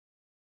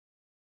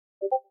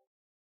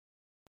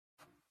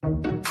If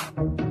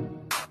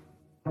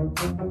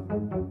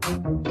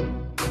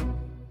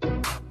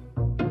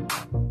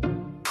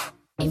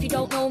you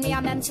don't know me,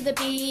 I'm M to the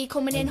B.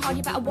 Coming in hard,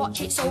 you better watch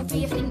it, Sophie.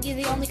 You think you're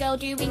the only girl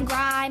doing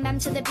grime. M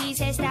to the B's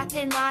here, step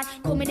in line.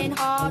 Coming in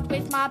hard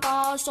with my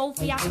bars.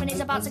 Sophie Aspen is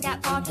about to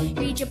get hard.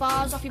 Read your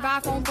bars off your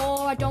iPhone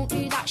 4. I don't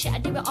do that shit, I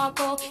do it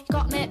hardcore. You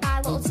got murked by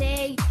little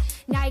T.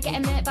 Now you're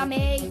getting murked by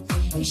me.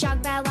 You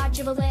shag bear lad,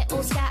 you're a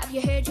little scat. Have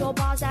you heard your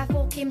bars? They're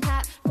fucking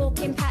pep,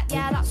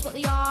 yeah, that's what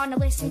they are. Now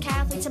listen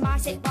carefully to my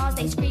sick bars.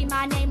 They scream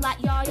my name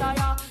like ya, ya,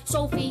 ya.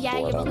 Sophie, yeah,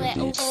 you're a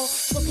little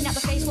whore. Looking at the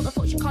face, what the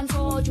fuck's your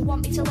contour? Do you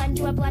want me to lend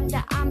you a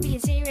blender? I'm being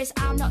serious,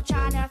 I'm not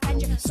trying to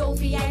offend you.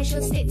 Sophie, yeah, you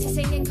should stick to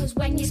singing, cause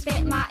when you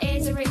spit, my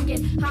ears are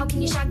ringing. How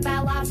can you shag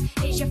bear lads?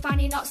 It's your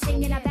fanny not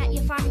singing. I bet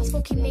your fanny's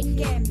fucking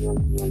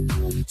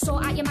minging.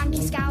 So at your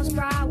manky scowl's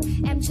brow,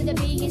 M to the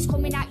B is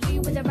coming at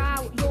you with a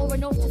row. You're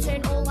enough to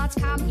turn all lads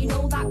camp. You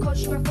know that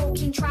cause you're a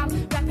fucking tramp.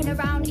 Repping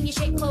around in your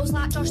shit clothes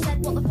like Josh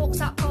said. What the fuck's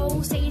that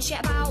pole? Saying shit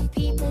about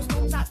people's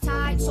mums, that's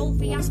tight.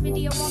 Sophie asked me, do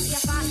you want me a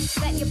fat?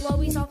 Bet your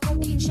blowies are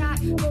fucking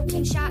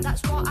shat,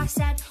 that's what I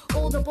said.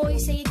 All the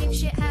boys say you give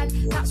shit head,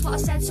 that's what I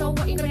said, so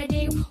what you gonna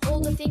do? All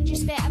the things you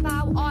spit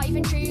about aren't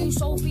even true.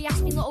 Sophie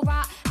asked me, little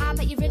rat, I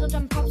bet you riddled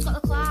and Pop's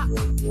got the clap.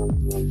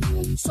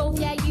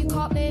 Sophie, yeah, you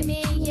can't murk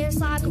me, you're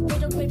like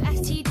riddled with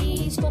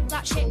STDs. Fuck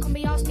that shit, come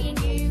be ours, me and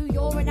you.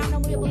 You're an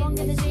animal, you belong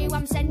in the zoo.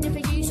 I'm sending for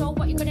you, so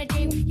what you gonna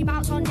do? You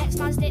bounce on next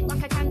man's dick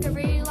like a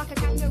kangaroo, like a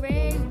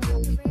kangaroo.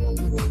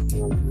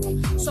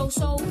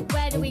 So,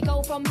 where do we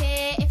go from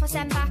here? If I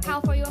send back,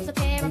 I'll throw you off the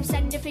pier. I'm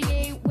sending for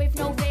you with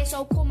no fear,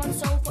 so come on,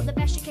 Soph, what the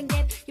best you can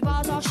give. Your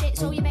bars are shit,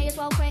 so you may as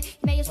well quit.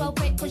 You may as well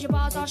quit, cause your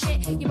bars are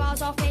shit. Your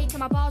bars are fake and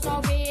my bars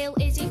are real.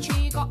 Is it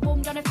true you got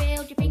bummed on a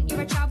field? You think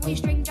you're a travel with your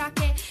string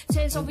jacket?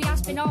 Turns over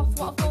has been off,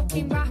 what a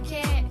fucking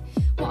racket.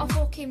 What a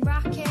fucking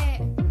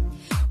racket.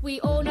 We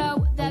all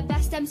know the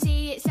best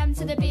MC, it's M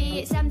to the B,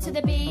 it's M to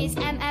the B, it's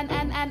M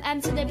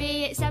to the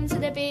B, it's M to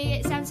the B,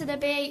 it's M to the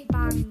B,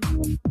 bang.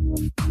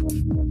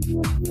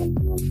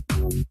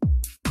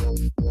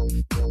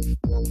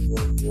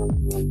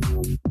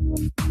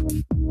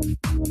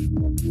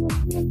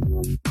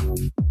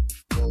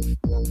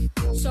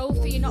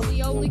 Sophie, you're not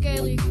the only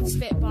girl who can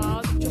spit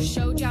bars, I've just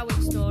showed you how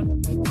it's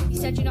done. You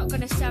said you're not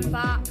going to send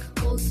back,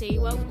 we'll see,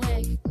 won't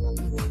we?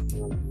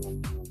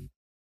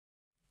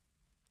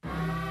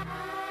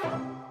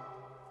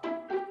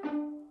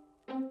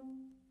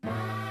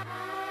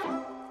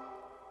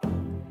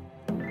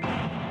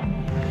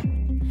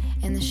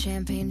 In the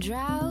champagne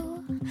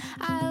drought,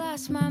 I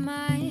lost my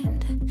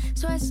mind,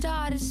 so I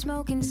started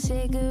smoking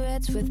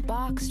cigarettes with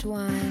boxed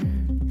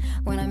wine.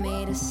 When I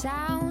made a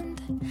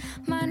sound,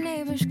 my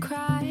neighbors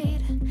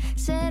cried,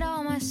 said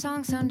all my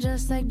songs sound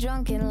just like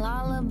drunken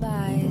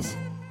lullabies.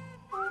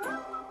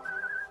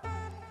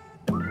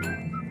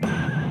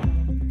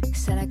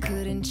 Said I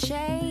couldn't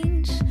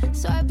change,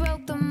 so I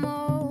broke the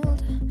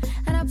mold,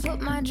 and I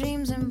put my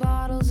dreams in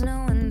bottles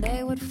knowing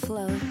they would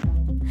float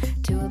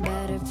to a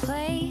better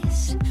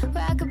place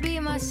where I could be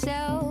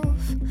myself.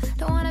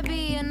 Don't wanna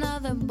be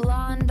another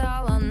blonde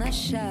doll on the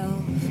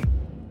shelf.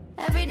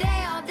 Every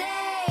day, all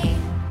day,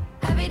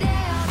 every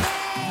day, all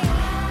day,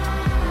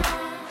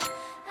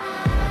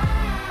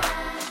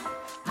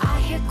 I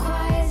hear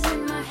choirs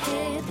in my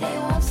head, they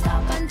won't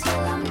stop until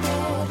I'm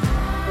dead.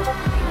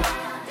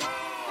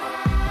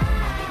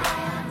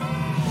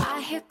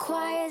 I hear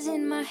choirs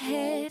in my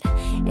head,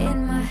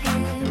 in my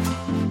head.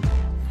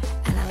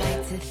 And I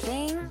like to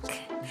think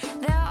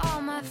they're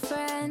all my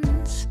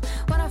friends.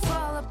 When I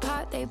fall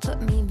apart, they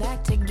put me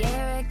back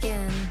together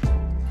again.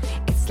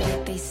 It's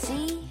like they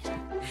see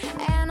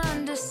and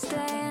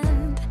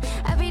understand.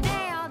 Every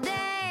day, all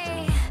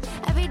day,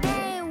 every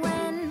day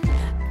when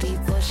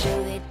people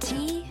show their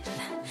teeth,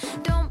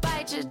 don't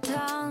bite your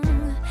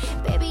tongue.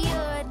 Baby,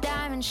 you're a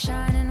diamond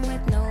shining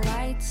with no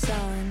lights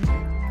on.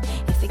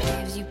 If it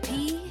gives you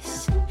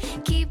peace,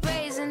 keep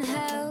raising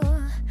hell.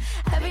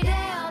 Every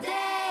day, all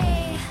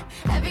day,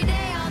 every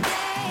day, all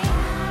day,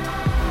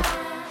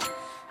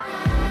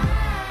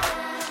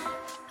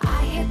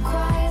 I hear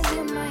choirs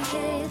in my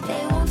head,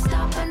 they won't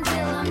stop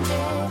until I'm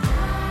dead.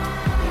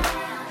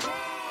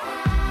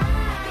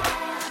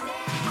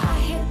 I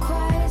hear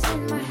choirs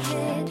in my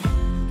head,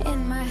 in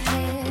my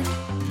head.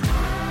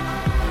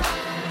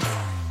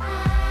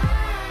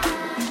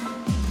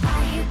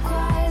 I hear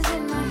choirs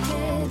in my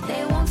head,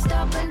 they won't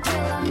stop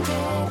until I'm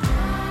dead.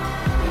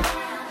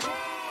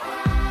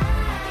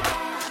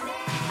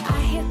 I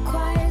hear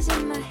choirs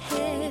in my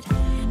head,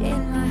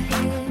 in my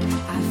head.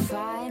 I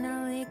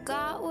finally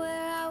got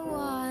where I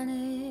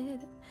wanted.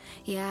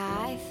 Yeah,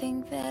 I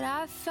think that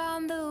I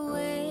found the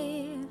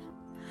way.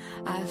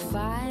 I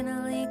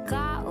finally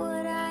got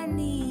what I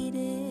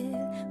needed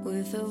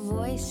with the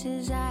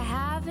voices I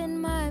have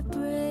in my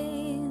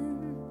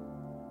brain.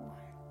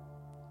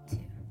 1, 2.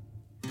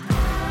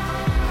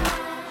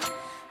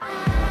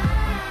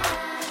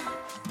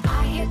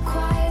 I hear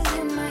choirs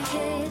in my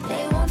head,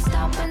 they won't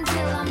stop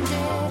until I'm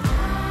dead.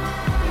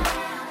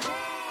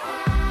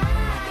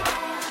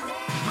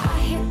 I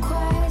hear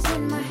choirs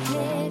in my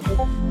head,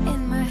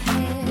 in my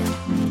head.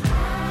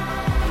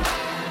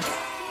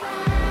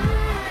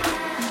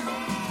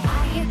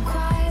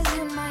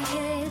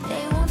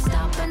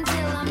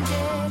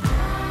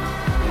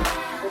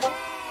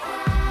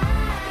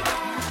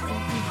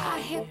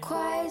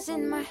 choirs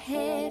in my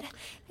head,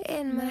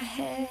 in my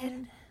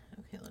head.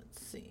 Okay,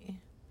 let's see.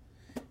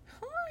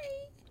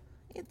 Hi,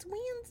 it's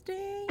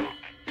Wednesday.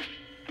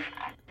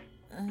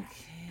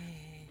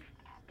 Okay.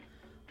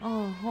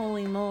 Oh,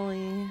 holy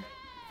moly.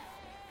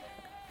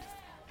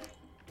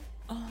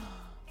 Oh.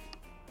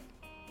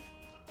 I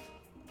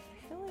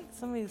feel like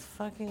somebody's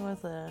fucking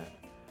with a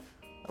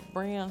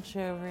branch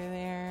over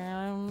there.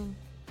 I'm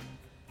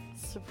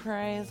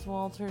surprised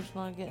Walter's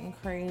not getting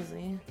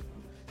crazy.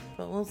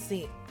 But we'll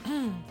see.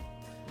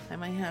 I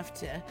might have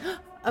to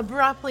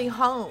abruptly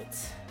halt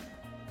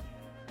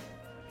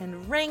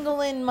and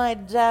wrangle in my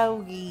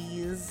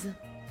doggies.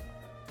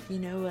 You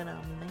know what I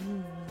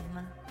mean.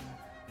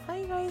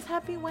 Hi guys,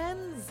 happy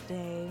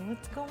Wednesday.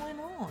 What's going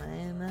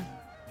on?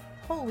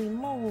 Holy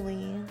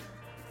moly.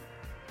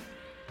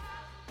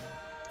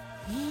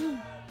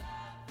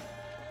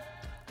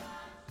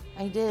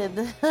 I did.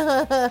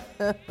 I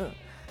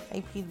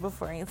peed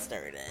before I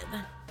started.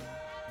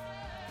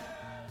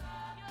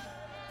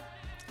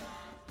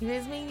 You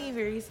guys make me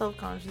very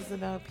self-conscious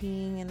about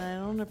peeing, and I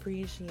don't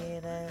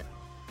appreciate it.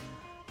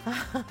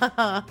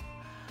 Hi,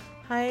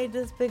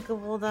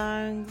 Despicable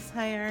Dogs.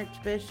 Hi,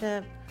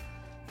 Archbishop.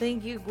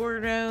 Thank you,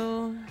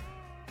 Gordo.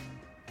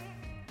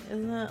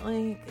 Isn't that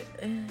like...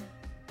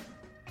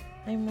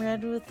 I'm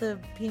red with a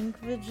pink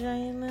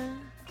vagina?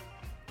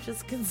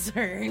 Just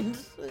concerned.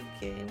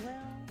 Okay,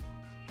 well...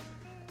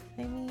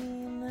 I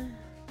mean...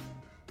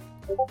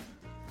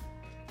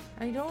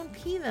 I don't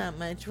pee that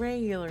much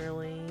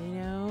regularly, you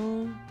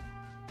know?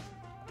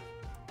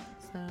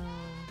 So...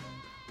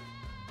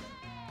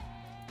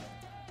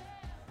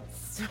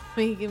 Stop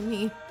making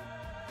me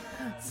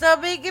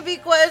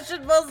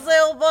question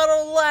myself. I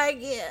don't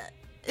like it.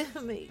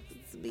 It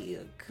makes me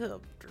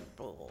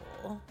uncomfortable.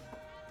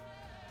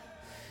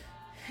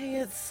 I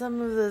guess some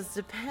of this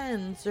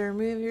depends. Or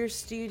move your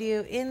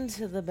studio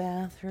into the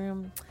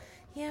bathroom.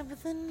 Yeah,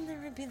 but then there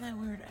would be that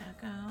weird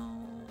echo.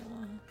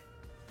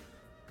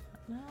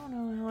 I don't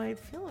know how I'd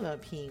feel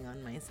about peeing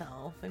on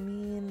myself. I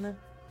mean...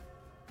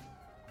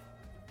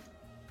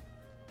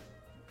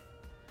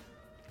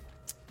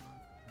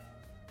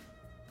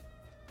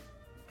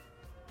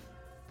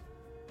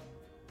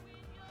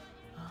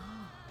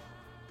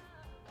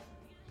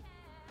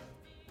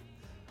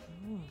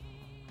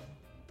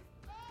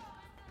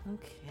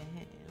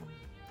 Okay.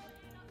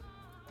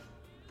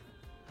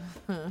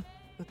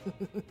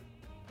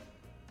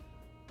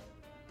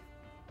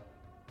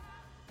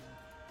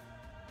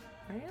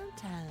 Round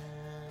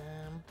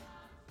time.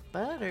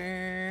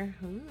 Butter.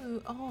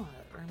 Ooh. Oh,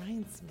 it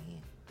reminds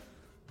me.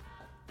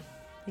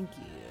 Thank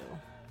you.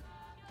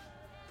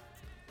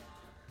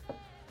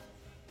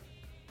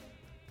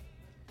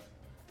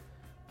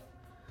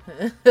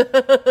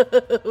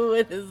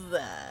 What is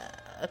that?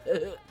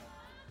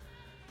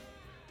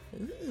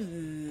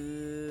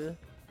 Ooh.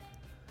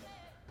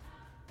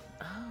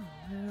 Oh,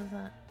 what is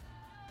that?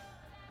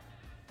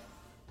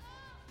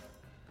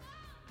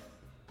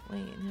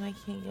 Wait, now I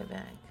can't get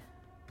back.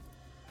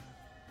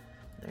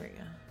 There we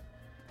go.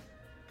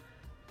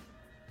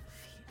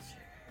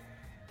 Feature.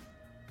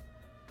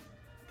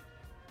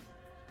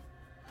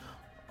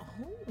 Oh.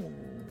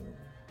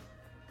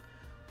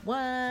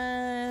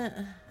 What?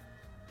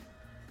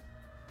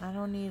 I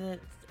don't need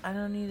it. I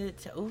don't need it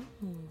to. Ooh.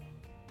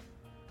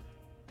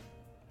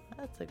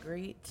 That's a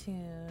great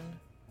tune.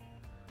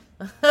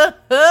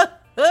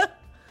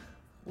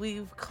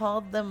 We've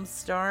called them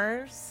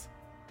stars.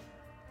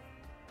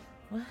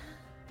 What?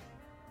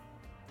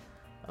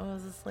 Oh,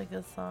 is this like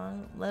a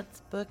song?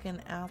 Let's book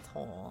an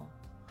asshole.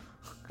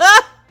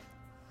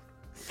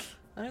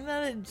 I'm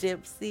not a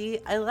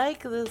gypsy. I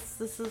like this.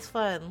 This is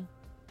fun.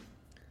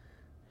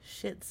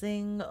 Shit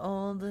sing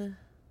old.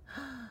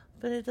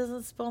 But it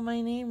doesn't spell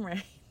my name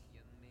right.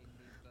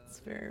 It's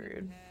very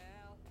rude.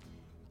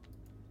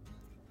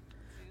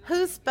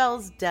 Who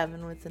spells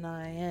Devin with an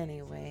I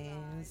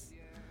anyways?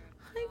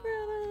 Hi,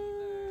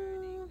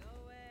 Greta.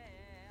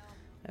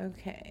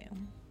 Okay.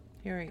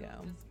 Here we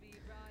go.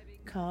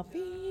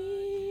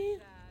 Copy.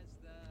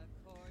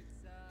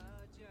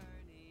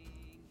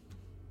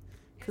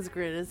 Because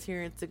Greta's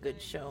here, it's a good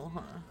show,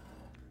 huh?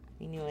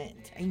 I knew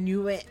it. I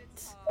knew it.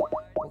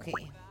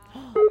 Okay.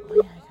 Oh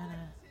yeah,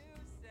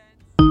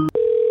 I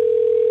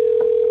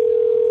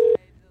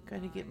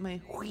gotta get my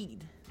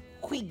weed.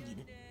 Fucking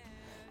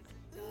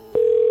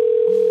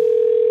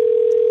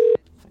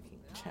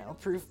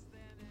childproof.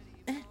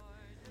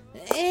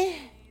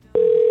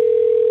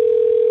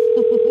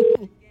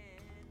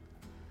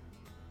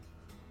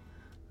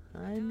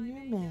 I'm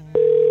your man.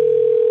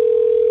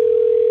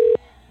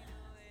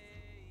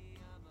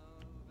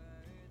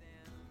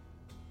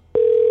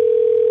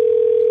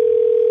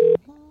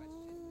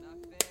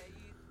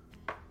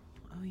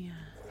 Oh yeah.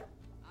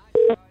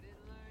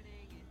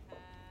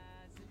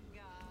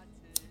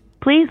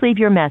 Please leave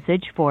your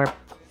message for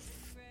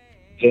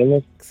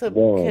Some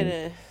kind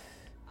of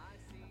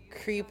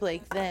creep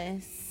like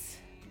this.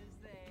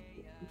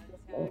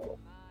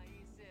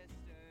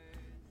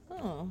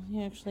 Oh,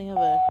 you actually have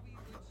a...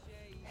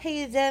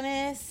 Hey,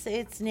 Dennis,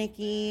 it's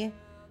Nikki.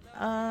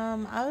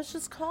 I was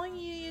just calling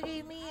you. You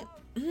gave me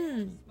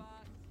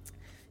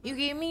you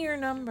gave me your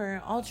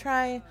number. I'll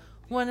try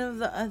one of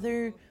the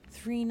other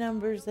 3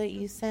 numbers that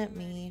you sent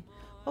me.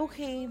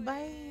 Okay,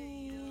 bye.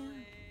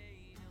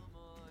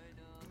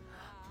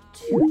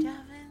 2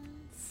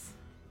 Devins.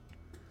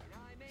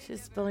 Should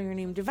spell your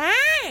name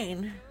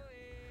Divine.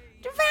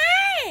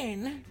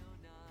 Divine.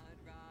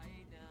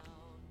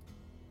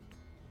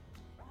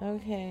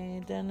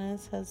 Okay,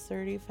 Dennis has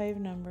 35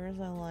 numbers.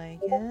 I like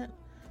it.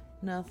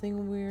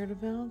 Nothing weird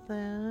about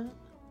that.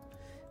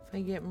 If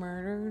I get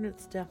murdered,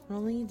 it's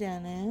definitely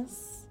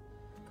Dennis.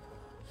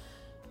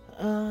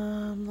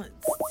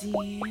 Let's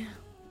see.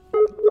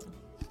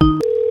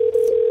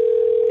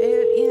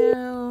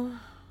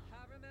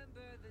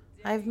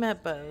 I've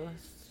met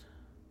both.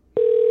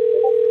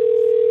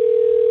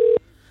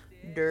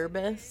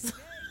 Durbus.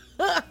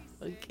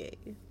 Okay,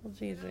 I'll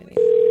change my name to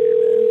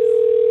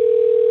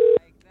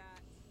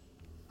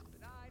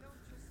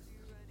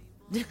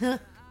Durbus.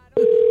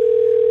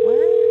 What?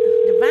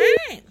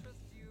 Divine!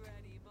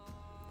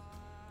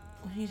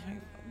 What are you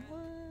talking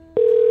about?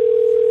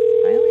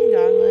 Finally,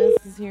 Douglas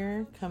is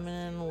here, coming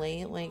in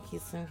late like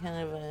he's some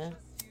kind of a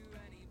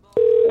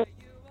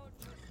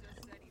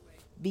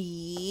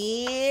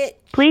bitch.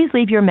 Please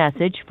leave your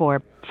message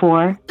for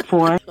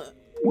 44.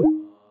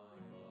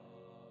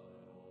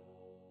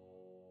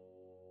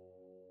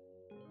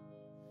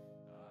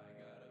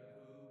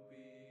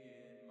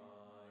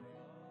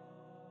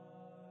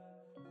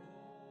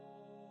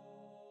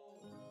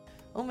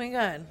 Oh my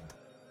god.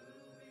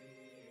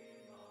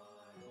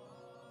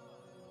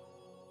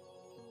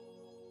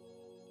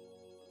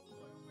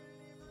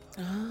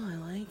 Oh, I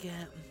like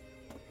it.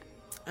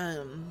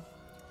 Oh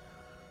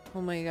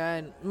my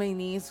god. My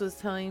niece was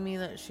telling me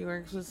that she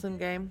works with some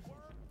guy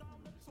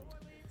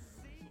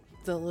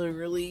that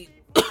literally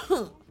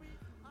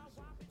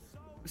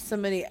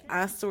somebody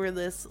asked where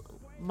this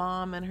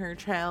mom and her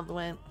child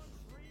went,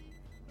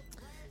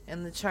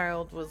 and the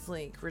child was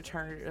like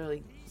retarded, or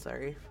like,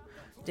 sorry,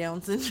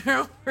 Down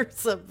syndrome or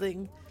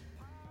something.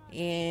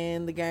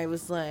 And the guy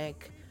was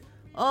like,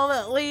 oh,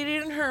 that lady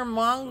and her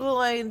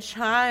Mongoloid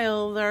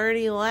child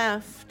already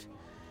left.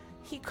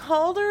 He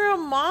called her a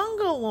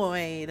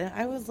Mongoloid.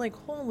 I was like,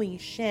 holy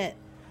shit.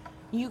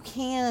 You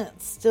can't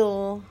use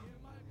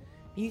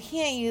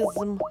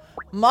the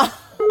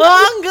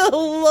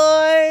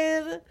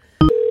Mongoloid.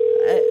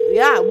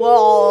 Yeah,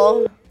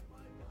 well,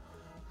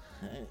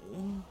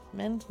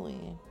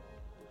 mentally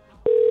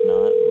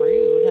not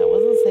rude. I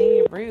wasn't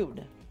saying it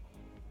rude.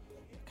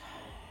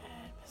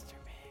 God, Mr.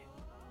 Big.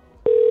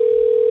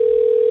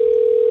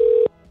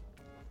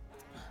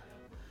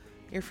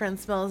 Your friend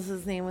spells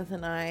his name with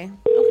an I.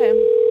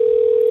 Okay.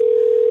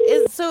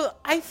 So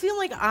I feel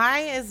like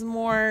I is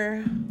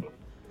more.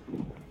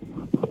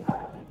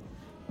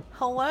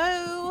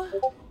 Hello?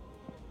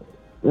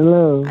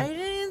 Hello. I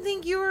didn't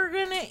think you were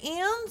gonna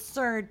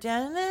answer,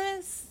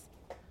 Dennis.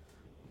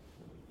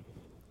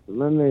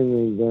 My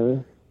name is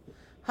Dennis.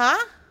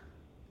 Huh?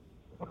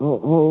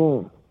 Hold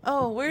on.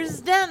 Oh, where's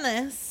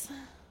Dennis?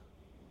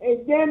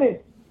 Hey,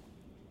 Dennis.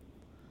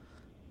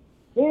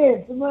 Yeah,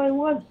 somebody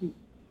wants you.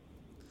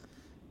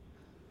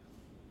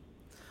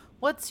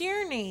 What's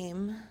your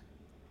name?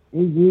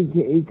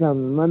 He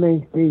coming. My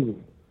name's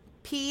Stevie.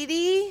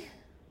 Petey?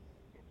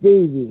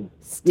 Stevie.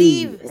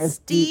 Stevie.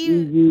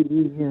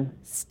 S-T-E-V-E,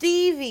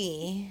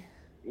 Stevie.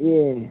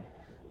 yeah.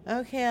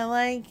 Okay, I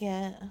like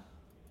it.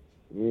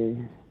 Yeah.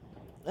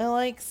 I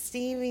like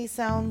Stevie.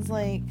 Sounds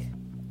like.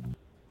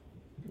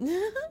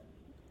 You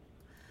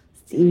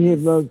Stevie's... hit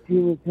about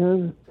 2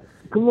 times.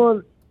 Come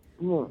on.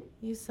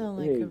 You sound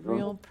like There a go.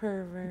 real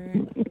pervert.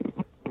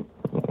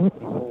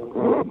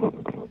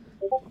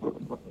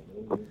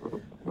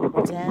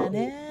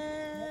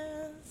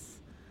 Dennis.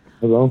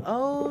 Hello?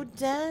 Oh,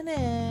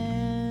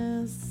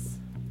 Dennis.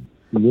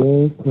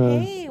 Yes,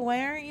 Hey,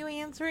 why aren't you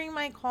answering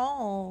my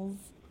calls?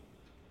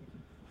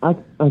 my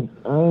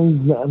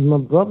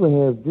brother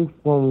has this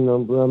phone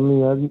number. I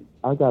mean,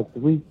 I got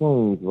 3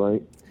 phones,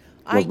 right?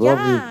 My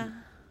brother- Yeah.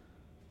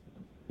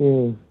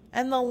 Yeah.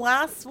 And the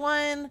last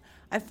one,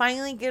 I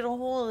finally get a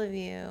hold of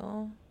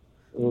you.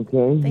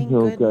 Okay. Thank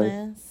okay.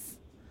 goodness.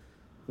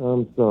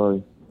 I'm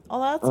sorry.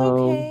 Oh, that's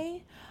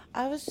okay.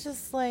 I was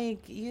just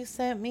like, you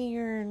sent me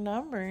your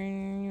number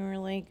and you were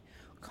like,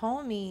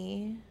 call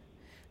me.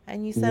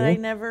 And you said Yeah. I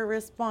never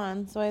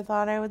respond, so I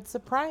thought I would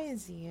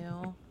surprise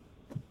you.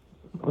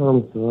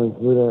 I'm sorry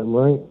for that,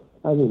 right?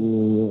 I didn't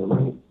mean that,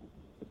 right?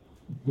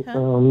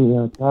 Huh?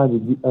 Yeah, I tried to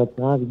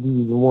give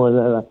you the one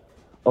that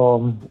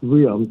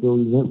real. I'm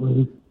sorry that,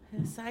 right?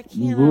 Yes, I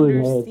You can't would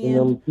have, and understand.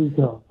 I'm too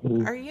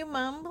talking. Are you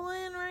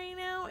mumbling right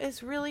now?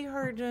 It's really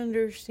hard to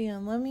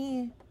understand. Let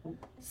me see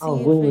Oh,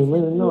 if wait a I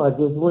minute. can... No, I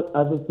just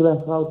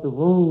left out the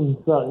room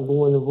so I can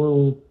go in the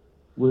room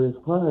where it's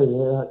quiet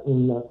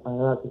and I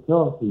have to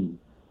talk to you.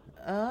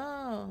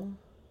 Oh.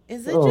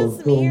 Is it Oh,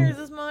 just me or so- is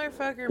this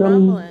motherfucker Tell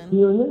me mumbling?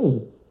 your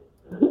name.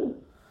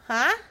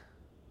 Huh?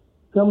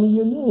 Tell me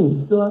your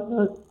name so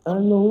I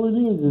know who it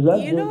is. 'Cause I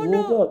You just don't woke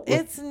know. up.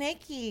 It's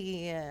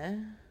Nikki.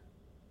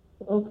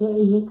 Okay,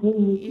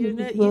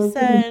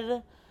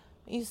 okay.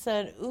 You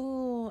said,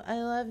 ooh,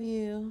 I love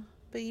you,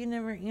 but you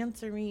never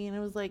answer me. And it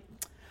was like,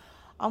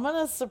 I'm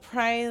going to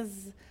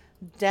surprise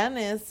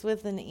Dennis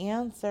with an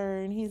answer,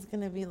 and he's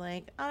going to be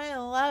like, I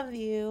love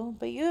you,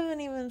 but you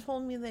haven't even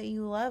told me that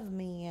you love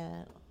me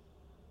yet.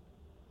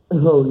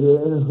 Oh,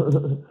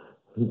 yeah.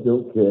 It's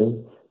okay.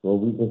 Well,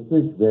 we can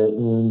fix that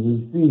when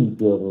we see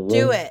each other,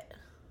 Do right? it.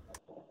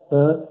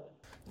 Huh?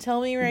 Tell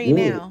me right Do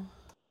it. now.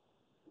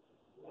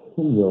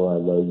 You know I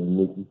love you,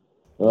 Nikki.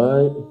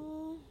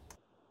 All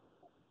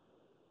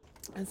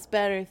Mm, it's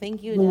better.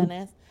 Thank you, right?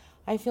 Dennis.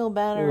 I feel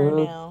better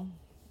Uh-huh. now.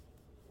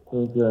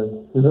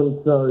 Okay.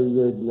 I'm sorry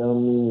that, it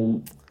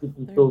took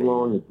you They're so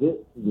long to bad.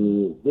 get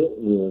me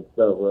and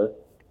stuff, right?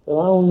 But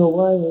I don't know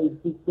why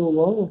it took so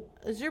long.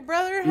 Does your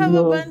brother You have a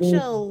know what I'm bunch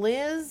saying? of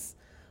Liz?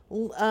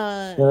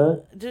 Huh?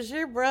 Does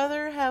your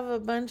brother have a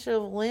bunch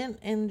of lint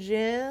and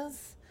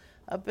jizz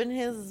up in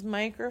his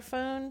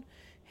microphone,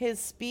 his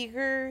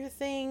speaker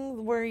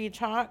thing where you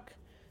talk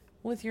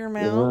with your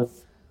Uh-huh.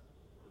 mouth?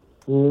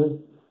 Yeah.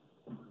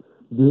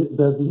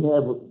 Does he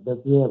have a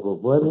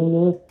butt in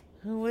there?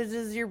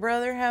 Does your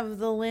brother have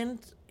the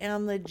lint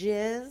and the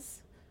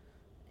jizz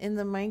in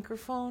the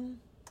microphone?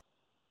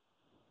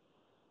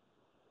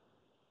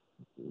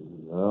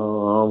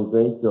 No, I don't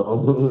think so.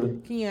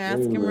 Can you Wait a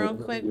ask him real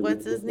minute. quick? Let me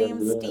What's his look at name?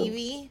 it now.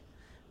 Stevie?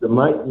 The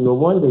mic, no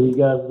wonder he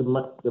got the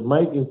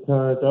mic is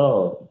turned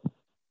off.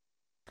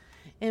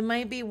 It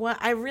might be what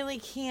I really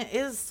can't.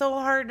 It's so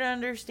hard to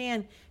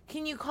understand.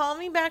 Can you call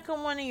me back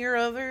on one of your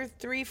other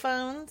 3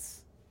 phones?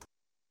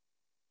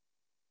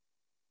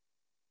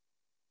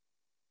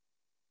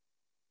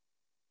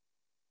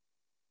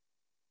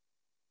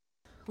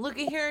 Look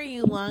at here,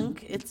 you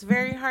lunk. It's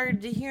very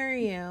hard to hear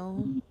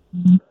you.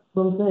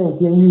 So I'm saying,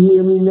 can you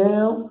hear me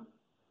now?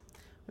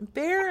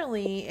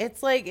 Barely.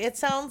 It's like, it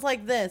sounds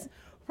like this.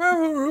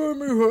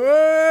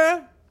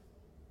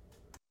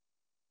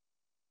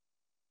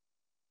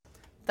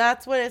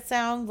 That's what it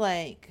sounds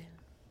like.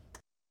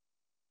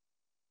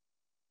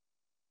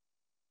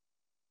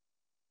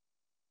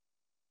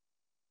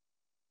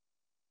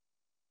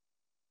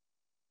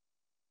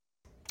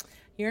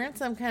 You're in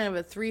some kind of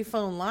a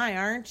 3-phone lie,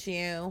 aren't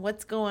you?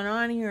 What's going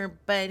on here,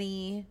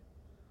 buddy?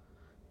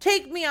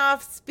 Take me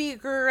off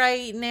speaker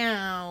right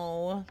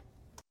now.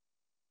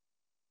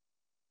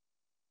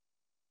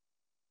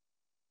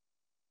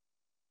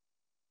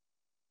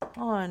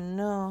 Oh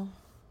no.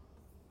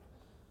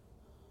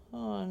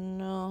 Oh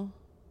no.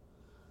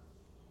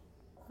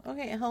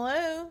 Okay,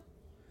 hello?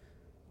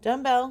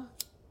 Dumbbell.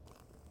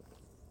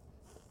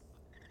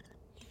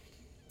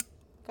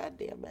 God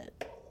damn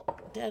it.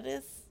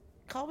 Dennis,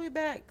 call me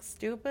back,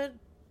 stupid.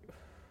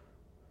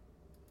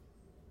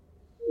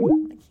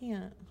 I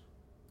can't.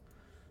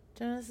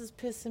 Dennis is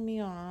pissing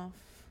me off.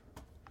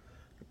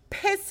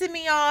 Pissing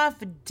me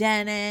off,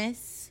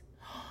 Dennis.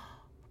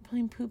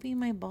 Playing poopy in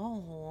my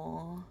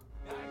ball.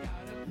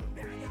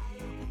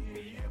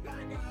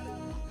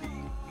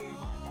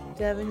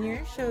 Devin,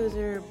 your shows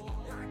are...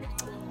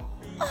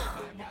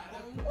 Oh,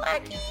 why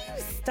can you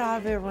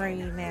stop it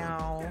right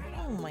now?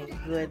 Oh my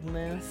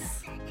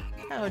goodness.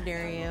 How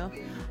dare you?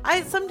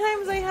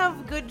 Sometimes I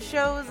have good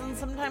shows and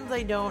sometimes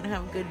I don't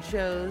have good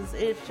shows.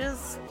 It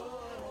just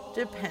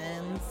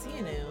depends,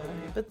 you know.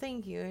 But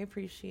thank you, I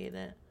appreciate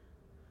it.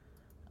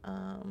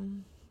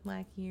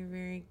 Lackey, you're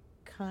very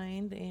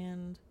kind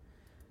and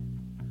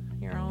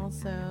you're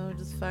also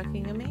just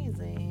fucking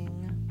amazing.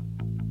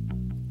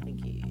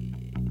 Thank you.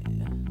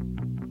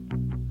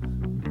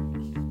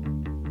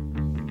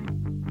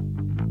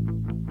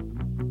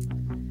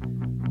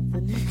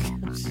 The new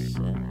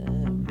shut up.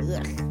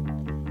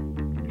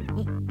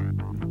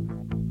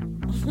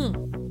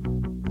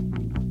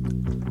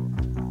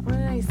 What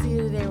did I see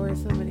today where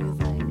somebody was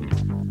like,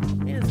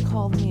 they just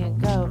called me a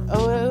goat?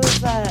 Oh, it was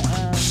that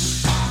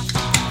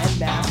Ed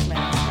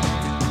Bassmaster.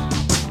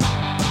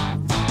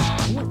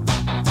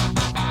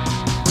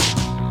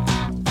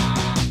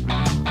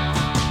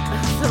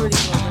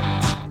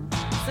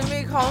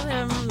 Somebody called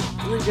him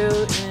the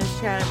goat in his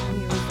chat, and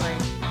he was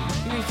like,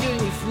 he was doing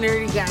his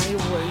nerdy guy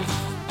voice.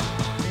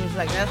 And he was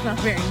like, that's not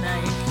very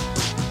nice.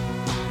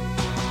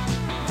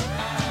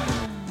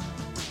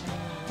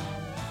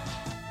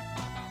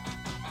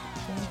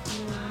 Thank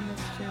you,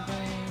 Mr.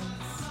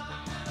 Banks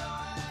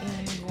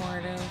and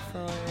Gordo,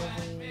 for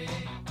the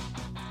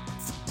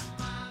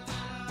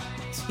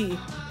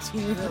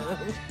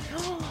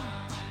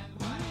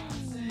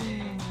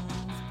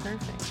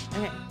perfect.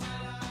 Okay.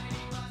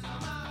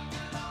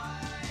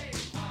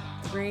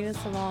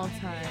 Greatest of all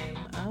time.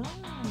 Oh.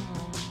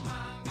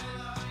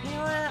 You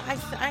know what?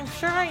 I'm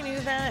sure I knew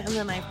that and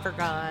then I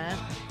forgot.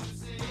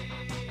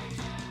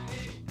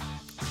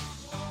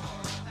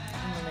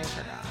 And then I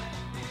forgot.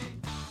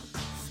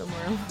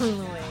 Somewhere along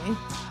the way.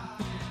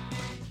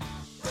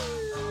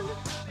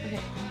 Okay.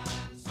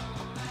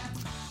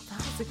 That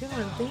was a good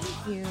one.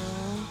 Thank you.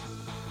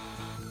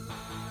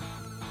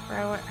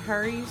 How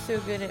are you so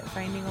good at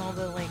finding all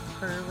the like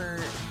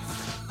perverts?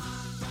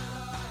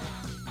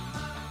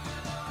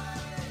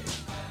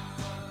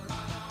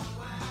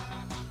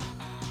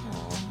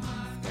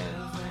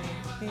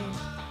 Okay.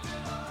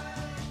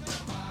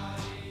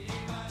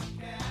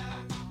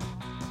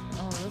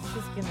 Oh, this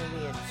is gonna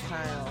be a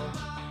child.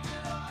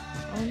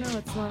 Oh no,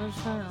 it's not a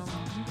child.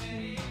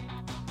 Okay.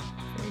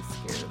 Very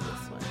scared of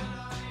this one.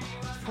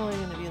 It's probably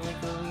gonna be like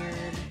a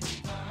weird.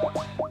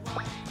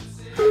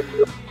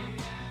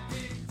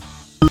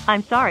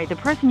 I'm sorry, the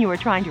person you are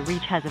trying to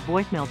reach has a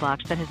voicemail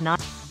box that has not.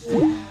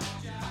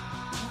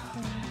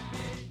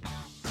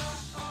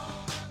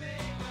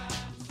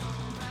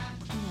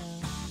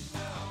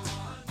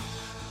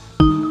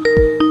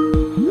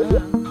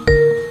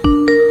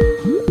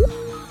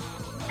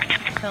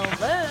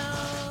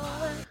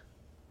 Hello.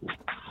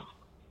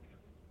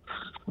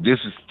 This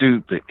is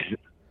stupid.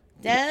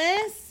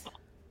 Dennis?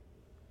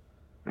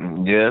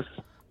 Yes?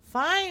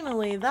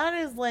 Finally, that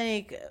is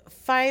like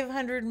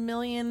 500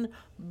 million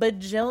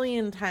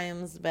bajillion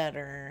times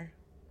better.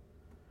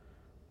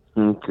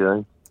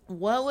 Okay.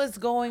 What was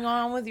going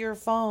on with your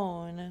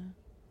phone?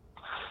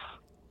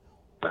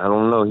 I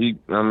don't know. He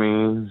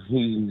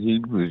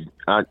was.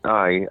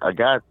 I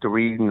got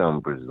 3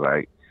 numbers,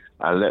 right?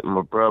 I let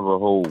my brother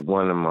hold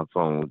one of my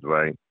phones,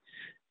 right?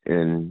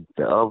 And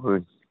the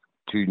other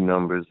 2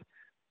 numbers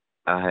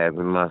I have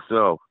in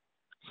myself.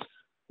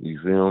 You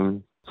feel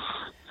me?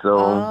 So.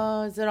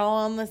 Oh, is it all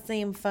on the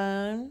same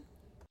phone?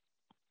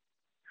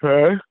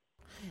 Huh?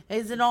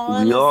 Is it all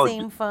on the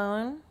same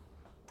phone?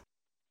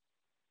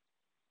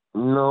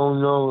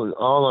 No.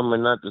 All of them are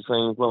not the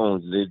same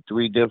phones. They're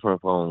 3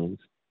 different phones.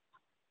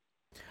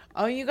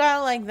 Oh, you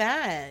got it like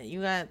that.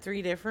 You got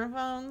 3 different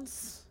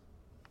phones?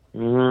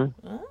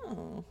 Mm-hmm.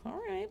 Oh,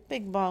 all right.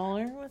 Big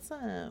baller. What's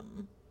up?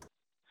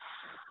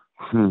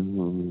 Yeah,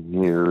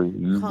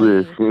 you Call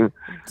you listen.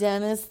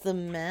 Dennis the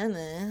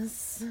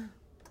Menace.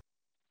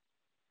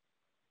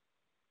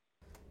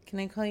 Can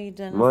I call you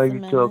Dennis Why are the you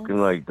Menace? talking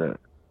like that?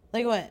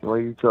 Like what? Why are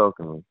you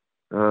talking like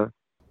huh?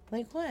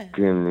 Like what?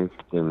 Dennis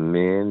the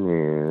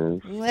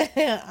Menace.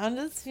 I'm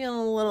just feeling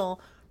a little...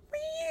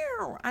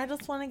 I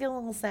just want to get a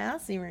little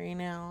sassy right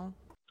now.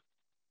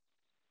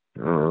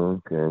 Oh,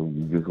 okay.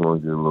 You just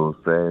want to get a little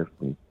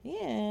sassy.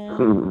 Yeah.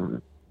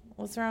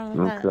 What's wrong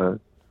with that?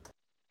 Okay.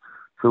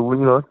 So we're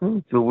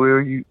nothing. So where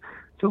are you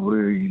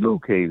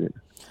located?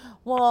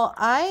 Well,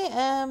 I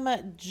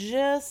am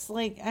just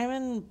like I'm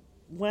in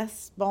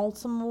West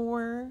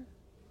Baltimore.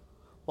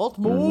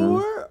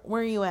 Baltimore?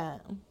 Where are you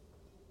at?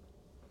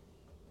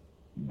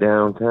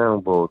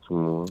 Downtown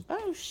Baltimore.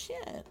 Oh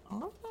shit.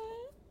 Okay.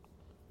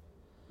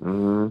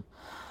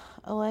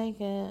 I like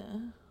it.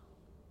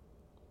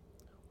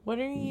 What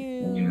are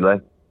you? You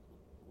like?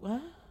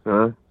 What?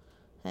 Huh?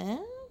 Huh?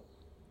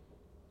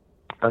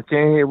 I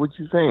can't hear what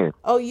you're saying.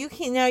 Oh, you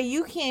can't. Now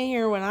you can't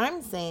hear what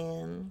I'm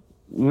saying.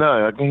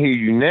 No, I can hear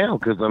you now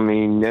because I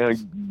mean now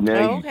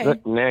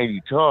Okay.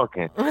 you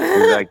talking.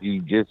 It's like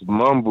you just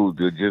mumbled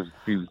for just a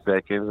few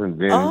seconds and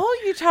then.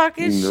 Oh, you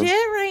talking know. shit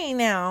right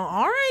now.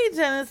 All right,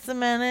 Dennis the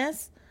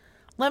Menace.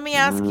 Let me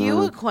ask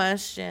you a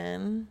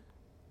question.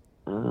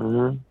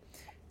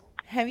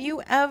 Have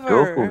you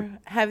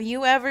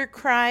ever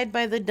cried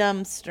by the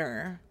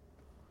dumpster?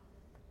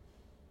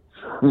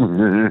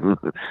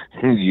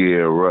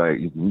 Yeah,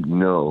 right.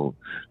 No,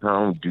 I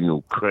don't do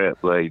no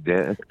crap like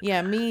that.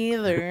 Yeah, me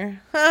either.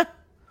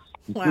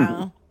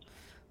 Wow.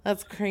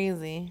 That's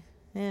crazy.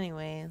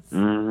 Anyways.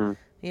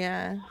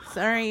 Yeah.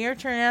 Sorry, your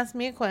turn to ask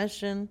me a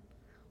question.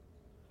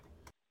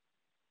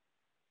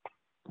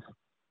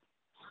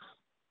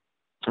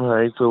 All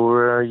right, so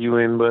where are you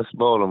in West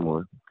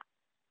Baltimore?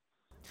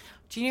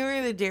 Do you know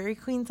where the Dairy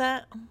Queen's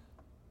at?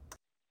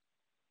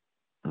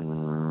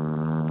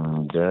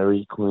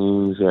 Dairy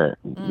Queen's at?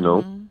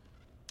 Nope.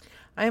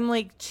 I'm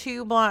like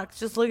 2 blocks.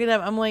 Just look it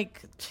up. I'm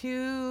like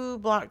 2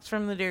 blocks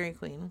from the Dairy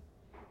Queen.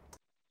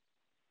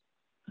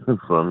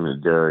 From the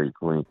Dairy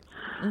Queen.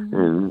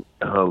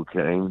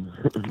 Okay.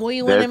 Well,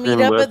 you want to meet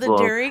up at the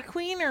Dairy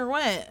Queen or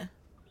what?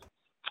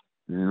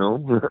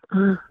 No.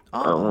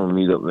 I don't want to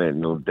meet up at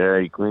no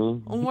Dairy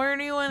Queen. Where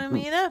do you want to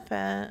meet up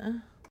at?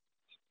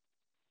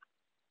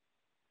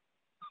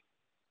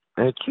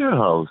 At your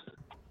house.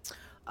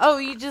 Oh,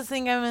 you just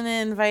think I'm going to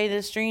invite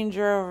a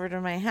stranger over to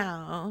my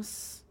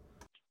house?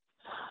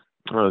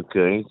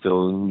 Okay,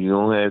 so you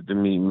don't have to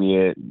meet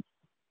me at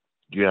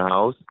your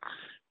house.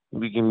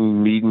 We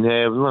can meet and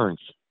have lunch.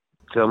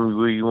 Tell me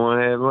where you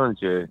want to have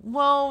lunch at.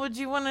 Well, would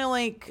you want to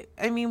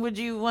would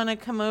you want to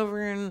come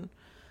over and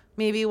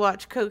maybe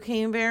watch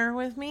Cocaine Bear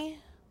with me?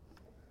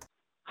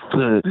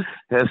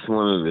 That's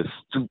one of the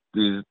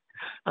stupidest.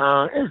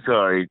 It's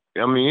alright.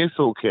 I mean, it's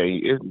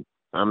okay.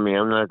 I'm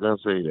not gonna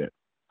say that.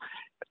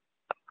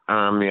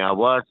 I mean, I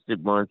watched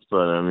it once,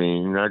 but I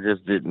mean, I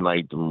just didn't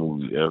like the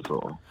movie. That's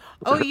all.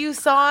 Oh, you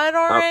saw it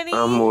already?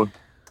 I'm more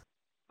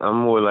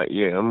like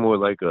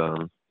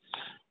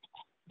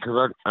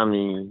because I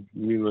mean,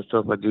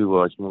 stuff I do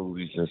watch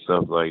movies and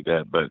stuff like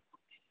that, but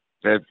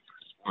that's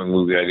one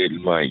movie I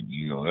didn't like.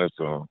 That's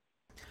all.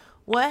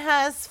 What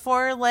has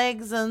 4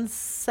 legs and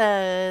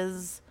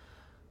says,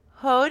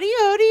 "Hody,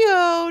 hody,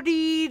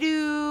 hody,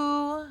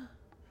 doo"?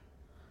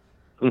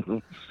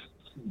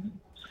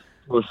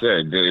 What's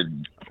that?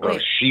 A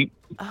sheep?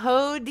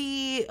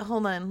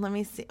 Hold on, let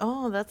me see.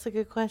 Oh, that's a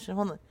good question.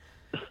 Hold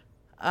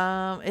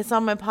on. It's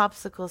on my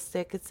popsicle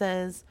stick. It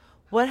says,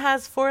 what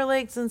has 4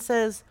 legs and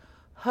says,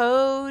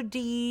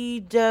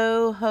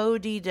 ho-dee-do,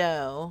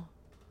 ho-dee-do?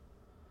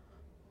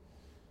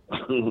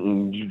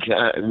 You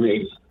got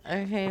me.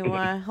 Okay,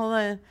 well, hold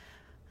on.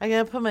 I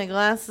gotta put my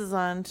glasses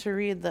on to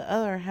read the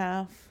other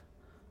half.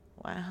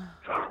 Wow.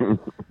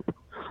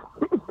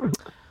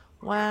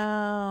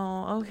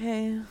 Wow,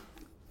 okay.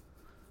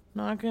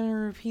 Not gonna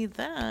repeat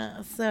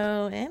that.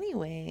 So,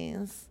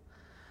 anyways,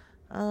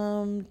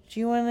 do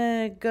you want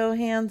to go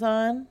hands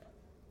on?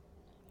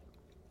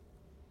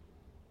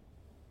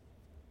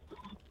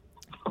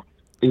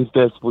 If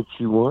that's what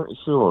you want,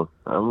 sure.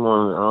 I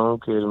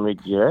don't care to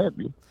make you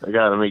happy. I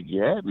gotta make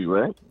you happy,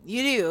 right?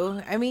 You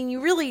do. I mean,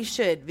 you really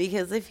should,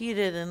 because if you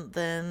didn't,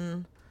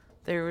 then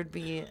there would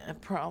be a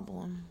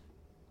problem.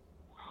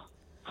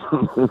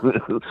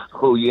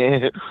 Oh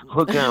yeah,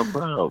 what kind of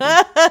problem?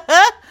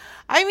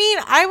 I mean,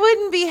 I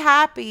wouldn't be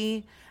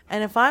happy,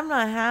 and if I'm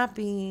not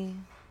happy,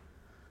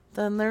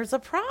 then there's a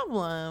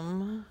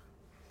problem.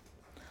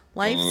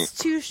 Life's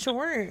too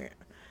short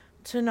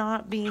to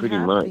not be Pretty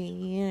happy, much.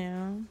 you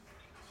know.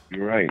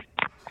 You're right.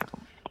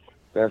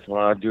 That's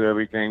why I do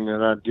everything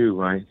that I do,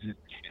 right?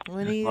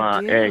 What do you why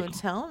I do? asked-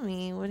 Tell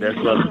me. What do That's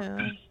you what- do?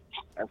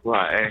 That's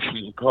why I asked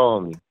you to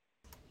call me.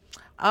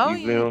 Oh,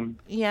 You feel me?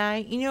 yeah.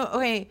 You know,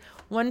 okay.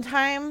 One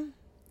time,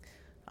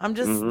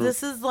 Mhm.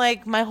 this is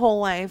like my whole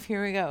life.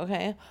 Here we go,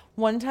 okay?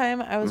 One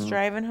time I was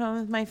driving home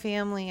with my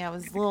family. I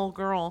was a little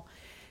girl.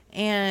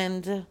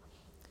 And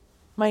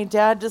my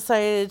dad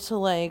decided to,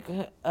 like,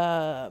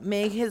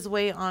 make his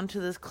way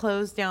onto this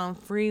closed down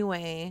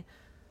freeway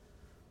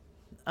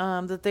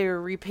that they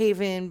were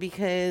repaving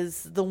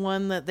because the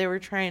one that they were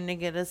trying to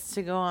get us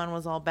to go on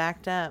was all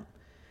backed up.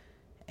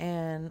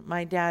 And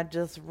my dad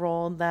just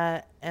rolled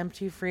that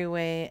empty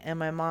freeway, and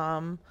my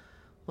mom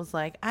was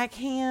like, I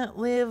can't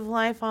live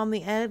life on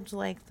the edge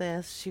like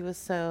this. She was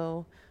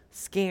so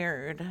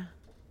scared.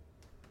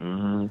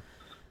 Mhm.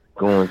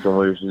 Going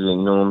somewhere she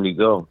didn't normally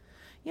go.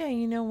 Yeah,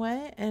 you know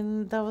what?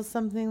 And that was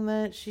something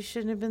that she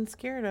shouldn't have been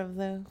scared of,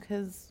 though,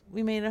 because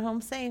we made it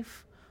home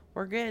safe.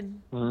 We're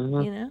good,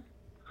 Mhm. you know?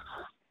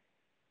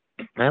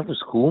 That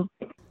was cool.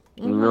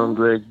 You know, I'm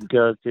glad you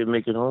guys did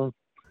make it home.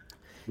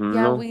 You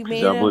Yeah, know, we 'cause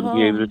made I it wouldn't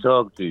be able to home.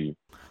 talk to you.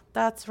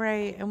 That's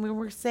right. And we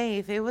were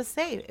safe. It was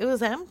safe. It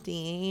was empty,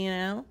 you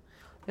know?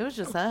 It was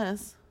just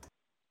us.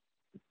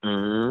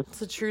 Mhm.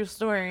 It's a true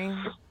story.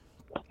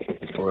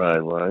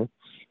 Right.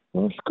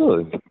 That's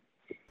good.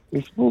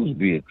 It's supposed to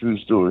be a true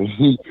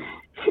story.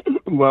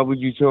 Why would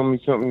you tell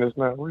me something that's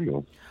not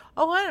real?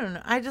 Oh, I don't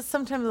know. I just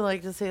sometimes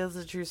like to say it's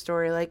a true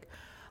story. Like,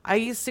 I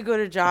used to go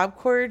to Job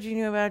Corps. Do you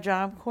know about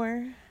Job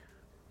Corps?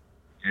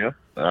 Yeah.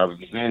 I was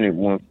saying it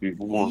once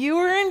before. You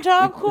were in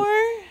Job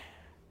Corps?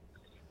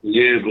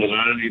 Yeah, but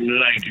I didn't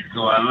like it,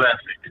 so I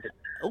left it.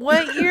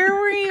 What year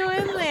were you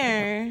in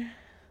there?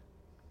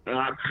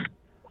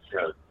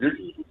 This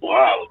is a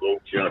while ago,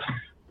 Chuck.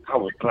 I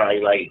was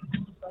probably like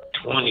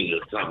 20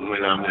 or something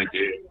when I went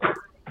there.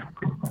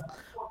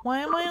 Why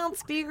am I on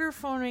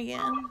speakerphone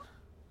again?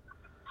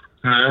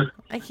 Huh?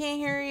 I can't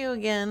hear you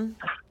again.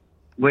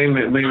 Wait a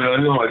minute. I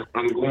know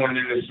I'm going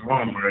in this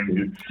room right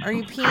here. Are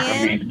you I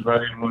peeing? mean,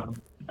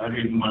 I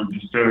didn't want to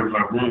disturb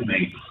my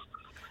roommate.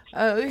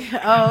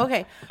 Oh,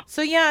 okay.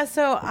 So yeah,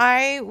 so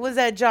I was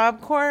at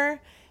Job Corps,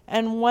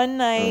 and one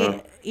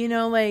night, you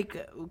know,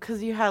 like,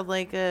 because you had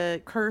like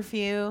a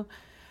curfew.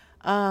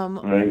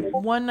 Right.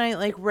 One night,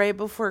 like right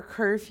before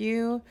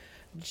curfew,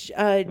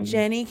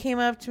 Jenny came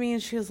up to me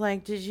and she was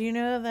like, "Did you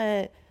know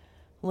that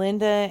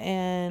Linda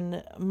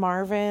and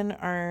Marvin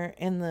are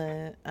in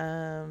the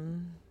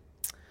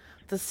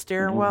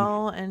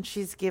stairwell and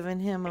she's giving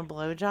him a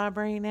blowjob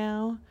right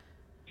now?"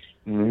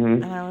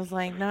 Mm-hmm. And I was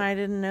like, "No, I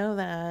didn't know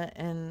that."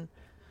 And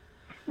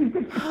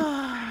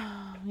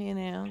you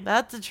know,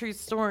 that's a true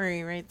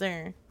story right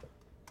there.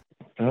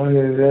 I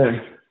hear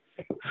that.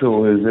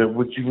 So is that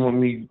what you want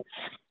me to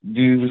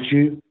do with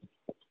you?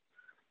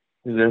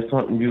 Is that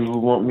something you would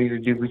want me to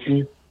do with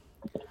you?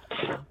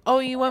 Oh,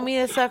 you want me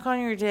to suck on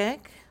your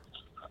dick?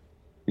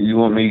 You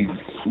want me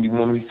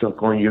to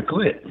suck on your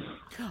clit?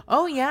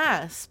 Oh,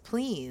 yes,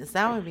 please.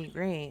 That would be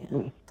great.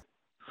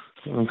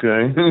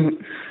 Okay.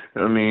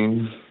 I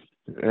mean,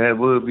 that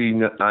would be.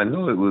 I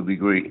know it would be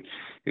great.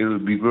 It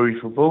would be great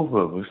for both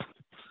of us.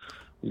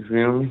 You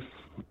feel me?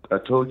 I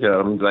told you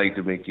I'd like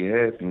to make you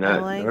happy, I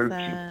not like hurt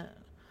that.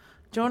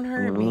 Don't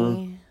hurt Mhm.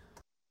 me.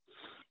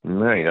 you.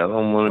 Right. I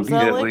don't want Was to be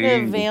that that like way a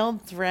either.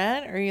 veiled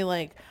threat? Or are you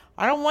like,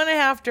 I don't want to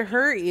have to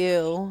hurt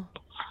you?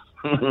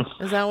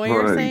 Is that what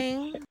you're Right.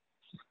 saying?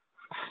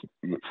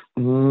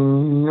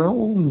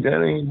 No,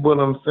 that ain't what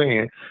I'm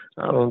saying.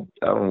 I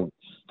don't.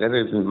 That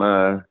isn't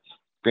my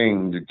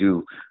thing to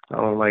do. I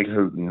don't like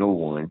hurting no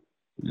one.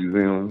 You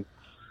feel me?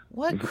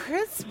 What,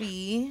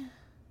 crispy?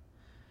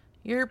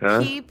 Your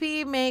Huh?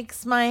 pee-pee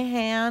makes my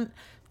hand...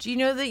 Do you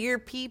know that your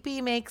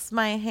pee-pee makes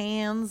my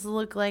hands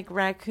look like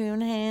raccoon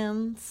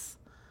hands?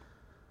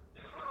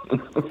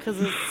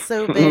 Because it's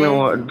so big.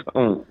 No, I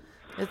don't.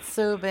 It's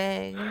so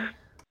big.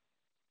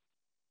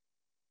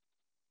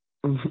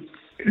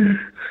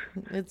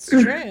 It's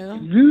true.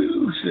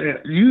 You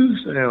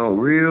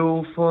sound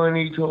real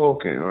funny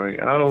talking,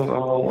 right? I don't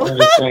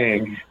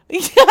understand.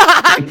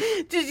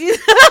 Did you?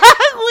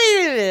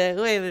 Wait a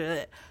minute. Wait a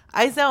minute.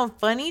 I sound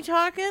funny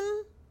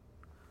talking?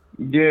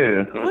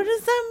 Yeah. What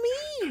does that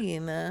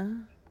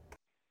mean?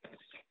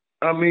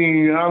 I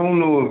mean, I don't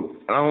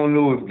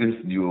know if this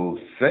is your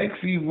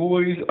sexy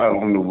voice. I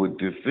don't know what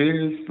this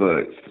is,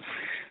 but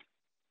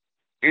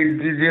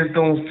it just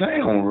don't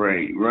sound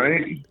right,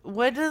 right?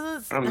 What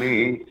does I it?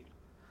 mean,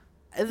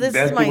 This is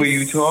that's the my way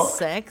you talk.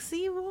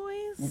 sexy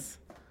voice?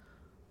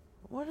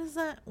 What is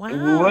that? What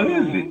is it? Wow.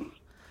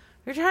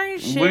 You're talking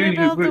What shit is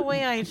you? about the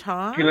way I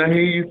talk? Can I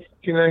hear you?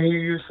 Can I hear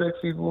your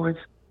sexy voice?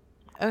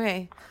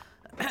 Okay.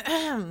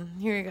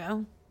 Here we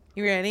go.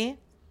 You ready?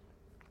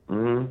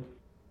 Mm-hmm.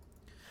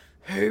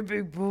 Hey,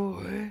 big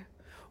boy.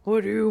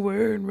 What are you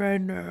wearing right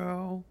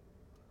now?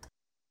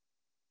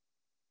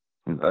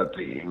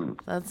 Nothing.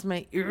 That's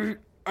my.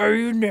 Are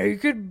you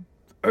naked?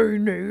 Are you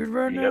naked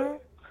right Yep. now?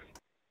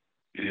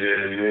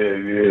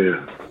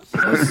 Yeah.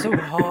 That's so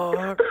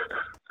hot.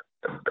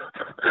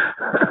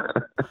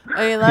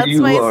 Okay, that's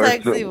You my are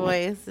sexy so.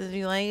 voice. Did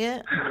you like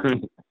it?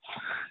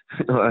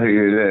 I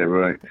hear that,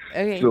 right?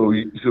 Okay.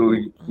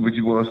 What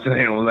you want to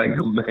sound like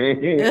a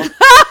man?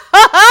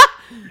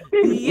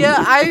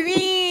 Yeah, I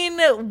mean,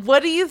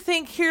 what do you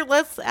think? Here,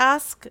 let's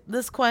ask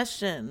this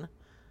question.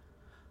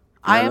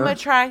 I am Huh?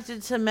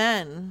 attracted to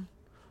men.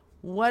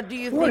 What do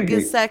you think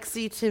is Wait,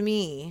 sexy to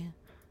me?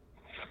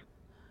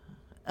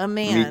 A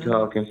me man.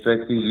 talking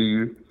sexy to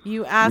you?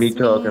 You Me asked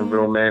talking me.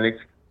 romantic?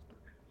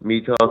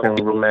 Me talking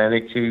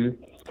romantic to you?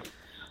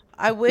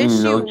 I You wish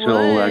you know,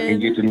 so I can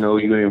get would. to know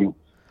you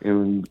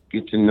and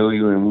get to know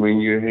you and win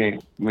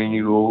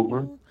you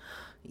over.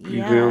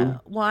 You feel Yeah. me?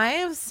 Well, I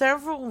have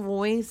several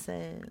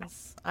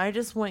voices. I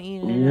just want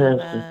you to You know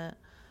have to. that.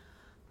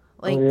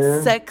 Oh Like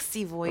yeah.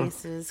 sexy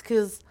voices,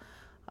 cuz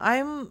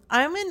I'm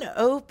an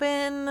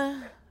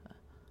open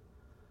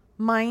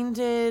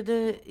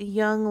minded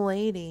young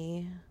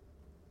lady.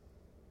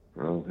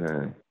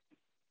 Okay.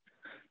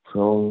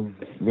 So,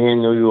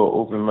 being though you're an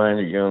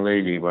open-minded young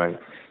lady, right?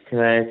 Can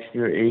I ask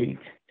your age?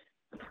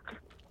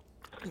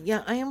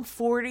 Yeah, I am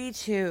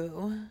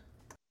 42.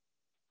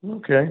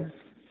 Okay,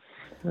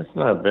 that's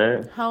not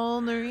bad. How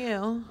old are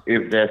you?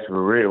 If that's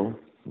for real.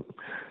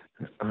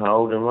 How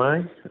old am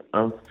I?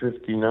 I'm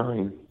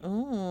 59.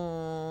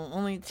 Ooh,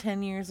 only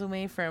 10 years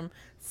away from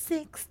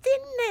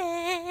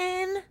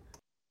 69.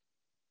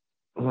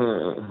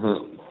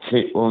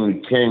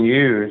 Only 10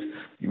 years?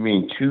 You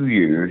mean 2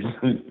 years?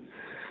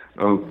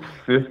 I'm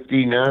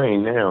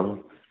 59 now.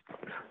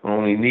 I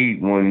only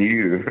need 1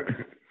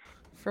 year.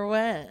 For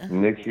what?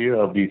 Next year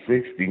I'll be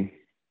 60.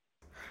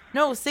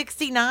 No,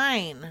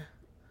 69.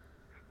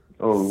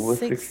 Oh, what's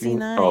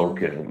 16? Oh,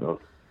 69. okay. No.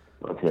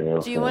 Okay,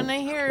 Do you want okay.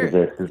 to Is hear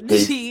that the Do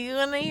state? you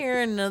want to hear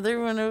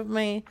another one of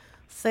my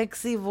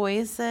sexy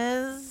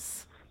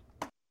voices?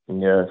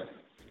 Yes.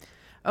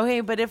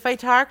 Okay, but if I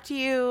talk to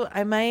you,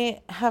 I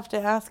might have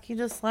to ask you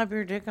to slap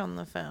your dick on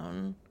the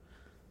phone.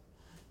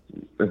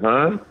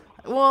 Huh?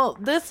 Well,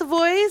 this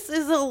voice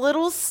is a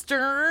little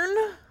stern.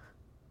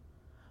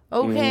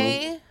 Mm-hmm.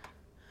 Okay?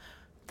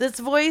 This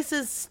voice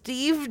is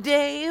Steve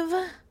Dave.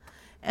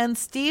 And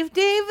Steve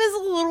Dave is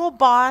a little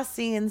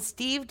bossy, and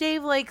Steve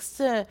Dave likes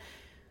to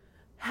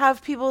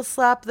have people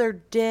slap their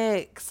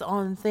dicks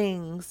on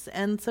things.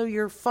 And so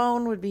your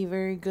phone would be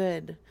very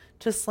good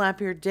to slap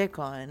your dick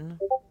on.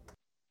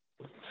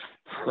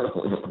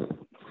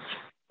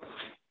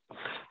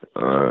 I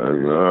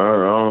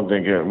don't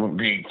think it would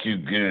be too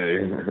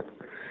good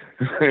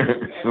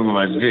for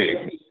my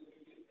dick.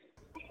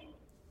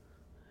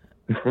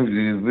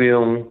 You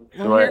feel me?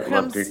 Well, Slap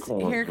my dick on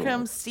here something.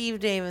 comes Steve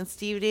Dave, and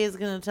Steve Dave is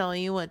gonna tell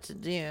you what to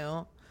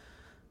do.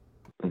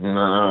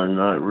 No,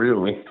 not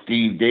really.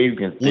 Steve Dave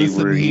can stay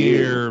Listen where he is.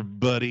 here,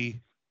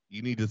 buddy.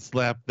 You need to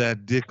slap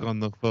that dick on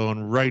the phone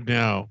right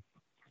now.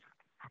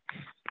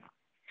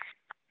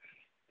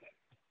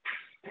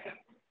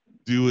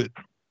 Do it.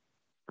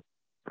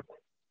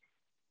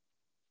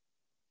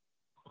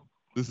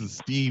 This is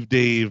Steve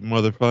Dave,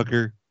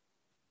 motherfucker.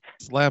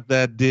 Slap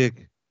that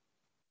dick.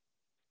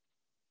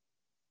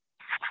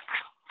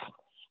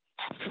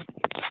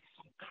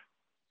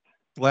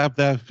 Slap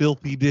that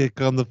filthy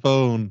dick on the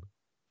phone.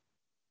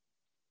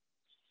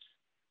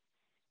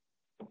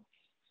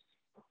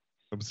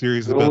 I'm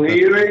serious You about don't that.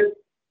 hear it?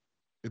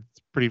 It's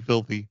pretty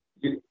filthy.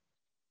 You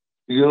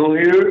don't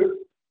hear it?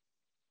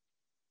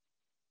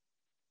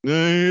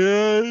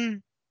 Hey.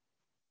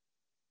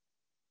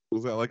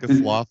 Was that like a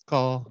sloth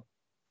call?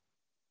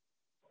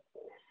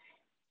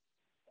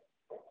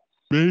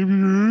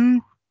 Baby.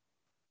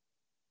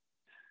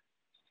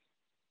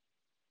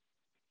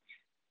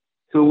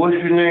 So what's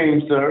your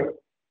name, sir?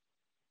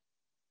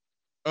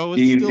 Oh,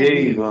 it's Steve still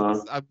Dave, me.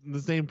 huh? I'm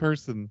the same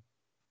person.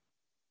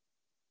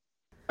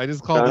 I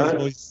just called this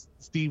voice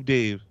Steve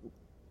Dave.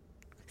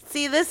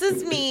 See, this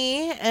is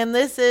me, and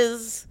this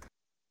is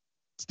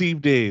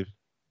Steve Dave.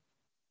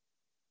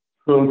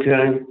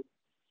 Okay.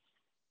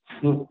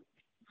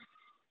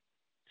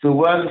 So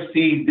why does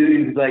Steve do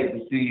you like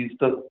to see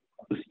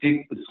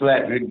you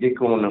slap your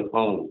dick on the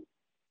phone?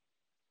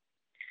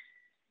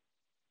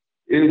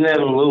 Isn't that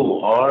a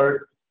little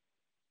hard?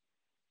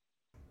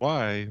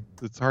 Why?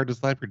 It's hard to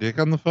slap your dick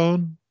on the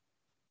phone?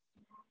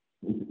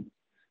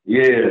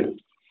 Yeah.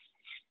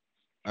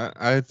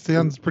 It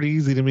sounds pretty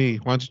easy to me.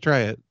 Why don't you try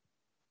it?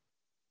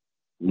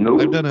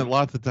 Nope. I've done it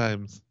lots of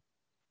times.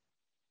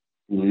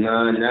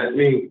 Nah, not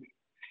me.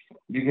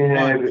 You can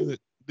Come on, have it.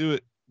 do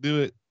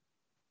it.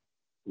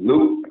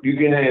 Nope. You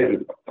can have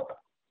it.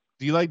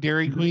 Do you like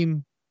Dairy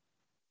Queen?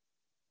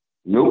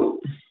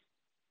 Nope.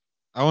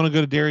 I want to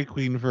go to Dairy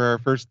Queen for our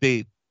first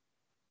date.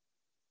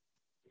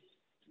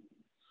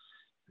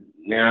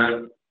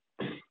 Nah.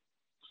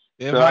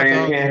 They have Sorry, hot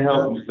I dogs can't and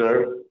help burgers. you,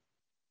 sir.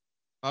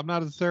 I'm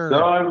not a sir.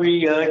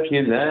 Sorry, I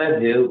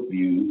cannot help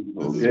you.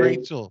 This Okay? is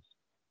Rachel.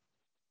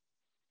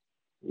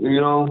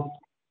 You know,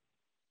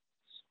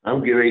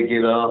 I'm getting ready to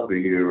get off of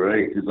here,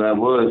 right? Because I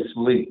was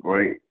asleep,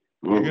 right?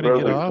 You're My gonna get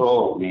brother off?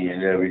 called me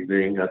and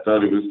everything. I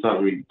thought it was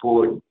something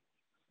important.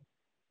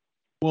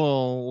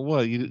 Well,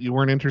 what? You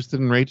weren't interested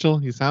in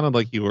Rachel? You sounded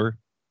like you were.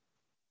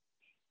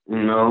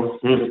 You know,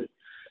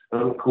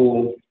 I'm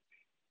cool.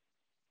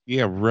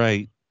 Yeah,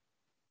 right.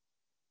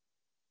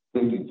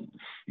 You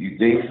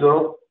think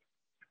so?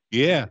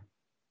 Yeah.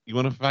 You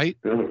want to fight?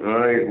 All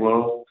right,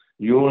 well,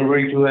 you and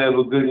Rachel have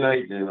a good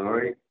night then, all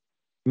right?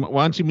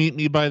 Why don't you meet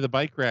me by the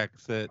bike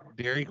racks at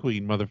Dairy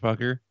Queen,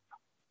 motherfucker?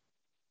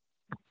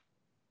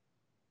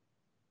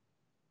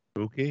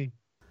 Okay.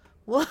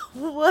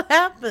 What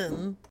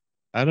happened?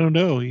 I don't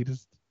know. He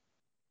just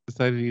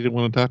decided he didn't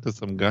want to talk to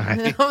some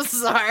guy. I'm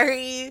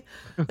sorry.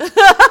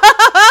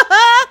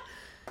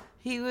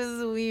 He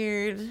was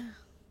weird.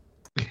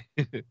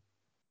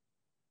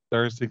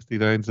 Star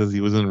 69 says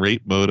he was in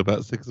rape mode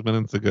about 6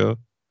 minutes ago.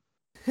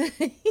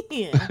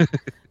 Yeah.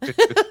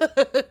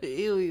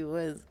 Ew, he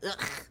was.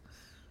 Ugh.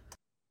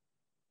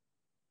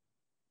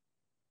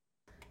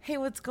 Hey,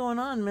 what's going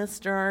on,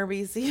 Mr.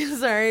 RBC?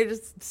 Sorry,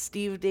 just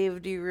Steve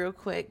Dave you real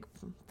quick.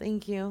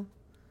 Thank you.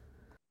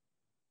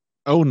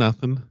 Oh,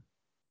 nothing.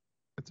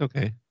 It's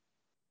okay.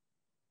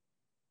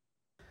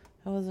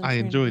 I wasn't I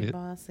trying enjoyed to be it.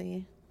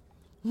 bossy.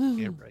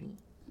 Yeah,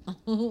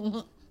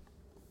 right.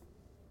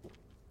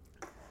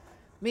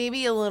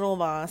 Maybe a little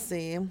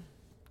bossy.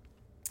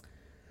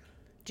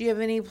 Do you have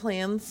any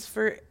plans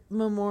for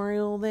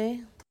Memorial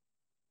Day?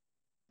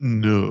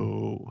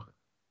 No.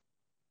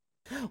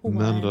 Why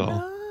None at all.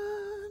 not?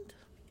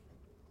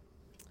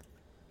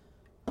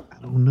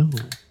 I don't know.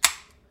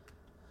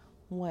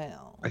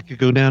 Well, I could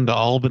go down to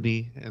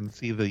Albany and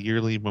see the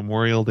yearly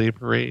Memorial Day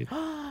parade.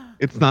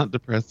 It's not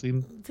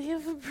depressing. they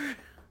have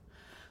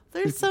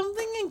there's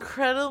something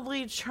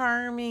incredibly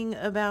charming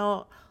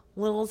about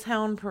little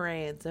town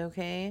parades,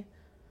 okay?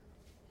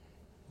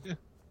 Yeah.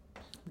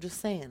 I'm just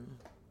saying.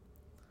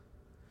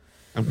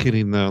 I'm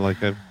kidding though.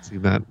 Like I've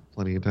seen that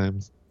plenty of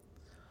times.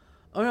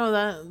 Oh no,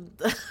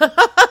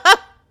 that.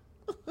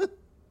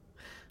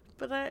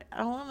 But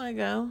I want to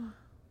go.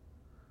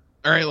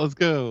 All right, let's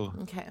go.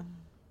 Okay.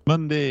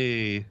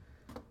 Monday.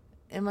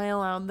 Am I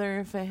allowed there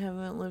if I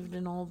haven't lived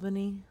in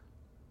Albany?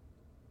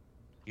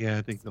 Yeah,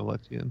 I think they'll let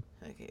you in.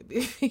 Okay,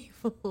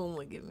 people won't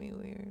look at me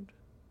weird.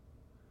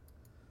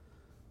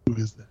 Who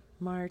is that?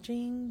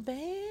 Marching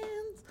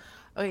bands.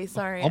 Okay,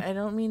 sorry. Al- I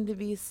don't mean to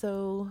be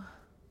so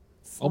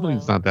slow.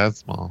 Albany's not that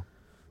small.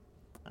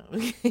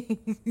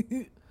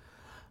 Okay.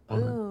 What?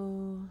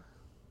 Ooh.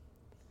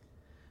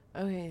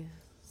 Okay,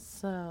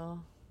 so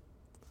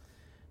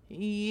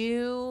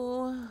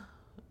you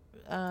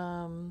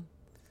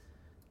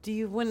do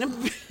you want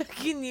to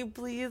can you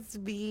please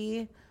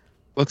be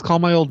Let's call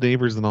my old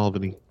neighbors in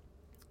Albany.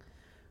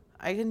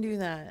 I can do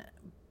that.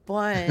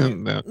 But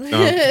No.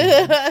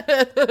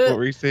 What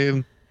were you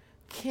saying?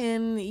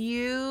 can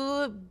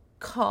you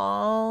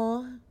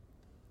call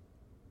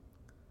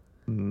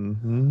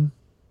Mm-hmm.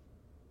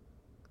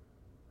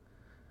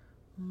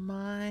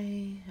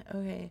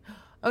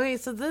 Okay,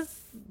 so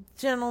this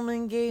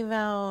gentleman gave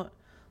out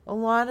a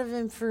lot of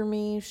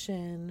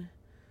information.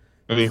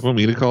 I mean, you want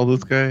me to call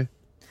this guy?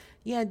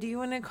 Yeah, do you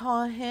want to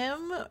call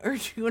him or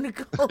do you want to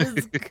call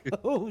his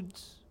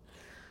coach?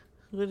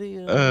 What do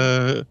you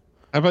How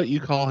about you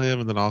call him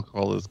and then I'll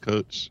call his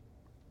coach?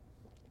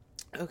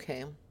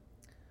 Okay.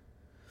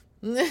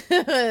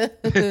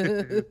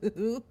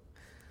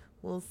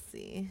 We'll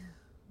see.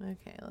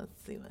 Okay,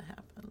 let's see what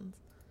happens.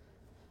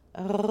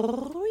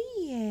 Oh,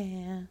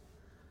 yeah.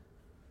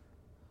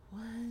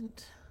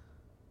 What?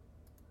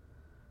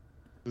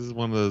 This is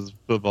one of those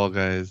football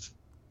guys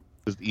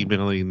just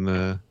emailing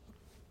the...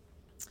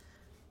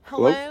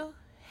 Hello?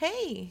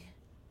 Hey.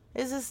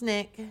 Is this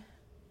Nick?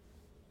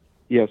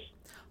 Yes.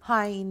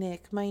 Hi,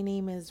 Nick. My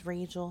name is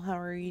Rachel. How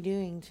are you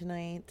doing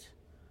tonight?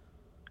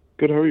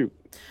 Good, how are you?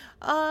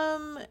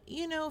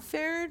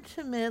 Fair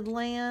to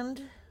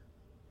Midland.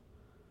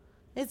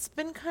 It's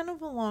been kind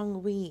of a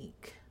long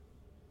week.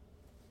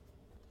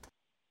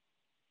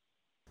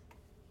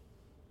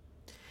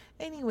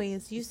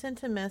 Anyways, you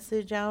sent a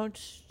message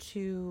out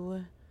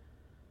to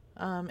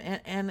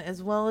and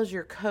as well as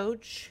your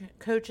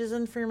coach's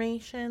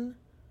information.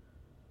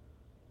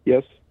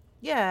 Yes.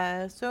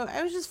 Yeah, so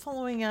I was just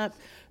following up.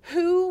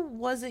 Who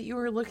was it you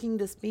were looking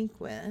to speak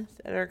with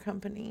at our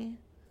company?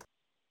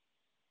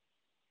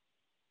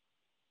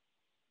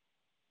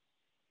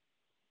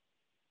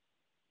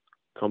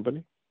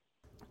 Company?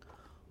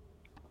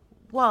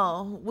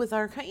 Well, with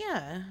our,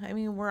 yeah, I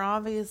mean, we're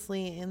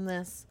obviously in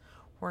this,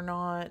 we're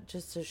not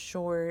just a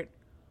short,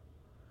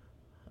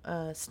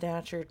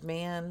 statured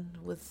man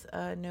with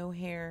no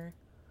hair,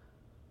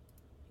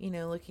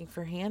 looking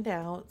for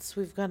handouts.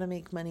 We've got to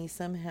make money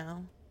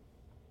somehow.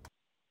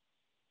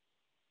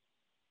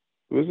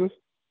 Who is this?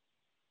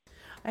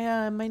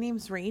 My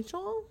name's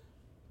Rachel.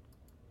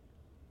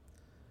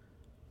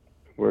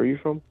 Where are you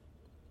from?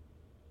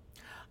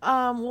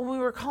 Well, we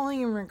were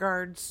calling in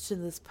regards to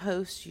this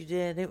post you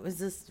did. It was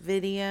this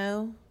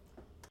video.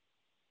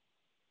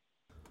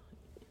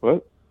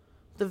 What?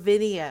 The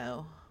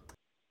video.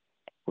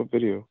 What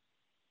video?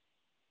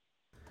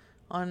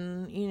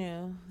 On,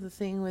 the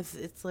thing with,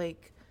 it's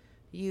like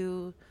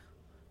you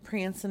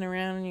prancing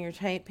around in your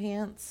tight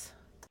pants.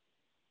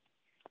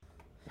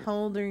 How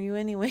old are you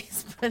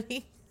anyways,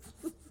 buddy?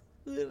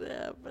 What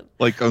happened?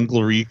 Like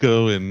Uncle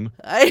Rico and...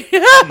 I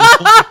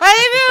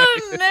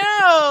don't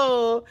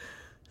know.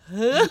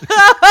 I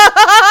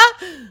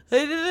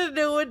didn't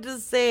know what to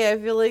say. I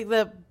feel like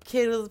that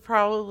kid was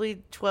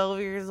probably 12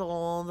 years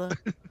old.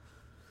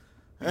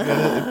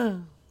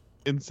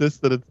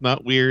 Insist that it's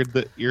not weird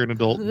that you're an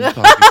adult and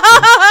talking.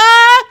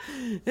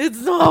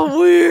 It's not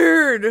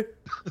weird.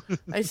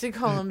 I should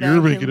call him back.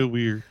 You're making it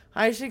weird.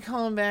 I should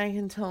call him back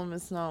and tell him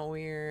it's not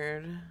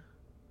weird.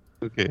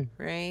 Okay.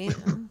 Right?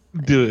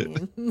 Do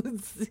it.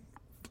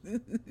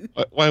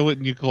 Why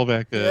wouldn't you call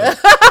back a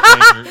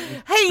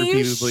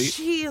Hey,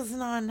 she is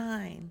not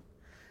 9.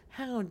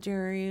 How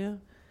dare you?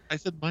 I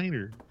said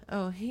minor.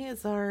 Oh, he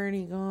has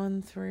already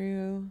gone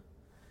through.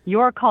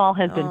 Your call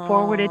has been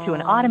forwarded to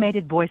an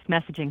automated voice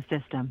messaging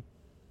system.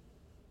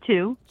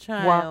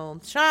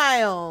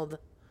 Child.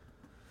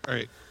 All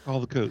right,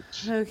 call the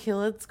coach. Okay,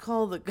 let's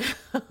call the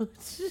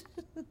coach.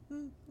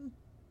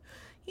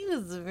 He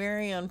was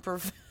very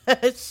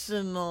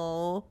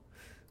unprofessional.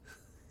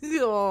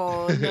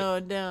 Oh, no,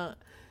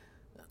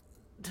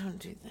 don't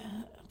do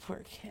that.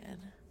 Poor kid.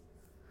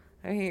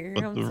 All right, here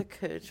comes the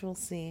coach. We'll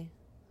see.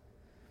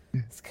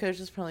 This coach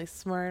is probably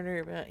smarter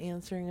about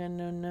answering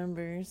unknown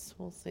numbers.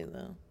 We'll see,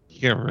 though.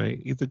 Yeah, right.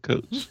 He's a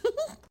coach.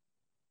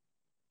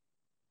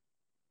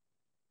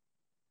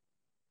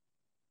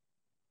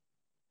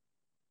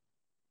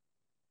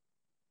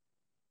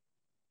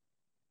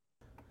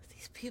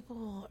 These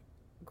people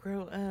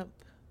grow up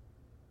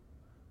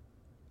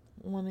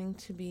wanting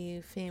to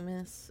be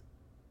famous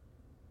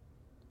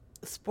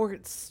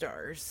sports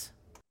stars.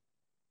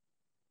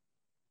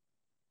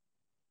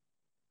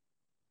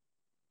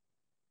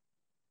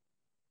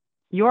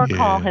 Your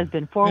call has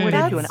been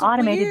forwarded to an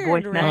automated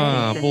voice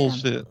messaging system.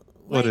 Bullshit.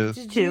 What is?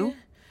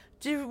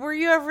 Were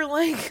you ever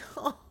like,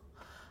 oh,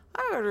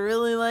 I would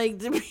really like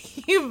to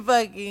be a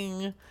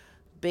fucking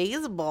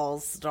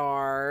baseball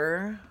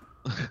star?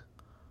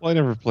 Well, I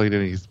never played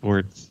any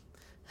sports.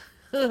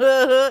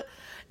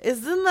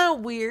 Isn't that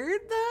weird,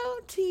 though,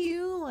 to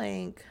you?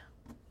 Like,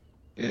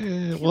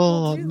 yeah,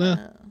 well,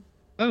 no.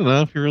 I don't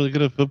know. If you're really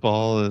good at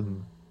football,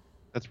 and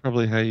that's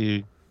probably how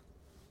you...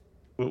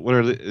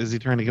 Is he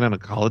trying to get on a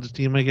college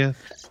team, I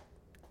guess?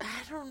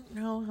 I don't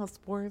know how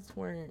sports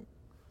work.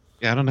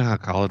 Yeah, I don't know how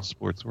college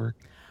sports work.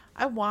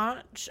 I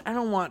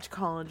don't watch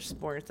college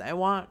sports. I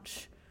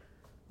watch,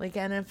 like,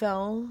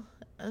 NFL.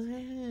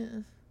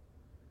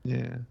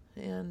 Yeah.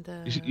 And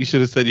you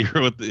should have said you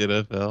were with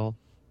the NFL.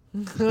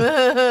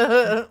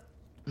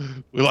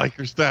 We like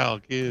your style,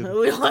 kid.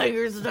 We like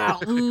your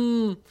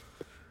style.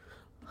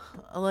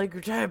 I like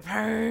your tight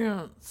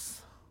pants.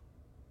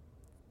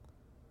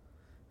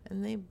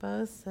 And they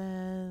both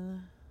said,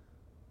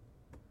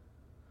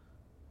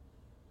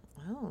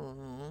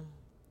 oh.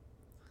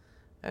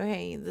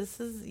 Okay, you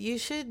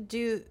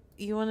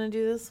want to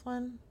do this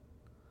one?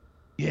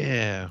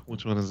 Yeah.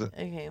 Which one is it?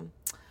 Okay.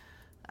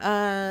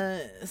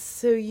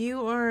 So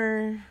you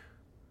are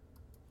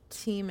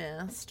Tea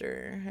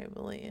Master, I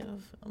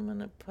believe. I'm going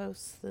to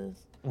post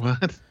this.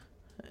 What?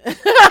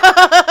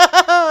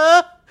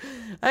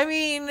 I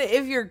mean,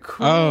 if you're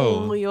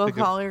cool, you'll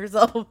call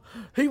yourself,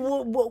 hey,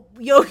 yo,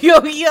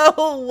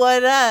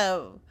 what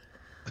up?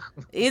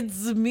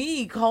 It's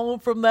me calling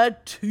from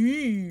that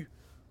Tea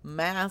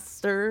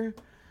Master,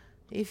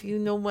 if you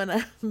know what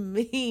I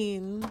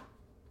mean.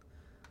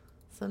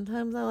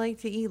 Sometimes I like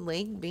to eat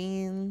lake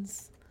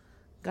beans.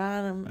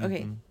 Got 'em. Mm-hmm.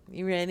 Okay,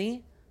 you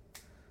ready?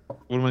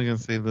 What am I going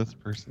to say to this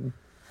person?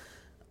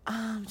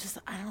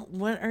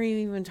 What are you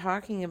even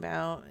talking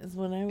about? Is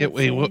what I would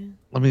say.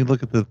 Let me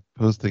look at the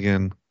post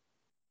again.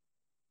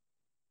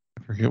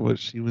 I forget what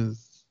she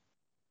was.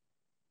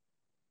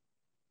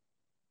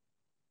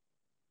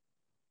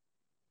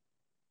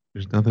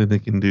 There's nothing they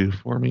can do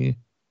for me.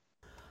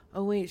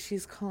 Oh, wait,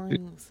 she's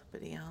calling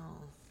somebody else.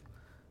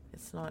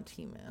 It's not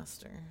Tea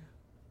Master.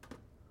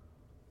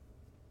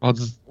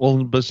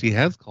 But she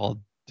has called.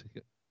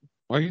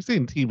 Why are you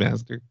saying Tea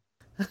Master?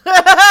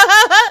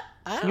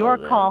 Your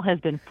call has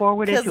been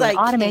forwarded 'Cause to an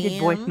I automated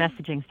voice can.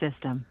 messaging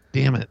system.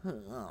 Damn it.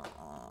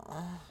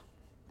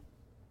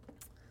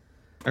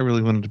 I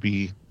really wanted to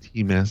be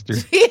Tea Master.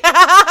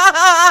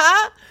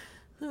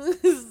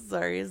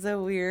 Sorry, is that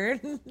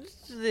weird?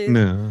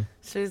 No.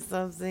 Should I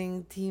stop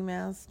saying Tea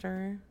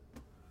Master?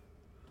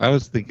 I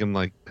was thinking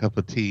like cup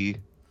of tea.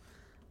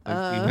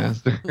 Like Tea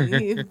Master. Fair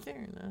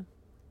enough.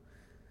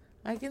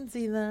 I can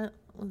see that.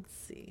 Let's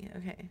see.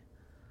 Okay.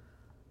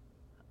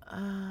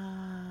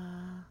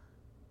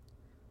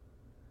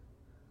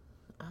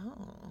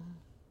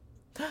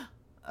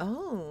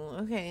 Oh,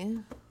 okay.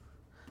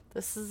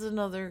 This is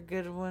another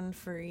good one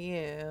for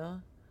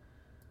you.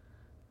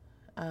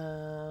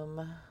 I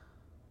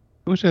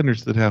wish I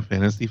understood how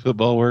fantasy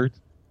football worked.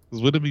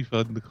 Because wouldn't it be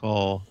fun to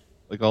call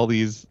like all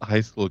these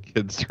high school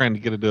kids trying to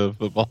get into a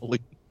football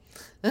league?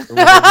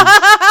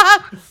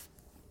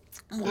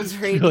 We'll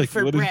trade like,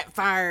 for Brett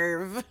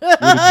Favre. Would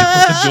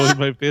enjoy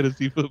my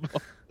fantasy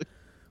football.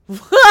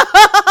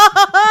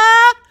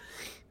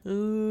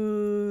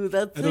 Ooh,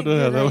 that's I don't know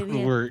how that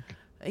would work.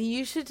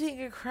 You should take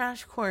a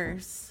crash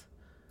course.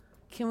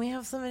 Can we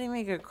have somebody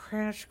make a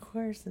crash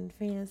course in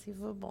fantasy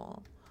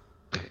football?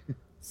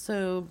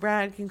 So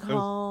Brad can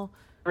call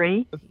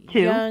 3,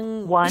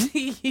 2, 1,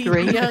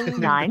 3, young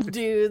 9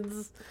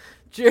 dudes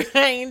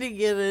trying to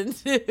get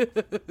into.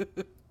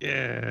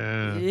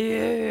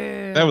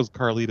 Yeah. That was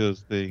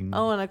Carlito's thing.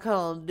 I want to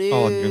call Calling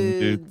young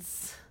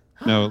dudes.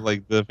 No,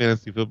 like the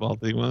fantasy football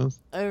thing was.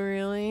 Oh,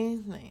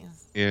 really?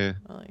 Nice. Yeah.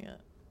 Oh, yeah.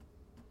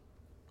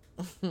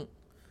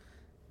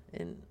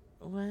 And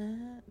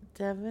what?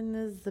 Devin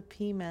is the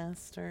P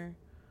master.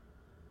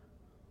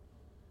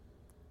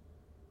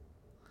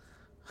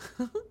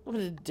 What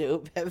a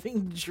dope,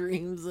 having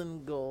dreams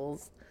and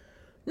goals.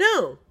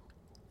 No!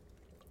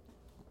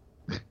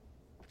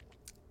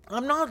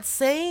 I'm not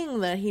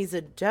saying that he's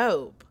a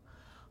dope.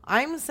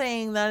 I'm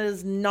saying that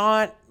is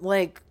not,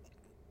 like,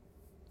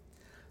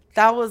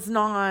 that was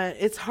not,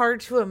 it's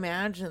hard to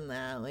imagine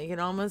that. Like, it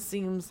almost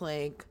seems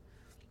like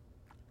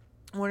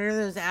one of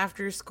those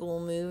after school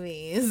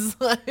movies,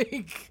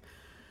 like,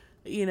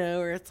 you know,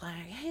 where it's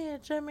like, hey,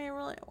 Jimmy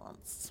really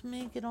wants to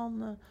make it on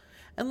the,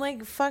 and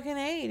like, fucking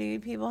A,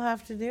 dude, people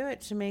have to do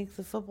it to make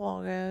the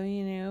football go,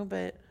 you know,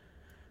 but,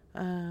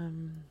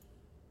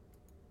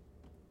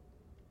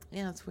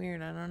 yeah, it's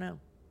weird. I don't know.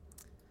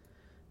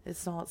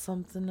 It's not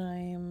something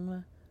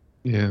I'm...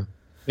 Yeah.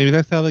 Maybe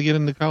that's how they get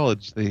into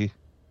college. They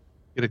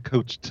get a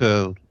coach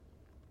to,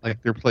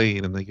 like, they're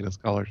playing and they get a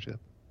scholarship.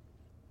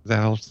 Is that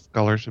how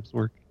scholarships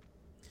work?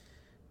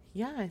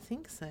 Yeah, I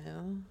think so.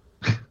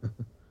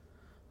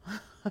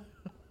 I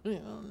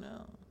don't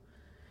know.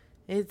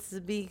 It's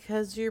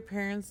because your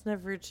parents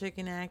never took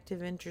an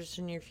active interest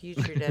in your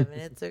future, Devin.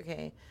 It's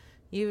okay.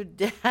 You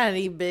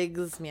daddy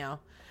bigs, meow.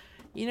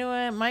 You know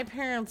what? My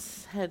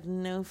parents had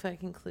no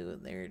fucking clue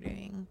what they were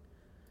doing.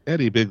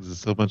 Daddy Biggs is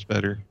so much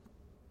better.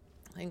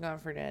 Thank God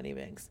for Daddy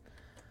Biggs.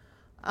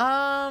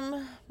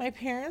 My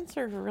parents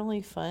are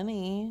really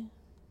funny.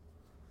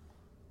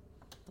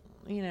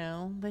 You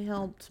know, they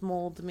helped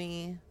mold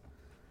me.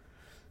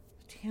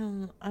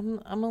 Damn,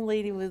 I'm a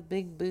lady with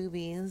big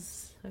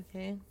boobies.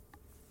 Okay.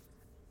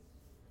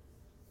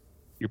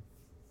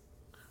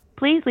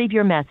 Please leave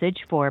your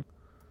message for...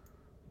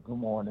 Good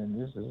morning.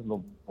 This is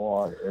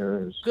LeVar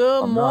Harris.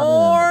 Good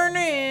morning.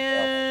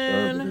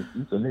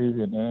 You can leave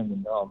your name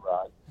and number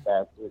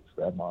backwards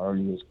at my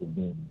earliest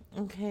convenience.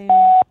 Okay.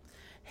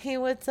 Hey,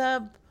 what's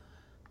up,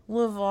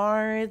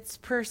 LeVar? It's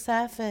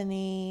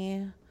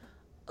Persephone.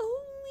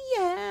 Oh,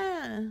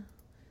 yeah.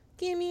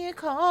 Give me a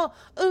call.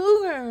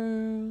 Ooh,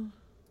 girl.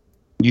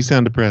 You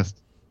sound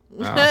depressed.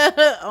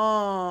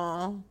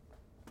 Aw.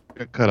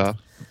 Got cut off.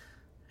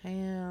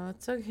 Yeah,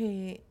 it's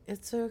okay.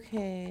 It's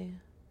okay.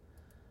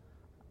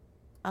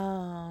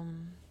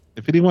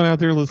 If anyone out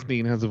there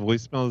listening has a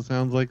voicemail that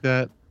sounds like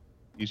that,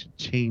 you should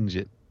change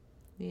it.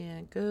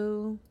 Yeah,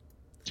 go.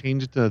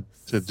 Change it to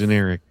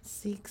generic.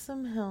 Seek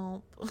some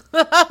help.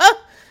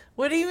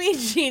 What do you mean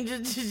change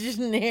it to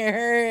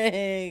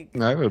generic?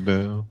 I don't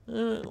know.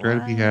 Try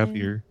to be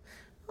happier.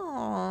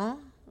 Aw.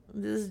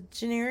 This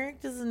generic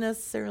doesn't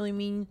necessarily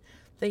mean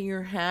that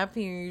you're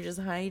happy or you're just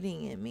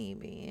hiding it,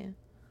 maybe.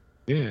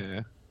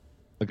 Yeah.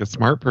 Like a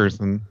smart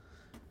person.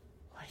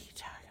 What are you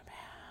talking about?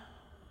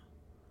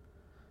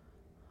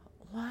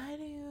 Why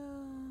do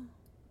you...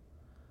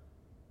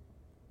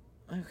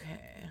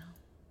 Okay.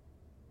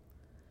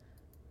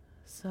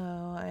 So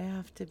I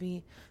have to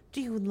be...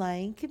 Do you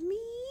like me?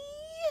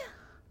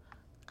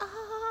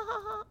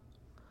 Ah.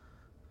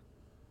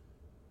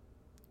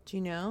 Do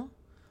you know?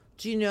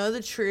 Do you know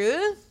the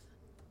truth?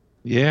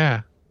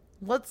 Yeah.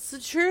 What's the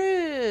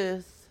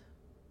truth?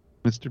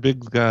 Mr.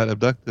 Biggs got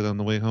abducted on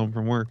the way home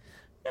from work.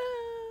 No.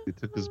 He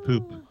took his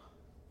poop.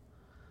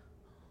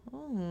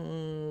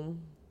 Oh.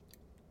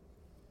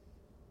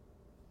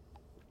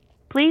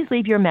 Please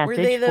leave your message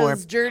Were they for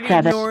those dirty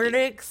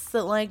Nordics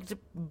that liked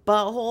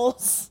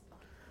buttholes?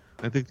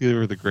 I think they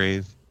were the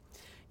Grays.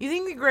 You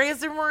think the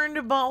Greys are more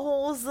into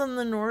buttholes than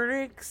the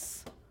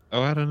Nordics?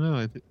 Oh, I don't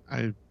know.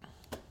 I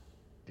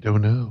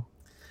don't know.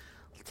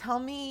 Tell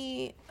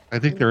me. I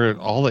think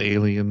all the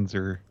aliens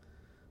are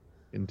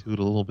into it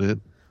a little bit.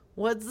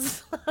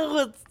 What's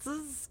the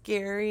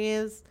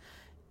scariest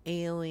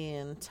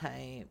alien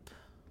type?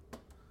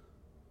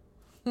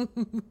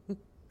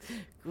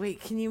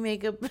 Wait, can you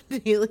make up an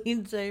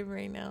alien type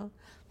right now?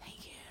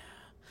 Thank you.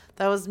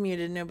 That was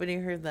muted. Nobody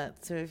heard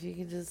that. So if you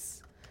could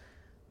just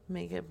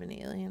make up an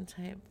alien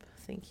type,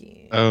 thank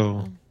you.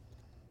 Oh.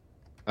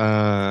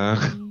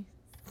 I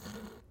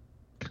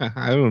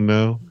don't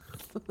know.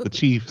 The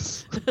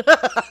Chiefs.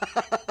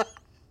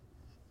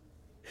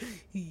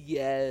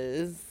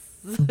 Yes.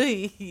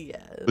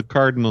 Yes. The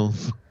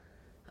Cardinals.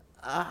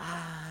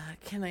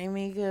 Can I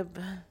make up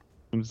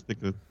I'm just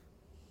thinking.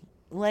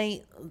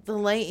 the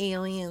light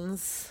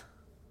aliens?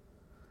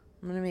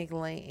 I'm gonna make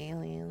light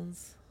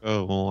aliens.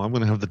 Oh, well, I'm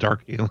gonna have the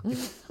dark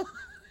aliens.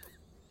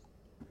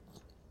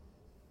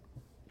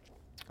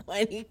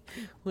 Why are you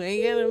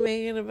gonna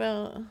make it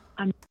about?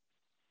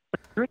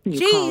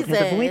 You called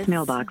has a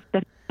voicemail box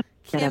that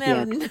Can't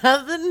have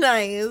nothing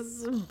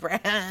nice,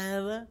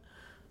 Brad.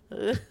 I'm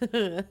gonna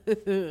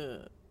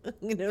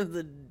have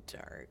the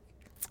dark.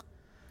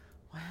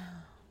 Wow.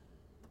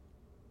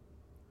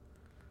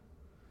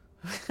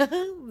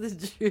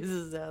 The truth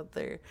is out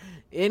there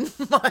in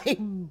my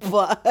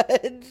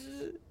butt.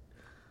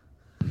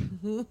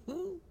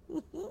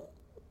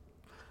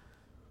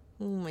 Oh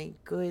my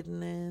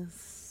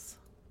goodness.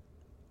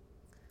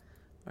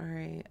 All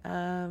right.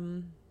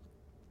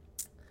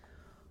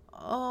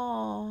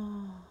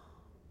 Oh.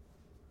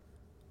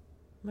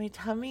 My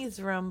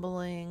tummy's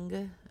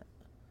rumbling.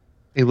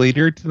 Hey,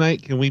 later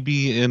tonight, can we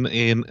be in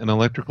an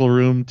electrical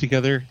room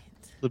together,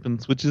 flipping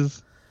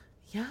switches?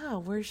 Yeah,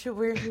 where should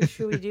we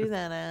do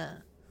that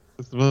at?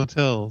 It's the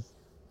motels.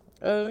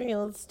 Okay,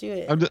 let's do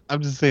it.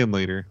 I'm just saying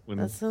later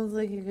That sounds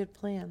like a good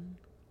plan.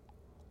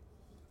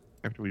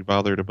 After we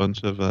bothered a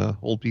bunch of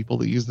old people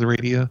that use the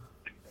radio.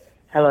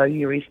 Hello,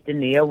 you reached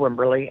Nia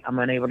Wimberly. I'm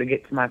unable to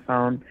get to my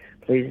phone.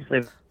 Please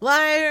leave.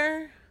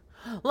 Liar!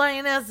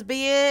 Lying ass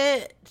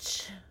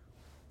bitch!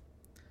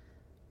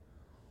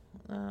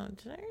 Did I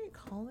already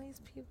call these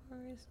people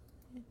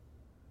recently?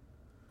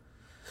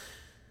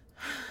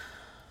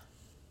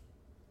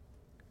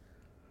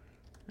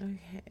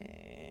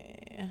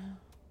 Okay.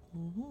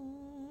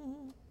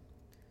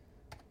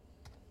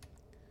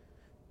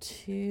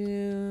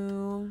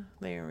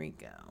 There we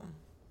go.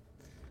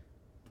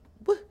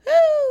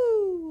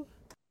 Woohoo!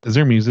 Is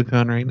there music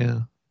on right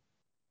now?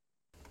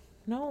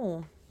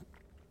 No.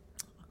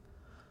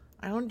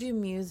 I don't do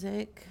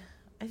music.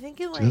 I think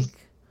it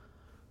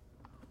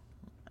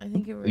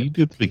you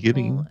do at the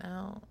beginning.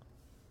 Out.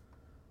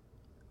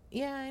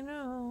 Yeah, I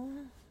know.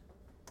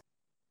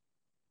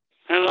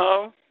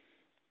 Hello?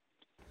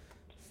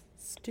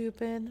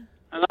 Stupid.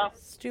 Hello?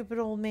 Stupid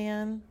old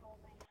man.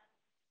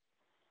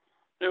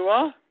 Do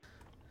what?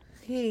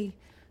 Hey,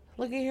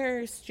 look at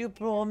here,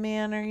 stupid old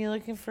man. Are you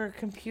looking for a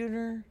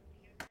computer?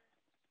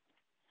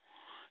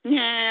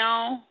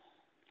 Yeah.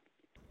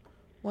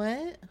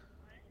 What?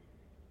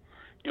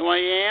 You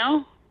want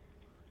yell?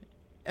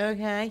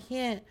 Okay, I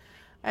can't.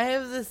 I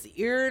have this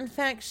ear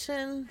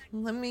infection.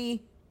 Let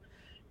me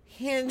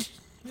hand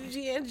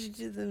you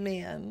to the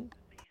man.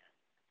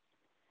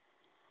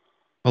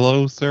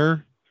 Hello,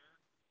 sir?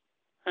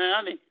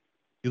 Howdy.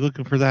 You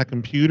looking for that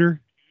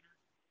computer?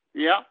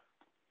 Yep.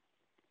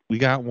 We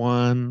got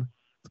one.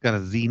 It's got a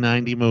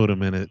Z90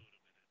 modem in it.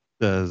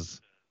 Does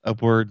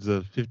upwards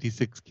of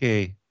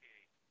 56K.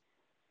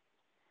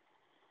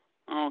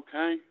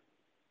 Okay.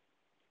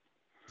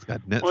 It's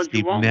got What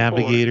you Netscape want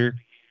Navigator.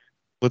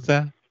 What's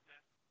that?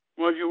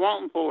 What you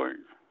wanting for it?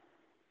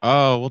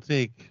 Oh, we'll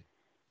take.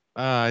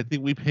 I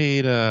think we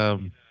paid.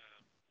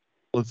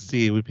 Let's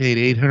see. We paid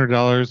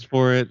 $800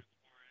 for it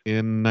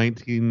in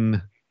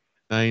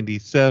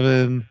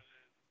 1997.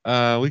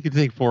 We could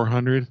take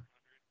 400.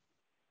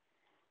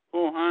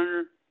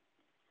 400.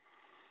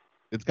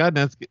 It's got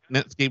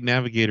Netscape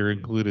Navigator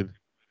included,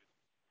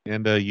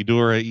 and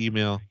Eudora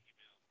email,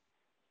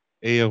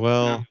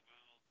 AOL. Yeah.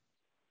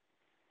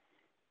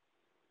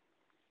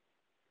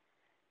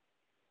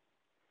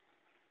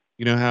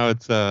 You know how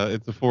it's a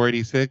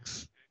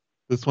 486.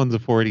 This one's a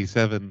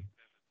 487.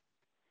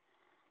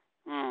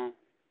 Oh.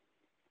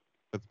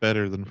 That's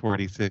better than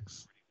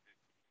 486.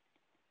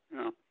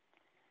 Yeah.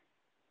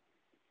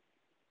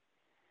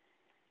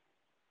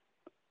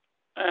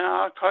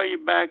 I'll call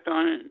you back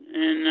on it,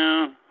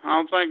 and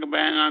I'll think about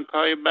it, and I'll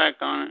call you back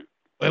on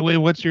it. Wait,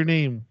 what's your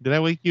name? Did I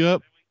wake you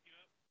up?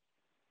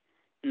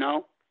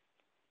 No.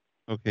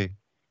 Okay.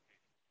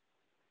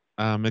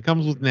 It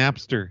comes with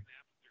Napster.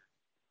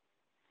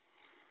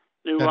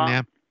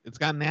 It's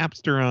got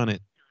Napster on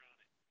it.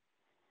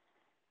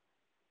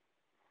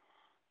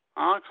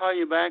 I'll call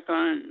you back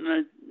on it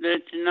and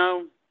let you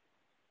know.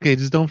 Okay,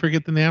 just don't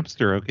forget the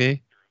Napster,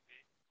 okay?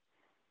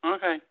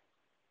 Okay.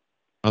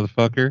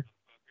 Motherfucker.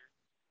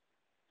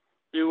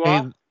 You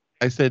what? Hey,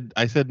 I said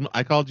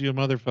I called you a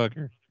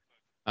motherfucker.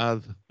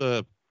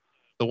 The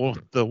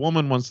The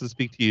woman wants to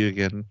speak to you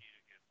again.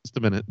 Just a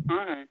minute. All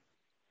right.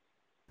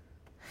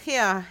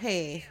 Yeah,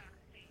 hey.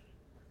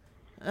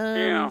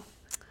 Yeah.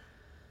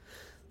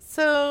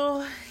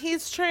 So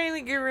he's trying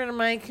to get rid of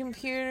my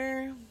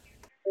computer.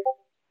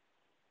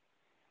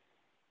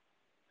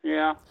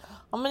 Yeah.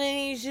 I'm gonna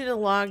need you to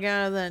log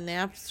out of that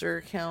Napster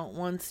account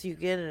once you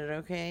get it,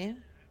 okay?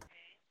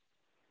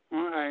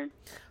 All right.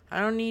 I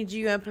don't need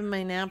you up in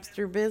my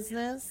Napster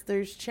business.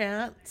 There's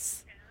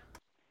chats.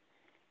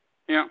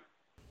 Yeah.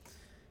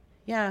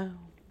 Yeah.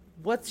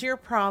 What's your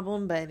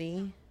problem,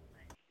 buddy?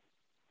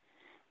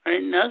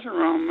 Ain't nothing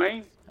wrong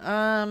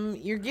with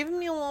me. You're giving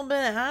me a little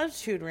bit of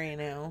attitude right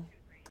now.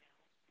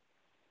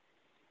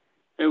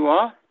 Do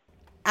what?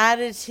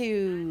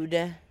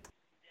 Attitude.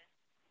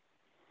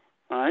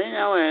 I ain't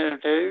no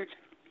attitude.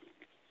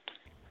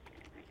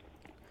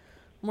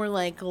 More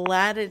like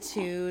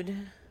latitude.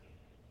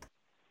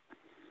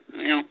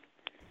 Yeah.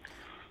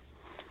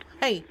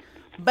 Hey,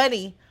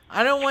 buddy,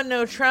 I don't want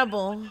no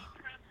trouble.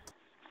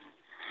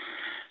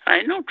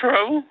 Ain't no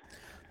trouble.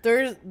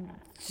 There's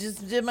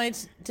just did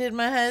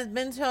my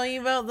husband tell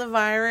you about the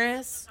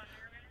virus?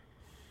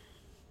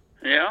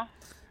 Yeah.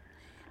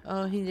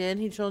 Oh, he did.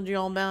 He told you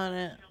all about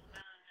it.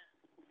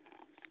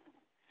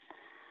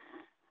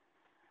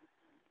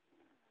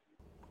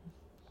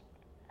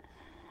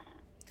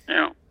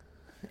 Yeah.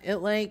 It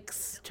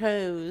likes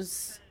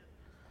toes.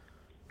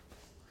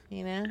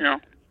 You know? Yeah.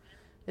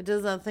 It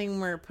does that thing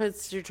where it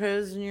puts your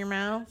toes in your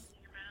mouth.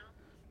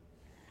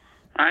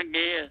 I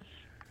guess.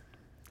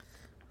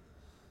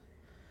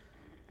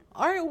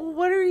 Alright, well,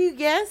 what are you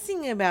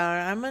guessing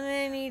about? I'm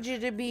gonna need you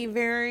to be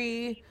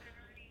very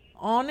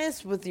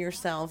honest with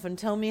yourself and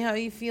tell me how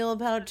you feel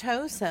about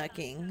toe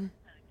sucking.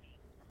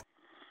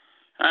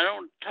 I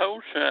don't toe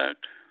suck.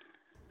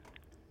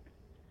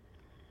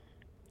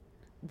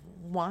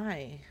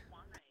 Why?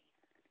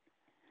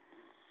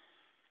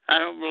 I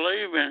don't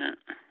believe in it.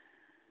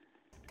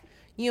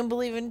 You don't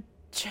believe in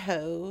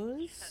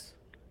toes?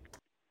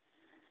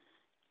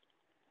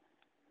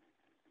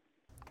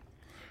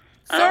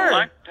 I Sir, don't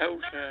like toe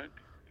suck.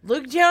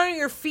 look down at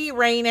your feet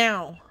right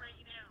now.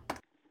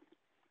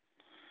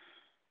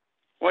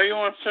 What do you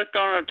want to suck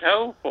on a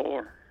toe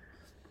for?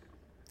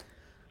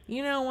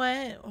 You know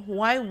what?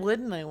 Why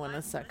wouldn't I want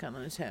to suck on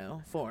a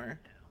toe for?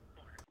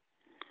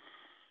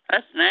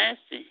 That's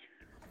nasty.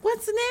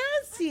 What's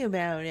nasty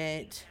about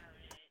it?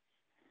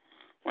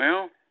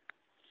 Well,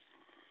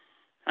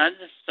 I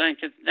just think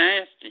it's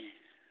nasty.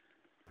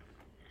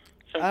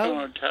 Suck Oh.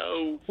 on a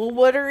toe. Well,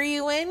 what are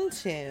you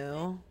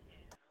into?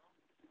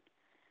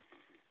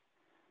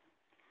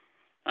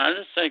 I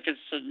just think it's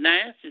so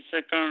nasty.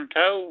 Suck on a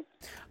toe.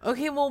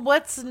 Okay, well,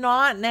 what's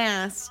not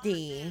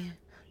nasty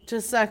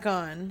to suck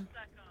on?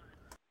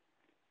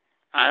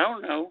 I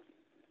don't know.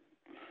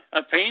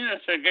 A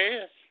penis, I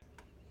guess.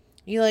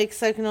 You like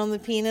sucking on the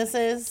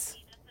penises?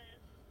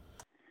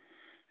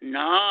 No,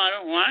 I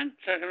don't like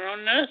sucking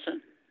on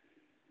nothing.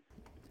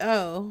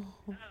 Oh.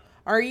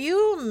 Are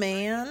you a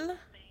man?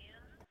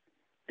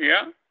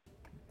 Yeah,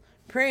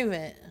 Prove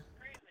it.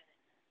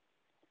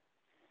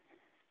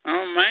 I'm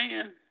a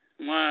man.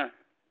 Why?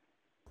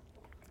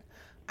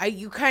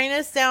 You kind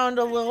of sound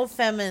a little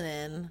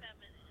feminine.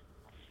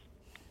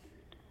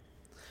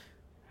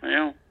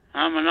 Well,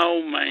 I'm an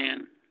old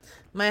man.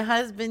 My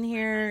husband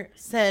here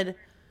said,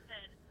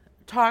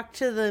 talk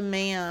to the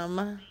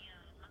ma'am.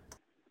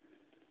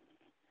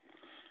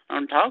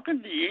 I'm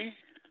talking to you.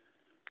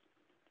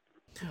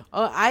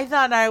 Oh, I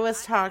thought I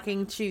was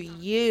talking to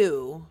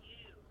you.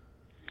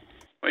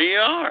 Well, you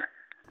are.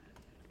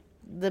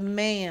 The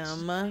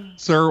ma'am.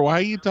 Sir, why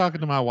are you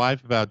talking to my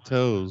wife about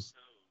toes?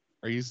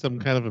 Are you some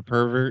kind of a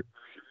pervert?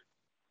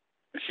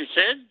 She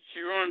said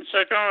she wanted to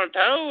suck on a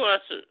toe.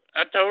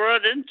 I told her I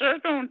didn't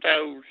suck on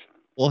toes.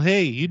 Well,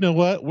 hey, you know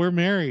what? We're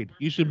married.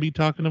 You should be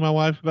talking to my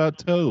wife about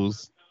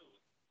toes.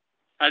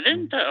 I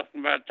didn't talk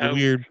about toes.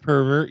 Weird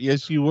pervert.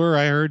 Yes, you were.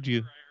 I heard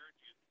you.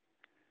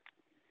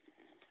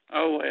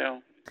 Oh,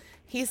 well.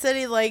 He said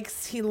he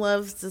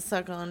loves to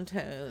suck on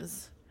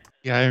toes.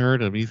 Yeah, I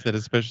heard him. He said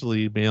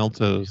especially male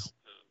toes.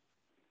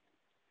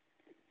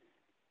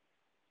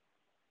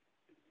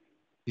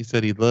 He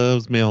said he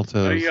loves male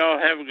So toes. y'all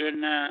have a good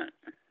night.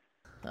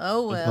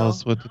 Oh, Don't tell well.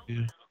 us what to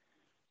do.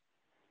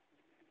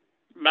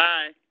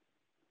 Bye.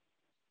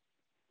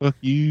 Fuck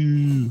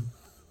you.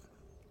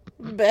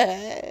 Bah.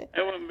 That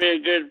wouldn't be a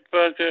good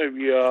fuck of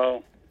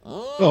y'all.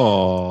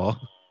 Aw.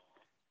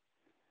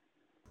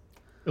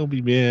 Don't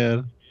be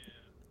mad.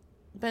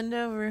 Bend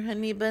over,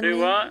 honey bunny. Do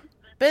what?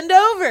 Bend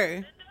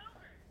over.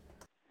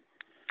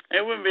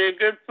 It wouldn't be a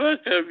good fuck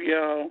of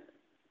y'all.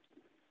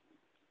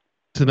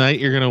 Tonight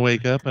you're going to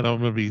wake up and I'm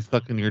going to be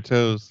sucking your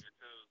toes.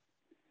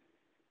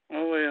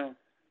 Oh, well.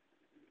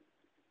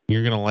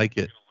 You're going to like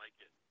it.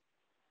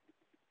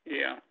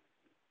 Yeah.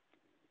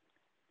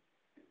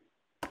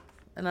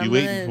 And Be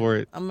waiting for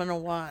it. I'm gonna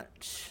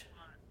watch.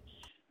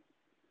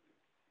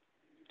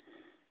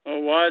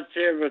 Well, watch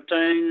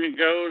everything that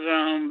goes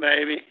on,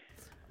 baby.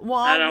 Well,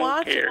 I I'll don't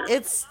watch. care.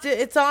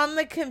 It's on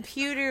the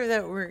computer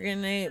that we're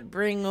gonna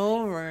bring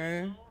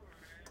over.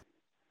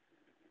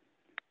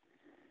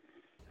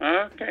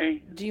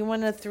 Okay. Do you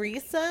want a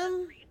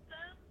threesome?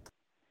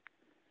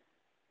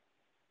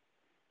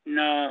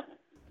 No.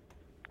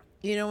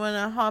 You don't want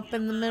to hop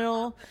in the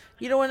middle?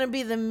 You don't want to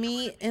be the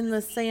meat in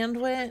the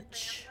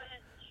sandwich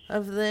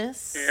of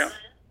this? Yeah.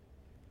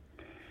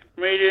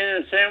 Meat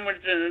in a sandwich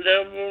and a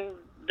double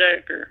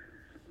decker.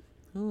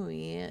 Oh,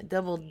 yeah.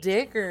 Double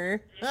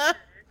dicker.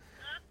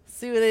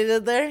 See what I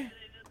did there?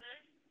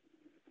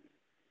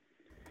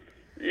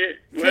 Yeah.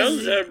 Well,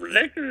 the double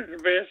decker is the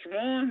best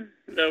one.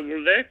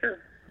 Double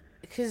decker.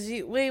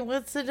 Wait,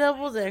 what's a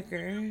double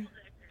decker?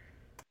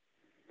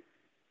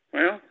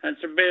 Well,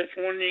 that's the best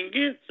one you can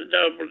get, the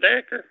double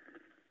decker.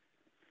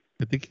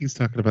 I think he's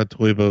talking about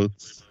toy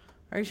boats.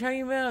 Are you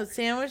talking about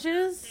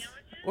sandwiches?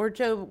 Or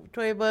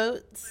toy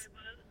boats?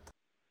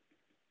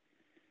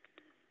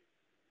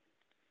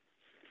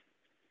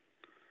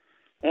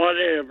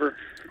 Whatever.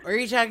 Or are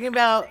you talking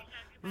about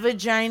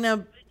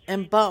vagina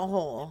and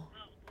butthole?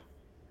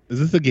 Is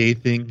this a gay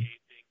thing?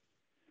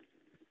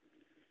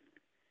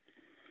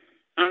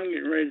 I'm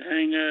getting ready to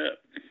hang up.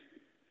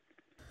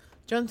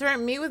 Don't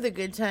threaten me with a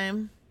good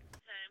time.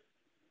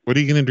 What are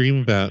you going to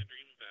dream about?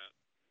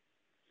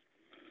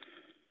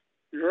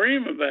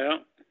 Dream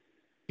about?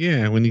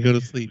 Yeah, when you go to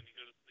sleep.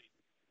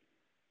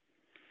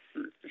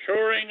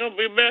 Sure ain't gonna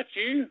be about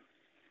you.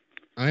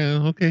 I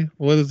know. Okay.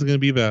 What is it going to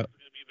be about?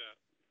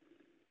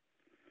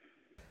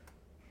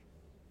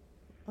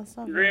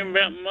 Dream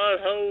about mud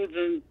holes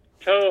and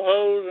toe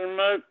holes and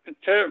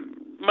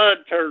mud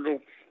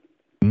turtles.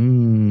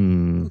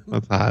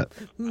 That's hot.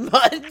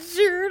 Mud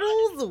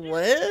turtles?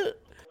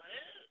 What?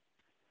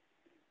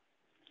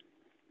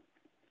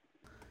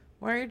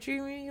 Why are you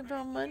dreaming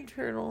about mud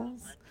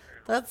turtles?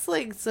 That's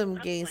like some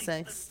gay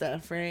sex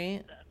stuff,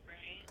 right?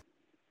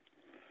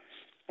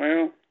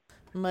 Well,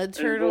 mud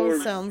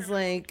turtles sounds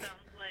like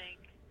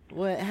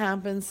what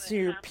happens to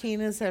your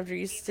penis after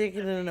you stick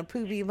it in a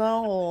poopy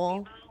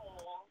butthole.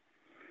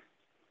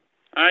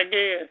 I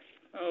guess.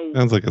 Oh.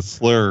 Sounds like a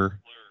slur.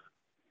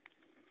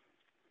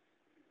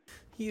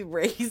 You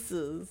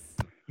racist.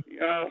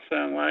 Y'all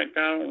sound like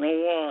I don't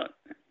know what.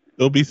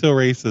 Don't be so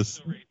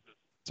racist,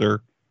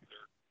 sir.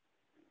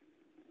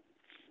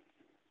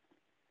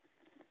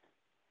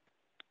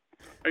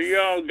 Are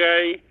y'all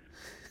gay?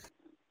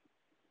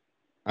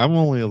 I'm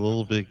only a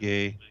little bit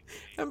gay.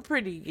 I'm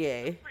pretty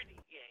gay.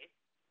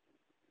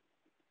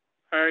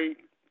 Hey.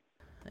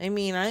 I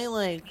mean, I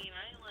like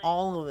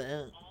all of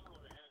it.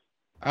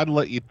 I'd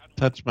let you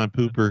touch my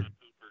pooper.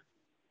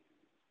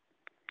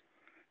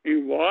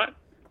 You what?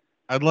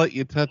 I'd let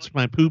you touch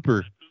my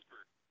pooper.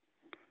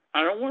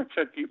 I don't want to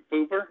touch you,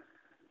 pooper.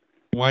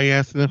 Why are you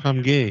asking if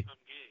I'm gay?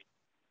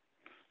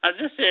 I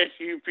just asked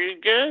you if you're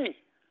gay.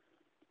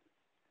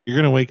 You're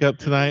going to wake up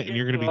tonight and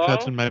you're going to be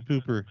touching my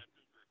pooper.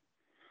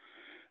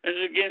 Is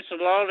it against the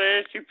law to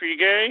ask you if you're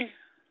gay?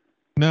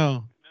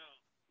 No.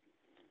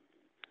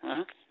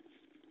 Huh?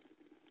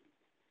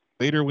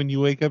 Later when you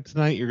wake up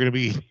tonight, you're going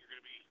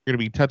to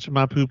be touching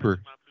my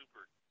pooper.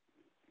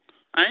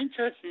 I ain't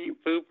touching you,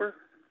 pooper.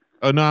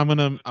 Oh no, I'm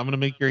gonna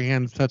make your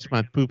hands touch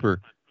my pooper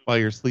while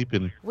you're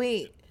sleeping.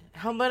 Wait,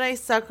 how about I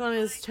suck on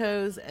his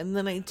toes and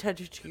then I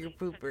touch it to your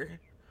pooper?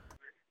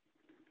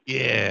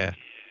 Yeah.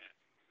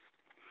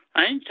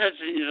 I ain't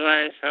touching his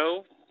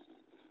asshole.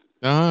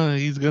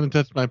 He's gonna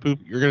touch my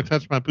poop. You're gonna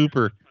touch my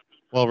pooper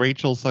while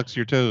Rachel sucks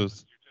your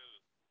toes.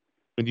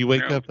 When you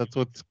wake up, that's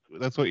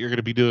what you're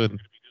gonna be doing.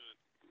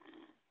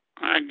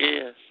 I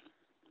guess.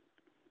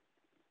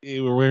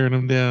 Yeah, we're wearing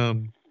them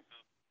down.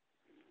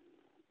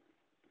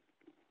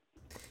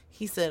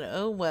 He said,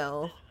 "Oh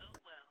well."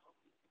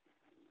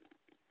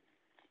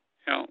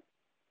 No.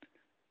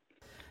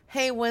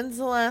 Hey, when's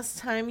the last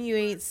time you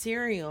ate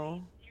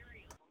cereal?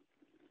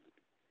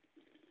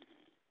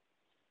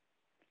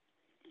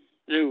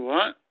 Do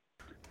what?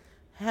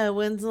 Hey,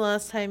 when's the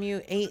last time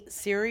you ate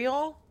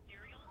cereal?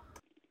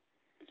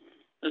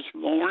 This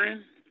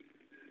morning.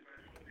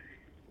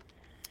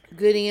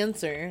 Good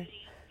answer.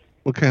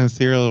 What kind of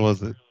cereal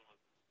was it?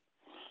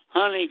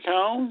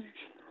 Honeycomb.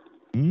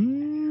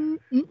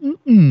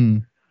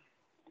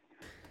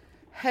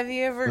 Have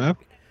you ever... Yep.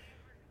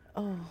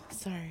 Oh,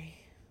 sorry.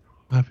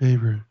 My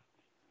favorite.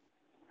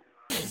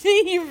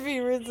 Your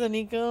favorite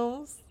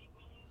honeycombs?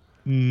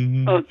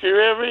 Mm-hmm. Don't you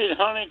ever eat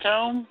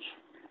honeycombs?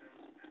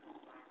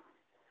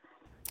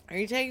 Are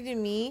you talking to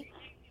me?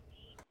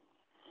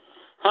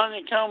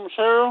 Honeycomb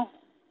cereal?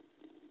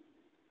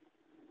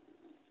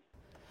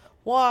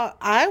 Well,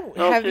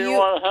 Don't you know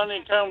what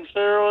honeycomb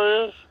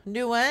cereal is?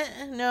 Do what?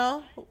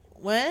 No.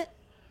 What?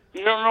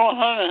 You don't know what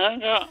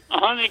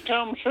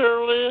honeycomb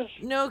cereal is?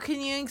 No,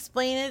 can you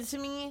explain it to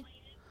me?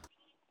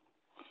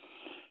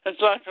 It's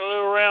like a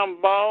little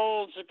round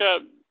ball. It's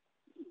got,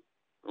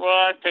 well,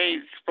 I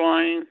can't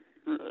explain.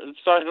 It's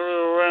like a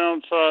little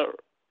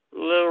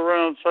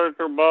round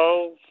circle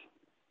balls.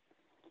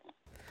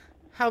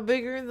 How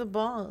big are the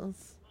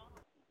balls?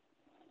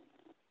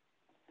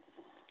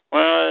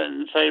 Well, I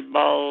didn't say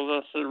balls.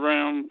 I said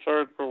round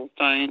circle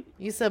thing.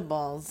 You said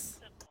balls.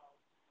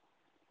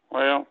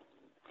 Well,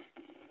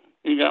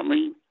 you got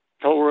me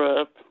tore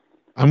up.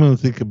 I'm gonna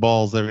think of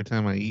balls every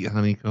time I eat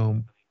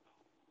honeycomb.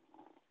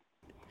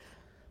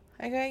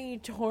 I got you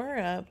tore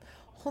up.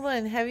 Hold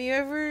on. Do you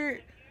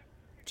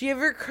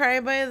ever cry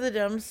by the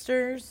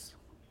dumpsters?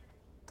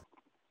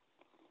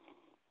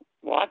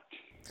 What?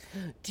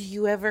 Do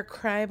you ever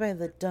cry by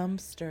the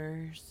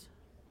dumpsters?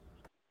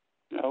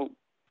 No.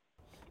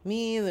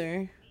 Me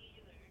either.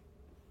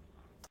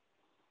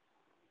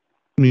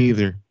 Me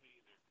either.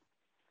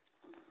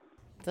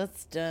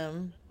 That's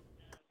dumb.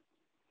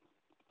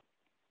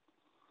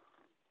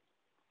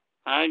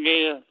 I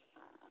guess.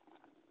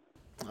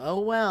 Oh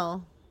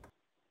well.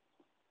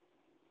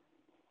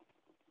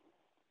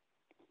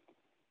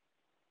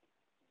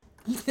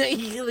 You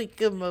gotta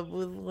come up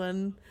with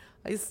one.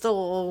 I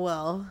stole oh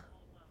well.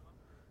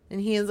 And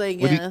he is, I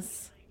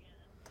guess.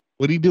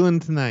 What are you doing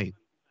tonight?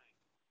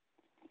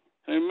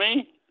 Who,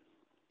 me?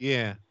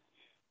 Yeah.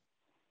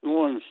 You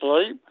want to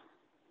sleep?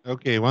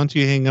 Okay, why don't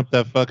you hang up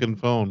that fucking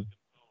phone?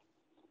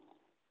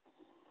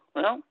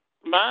 Well,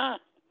 bye.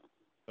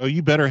 Oh,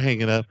 you better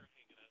hang it up.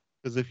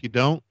 Because if you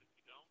don't,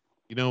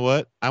 you know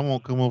what? I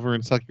won't come over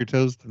and suck your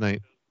toes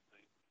tonight.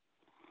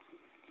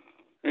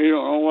 You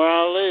don't know where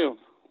I live.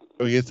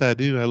 Oh, yes, I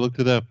do. I looked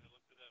it up.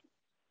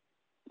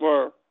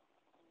 Where?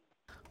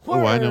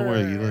 Oh, I know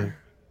where you live.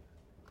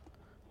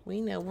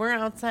 We know. We're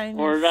outside.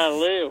 Where did I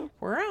live?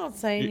 We're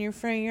outside in your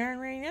front yard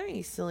right now,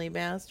 you silly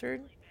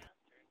bastard.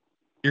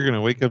 You're going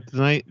to wake up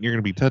tonight and you're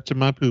going to be touching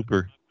my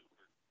pooper.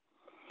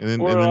 And then,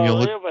 Where and then I you'll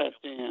live look. at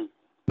then?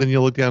 Then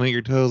you'll look down at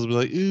your toes and be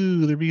like,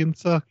 ooh, they're being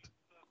sucked.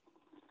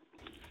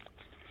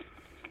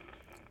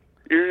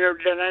 You never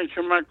did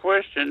answer my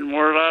question.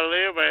 Where I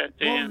live at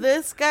then? Well,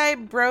 this guy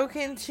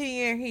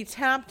he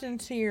tapped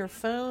into your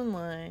phone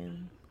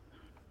line.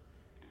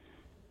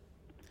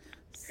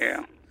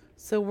 Yeah.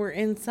 So we're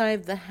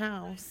inside the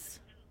house.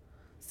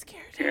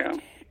 Scare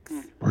tactics.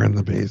 Yeah. We're in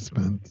the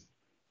basement.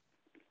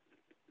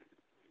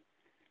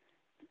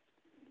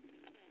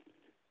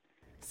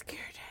 Scare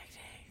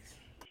tactics.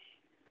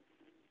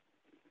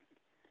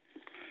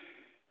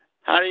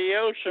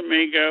 Adios,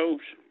 amigos.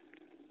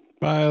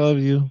 Bye, I love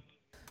you.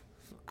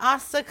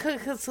 Hasta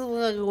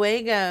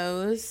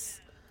luego.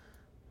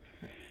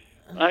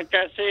 Like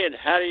I said,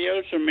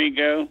 adios,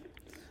 amigo.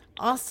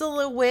 Hasta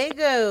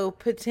luego,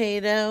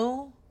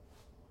 potato.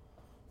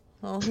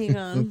 Oh, hang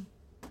on.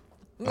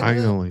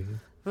 Finally.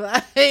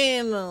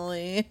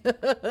 Finally.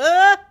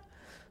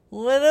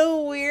 What a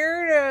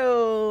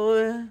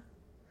weirdo.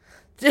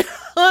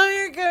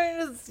 You're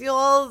going to steal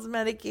all his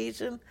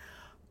medication.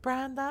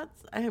 Brad,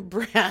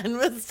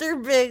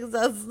 Mr. Biggs,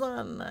 that's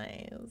not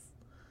nice.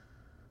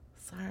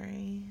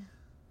 Sorry.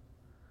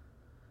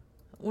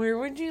 Where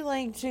would you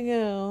like to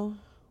go?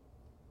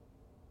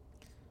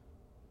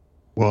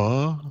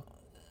 What?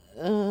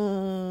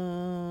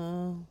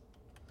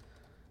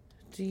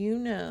 Do you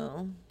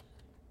know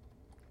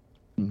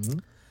Mm-hmm.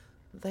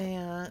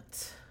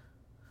 that...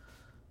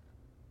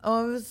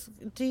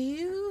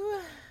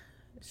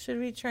 Should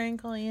we try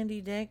and call Andy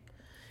Dick?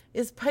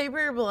 Is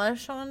Piper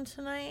Blush on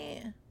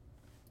tonight?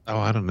 Oh,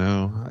 I don't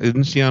know.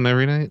 Isn't she on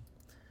every night?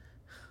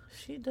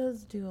 She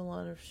does do a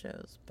lot of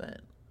shows,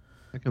 but...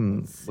 I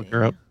can look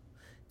her up.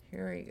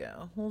 Here we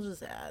go. We'll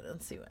just add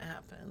and see what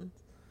happens.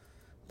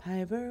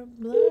 Piper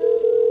Blush.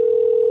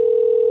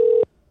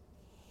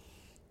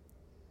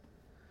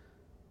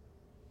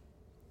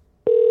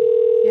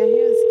 Yeah, he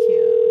was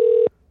cute.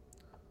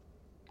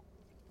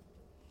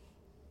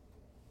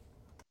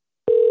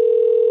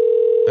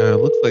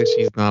 Looks like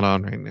she's not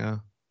on right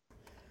now.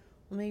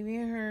 Maybe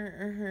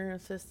her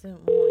assistant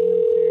will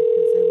answer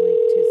because they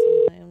like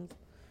to sometimes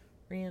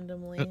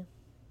randomly.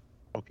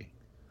 Okay.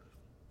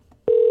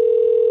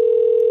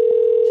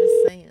 Just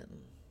saying.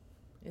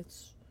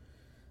 It's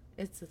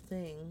a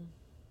thing.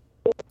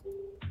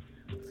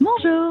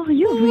 Bonjour,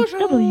 you've reached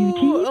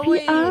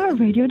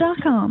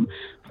WTPRradio.com.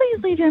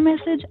 Please leave your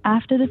message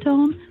after the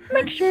tone.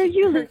 Make sure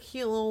you Her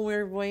cute little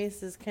weird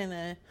voice is kind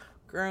of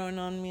growing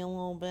on me a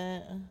little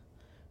bit.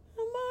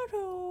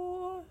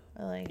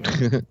 I like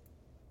it.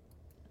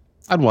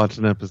 I'd watch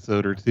an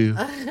episode or two.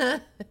 Yeah.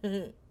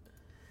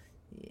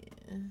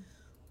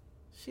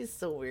 She's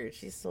so weird.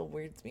 She still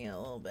weirds me out a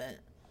little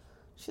bit.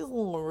 She's a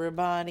little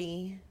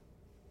robot-y.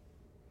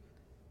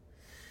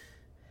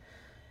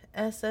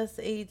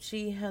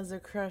 SSHE has a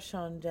crush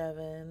on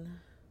Devin.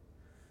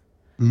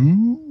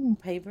 Ooh.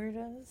 Paper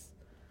does.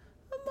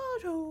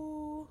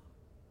 Amato.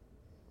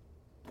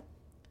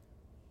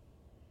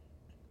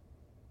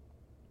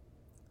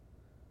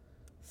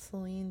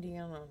 Celine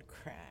Dion on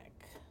crack.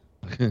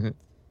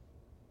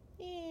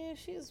 Yeah,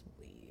 she's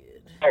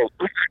weird. Oh.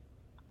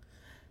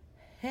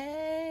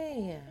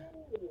 Hey.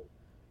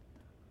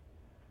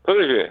 Who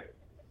is it?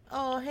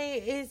 Oh, hey,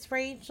 it's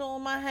Rachel.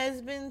 My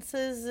husband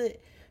says that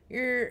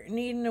you're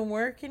needing a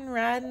working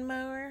riding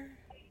mower.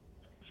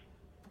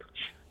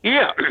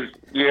 Yeah.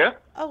 Yeah.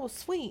 Oh,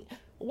 sweet.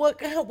 What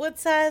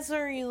size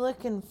are you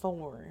looking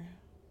for?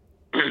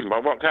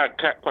 Well, what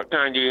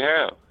kind do you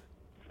have?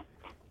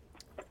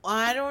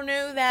 I don't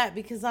know that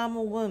because I'm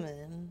a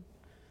woman.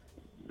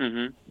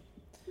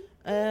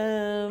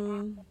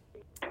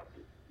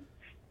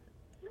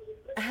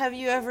 Have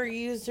you ever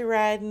used a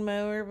riding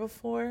mower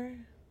before?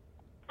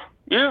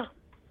 Yeah.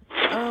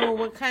 Oh,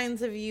 what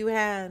kinds have you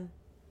had?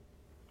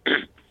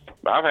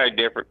 I've had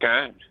different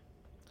kinds.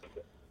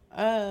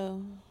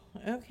 Oh,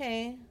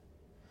 okay.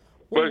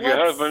 Well, is your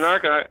husband there?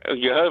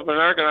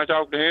 Can I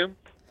talk to him?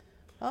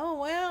 Oh,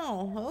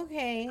 wow.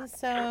 Okay,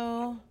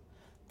 so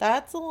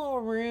that's a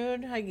little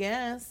rude, I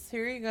guess.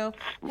 Here you go.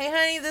 Hey,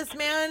 honey, this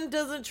man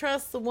doesn't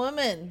trust the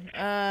woman.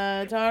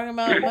 Talking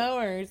about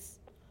mowers.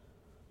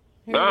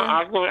 Here No, you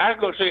go. I was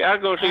gonna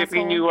see if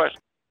he knew what.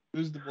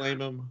 Who's to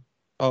blame him?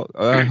 Oh,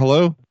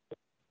 hello?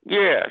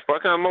 Yes.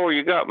 What kind of mower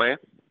you got, man?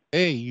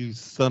 Hey, you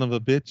son of a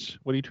bitch.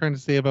 What are you trying to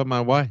say about my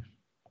wife?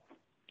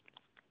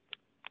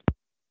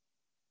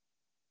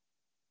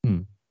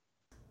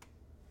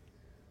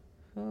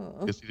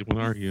 Oh. Guess he didn't want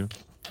to argue.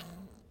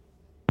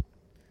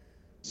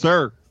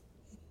 Sir.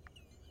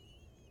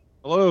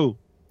 Hello.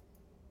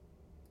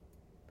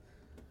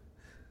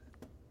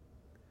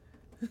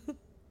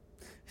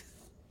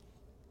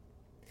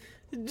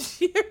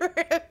 Your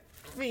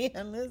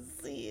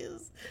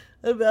fantasies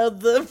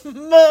about the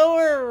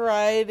mower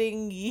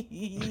riding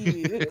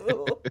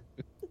you.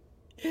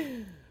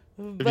 If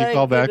you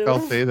call back, I'll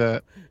say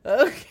that.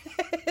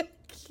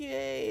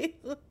 Okay,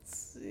 let's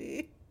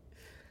see.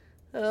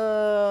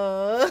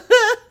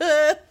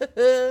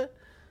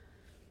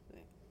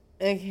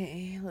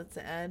 Okay, let's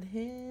add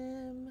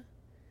him.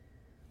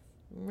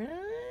 Right.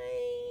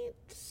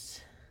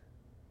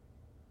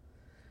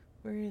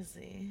 Where is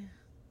he?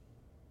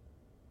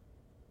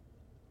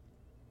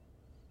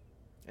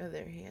 Oh,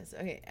 there he is.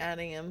 Okay,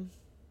 adding him.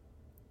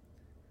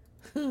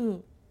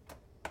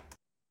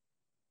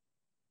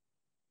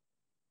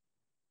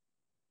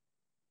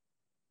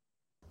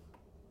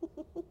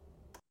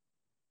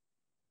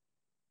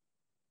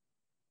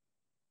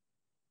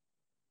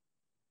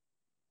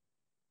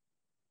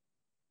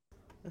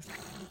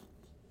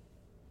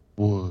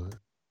 What?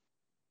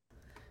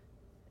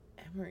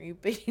 Emery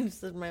Babe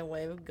said my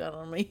wife got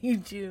on my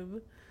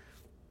YouTube.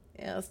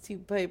 Asked who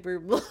Piper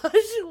Blush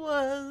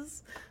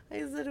was.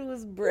 I said it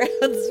was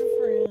Brad's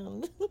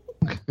friend.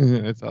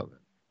 I saw that.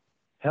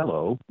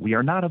 Hello, we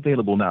are not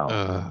available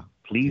now.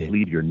 Please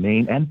leave your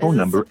name and phone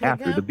number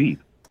after the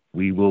beep.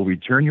 We will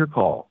return your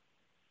call.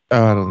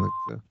 Oh, I don't think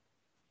so.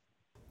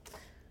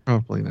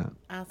 Probably not.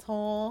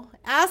 Asshole.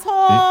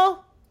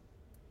 Asshole!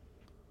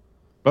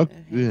 Fuck,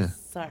 Okay, yeah.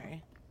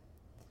 sorry.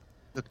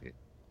 Okay.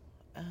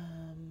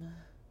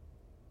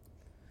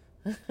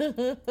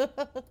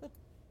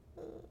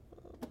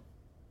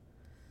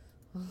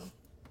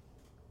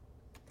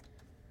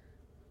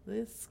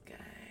 This guy.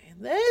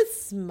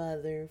 This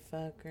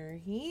motherfucker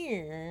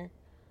here.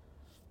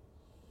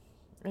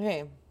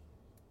 Okay.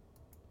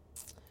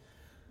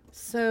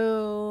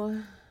 So...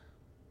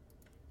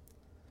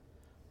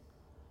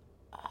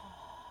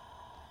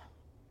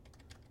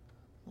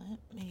 let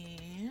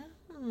me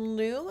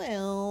do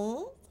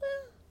this.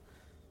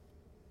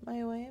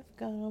 My wife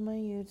got on my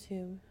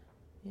YouTube.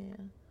 Yeah.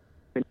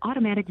 An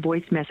automatic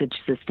voice message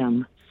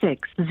system.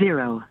 60.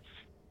 Alright.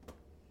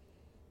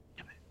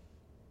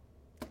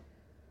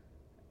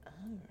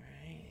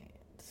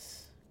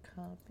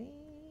 Copy.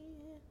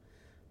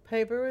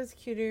 Piper was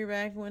cuter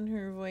back when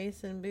her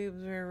voice and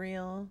boobs were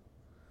real.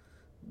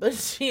 But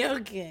she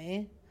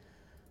okay.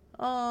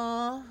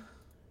 Aww.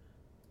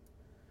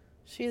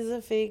 She's a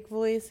fake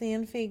voice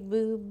and fake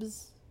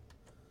boobs.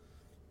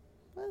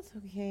 That's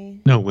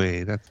okay. No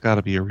way. That's got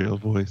to be a real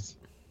voice.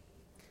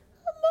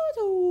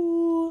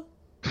 Amato.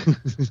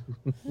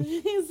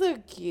 He's so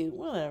cute.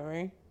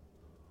 Whatever.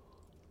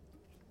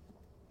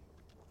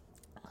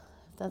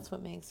 That's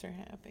what makes her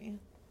happy.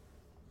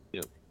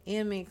 Yep.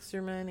 And makes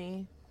her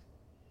money.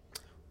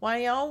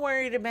 Why y'all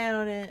worried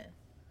about it?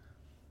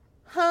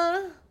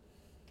 Huh?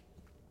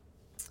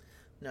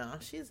 No,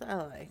 I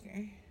like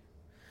her.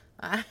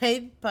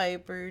 I'd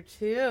Piper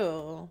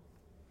too.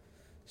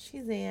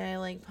 She's AI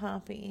like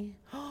Poppy.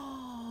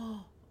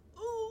 Oh,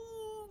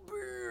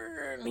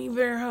 Brad. You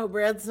better hope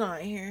Brad's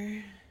not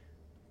here.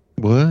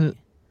 What?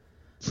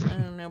 I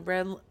don't know.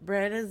 Brad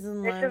is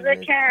in love This is with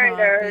a Karen.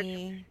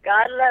 Poppy.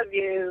 God love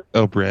you.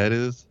 Oh, Brad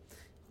is?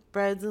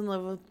 Brad's in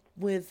love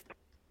with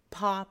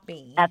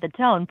Poppy. At the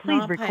tone, please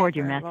Not record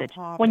your Piper, but message.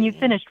 Poppy. When you've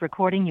finished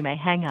recording, you may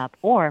hang up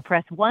or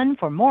press 1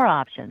 for more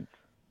options.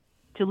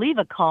 To leave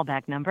a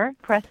callback number,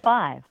 press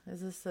 5.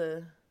 Is this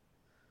a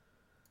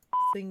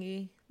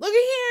thingy? Look at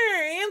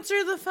here!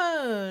 Answer the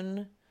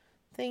phone.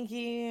 Thank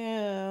you.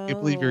 I can't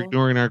believe you're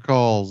ignoring our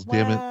calls,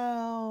 damn it.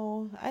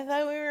 Wow. I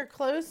thought we were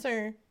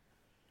closer.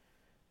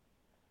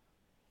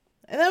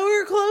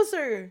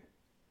 Closer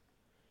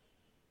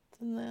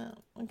than that.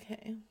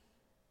 Okay.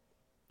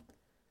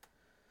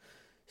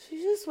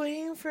 She's just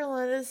waiting for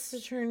Lettuce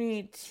to turn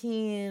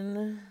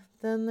 18.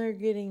 Then they're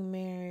getting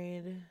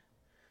married.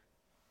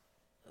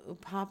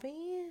 Poppy?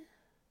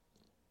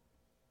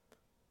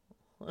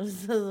 What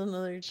is this,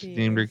 another cheese? She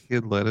named her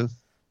kid Lettuce.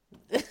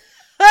 Whoa!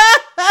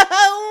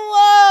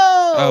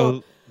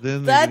 Oh,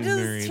 then they're that getting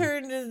just married.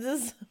 turned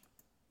into...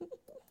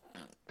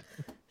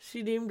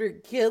 She named her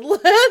kid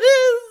Lettuce?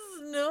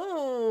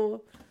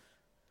 No.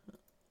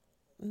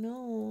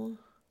 No.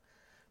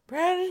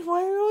 Brad,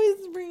 why are you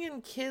always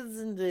bringing kids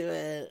into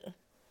it?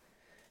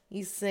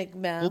 You sick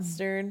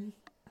bastard.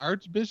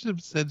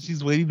 Archbishop said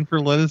she's waiting for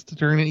Lettuce to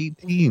turn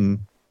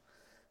 18.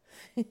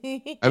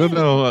 I don't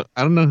know.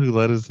 I don't know who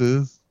Lettuce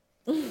is.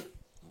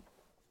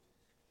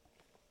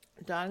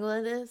 Dog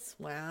lettuce?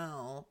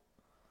 Wow.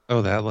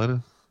 Oh, that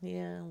Lettuce?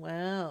 Yeah,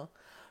 wow.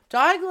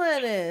 Dog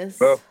lettuce.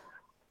 Hello?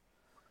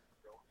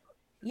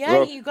 Yeah,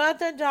 Hello? you got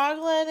that dog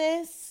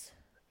lettuce?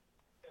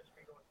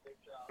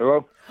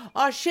 Hello?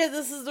 Oh shit,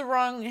 this is the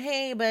wrong.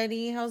 Hey,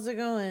 buddy, how's it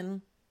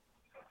going?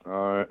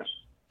 Alright.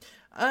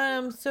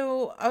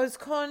 So I was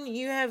calling.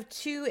 You have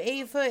 2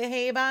 8-foot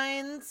hay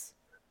binds.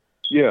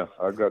 Yeah,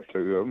 I got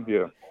 2 of them,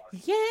 yeah.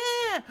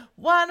 Yeah,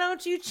 why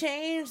don't you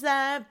change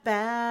that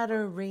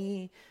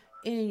battery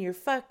in your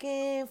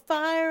fucking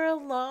fire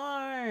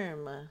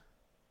alarm?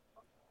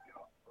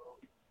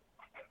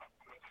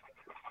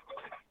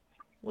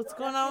 What's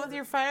going on with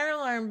your fire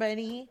alarm,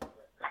 buddy?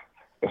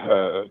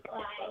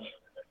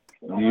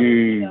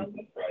 You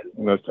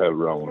must have the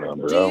wrong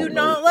number. Do you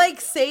not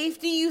like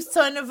safety, you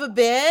son of a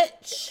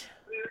bitch?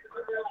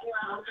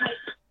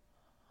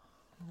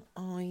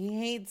 Oh, you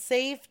hate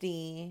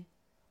safety.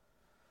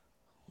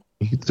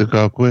 He took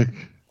off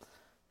quick.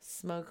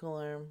 Smoke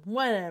alarm.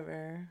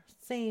 Whatever.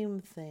 Same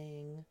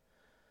thing.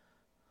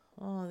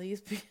 Oh,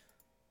 these people.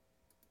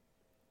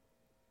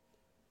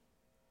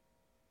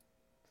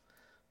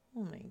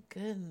 Oh my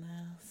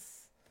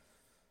goodness.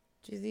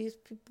 Do these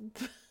people.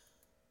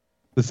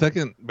 The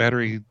second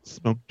battery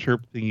smoke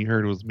chirp thing you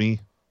heard was me.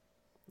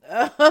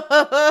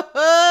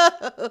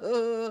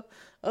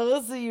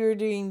 Oh, so you were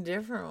doing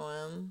different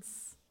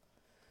ones.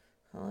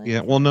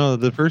 Yeah, well, no,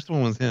 the first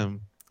one was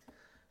him.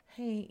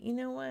 Hey, you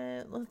know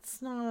what? Let's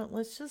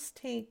just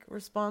take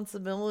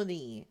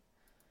responsibility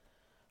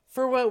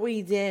for what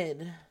we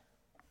did.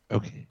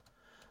 Okay.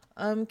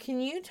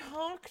 Can you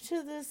talk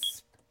to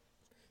this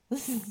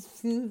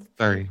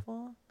Sorry.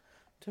 people?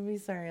 Don't be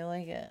sorry, I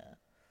like it.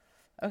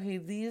 Okay,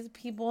 these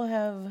people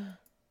have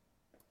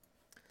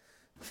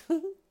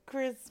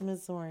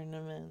Christmas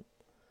ornament.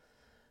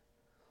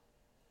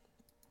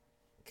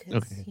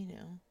 Because, Okay. you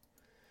know,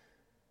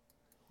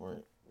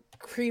 we're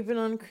creeping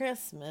on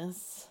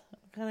Christmas.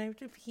 God, I have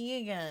to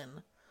pee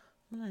again.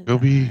 I'm gonna Go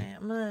die. pee.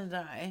 I'm gonna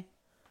die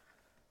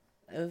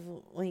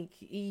of, like,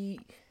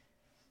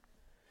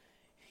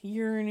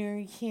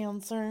 urinary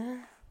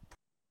cancer.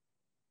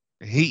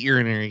 I hate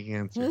urinary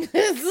cancer. It's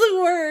the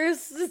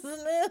worst,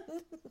 isn't it?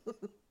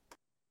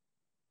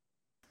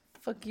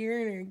 Fuck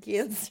urinary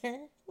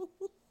cancer.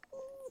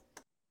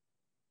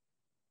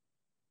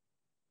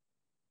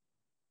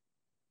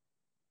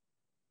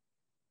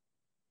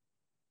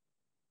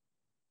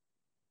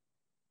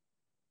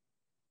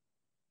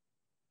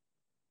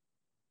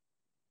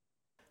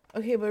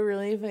 Okay, but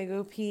really, if I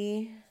go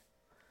pee,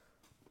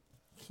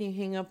 can you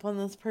hang up on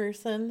this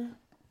person?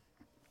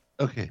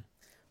 Okay.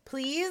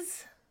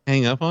 Please?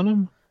 Hang up on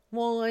him?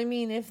 Well, I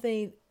mean, if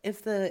the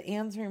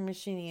answering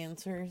machine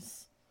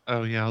answers.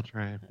 Oh, yeah, I'll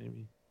try it,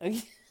 maybe.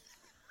 Okay.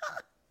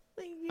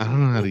 I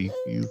don't know how to use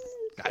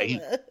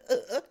Skype,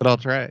 but I'll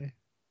try.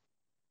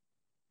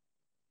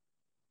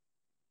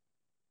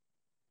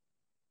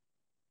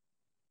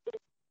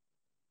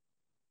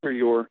 Enter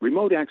your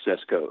remote access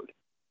code.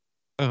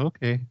 Oh,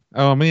 okay.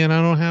 Oh man,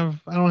 I don't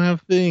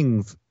have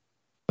things.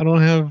 I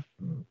don't have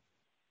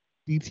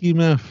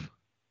DTMF.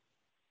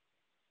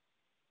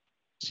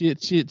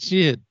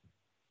 Shit.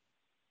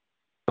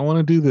 I want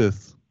to do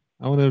this.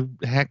 I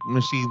want to hack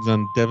machines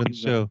on Devin's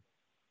show.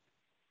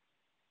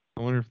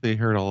 I wonder if they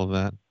heard all of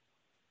that.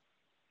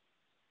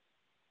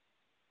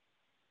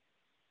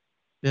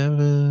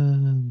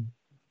 Devin.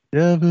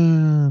 Here,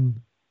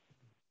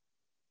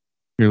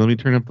 let me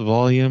turn up the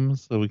volume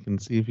so we can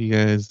see if we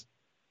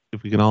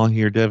can all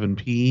hear Devin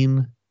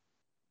peeing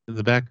in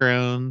the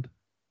background.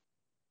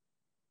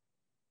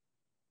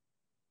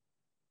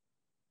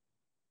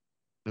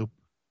 Nope.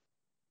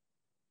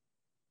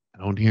 I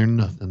don't hear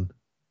nothing.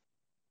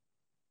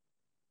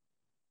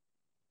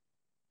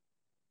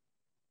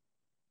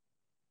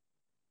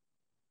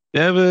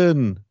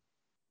 Devin!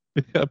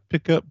 Pick up.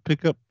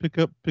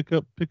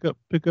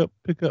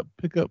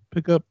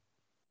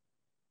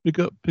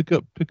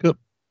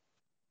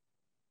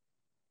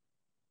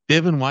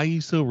 Devin, why are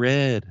you so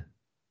red?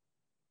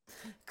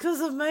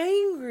 'Cause I'm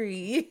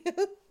angry.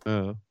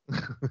 Oh.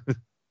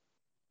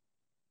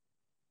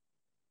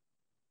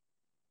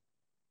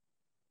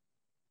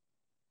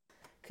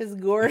 Because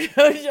Gordo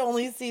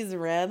only sees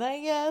red,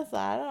 I guess.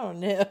 I don't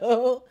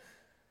know.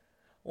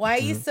 Why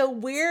are you so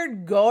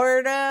weird,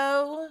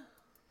 Gordo?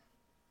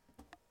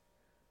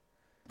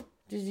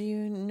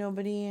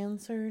 Nobody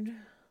answered?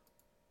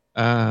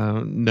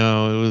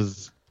 No,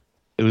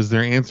 it was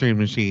their answering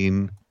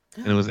machine,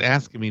 and it was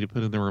asking me to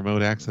put in the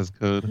remote access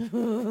code.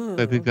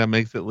 I think that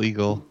makes it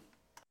legal.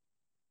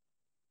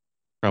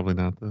 Probably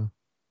not, though.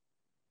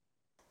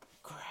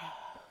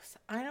 Gross.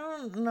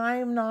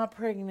 I'm not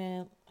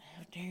pregnant.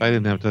 I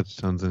didn't have touch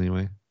tones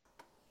anyway.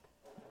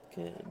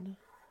 Good.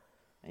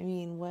 I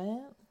mean,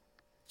 what?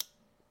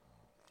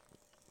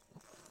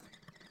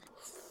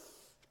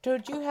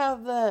 Don't you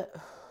have the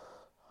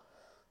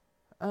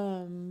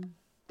Your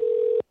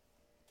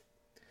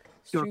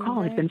stream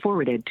call has deck? been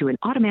forwarded to an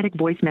automatic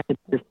voice message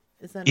system.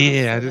 Is that not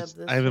Yeah, set up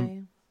this I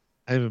haven't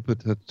way? put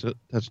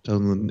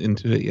touch-tone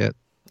into it yet.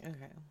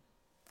 Okay.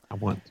 I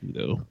want to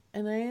though.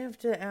 And I have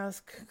to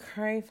ask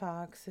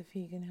Cryfox if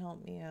he can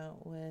help me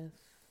out with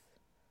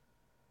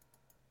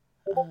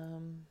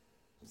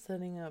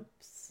setting up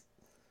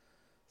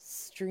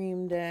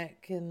stream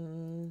deck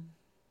and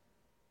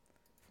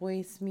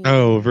voice meter.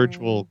 Oh,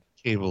 virtual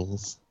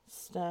cables.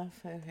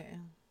 Stuff. Okay.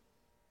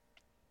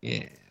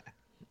 Yeah.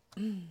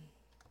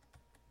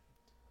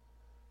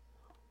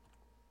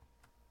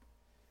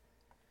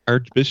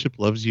 Archbishop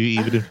loves you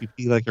even if you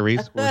pee like a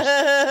racehorse.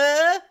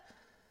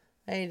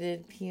 I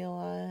did pee a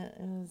lot.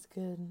 It was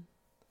good.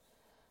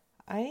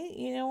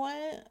 You know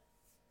what?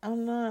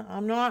 I'm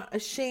not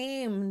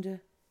ashamed.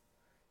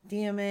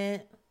 Damn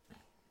it.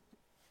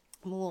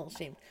 I'm a little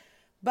ashamed.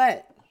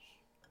 But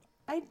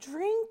I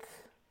drink.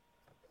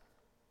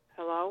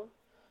 Hello?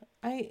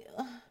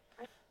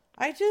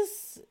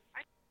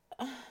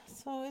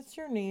 So it's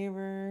your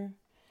neighbor.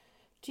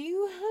 Do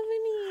you have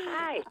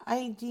any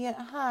idea?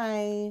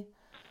 Hi.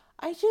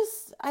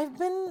 I've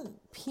been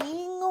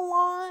peeing a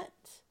lot.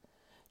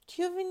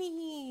 Do you have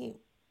any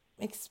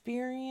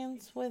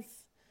experience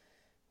with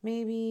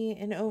maybe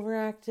an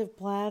overactive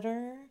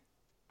bladder?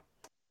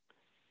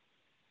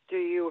 Do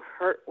you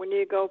hurt when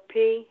you go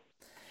pee?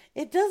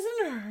 It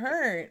doesn't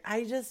hurt.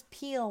 I just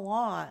pee a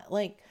lot.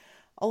 Like,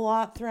 a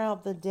lot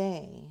throughout the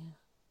day.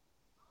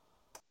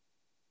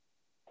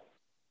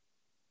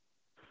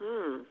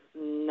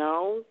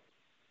 No.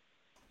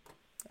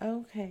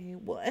 Okay.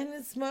 Well, and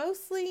it's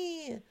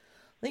mostly,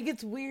 like,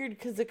 it's weird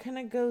because it kind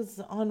of goes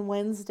on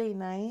Wednesday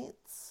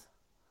nights.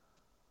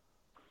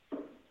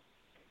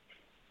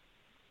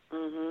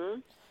 Mm-hmm.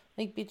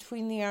 Like,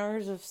 between the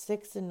hours of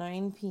 6 and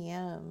 9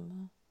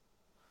 p.m.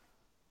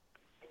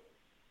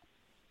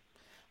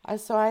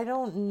 So I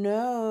don't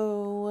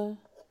know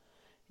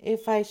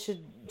if I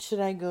should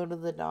I go to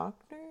the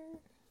doctor?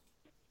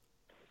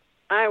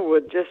 I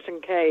would, just in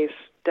case,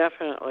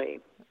 definitely.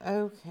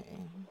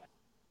 Okay.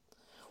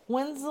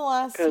 When's the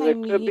last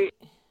time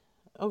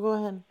Oh, go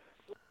ahead.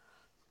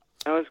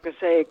 I was going to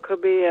say, it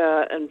could be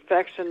an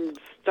infection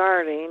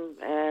starting,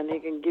 and he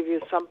can give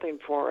you something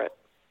for it.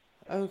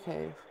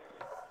 Okay.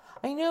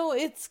 I know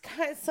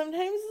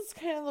sometimes it's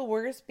kind of the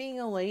worst being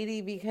a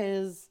lady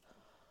because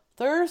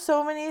there are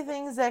so many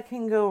things that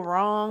can go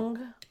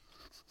wrong.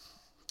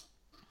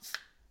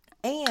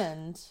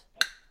 And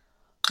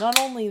not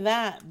only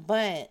that,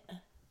 but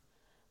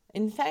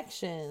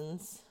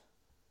infections.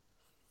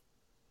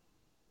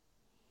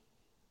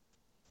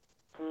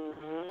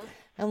 Mm-hmm.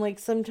 And like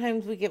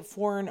sometimes we get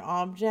foreign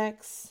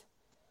objects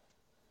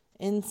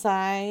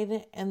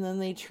inside and then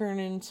they turn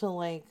into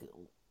like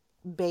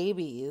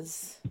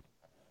babies.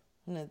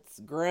 And it's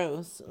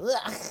gross.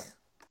 Ugh.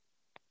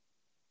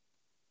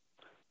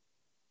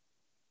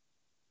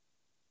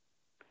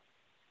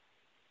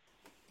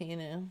 You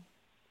know?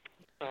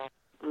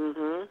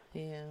 Mm-hmm.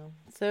 Yeah.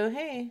 So,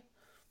 hey.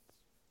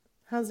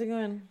 How's it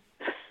going?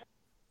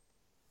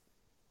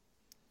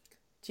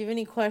 Do you have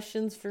any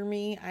questions for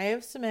me? I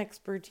have some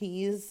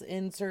expertise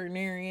in certain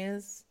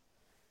areas.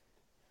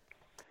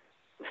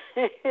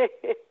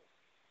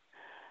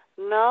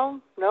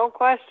 No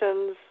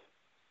questions.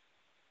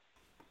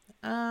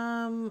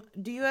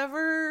 Do you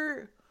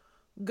ever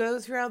go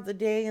throughout the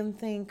day and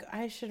think,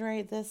 I should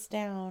write this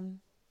down?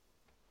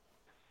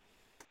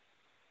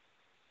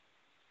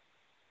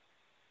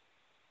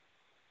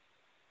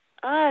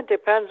 It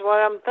depends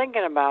what I'm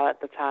thinking about at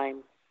the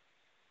time.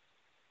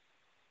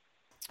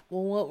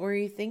 Well, what were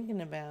you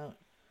thinking about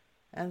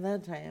at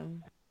that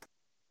time?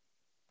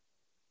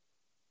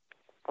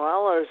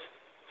 Well, there's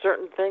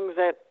certain things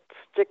that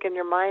stick in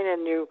your mind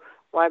and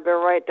I better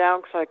write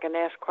down so I can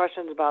ask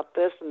questions about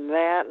this and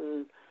that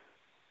and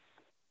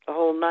the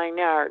whole 9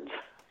 yards.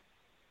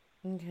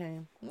 Okay.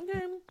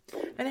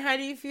 And how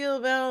do you feel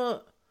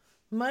about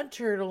mud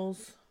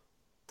turtles?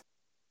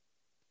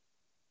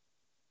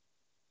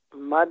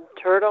 Mud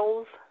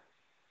turtles?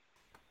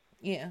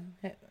 Yeah,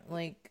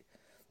 like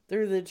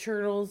they're the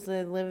turtles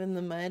that live in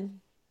the mud.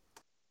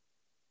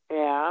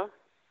 Yeah.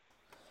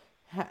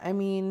 I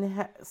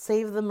mean,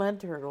 save the mud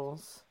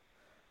turtles.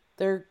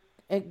 They're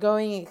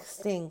going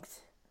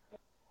extinct.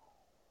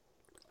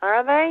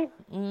 Are they?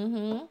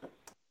 Mm-hmm.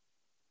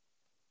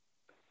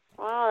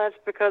 Well, that's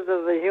because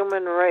of the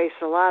human race.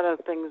 A lot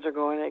of things are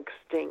going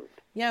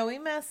extinct. Yeah, we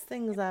mess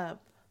things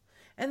up.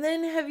 And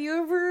then have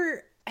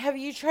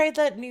you tried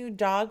that new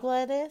dog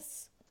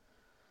lettuce?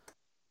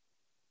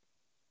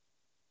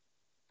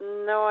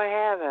 No, I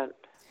haven't.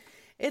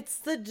 It's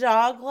the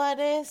dog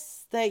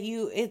lettuce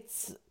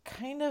it's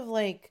kind of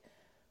like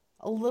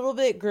a little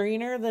bit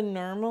greener than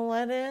normal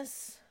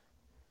lettuce.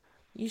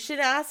 You should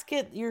ask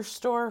at your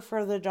store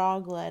for the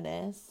dog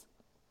lettuce.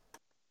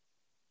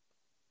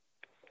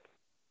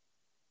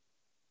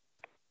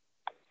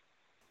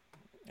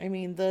 I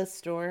mean, the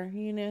store,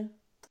 you know?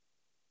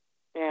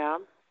 Yeah.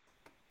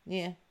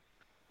 Yeah.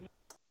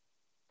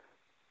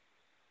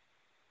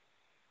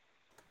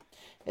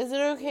 Is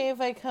it okay if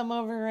I come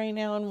over right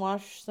now and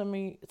wash some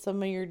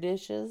of your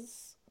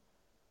dishes?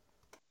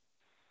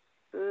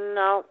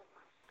 No.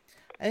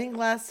 I think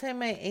last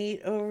time I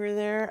ate over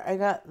there, I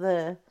got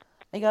the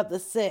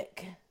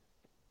sick.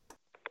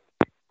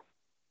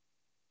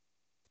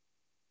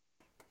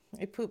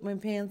 I pooped my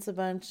pants a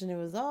bunch and it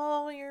was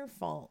all your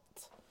fault.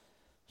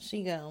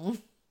 She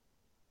gone.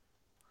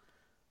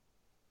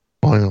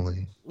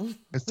 Finally.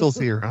 I still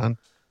see her on.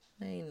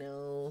 I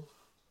know.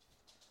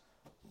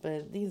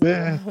 But these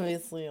are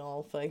obviously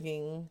all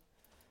fucking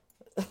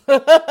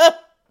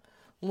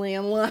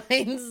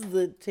landlines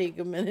that take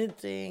a minute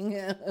to hang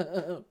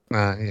up.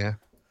 Yeah.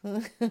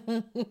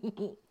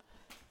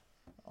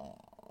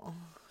 Oh,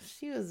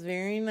 she was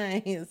very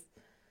nice.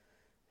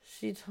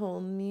 She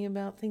told me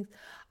about things.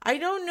 I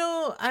don't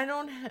know.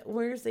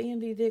 Where's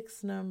Andy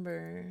Dick's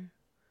number?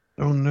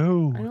 Oh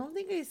no. I don't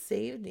think I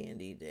saved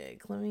Andy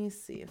Dick. Let me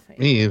see if I.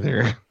 Me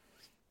either.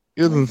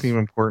 It doesn't seem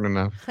important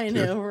enough. I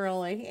know. We're all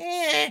like,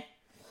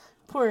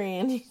 poor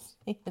Andy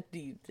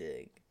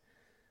Dick.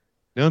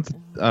 No, it's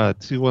a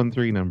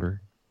 213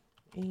 number.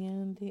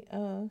 Andy.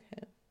 Oh,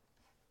 okay.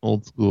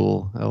 Old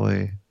school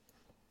LA.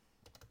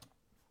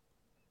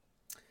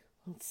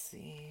 Let's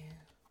see.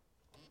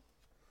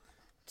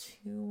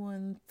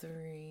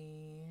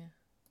 213.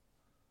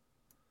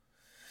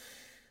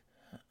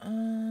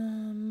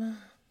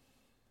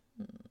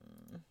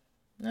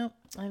 Nope,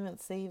 I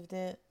haven't saved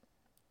it.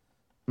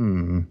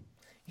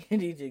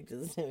 Andy Dick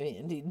doesn't have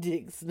Andy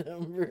Dick's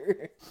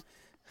number.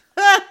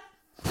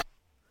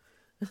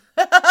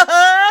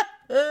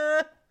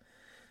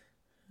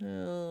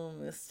 Oh,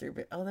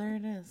 Mr. Oh, there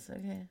it is.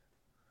 Okay.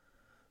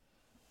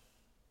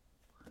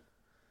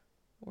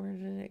 Where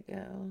did it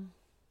go?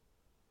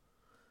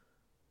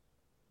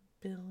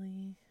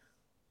 Billy.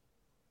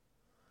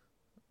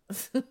 It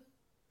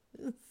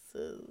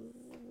says,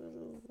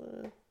 what is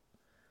that?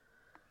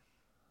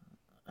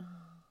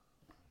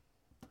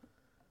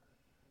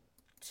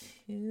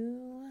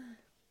 Two.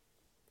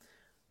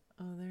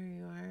 Oh, there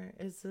you are.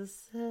 Is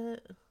this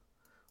it?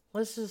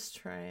 Let's just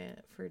try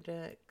it for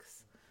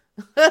Dex.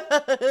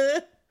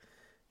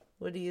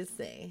 What do you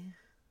say?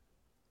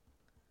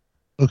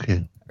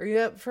 Okay. Are you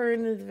up for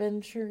an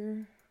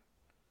adventure?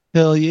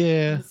 Hell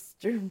yeah.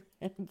 Mr.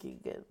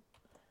 Good.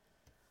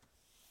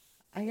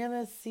 I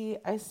gotta see.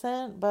 I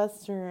sent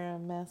Buster a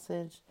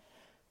message.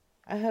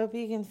 I hope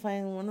you can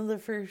find one of the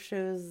first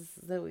shows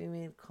that we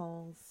made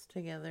calls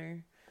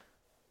together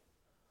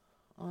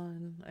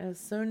on. I was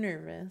so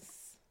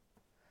nervous.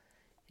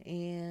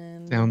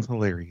 And sounds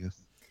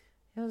hilarious.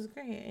 It was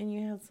great. And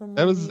you had some.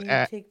 That was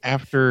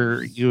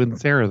after you and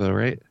Sarah, though,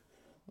 right?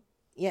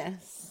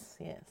 Yes.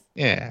 Yes.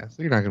 Yeah.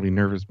 So you're not gonna be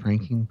nervous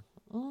pranking.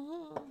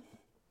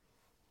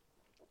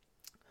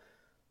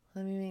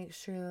 Let me make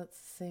sure that's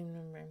the same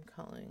number I'm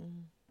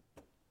calling.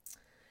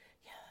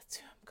 Yeah, that's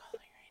who I'm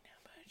calling right now,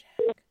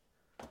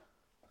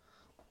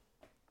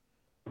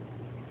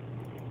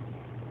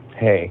 Bojack.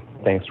 Hey,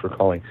 thanks for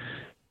calling.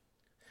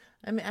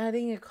 I'm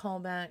adding a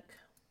callback.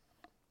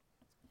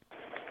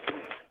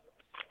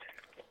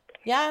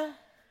 Yeah?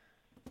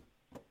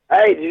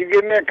 Hey, did you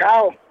give me a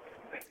call?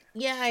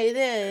 Yeah, I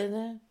did.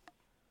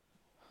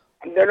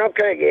 I'm doing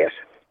okay, I guess.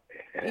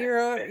 You're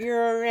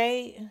all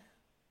right?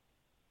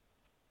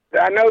 Do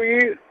I know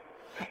you?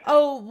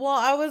 Oh, well,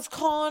 I was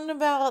calling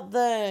about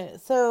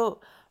so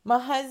my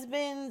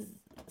husband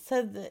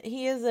said that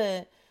he has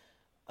a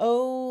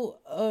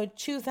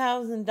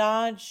 2000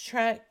 Dodge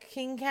truck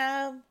King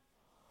Cab.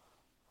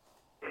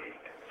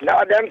 No,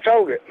 I done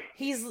sold it.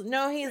 He's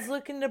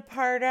looking to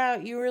part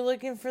out. You were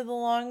looking for the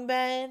long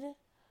bed?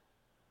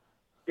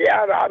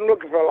 Yeah, I'm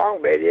looking for a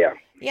long bed, yeah.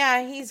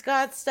 Yeah, he's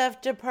got stuff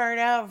to part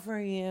out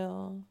for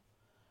you.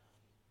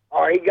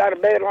 Oh, he got a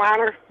bed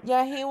liner?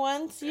 Yeah, he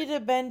wants you to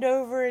bend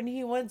over and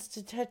he wants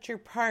to touch your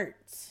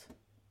parts.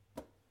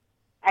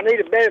 I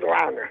need a bed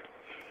liner.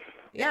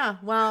 Yeah,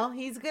 well,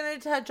 he's going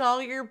to touch all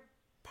your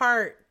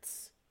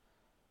parts.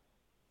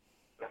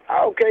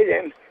 Okay,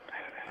 then.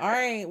 All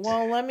right,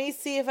 well, let me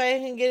see if I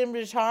can get him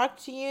to talk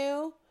to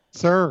you.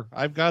 Sir,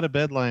 I've got a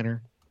bed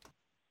liner.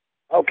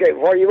 Okay,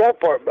 what do you want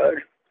for it, bud?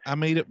 I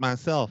made it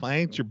myself. I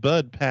ain't your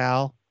bud,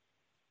 pal.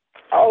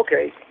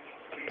 Okay.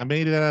 I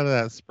made it out of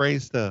that spray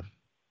stuff.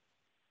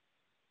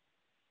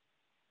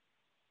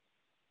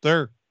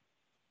 Sir.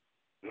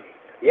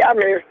 Yeah, I'm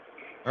here.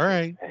 All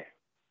right.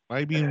 Why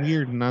are you being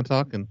weird and not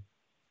talking?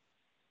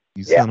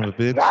 You son of a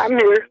bitch. I'm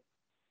here.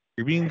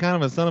 You're being kind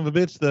of a son of a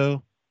bitch,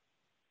 though.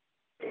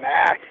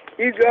 Nah,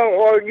 you go.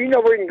 Well, you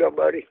know where you can go,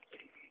 buddy.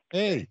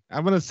 Hey,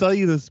 I'm going to sell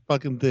you this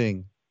fucking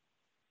thing.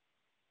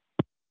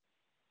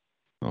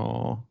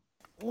 Oh.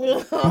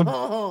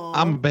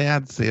 I'm a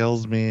bad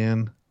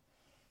salesman.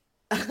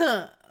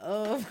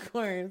 Of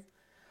course.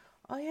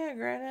 Oh, yeah,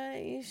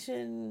 Greta, you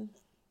should...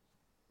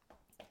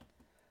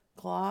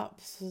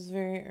 Glops was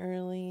very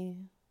early.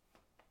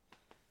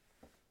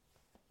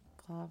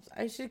 Glops.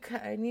 I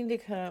need to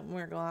cut up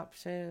more Glop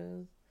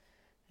shows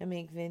and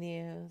make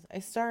videos. I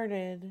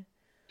started.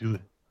 Do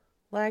it.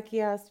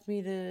 Lackey asked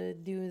me to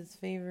do his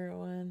favorite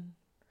one.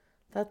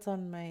 That's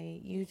on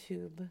my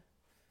YouTube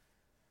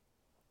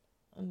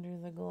Under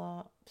the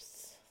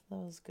glops. That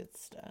was good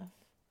stuff.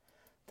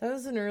 That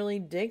was an early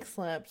dick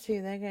slap,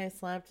 too. That guy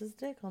slapped his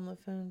dick on the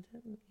phone,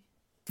 didn't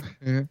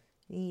he?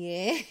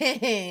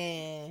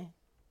 Yeah.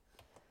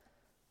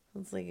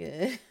 It's like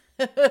a...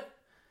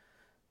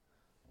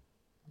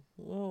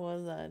 What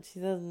was that?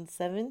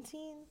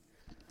 2017?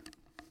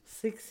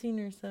 16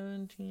 or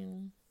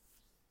 17?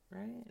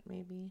 Right?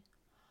 Maybe.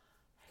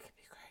 I could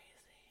be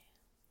crazy.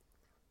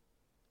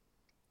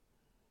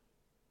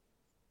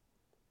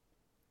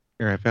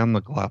 Here, I found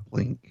the Glop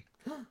link.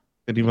 If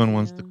anyone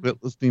wants to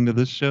quit listening to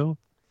this show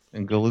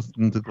and go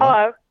listen to Glop.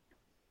 Hello.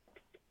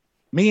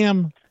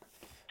 Ma'am,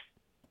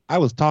 I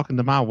was talking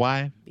to my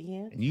wife,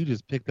 Bitch. and you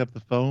just picked up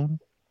the phone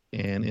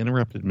and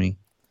interrupted me.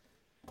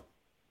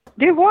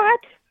 Do what?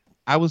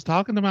 I was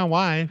talking to my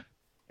wife,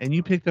 and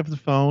you picked up the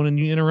phone and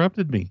you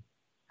interrupted me.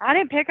 I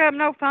didn't pick up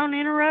no phone to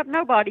interrupt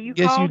nobody. You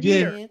Yes, you called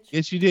did. here.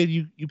 Yes, you did.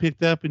 You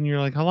picked up and you're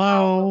like,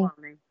 hello.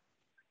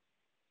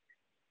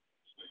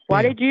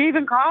 What did you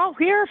even call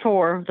here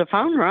for? The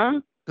phone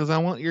rung. Because I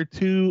want your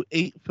 2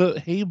 8-foot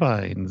hay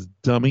bines,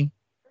 dummy.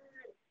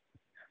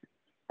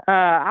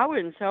 I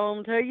wouldn't sell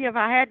them to you if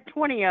I had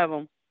 20 of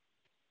them.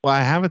 Well,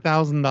 I have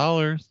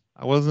 $1,000.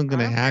 I wasn't going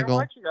to haggle.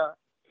 What you got?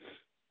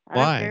 I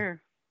Why? don't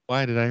care.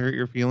 Why? Did I hurt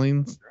your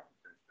feelings?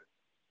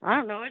 I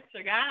don't know. It's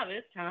the guy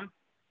this time.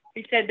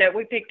 He said that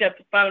we picked up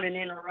the phone and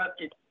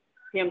interrupted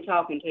him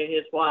talking to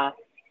his wife.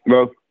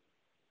 Well,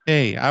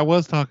 Hey, I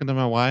was talking to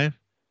my wife,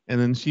 and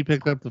then she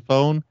picked up the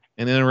phone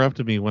and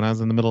interrupted me when I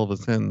was in the middle of a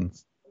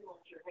sentence.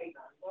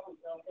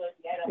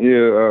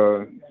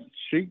 yeah,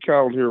 she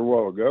called here a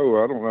while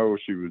ago. I don't know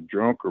if she was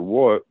drunk or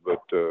what,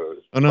 but Oh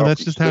no,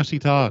 that's just how she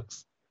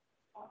talks.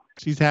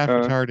 She's half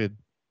retarded.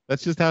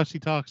 That's just how she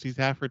talks. She's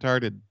half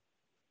retarded.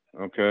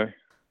 Okay.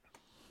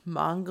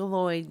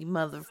 Mongoloid, you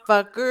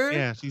motherfucker.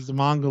 Yeah, she's a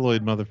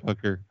Mongoloid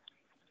motherfucker.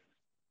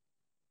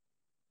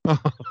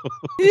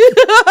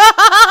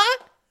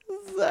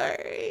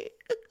 Sorry.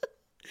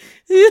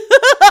 You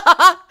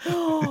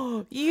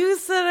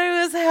said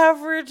I was half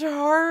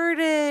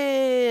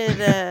retarded.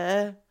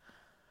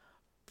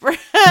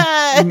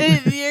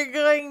 Brad, you're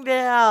going to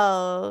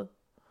hell.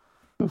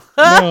 No,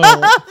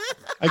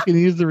 I can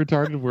use the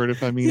retarded word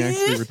if I mean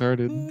actually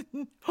retarded.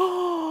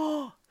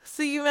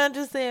 So you meant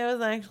to say I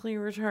was actually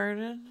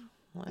retarded?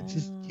 Wow.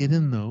 Just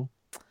kidding, though.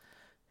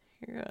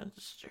 You're going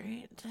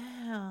straight to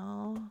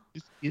hell.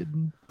 Just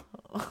kidding.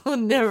 Oh,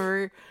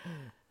 never.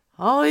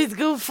 Always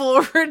go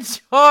full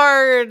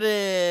retarded.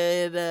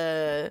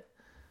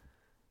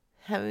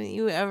 Haven't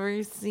you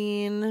ever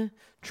seen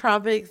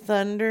Tropic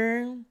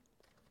Thunder?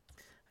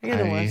 I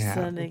gotta watch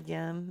that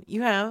again.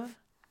 You have?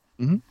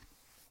 Mm-hmm.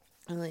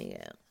 I like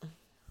it.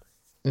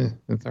 Yeah,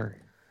 it's alright.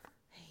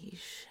 Hey,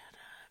 shut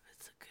up.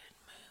 It's a good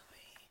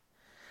movie.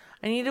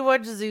 I need to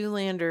watch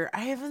Zoolander.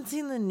 I haven't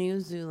seen the new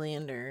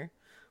Zoolander.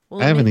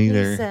 Will I haven't make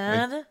either. Me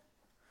sad?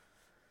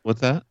 What's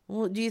that?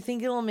 Well, do you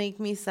think it'll make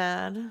me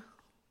sad?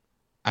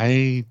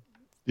 I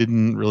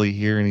didn't really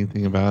hear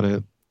anything about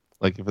it,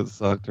 like if it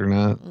sucked or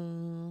not.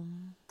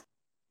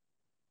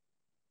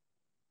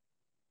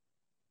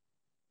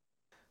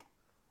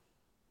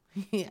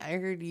 I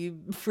heard you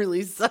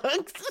really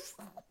sucked.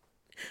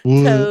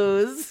 What?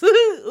 Toes.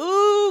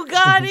 Ooh,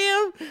 got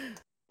him.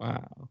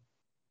 Wow.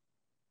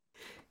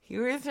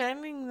 You were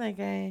threatening that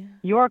guy.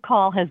 Your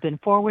call has been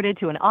forwarded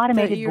to an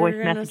automated voice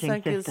messaging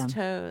messaging his system.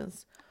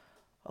 Toes.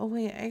 Oh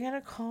wait, I got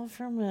a call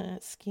from a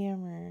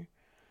scammer.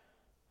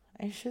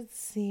 I should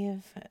see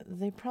if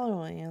they probably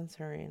won't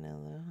answer right now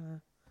though, huh?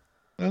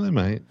 Well, they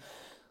might.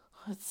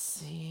 Let's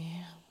see.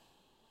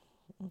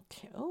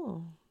 Okay.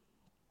 Oh,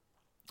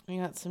 I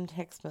got some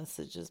text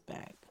messages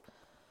back.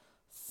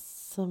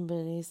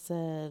 Somebody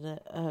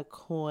said a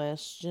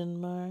question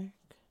mark.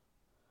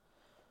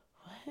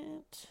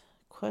 What?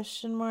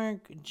 Question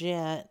mark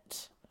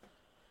jet.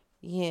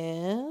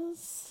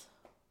 Yes.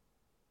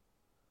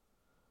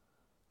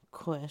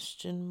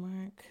 Question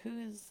mark. Who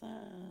is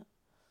that?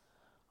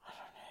 I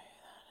don't know who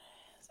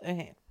that is.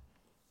 Okay.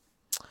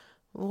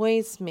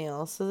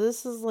 Voicemail. So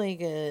this is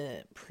like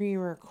a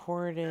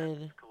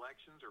pre-recorded.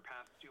 Collections or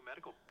past due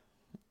medical.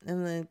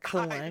 And then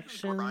collections. Hi, this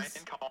is Brian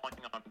calling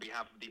on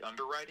behalf of the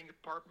underwriting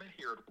department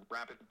here at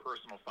Rapid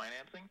Personal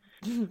Financing.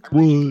 I'm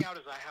reaching out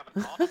as I have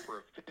an offer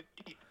of $50,000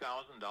 in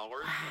the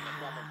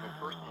form of a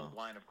personal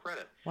line of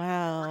credit.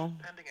 Wow. We're just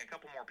pending a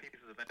couple more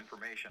pieces of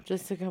information.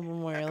 Just a couple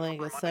more, like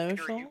a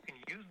social? You can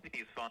use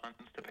these funds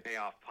to pay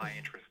off high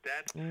interest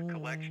debt,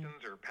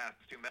 collections, or past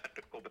due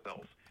medical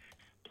bills.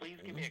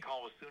 Please give me a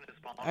call as soon as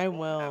possible. I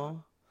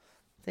will.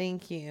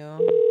 Thank you.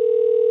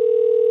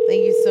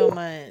 Thank you so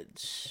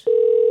much.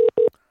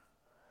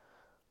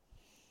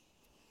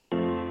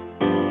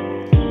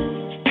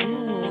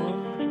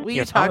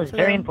 Your call is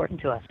very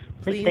important to us.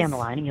 Please stay on the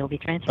line and you'll be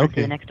transferred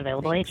to the next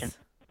available agent.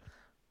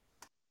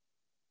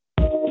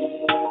 What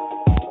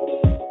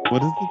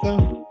is it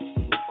though?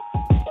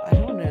 I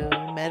don't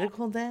know.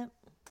 Medical debt?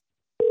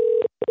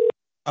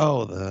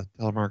 Oh, the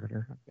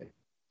telemarketer. Okay.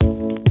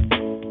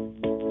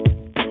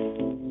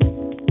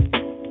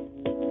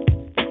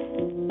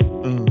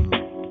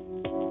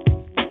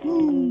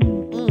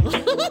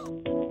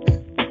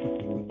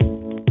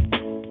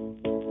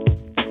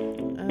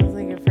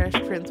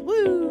 Prince.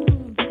 Woo!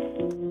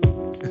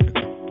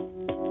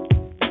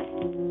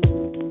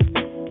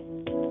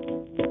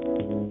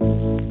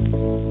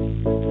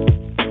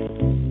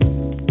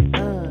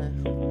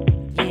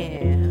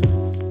 Yeah.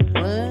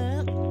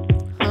 What?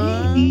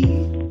 Huh?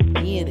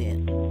 Get it.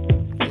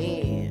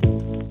 Yeah.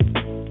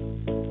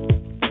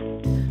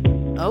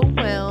 Oh,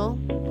 well.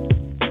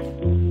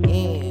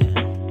 Yeah.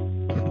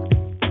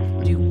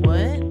 Do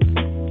what?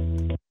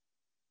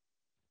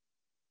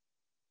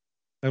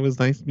 That was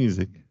nice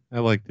music. I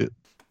liked it.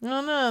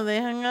 Oh, no.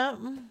 They hung up.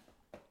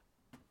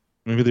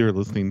 Maybe they were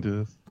listening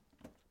to us.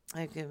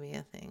 That could be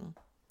a thing.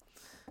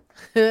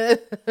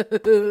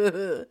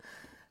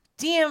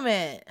 Damn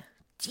it.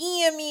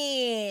 Damn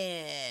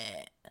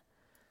it.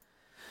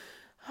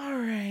 All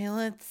right,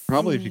 let's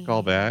Probably see. if you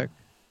call back.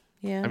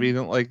 Yeah. I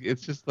mean, like,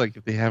 it's just like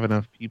if they have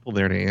enough people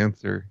there to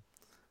answer.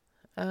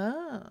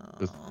 Oh.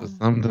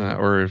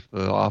 Sometime, or if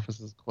the office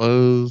is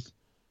closed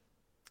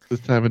this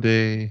time of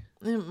day.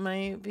 It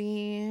might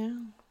be.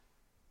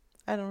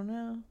 I don't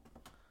know.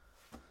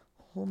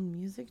 Hold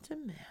music to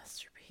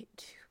masturbate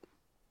to.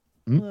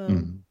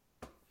 Hello.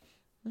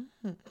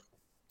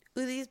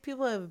 Ooh, these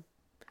people have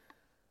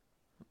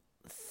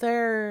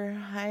their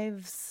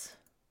hives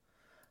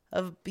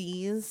of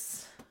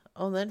bees.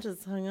 Oh, that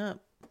just hung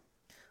up.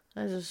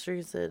 I just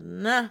sure said,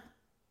 nah.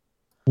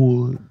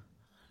 What?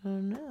 I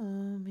don't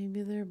know.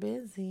 Maybe they're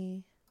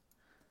busy.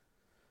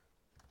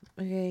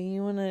 Okay,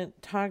 you want to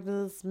talk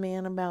to this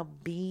man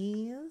about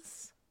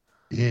bees?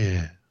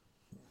 Yeah.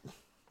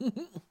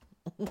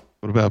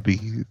 What about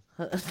bees?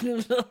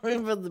 What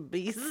about the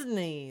bees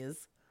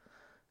knees?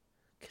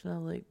 Can I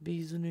like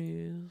bees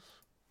knees?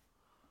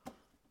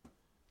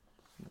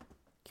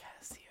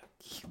 Casio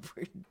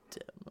keyboard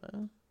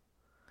demo.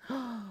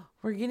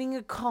 We're getting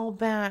a call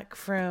back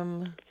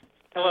from.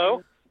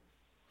 Hello?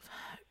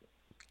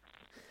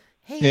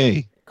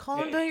 Hey.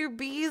 Call about your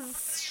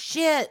bees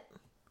shit.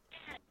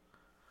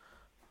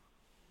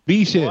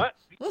 Bee shit. What?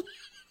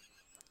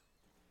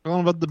 Calling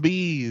about the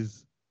bees.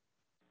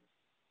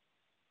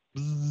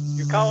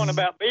 You're calling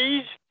about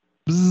bees?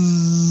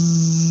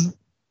 Bzzz.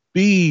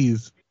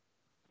 Bees.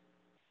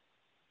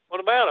 What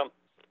about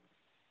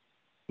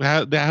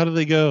them? How do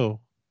they go?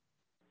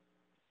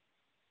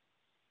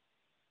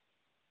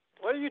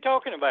 What are you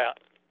talking about?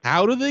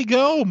 How do they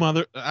go,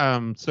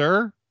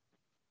 sir?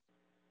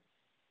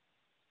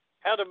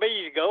 How do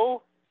bees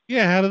go?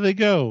 Yeah, how do they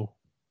go?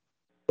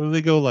 What do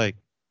they go like?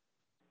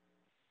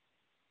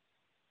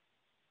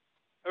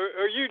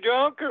 Are you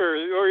drunk or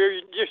are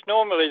you just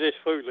normally this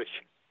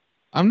foolish?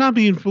 I'm not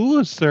being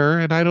foolish,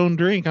 sir, and I don't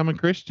drink. I'm a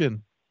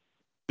Christian.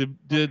 Do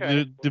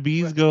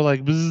bees go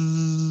like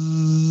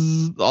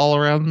bzzz all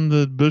around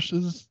the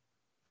bushes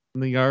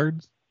in the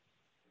yards?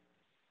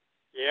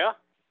 Yeah?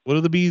 What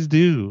do the bees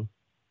do?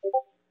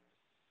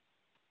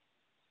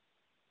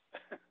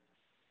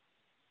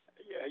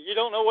 Yeah, you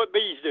don't know what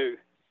bees do.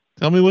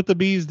 Tell me what the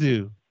bees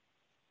do.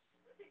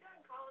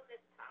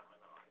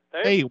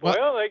 They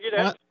get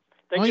out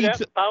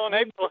and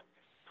pollinate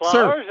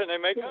flowers and they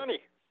make honey.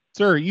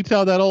 Sir, you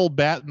tell that old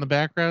bat in the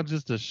background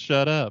just to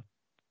shut up.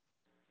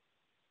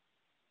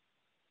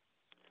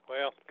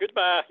 Well,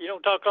 goodbye. You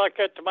don't talk like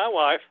that to my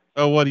wife.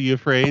 Oh, what are you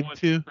afraid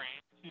to?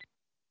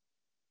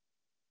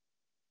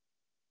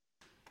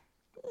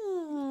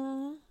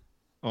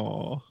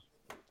 Oh.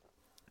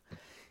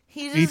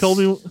 He told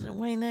me.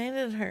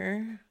 White-knighted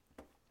her.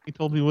 He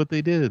told me what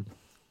they did.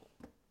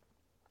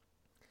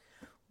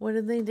 What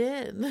did they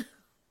did?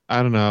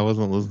 I don't know. I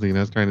wasn't listening.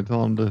 I was trying to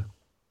tell him to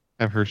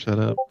have her shut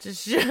up.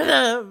 Just shut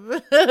up.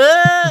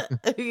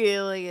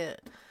 Okay, like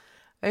it.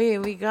 Okay,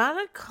 we got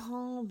a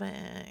call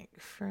back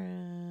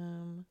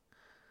from.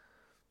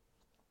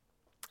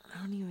 I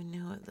don't even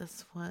know what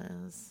this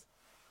was.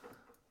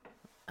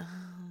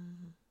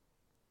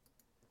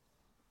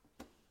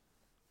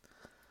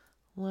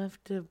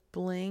 Left a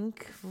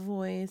blank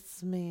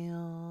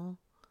voicemail.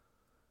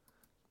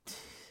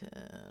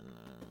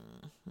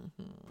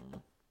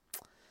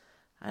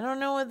 I don't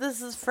know what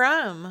this is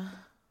from.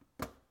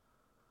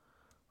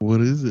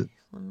 What is it?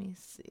 Let me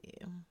see.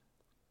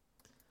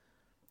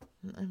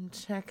 I'm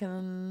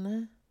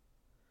checking.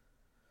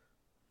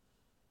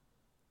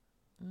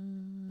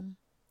 I'm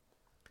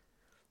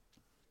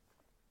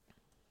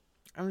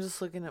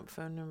just looking up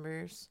phone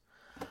numbers.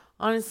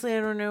 Honestly, I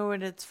don't know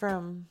what it's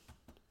from.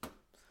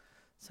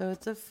 So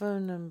it's a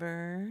phone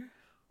number.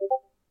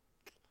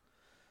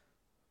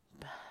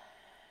 But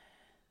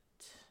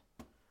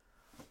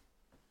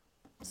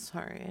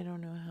sorry, I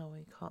don't know how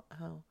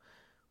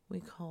we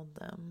called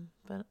them,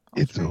 but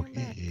I'll it's try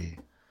okay.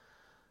 Back.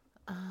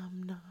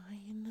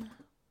 9.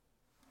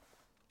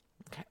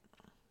 Okay.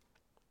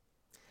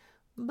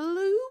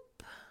 Bloop.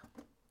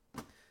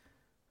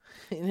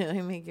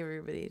 I make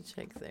everybody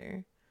check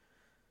their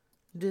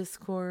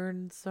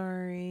Discord.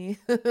 Sorry.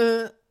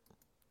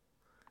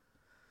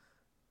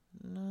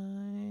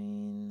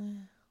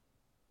 9.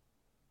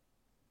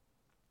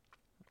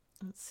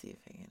 Let's see if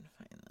I can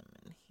find them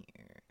in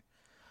here.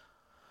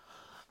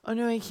 Oh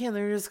no, I can't.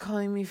 They're just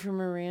calling me from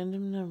a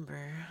random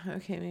number.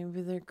 Okay,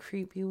 maybe they're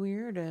creepy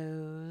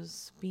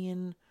weirdos.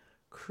 Being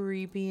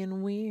creepy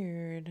and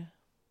weird.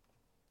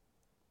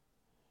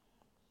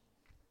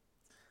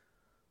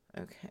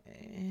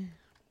 Okay.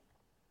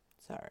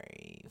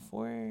 Sorry.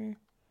 Alright.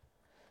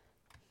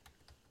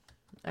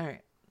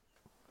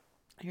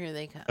 Here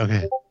they come.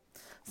 Okay.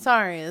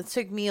 Sorry, it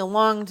took me a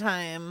long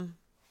time.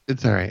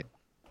 It's all right.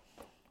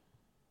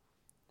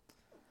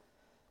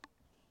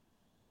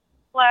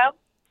 Hello?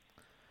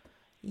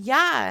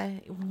 Yeah.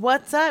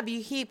 What's up?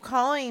 You keep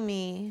calling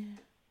me.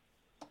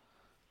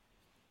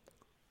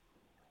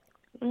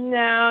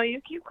 No, you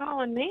keep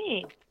calling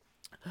me.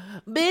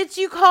 Bitch,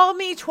 you called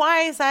me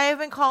twice. I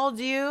haven't called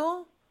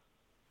you.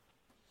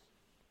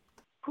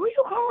 Who are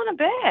you calling a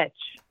bitch?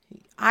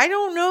 I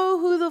don't know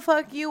who the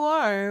fuck you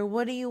are.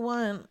 What do you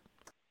want?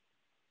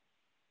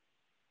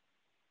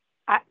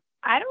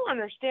 I don't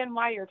understand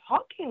why you're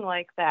talking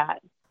like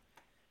that.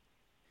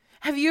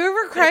 Have you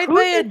ever cried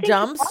by a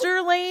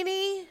dumpster,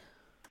 lady?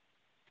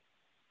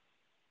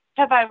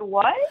 Have I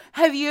what?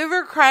 Have you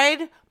ever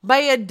cried by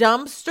a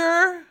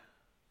dumpster?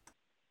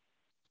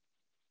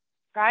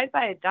 Cried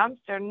by a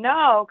dumpster?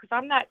 No, because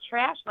I'm not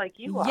trash like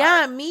you are.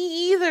 Yeah,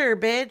 me either,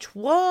 bitch.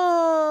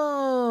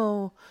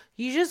 Whoa.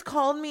 You just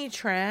called me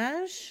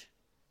trash?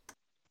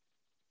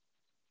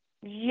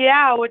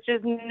 Yeah, which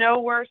is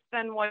no worse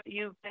than what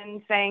you've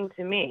been saying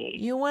to me.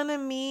 You want to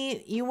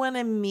meet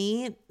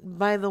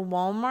by the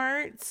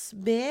Walmarts,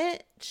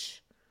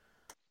 bitch?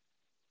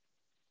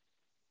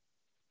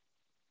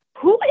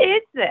 Who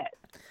is this?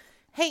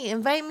 Hey,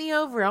 invite me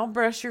over. I'll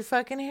brush your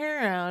fucking hair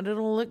out.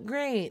 It'll look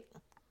great.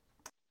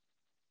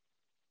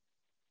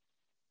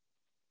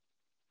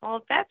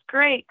 Well, that's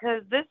great,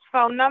 because this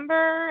phone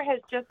number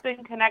has just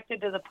been connected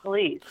to the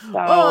police. So.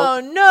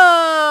 Oh,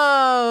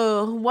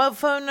 no! What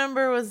phone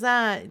number was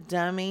that,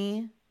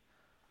 dummy?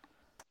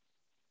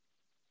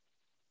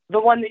 The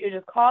one that you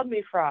just called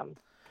me from.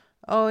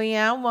 Oh,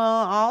 yeah? Well,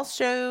 I'll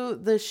show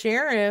the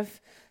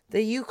sheriff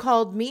that you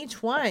called me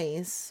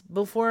twice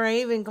before I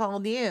even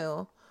called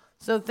you.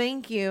 So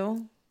thank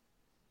you,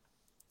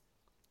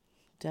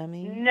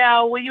 dummy.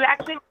 No, well, you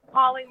actually were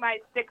calling my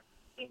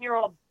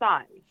 16-year-old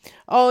son.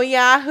 Oh,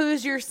 yeah?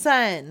 Who's your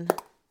son?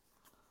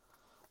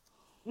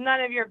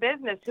 None of your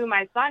business who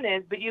my son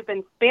is, but you've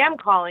been spam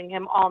calling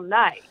him all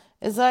night.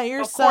 Is that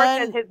your of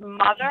son? Of course, as his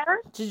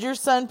mother. Did your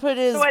son put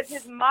his... So as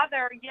his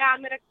mother, yeah, I'm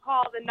going to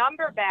call the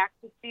number back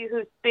to see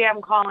who's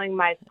spam calling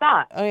my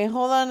son. Okay,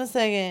 hold on a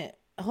second.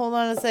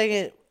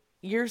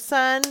 Your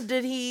son,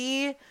 did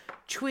he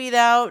tweet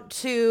out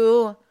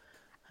to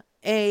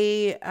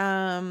a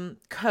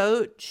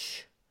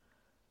coach?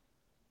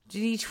 Did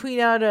he tweet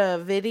out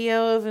a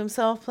video of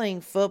himself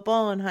playing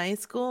football in high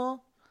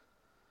school?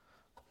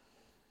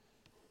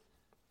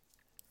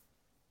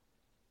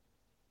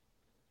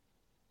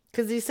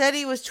 Because he said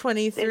he was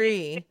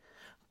 23,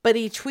 but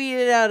he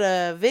tweeted out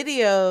a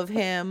video of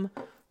him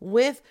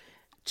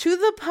to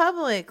the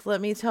public,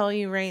 let me tell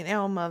you right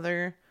now,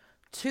 mother,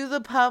 to the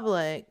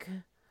public,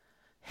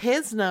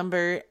 his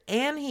number,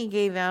 and he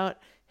gave out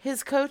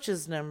his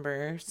coach's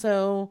number.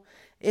 So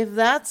if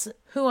that's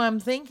who I'm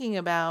thinking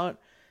about,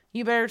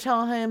 you better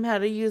tell him how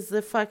to use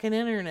the fucking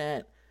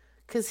internet,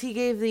 because he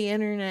gave the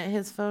internet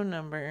his phone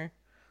number.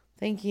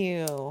 Thank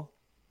you.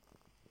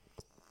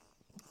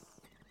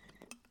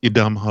 You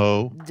dumb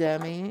hoe.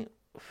 Dummy.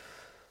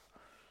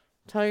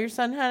 Tell your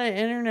son how to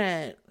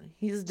internet.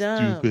 He's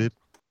dumb. Stupid.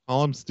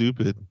 Call him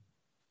stupid.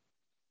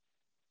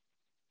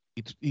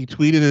 He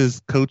tweeted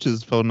his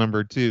coach's phone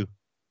number too.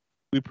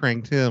 We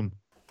pranked him.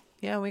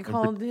 Yeah, we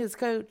called his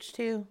coach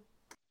too.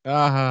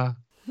 Uh-huh.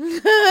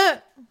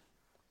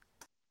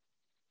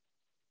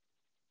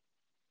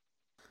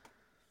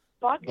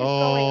 What is going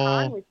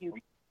on with you?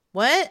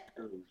 What?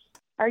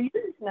 Are you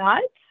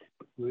nuts?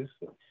 Who is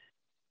that?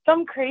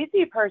 Some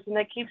crazy person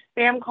that keeps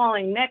spam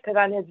calling Nick because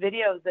on his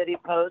videos that he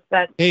posts.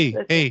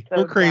 Hey,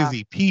 we're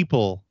crazy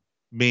people,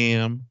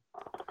 ma'am.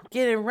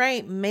 Get it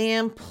right,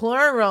 ma'am.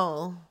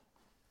 Plural.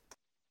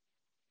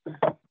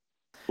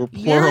 We're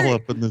plural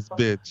up in this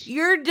bitch.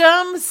 Your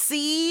dumb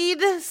seed,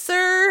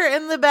 sir,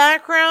 in the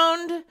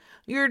background.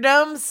 Your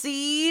dumb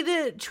seed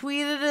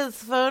tweeted his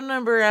phone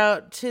number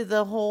out to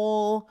the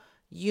whole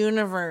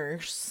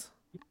universe.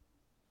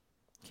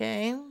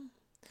 Okay?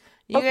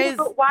 Okay,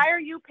 but why are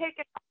you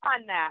picking up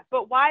on that?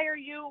 So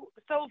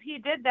if he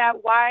did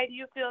that, why do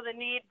you feel the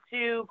need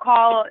to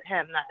call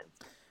him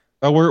then?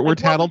 Oh, we're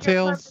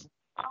tattletales?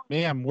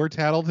 Ma'am, we're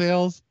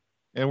tattletales,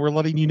 and we're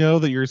letting you know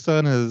that your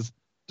son has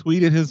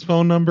tweeted his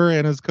phone number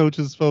and his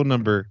coach's phone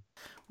number.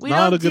 We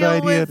don't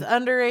deal with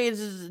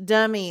underage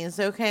dummies,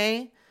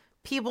 okay?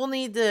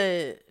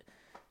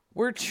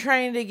 We're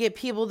trying to get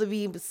people to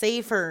be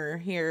safer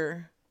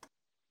here.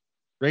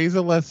 Raise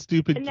a less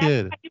stupid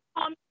kid. Why you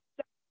call me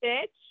a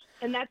bitch?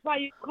 And that's why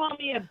you call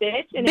me a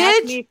bitch and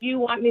ask me if you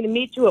want me to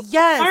meet you at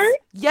Walmart?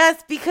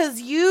 Yes, because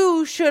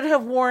you should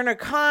have worn a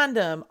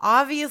condom.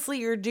 Obviously,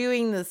 you're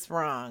doing this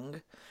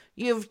wrong.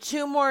 You have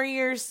 2 more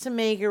years to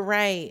make it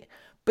right.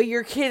 But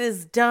your kid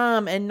is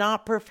dumb and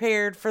not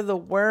prepared for the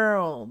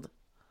world.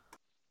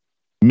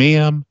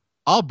 Ma'am,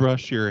 I'll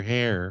brush your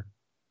hair.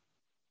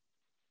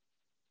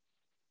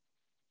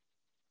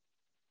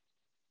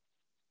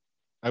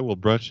 I will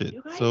brush it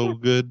so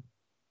good.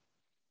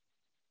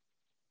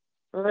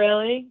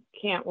 Really?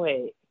 Can't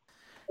wait.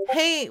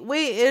 Hey,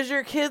 wait, is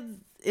your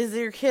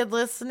kid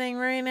listening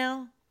right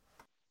now?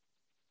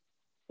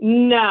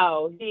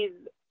 No, he's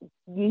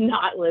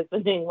not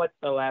listening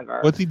whatsoever.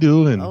 What's he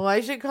doing? Oh,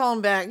 I should call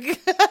him back.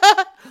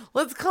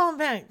 Let's call him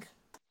back.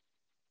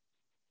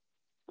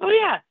 Oh,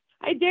 yeah.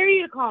 I dare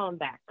you to call him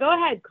back. Go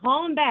ahead.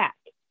 Call him back.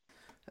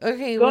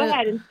 Okay. Go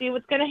ahead and see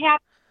what's going to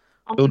happen.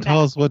 Don't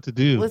tell us what to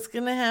do. What's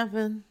going to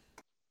happen?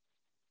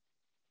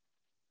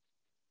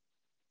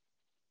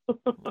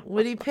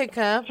 Would he pick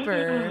up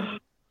or?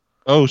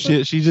 Oh,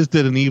 shit. She just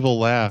did an evil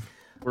laugh.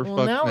 We're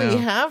fucked now. We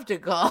have to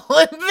call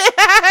him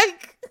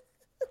back.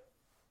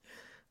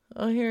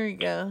 Oh, here we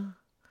go.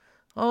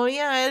 Oh,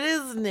 yeah, it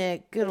is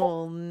Nick. Good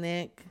old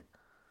Nick.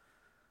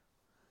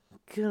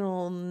 Good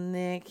old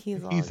Nick.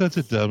 He's such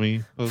a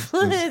dummy. Post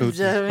his coach's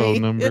dummy.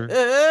 phone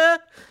number.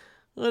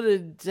 What a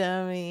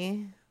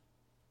dummy.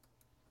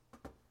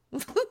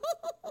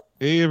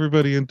 Hey,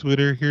 everybody on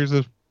Twitter. Here's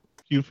a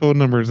few phone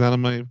numbers out of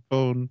my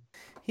phone.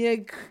 Yeah,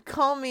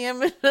 call me.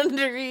 I'm an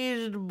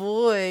underage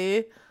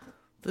boy.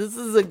 This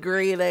is a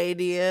great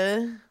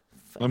idea.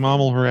 My mom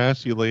will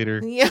harass you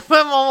later. Yeah,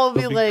 my mom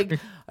will be like,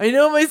 I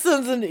know my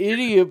son's an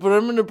idiot, but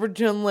I'm going to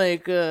pretend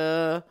like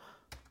I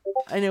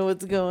know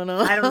what's going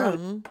on. I don't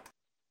know.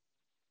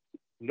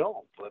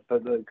 No, but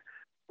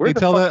hey,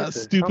 tell that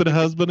stupid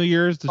husband of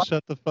yours to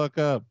shut the fuck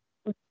up.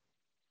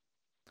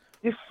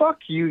 You fuck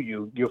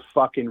you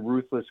fucking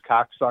ruthless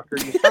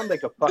cocksucker. You sound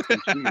like a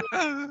fucking cheater.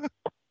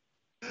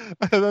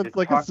 That's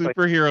like a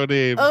superhero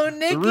name. Oh,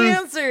 Nick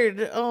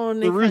answered. Oh,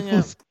 Nick hung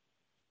up.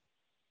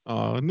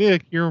 Oh,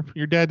 Nick, your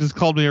dad just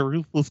called me a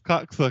ruthless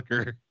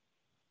cocksucker.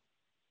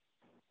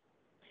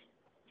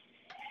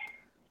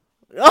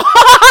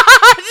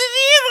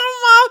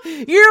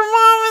 Your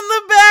mom in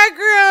the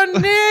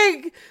background,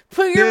 Nick.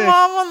 Put your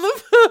mom on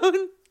the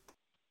phone.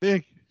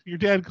 Nick, your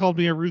dad called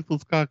me a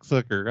ruthless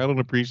cocksucker. I don't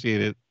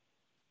appreciate it.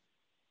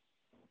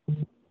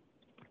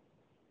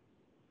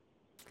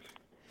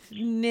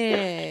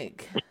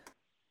 Nick.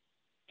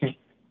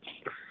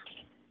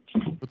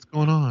 What's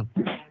going on?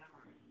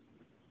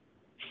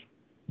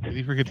 Did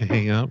he forget to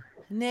hang up?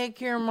 Nick,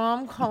 your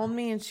mom called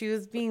me and she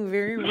was being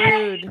very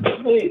rude.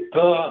 Hey,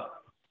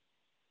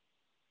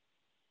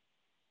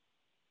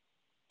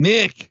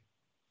 Nick!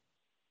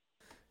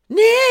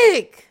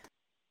 Nick!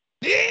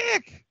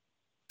 Nick!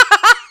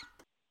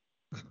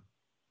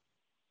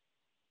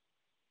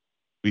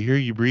 We hear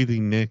you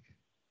breathing, Nick.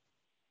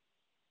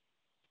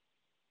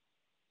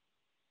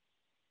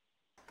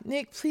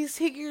 Nick, please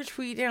take your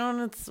tweet down.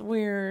 It's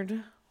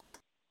weird.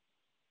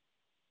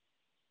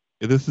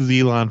 Yeah, this is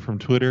Elon from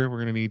Twitter. We're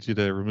going to need you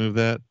to remove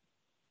that.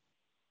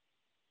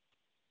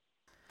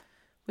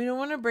 We don't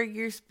want to break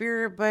your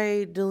spirit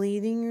by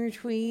deleting your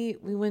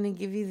tweet. We want to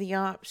give you the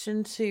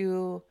option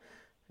to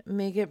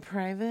make it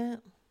private.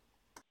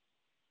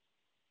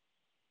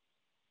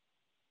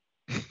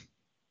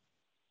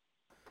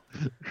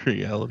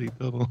 Reality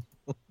tunnel.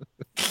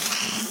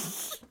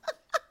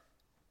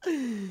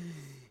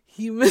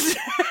 He was even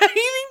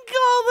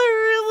called the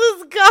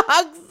realest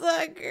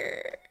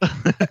cocksucker.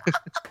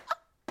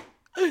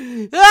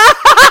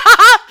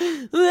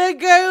 That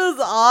guy was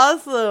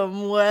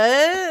awesome.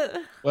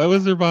 What? Why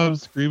was her mom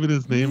screaming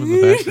his name in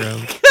the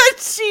background?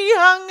 Because she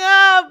hung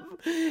up.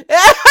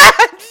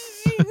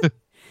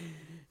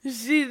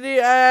 she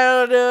did, I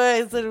don't know.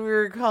 I said we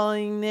were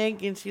calling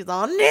Nick, and she's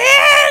all, Nick!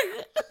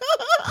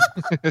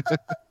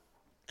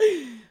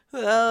 That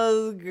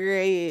was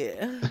great.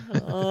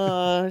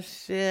 Oh,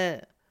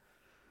 shit.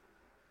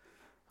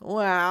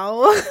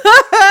 Wow.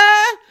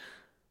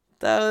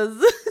 That was...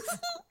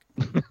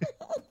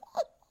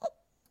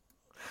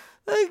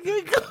 Like,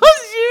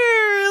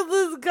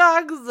 this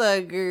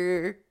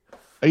cocksucker.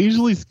 I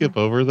usually skip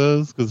over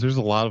those because there's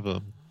a lot of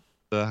them.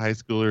 The high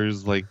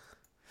schoolers like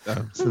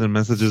sending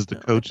messages to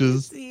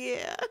coaches,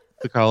 yeah,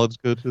 to college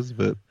coaches.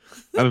 But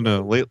I don't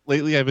know.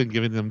 Lately, I've been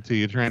giving them to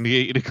you, trying to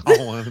get you to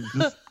call one.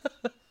 Just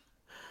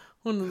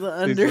one of the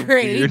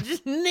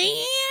underage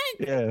Nick.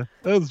 Yeah,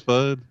 that was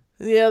fun.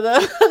 Yeah,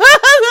 that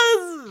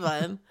was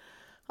fun.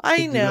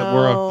 I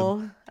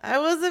know. I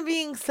wasn't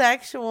being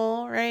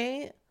sexual,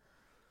 right?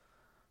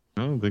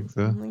 I don't think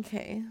so.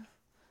 Okay.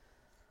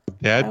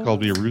 Dad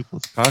called me a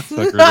ruthless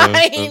cocksucker.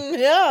 I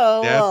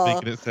know. Dad's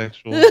making it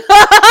sexual.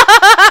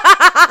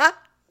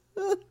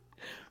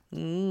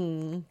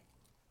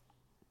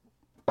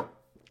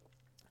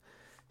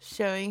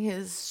 Showing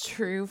his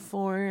true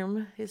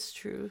form, his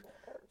true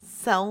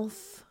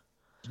self.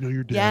 You know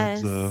your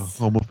dad's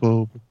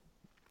homophobe.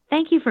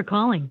 Thank you for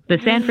calling the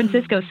San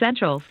Francisco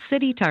Central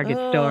City Target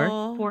Store.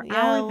 For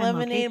hours and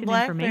location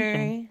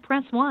information,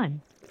 press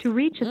 1. To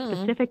reach a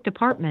specific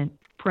department,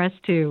 press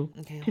 2.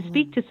 To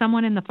speak to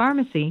someone in the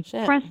pharmacy,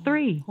 press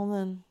 3. Hold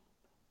on.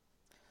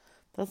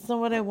 That's not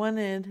what I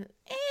wanted. What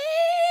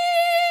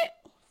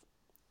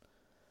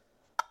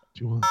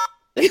do you want?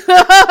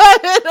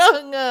 I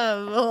hung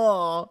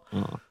up.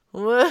 Oh.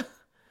 What?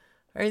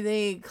 Are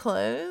they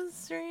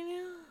closed right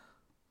now?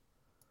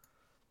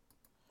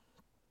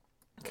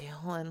 Okay,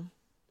 hold on.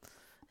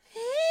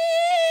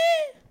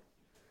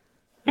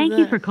 Thank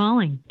you for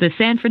calling the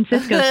San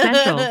Francisco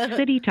Central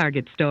City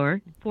Target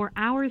Store. For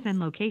hours and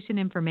location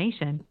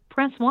information,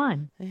 press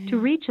 1. To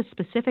reach a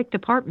specific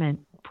department,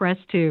 press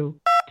 2.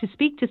 To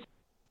speak to...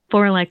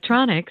 For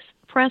electronics,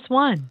 press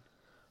 1.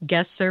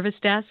 Guest service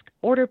desk,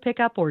 order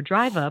pickup or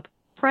drive up,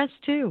 press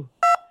 2.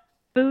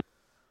 Food...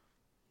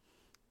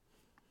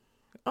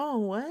 Oh,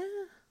 what?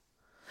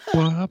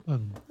 What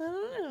happened? I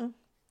don't know.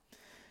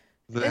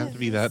 Does it have to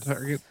be that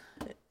Target?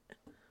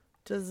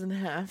 Doesn't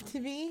have to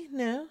be,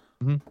 no.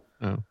 Mm-hmm.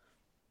 Oh.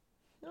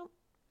 Nope.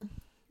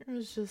 It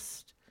was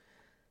just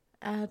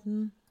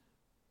adding.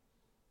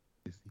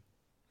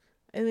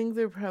 I think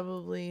they're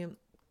probably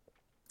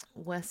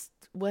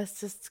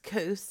westist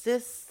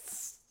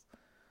coastists.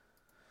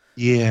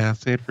 Yeah,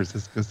 San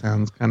Francisco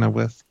sounds kind of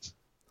west.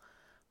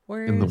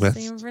 Where in the is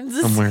west San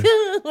Francisco? somewhere.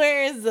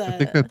 Where is that? I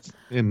think that's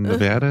in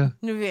Nevada.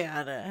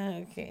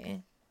 Nevada,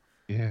 okay.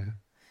 Yeah.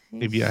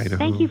 Maybe Idaho.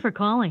 Thank you for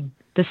calling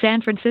the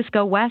San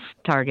Francisco West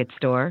Target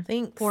Store.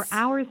 Thanks. For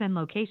hours and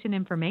location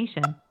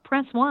information,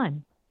 press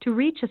 1. To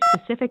reach a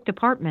specific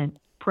department,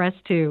 press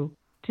 2.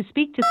 To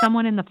speak to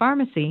someone in the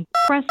pharmacy,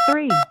 press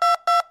 3. Did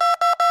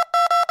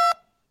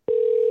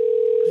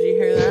you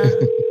hear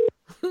that?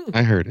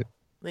 I heard it.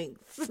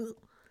 Thanks.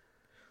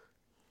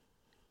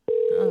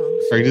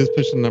 Are you just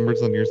pushing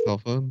numbers on your cell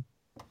phone?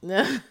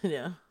 No.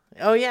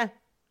 Oh, yeah.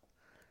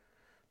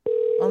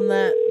 On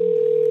that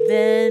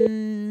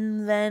Venia.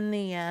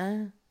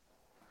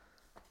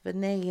 Oh,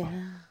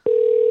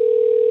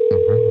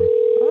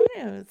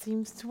 no, it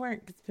seems to work.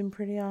 It's been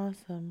pretty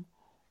awesome.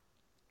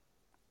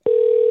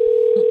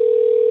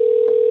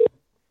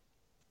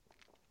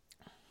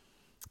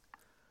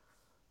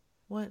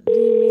 What do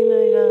you mean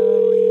I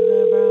gotta leave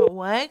it, bro?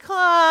 White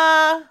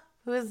Claw!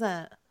 Who is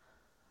that?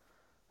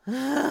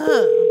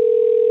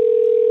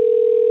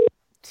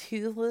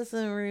 Toothless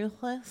and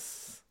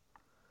ruthless?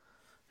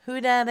 Who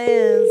that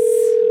is?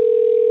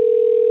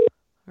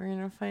 We're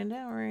gonna find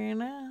out right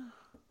now.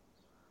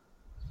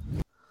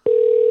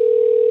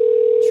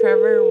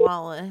 Trevor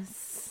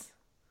Wallace.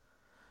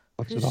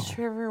 Who's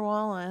Trevor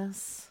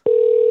Wallace?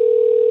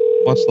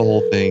 Watch the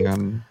whole thing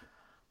on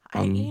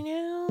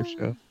the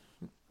show.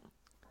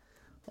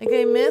 Like,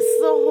 I miss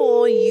the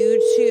whole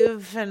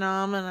YouTube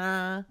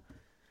phenomena.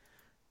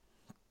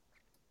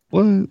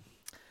 What?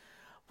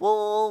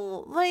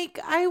 Well, like,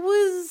 I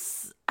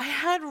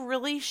had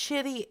really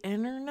shitty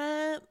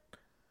internet.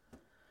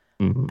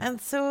 Mm-hmm. And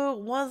so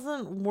it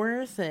wasn't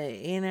worth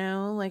it, you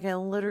know? Like, I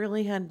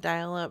literally had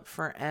dial-up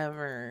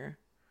forever.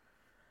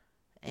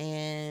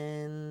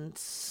 And...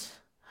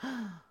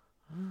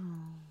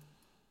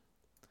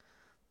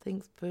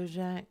 Thanks,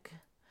 Bojack.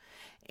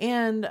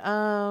 And,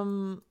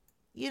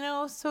 you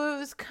know, so it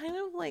was kind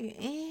of like,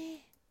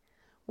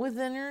 with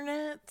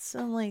internets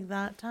and, like,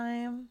 that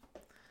time.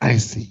 I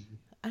see.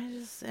 I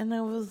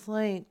was,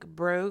 like,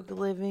 broke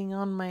living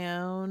on my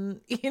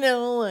own, you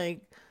know,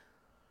 like...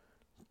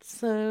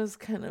 So it was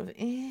kind of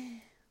You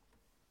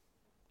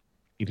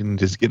didn't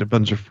just get a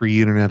bunch of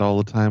free internet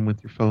all the time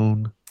with your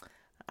phone?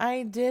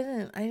 I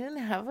didn't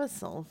have a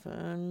cell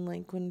phone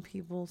like when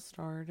people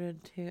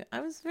started to. I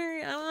was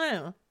I don't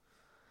know.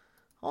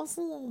 I was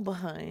a little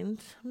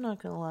behind. I'm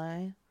not gonna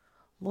lie.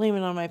 Blame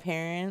it on my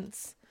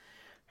parents.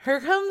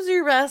 Here comes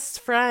your best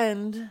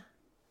friend.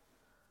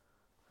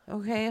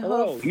 Okay,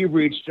 hello. You've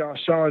reached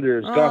Josh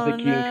Saunders, Gothic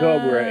King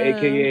Cobra,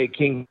 aka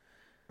King.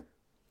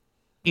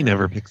 He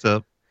never picks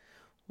up.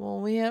 Well,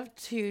 we have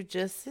to,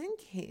 just in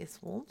case.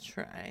 We'll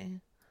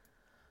try.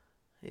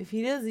 If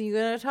he doesn't, you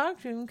gotta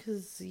talk to him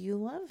because you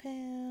love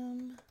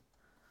him.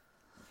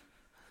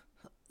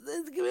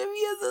 Let's give him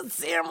a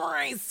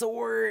samurai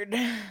sword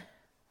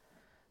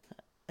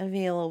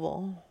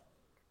available.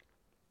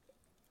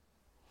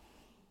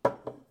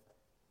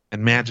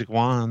 And magic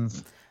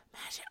wands.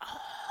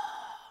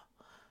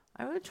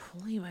 I would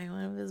totally buy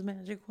one of his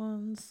magic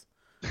wands.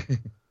 You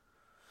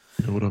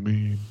know what I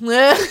mean?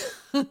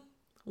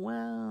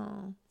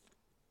 Wow.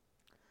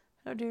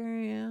 How dare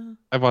you?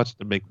 I've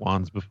watched him make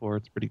wands before.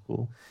 It's pretty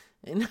cool.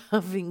 And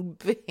huffing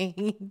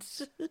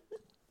paint.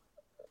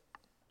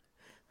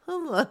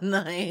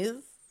 Nice.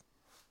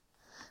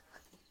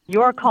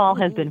 Your call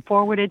has been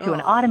forwarded to an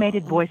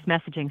automated voice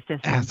messaging system.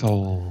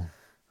 Asshole.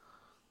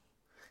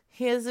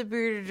 He has a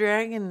bearded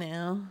dragon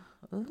now.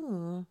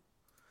 Ooh.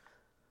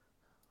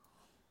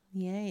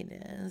 Yeah, he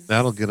does.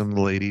 That'll get him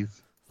the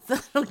ladies.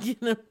 That'll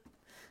get him.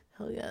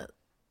 He'll get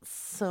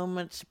so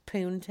much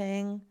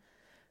poontang.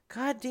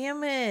 God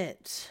damn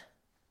it.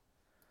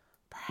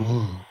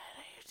 Whoa.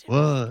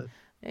 What?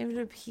 I have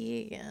to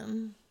pee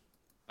again.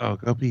 Oh,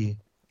 go pee.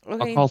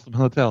 Okay. I'll call some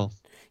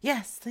hotels.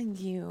 Yes, thank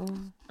you.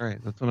 All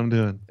right, that's what I'm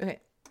doing. Okay.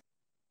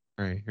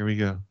 All right, here we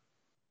go.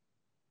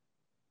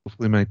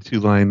 Hopefully my 2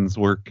 lines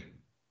work.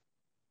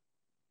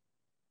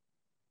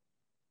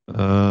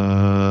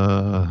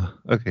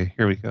 Okay,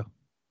 here we go.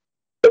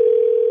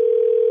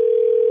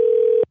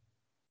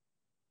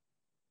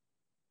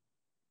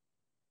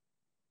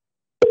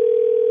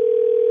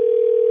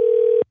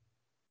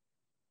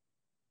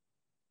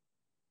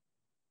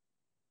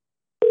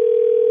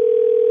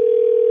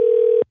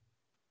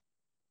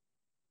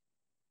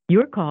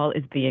 Your call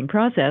is being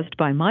processed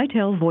by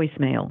Mitel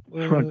voicemail.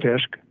 Front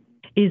desk.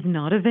 Is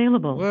not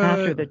available.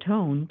 After the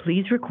tone,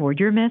 please record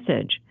your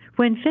message.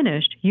 When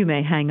finished, you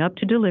may hang up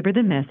to deliver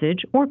the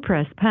message or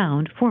press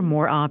pound for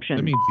more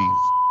options. That means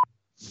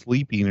he's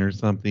sleeping or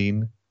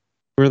something.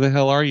 Where the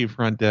hell are you,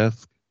 front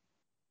desk?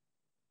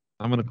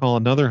 I'm going to call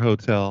another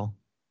hotel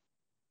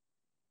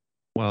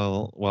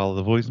while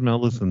the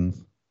voicemail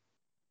listens.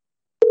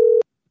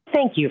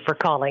 Thank you for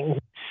calling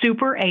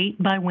Super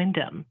 8 by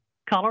Wyndham,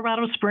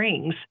 Colorado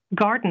Springs,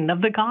 Garden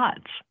of the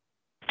Gods.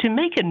 To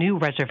make a new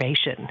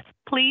reservation,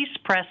 please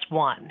press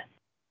 1.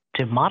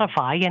 To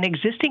modify an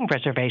existing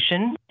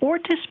reservation or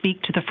to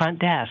speak to the front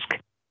desk,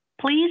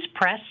 please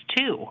press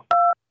 2.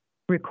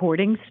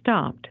 Recording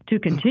stopped. To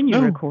continue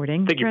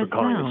recording, Thank you press for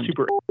calling pound. the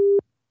Super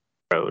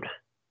Road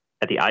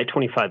at the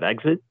I-25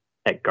 exit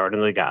at Garden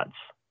of the Gods.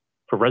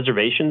 For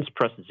reservations,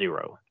 press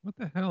 0. What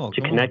the hell?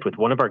 To connect with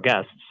one of our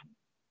guests,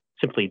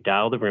 simply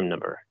dial the room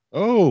number.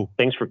 Oh.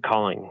 Thanks for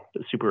calling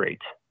the Super 8.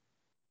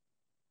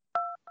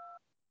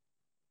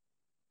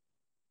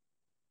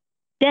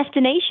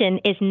 Destination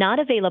is not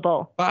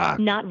available,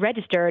 not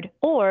registered,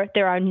 or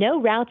there are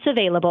no routes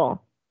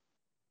available.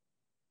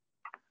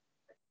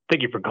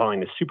 Thank you for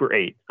calling the Super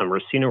 8 on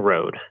Racino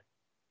Road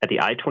at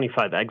the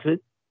I-25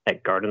 exit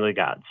at Garden of the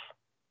Gods.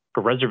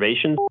 For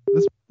reservations...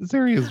 This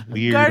area is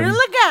weird. Garden of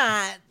the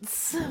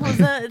Gods. Was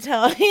that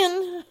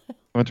Italian?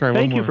 I'll try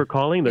one Thank you more. for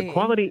calling the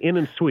Quality Inn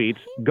and Suites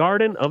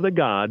Garden of the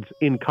Gods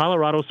in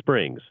Colorado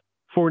Springs.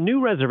 For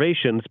new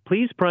reservations,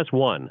 please press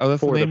 1. Oh,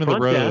 that's For the name of the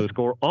front road. desk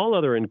or all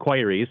other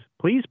inquiries,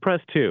 please press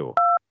 2.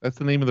 That's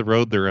the name of the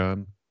road they're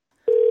on.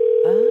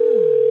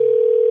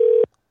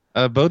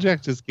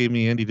 Bojack just gave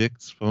me Andy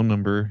Dick's phone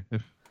number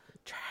if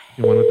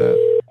you wanted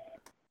that.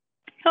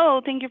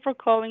 Hello, thank you for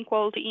calling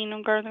Quality Inn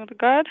on Garden of the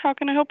God. How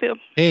can I help you?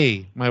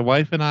 Hey, my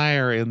wife and I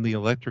are in the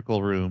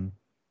electrical room,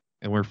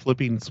 and we're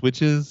flipping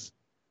switches.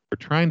 We're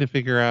trying to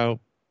figure out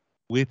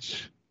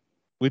which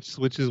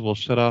switches will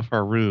shut off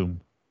our room.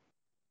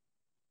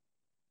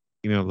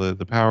 You know,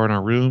 the power in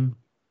our room.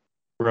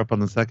 We're up on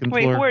the second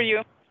floor. Wait, who are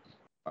you?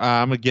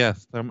 I'm a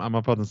guest. I'm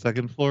up on the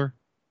second floor.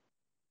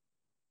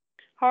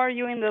 How are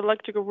you in the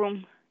electrical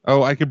room?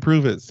 Oh, I can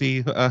prove it.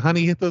 See,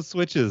 honey, hit those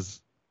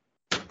switches.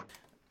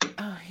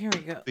 Oh, here we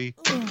go. See?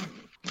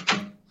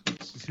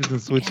 She's hitting the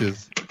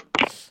switches.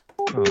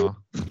 Oh.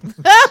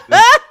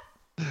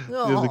 She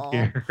doesn't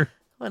care.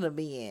 What a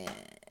bitch.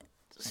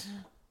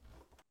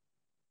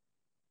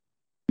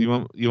 You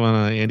want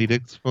Andy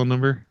Dick's phone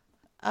number?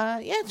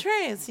 Yeah,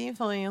 try it. See if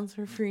I'll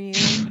answer for you.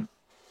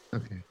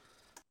 Okay.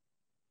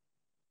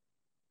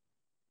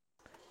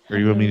 Or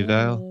you want me to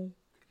dial?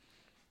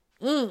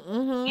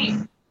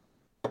 Mm-hmm.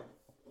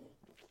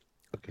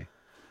 Okay.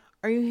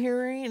 Are you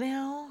here right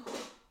now?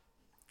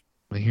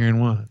 Am I hearing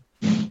what?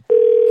 Guess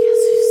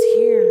who's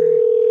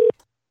here?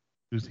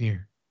 Who's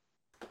here?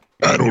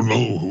 I don't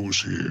know who's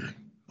here.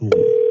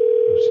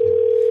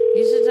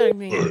 You should talk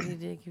to Andy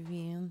Dick if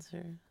he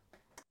answers.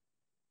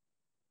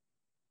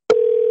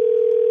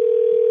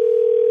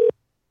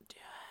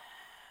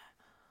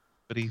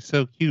 But he's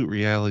so cute,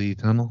 Reality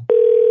Tunnel.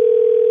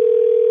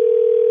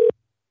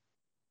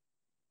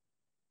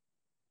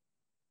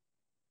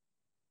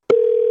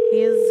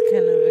 He is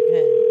kind of a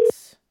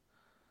cunt.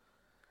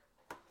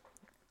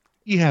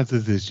 He has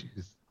his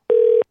issues.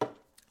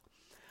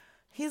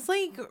 He's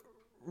like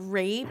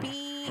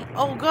rapey.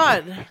 Oh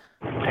God.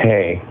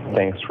 Hey,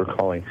 thanks for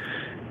calling.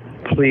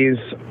 Please,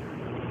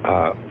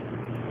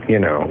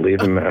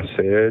 leave a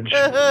message,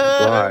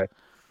 but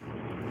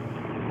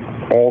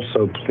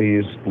also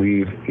please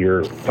leave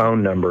your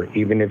phone number,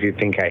 even if you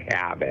think I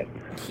have it.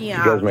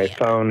 Yeah. Because my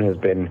phone has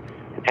been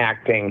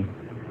acting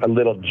a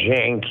little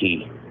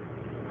janky.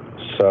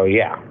 So,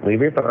 yeah,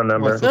 leave your phone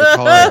number.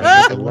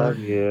 I love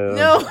you.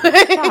 No.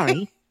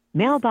 Sorry.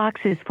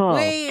 Mailbox is full.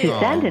 Wait. To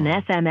send an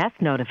SMS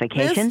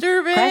notification,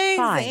 Mr. press Biggs,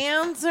 5.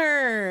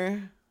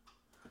 answer.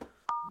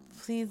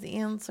 Please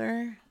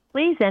answer.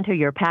 Please enter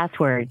your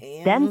password,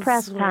 then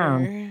press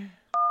pound.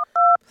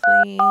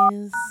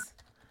 Please.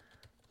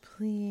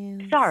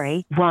 Please.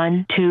 Sorry,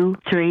 1, 2,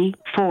 3,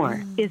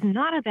 4 is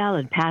not a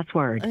valid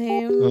password. Oh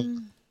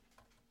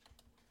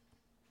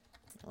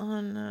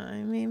no,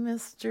 I mean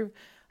Mr.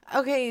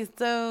 Okay,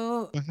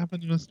 so what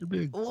happened to Mr.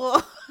 Biggs?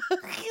 Well,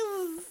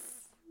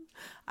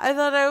 I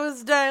thought I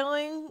was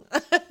dialing,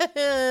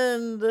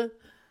 and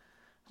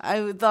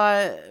I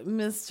thought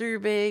Mr.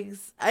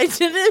 Biggs. I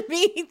didn't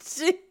mean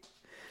to.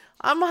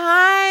 I'm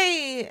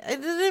high. I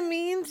didn't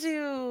mean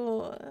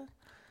to.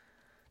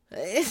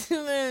 I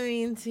didn't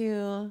mean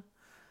to.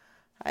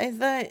 I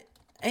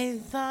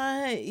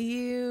thought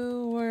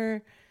you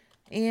were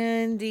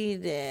Andy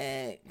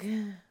Dick.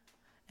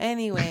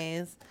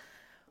 Anyways,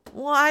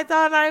 well, I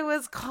thought I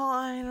was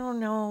calling. I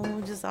don't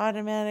know, just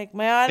automatic.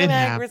 My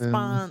automatic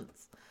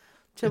response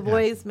to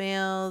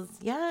voicemails,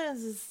 yes,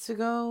 is to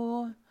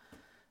go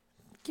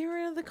get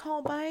rid of the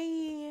call.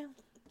 Bye.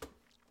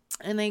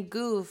 And I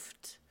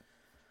goofed.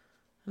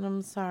 And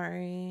I'm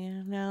sorry.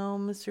 Now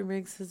Mr.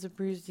 Biggs has a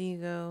bruised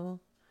ego.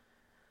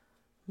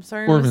 I'm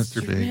sorry, Poor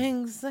Mr. Mr. Biggs.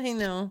 Biggs. I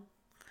know.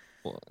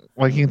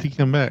 Why can't he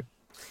come back?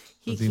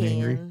 He Is he can.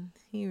 angry?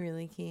 He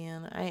really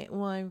can.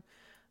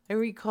 I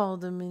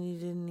recalled him and he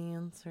didn't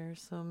answer,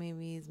 so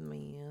maybe he's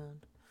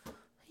mad.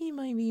 He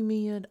might be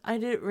mad. I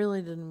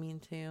really didn't mean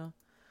to.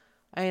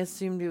 I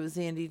assumed it was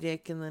Andy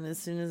Dick, and then as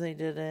soon as I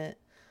did it,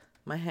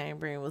 my high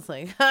brain was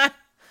like, "Ha,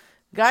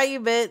 got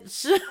you,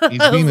 bitch."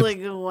 I was like,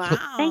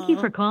 "Wow." Thank you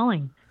for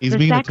calling. He's the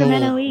being a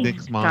Sacramento total East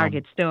Dick's mom.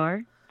 Target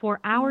store. For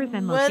hours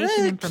and What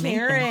location a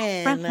information,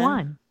 Karen. press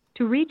 1.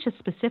 To reach a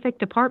specific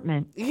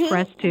department,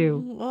 press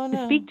 2. Oh, To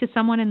no. speak to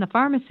someone in the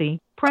pharmacy,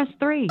 press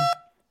 3.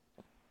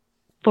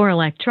 For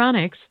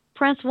electronics,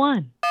 press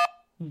 1.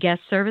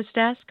 Guest service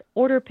desk,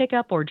 order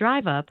pickup or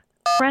drive up,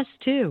 press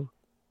 2.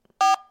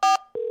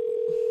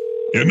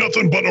 You're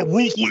nothing but a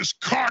ruthless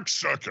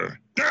cocksucker.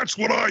 That's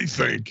what I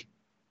think.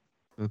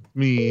 That's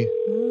me.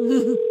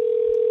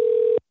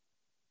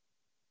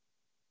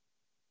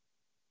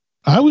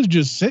 I was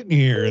just sitting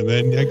here, and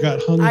then I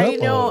got hung up. I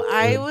know. on it.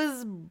 I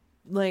was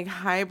like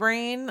high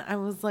brain. I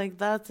was like,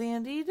 "That's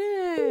Andy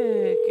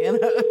Dick," and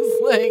I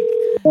was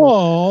like,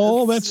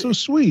 "Oh, that's so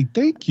sweet.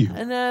 Thank you."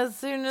 And as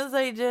soon as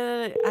I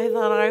did it, I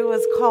thought I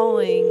was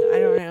calling. I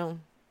don't know.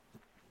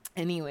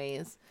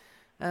 Anyways,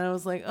 and I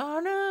was like, "Oh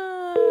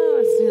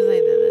no!" As soon as I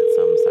did it,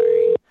 so I'm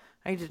sorry.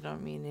 I did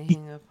not mean to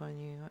hang up on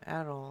you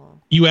at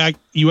all. You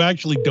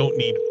actually don't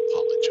need to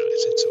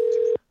apologize. It's okay.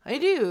 I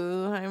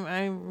do.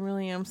 I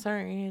really am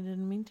sorry. I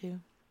didn't mean to.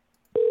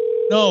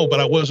 No, but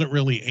I wasn't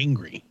really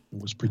angry. I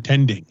was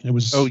pretending. It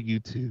was. Oh, you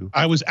too.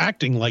 I was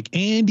acting like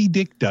Andy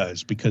Dick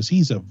does because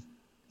he's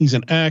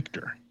an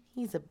actor.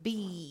 He's a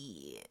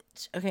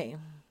bitch. Okay.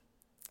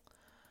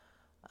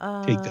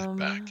 Take that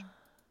back. Can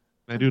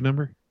I do a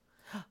number?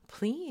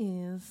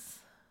 Please.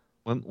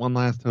 One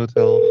last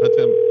hotel. That's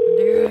him.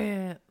 Do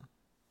it.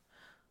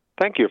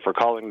 Thank you for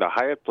calling the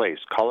Hyatt Place,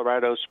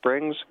 Colorado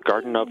Springs,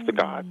 Garden of the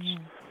Gods.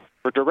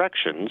 For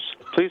directions,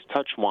 please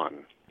touch 1.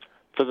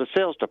 For the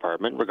sales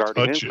department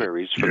regarding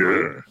inquiries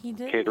for food,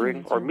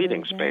 catering, or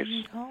meeting space,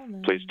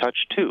 please touch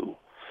 2.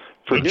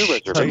 For new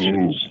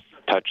reservations,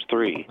 touch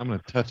 3. I'm going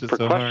to touch it For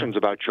so questions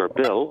about your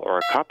bill or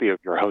a copy of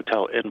your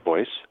hotel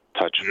invoice,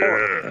 touch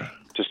 4.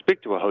 To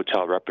speak to a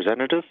hotel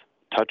representative,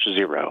 touch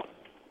 0.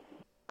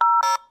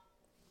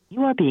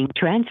 You are being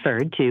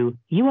transferred to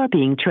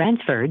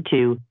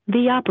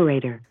the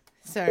operator.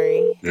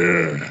 Sorry.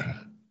 Yeah.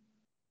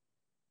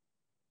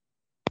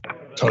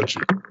 Touch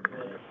it.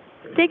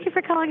 Thank you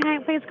for calling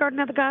Hyatt Place Garden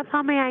of the Gods.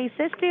 How may I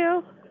assist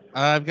you?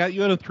 I've got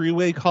you on a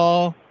 3-way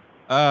call.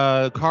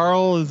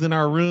 Carl is in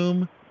our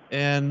room,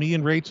 and me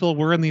and Rachel,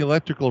 we're in the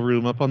electrical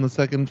room up on the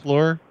 2nd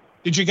floor.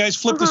 Did you guys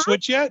flip the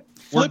switch yet?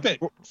 Flip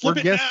it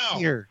now.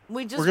 Here.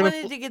 We just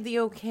wanted to get the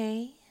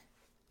okay.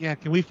 Yeah,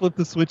 can we flip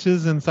the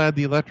switches inside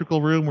the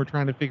electrical room? We're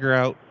trying to figure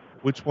out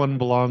which one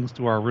belongs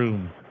to our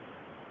room.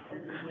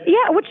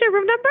 Yeah, what's your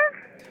room number?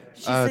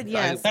 She said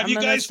yes. Have I'm you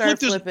gonna guys start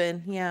flipped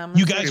flipping? Yeah.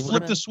 You guys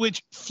flip the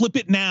switch. Flip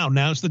it now.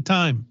 Now's the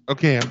time.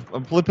 Okay,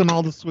 I'm flipping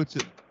all the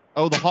switches.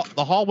 Oh, the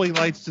hallway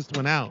lights just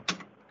went out.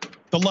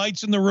 The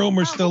lights in the room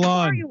are still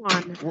on. Are you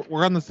on?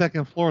 We're on the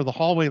 2nd floor. The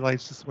hallway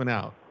lights just went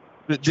out.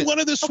 One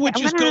of the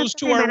switches goes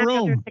to our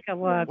room.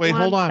 Wait,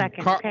 hold on.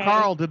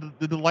 Carl, did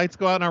the lights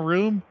go out in our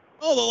room?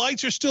 Oh, the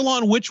lights are still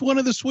on. Which one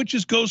of the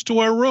switches goes to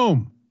our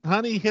room?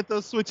 Honey, hit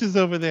those switches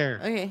over there.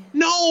 Okay.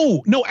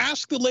 No.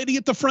 Ask the lady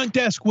at the front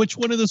desk which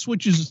one of the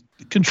switches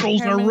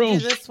controls our I'm gonna room.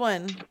 do this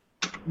one.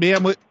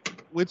 Ma'am,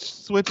 which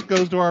switch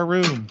goes to our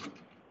room?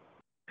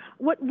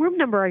 What room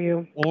number are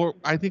you? Or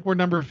I think we're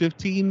number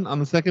 15 on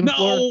the 2nd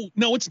floor.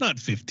 No, it's not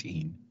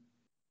 15.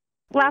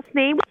 Last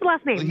name? What's the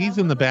last name? Well, he's in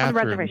the On the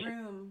bathroom.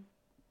 reservation.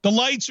 The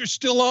lights are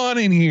still on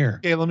in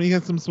here. Okay, let me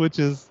get some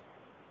switches.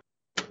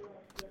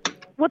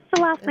 What's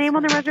the last name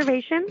on the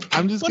reservation?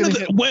 I'm just going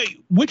to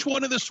wait. Which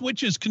one of the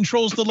switches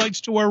controls the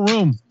lights to our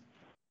room?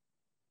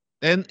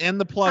 And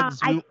the plugs.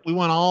 We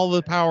want all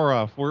the power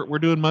off. We're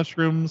doing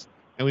mushrooms,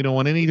 and we don't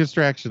want any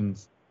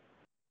distractions.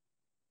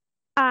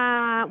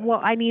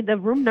 Well, I need the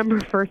room number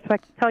first, so I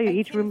can tell you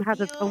each room has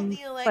its own.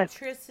 The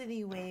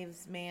electricity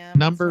waves, ma'am.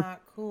 Number- It's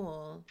not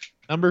cool.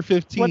 Number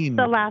 15. What's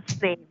the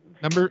last name?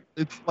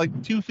 It's like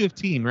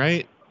 215,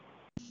 right?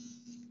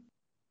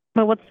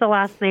 But what's the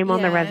last name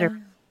on the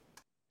reservation?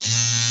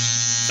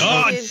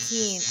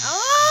 15.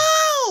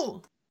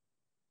 Oh!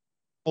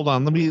 Hold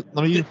on. Let me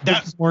flip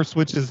some more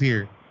switches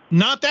here.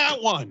 Not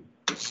that one.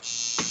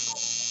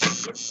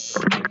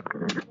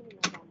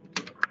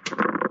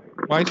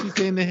 Why is she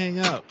saying to hang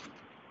up?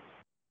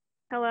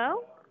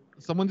 Hello?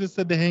 Someone just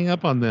said to hang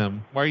up on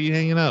them. Why are you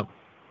hanging up?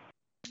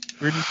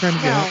 We're just trying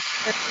to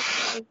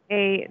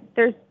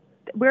get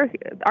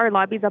our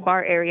lobby's a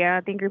bar area.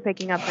 I think you're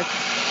picking up this.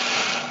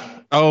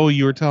 Oh,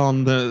 you were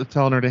telling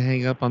her to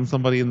hang up on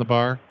somebody in the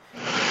bar?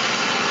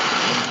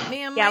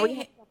 Ma'am, Yeah, we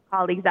have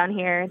colleagues down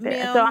here.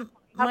 Ma'am, So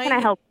how can I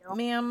help you?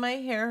 Ma'am, my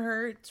hair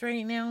hurts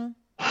right now.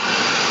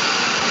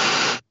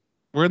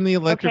 We're in the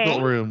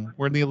electrical room.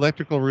 We're in the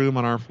electrical room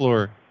on our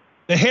floor.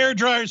 The hair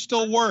dryer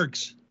still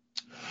works.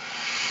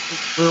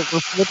 We're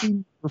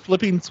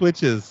flipping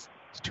switches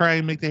to try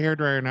and make the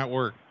hairdryer not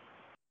work.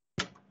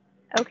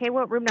 Okay,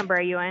 what room number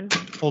are you in?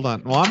 Hold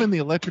on. Well, I'm in the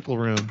electrical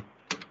room,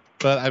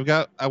 but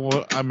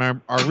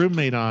I'm our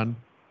roommate on.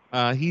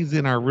 He's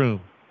in our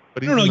room,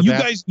 but he's I don't know.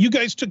 You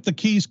guys took the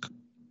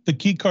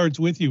key cards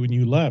with you when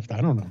you left.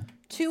 I don't know.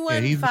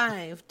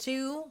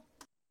 215.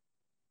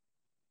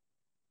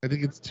 I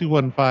think it's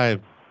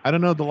 215. I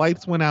don't know. The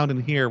lights went out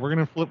in here. We're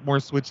gonna flip more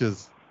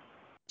switches.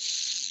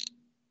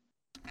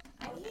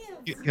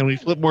 Can we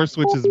flip more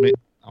switches?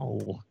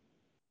 Oh,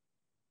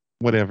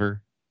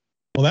 whatever.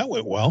 Well, that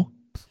went well.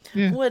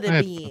 Yeah, what a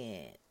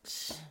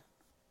bitch.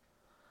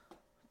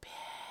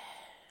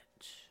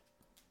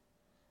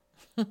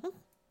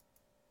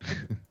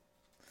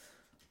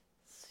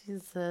 She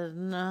said,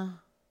 no.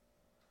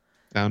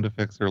 Sound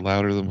effects are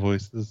louder than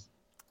voices.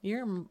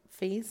 Your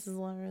face is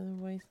louder than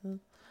voices.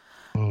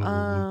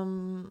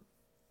 Oh.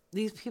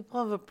 These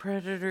people have a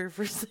predator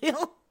for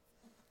sale.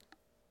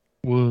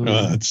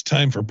 It's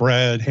time for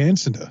Brad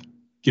Hansen to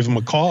give him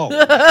a call.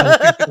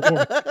 That's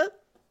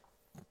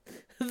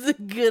a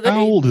good idea.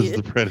 How old is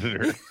the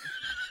predator?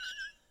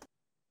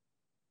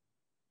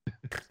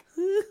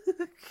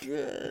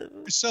 You're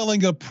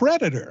selling a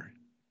predator.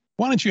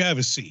 Why don't you have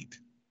a seat?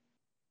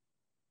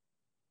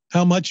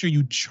 How much are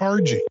you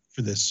charging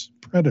for this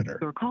predator?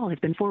 Your call has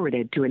been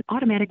forwarded to an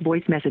automatic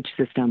voice message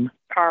system.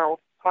 Carl,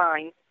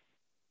 fine.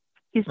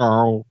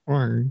 Carl,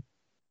 fine.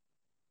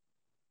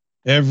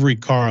 Every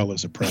Carl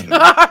is a predator.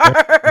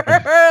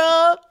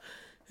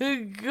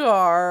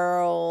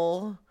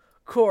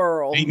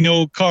 Carl. Ain't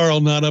no Carl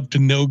not up to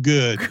no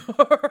good.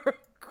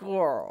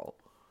 Carl.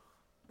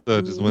 So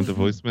it just went to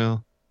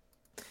voicemail?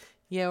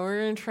 Yeah,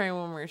 we're going to try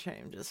one more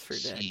time just for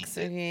dicks,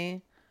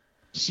 okay?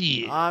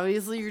 Shit.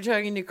 Obviously, you're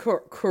talking to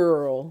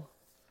Carl.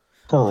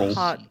 Carl.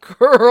 Hot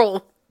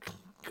Carl.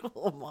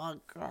 Come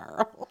on,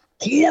 Carl.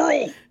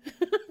 Carl.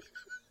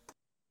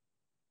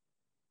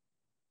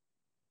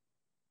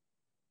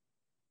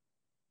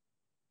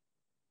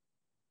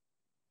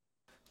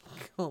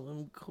 Call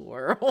him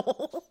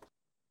Coral.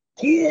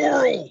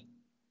 Coral.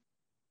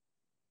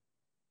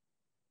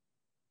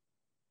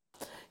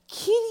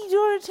 Kitty,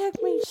 don't attack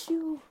my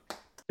shoe.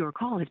 Your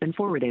call has been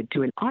forwarded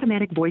to an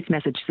automatic voice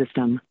message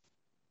system.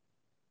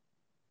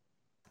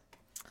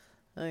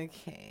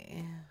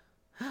 Okay.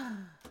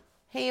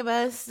 Hey,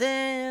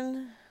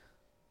 Bustin.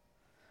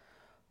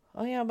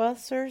 Oh, yeah,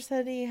 Buster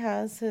said he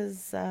has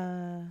his,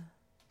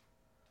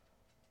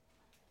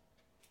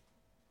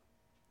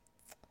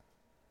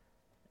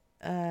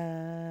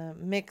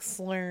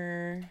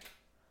 Mixler.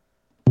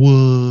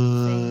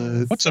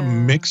 What? What's a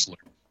Mixler?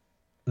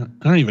 I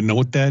don't even know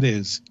what that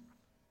is.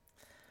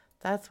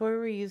 That's where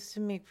we used to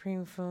make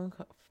prank phone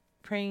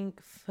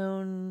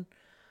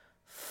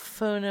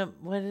up.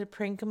 What did it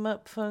prank 'em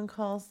up phone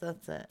calls?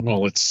 That's it.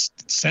 Well, it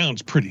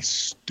sounds pretty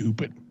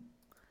stupid.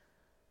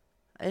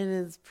 It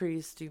is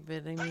pretty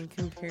stupid. I mean,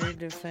 compared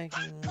to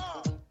fucking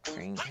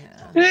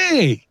Crankcast.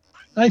 Hey,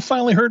 I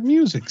finally heard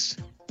musics.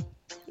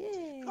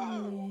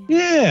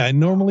 Yeah, I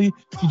normally.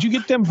 Did you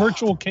get them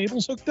virtual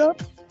cables hooked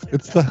up?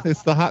 It's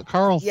the Hot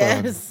Carl song.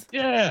 Yes.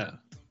 Yeah.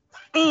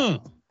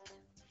 Okay.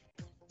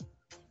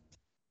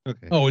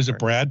 Oh, is it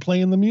Brad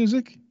playing the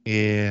music?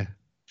 Yeah.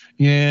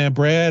 Yeah,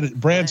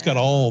 Brad's got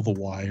all the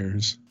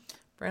wires.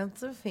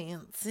 Brad's so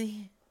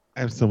fancy.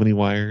 I have so many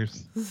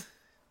wires.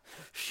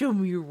 Show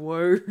me your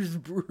wires,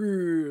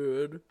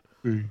 Brad.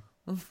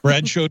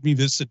 Brad showed me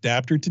this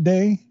adapter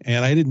today,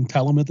 and I didn't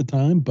tell him at the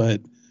time, but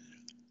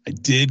I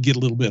did get a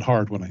little bit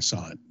hard when I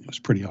saw it. It was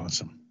pretty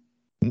awesome.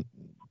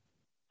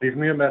 Leave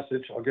me a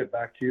message. I'll get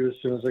back to you as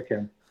soon as I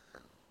can.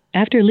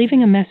 After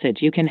leaving a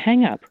message, you can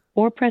hang up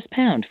or press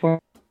pound for...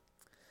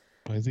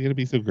 Why is he going to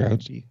be so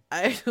grouchy?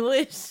 I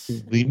wish.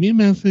 Leave me a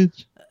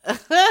message.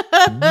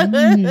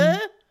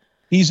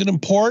 He's an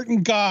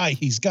important guy.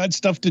 He's got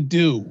stuff to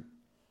do.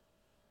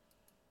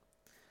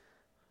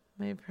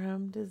 My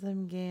prompt is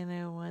I'm gay and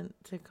I want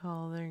to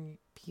call their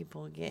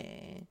people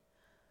gay.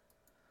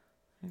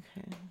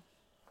 Okay.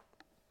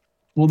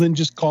 Well, then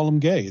just call him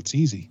gay. It's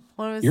easy.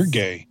 You're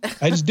gay.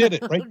 I just did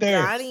it right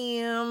there. Got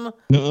him.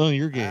 No,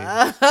 you're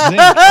gay.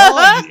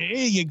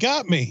 Hey, you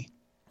got me.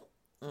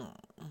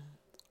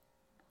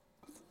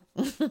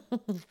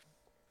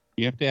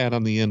 You have to add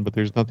on the end, but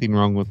there's nothing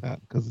wrong with that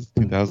because it's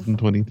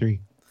 2023.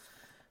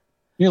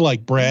 You're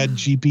like Brad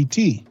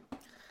GPT.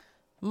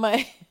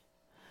 My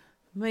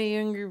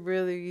younger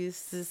brother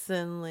used to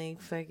send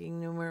like fucking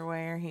no more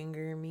wire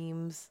hanger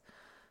memes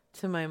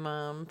to my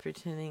mom,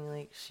 pretending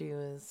like she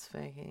was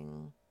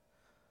fucking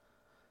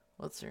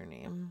what's her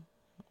name?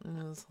 And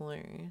it was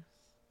hilarious.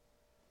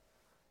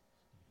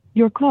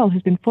 Your call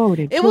has been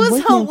forwarded. It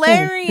was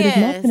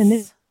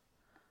hilarious.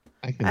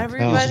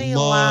 Everybody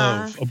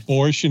love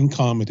abortion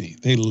comedy.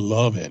 They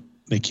love it.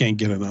 They can't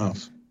get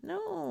enough.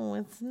 No,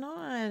 it's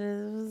not.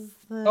 It was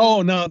the...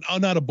 Oh, no,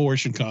 not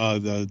abortion.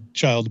 The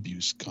child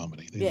abuse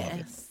comedy. They love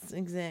it.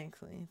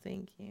 Exactly.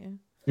 Thank you.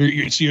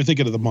 So you're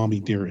thinking of the Mommy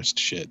Dearest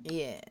shit.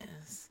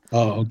 Yes.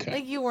 Oh, okay.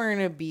 Like you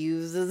weren't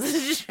abused as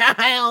a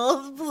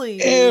child,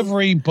 please.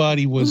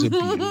 Everybody was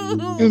abused.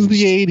 It was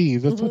the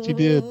 80s. That's what you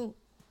did.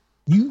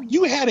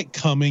 You had it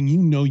coming. You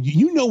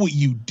know what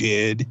you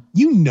did.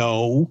 You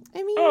know.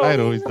 I mean, I'd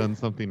always done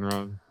something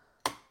wrong.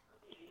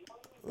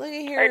 Look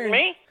at here. Pardon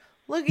me?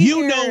 Look at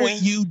You here. know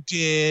what you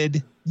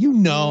did. You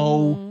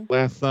know.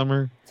 Last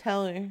summer.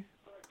 Tell her.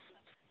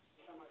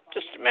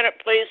 Just a minute,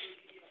 please.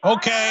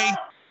 Okay.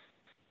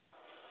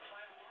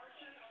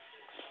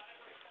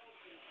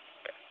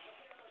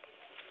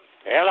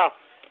 Hello.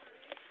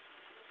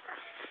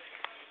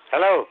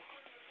 Hello.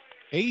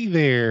 Hey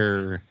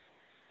there.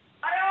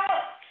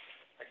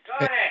 I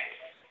got it.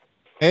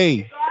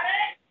 Hey,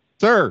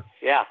 sir.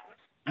 Yeah.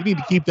 You need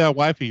to keep that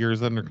wife of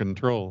yours under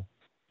control.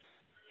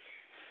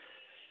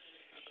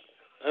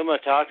 Who am I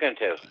talking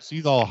to?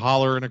 She's all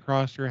hollering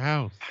across your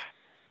house.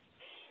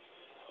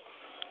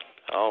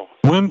 Oh.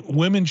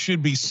 Women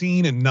should be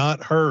seen and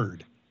not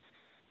heard.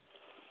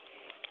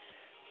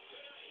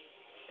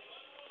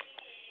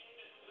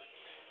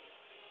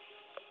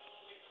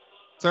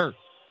 Sir.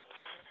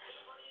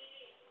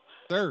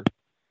 Sir.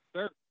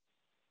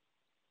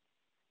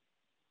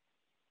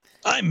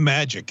 I'm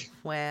magic.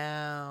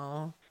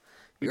 Wow.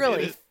 You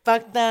really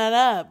fucked that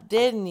up,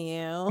 didn't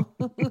you?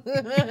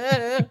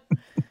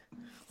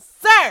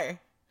 Sir!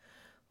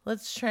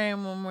 Let's try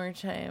him one more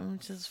time,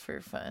 just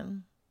for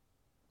fun.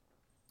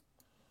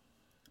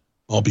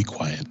 I'll be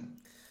quiet.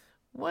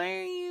 Why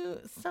are you...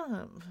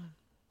 Stop.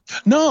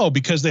 No,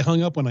 because they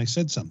hung up when I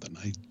said something.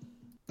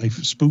 I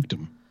spooked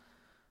them.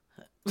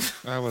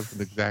 I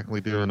wasn't exactly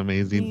doing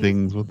amazing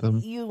things with them.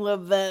 You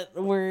love that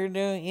word,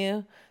 don't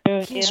you?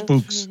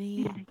 Spooks.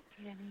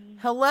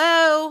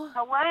 Hello?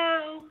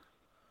 Hello?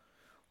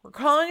 We're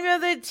calling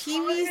about the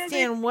TV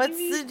stand. What's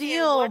the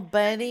deal,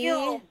 buddy?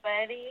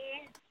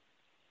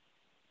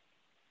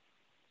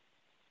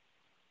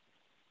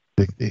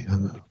 They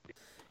hung up.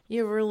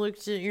 You ever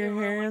looked at your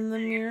hair in the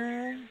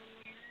mirror?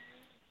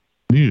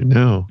 You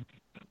know.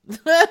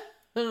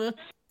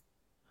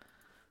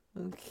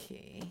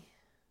 Okay.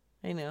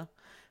 I know.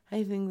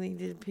 I think they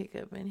did pick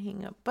up and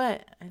hang up,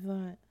 but I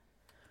thought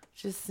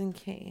just in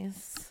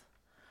case.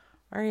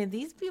 All right,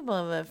 these people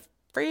have a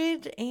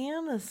fridge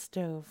and a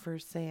stove for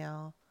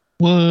sale.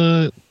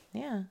 What?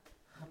 Yeah.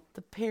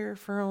 The pair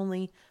for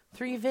only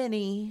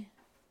 $3.50.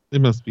 They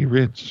must be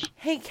rich.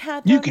 Hey,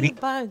 cat, don't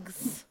eat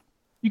bugs.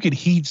 You could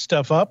heat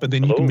stuff up and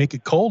then you can make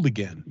it cold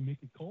again.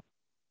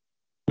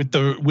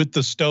 With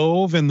the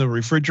stove and the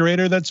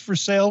refrigerator that's for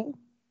sale.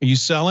 Are you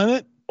selling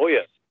it? Oh,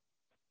 yes.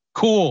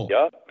 Cool.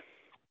 Yeah.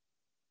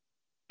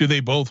 Do they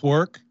both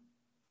work?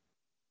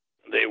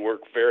 They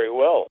work very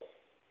well.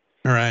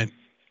 All right.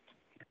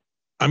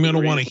 I'm going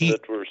to want to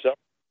heat.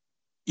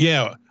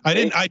 Yeah, I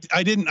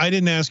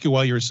didn't ask you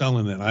why you were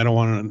selling it. I don't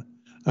want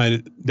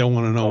to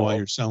know why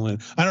you're selling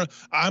it.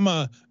 I'm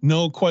a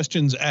no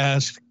questions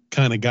asked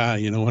kind of guy,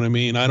 you know what I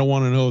mean? I don't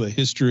want to know the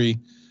history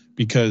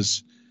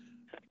because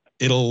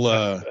it'll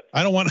I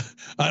don't want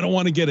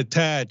to get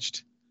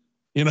attached,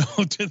 you know,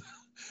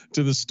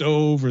 to the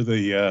stove or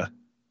the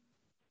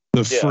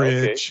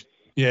fridge. Okay.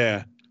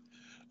 Yeah.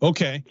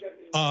 Okay.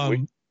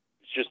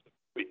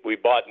 We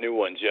bought new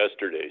ones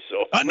yesterday,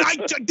 so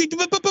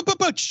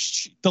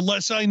the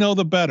less I know,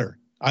 the better.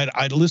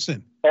 I'd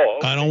listen. Oh,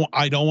 okay.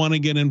 I don't want to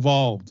get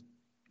involved,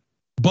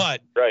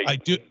 but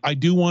right. I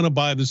do want to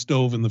buy the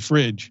stove and the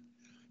fridge.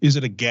 Is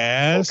it a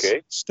gas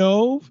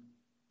stove?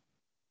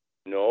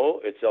 No,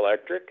 it's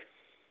electric.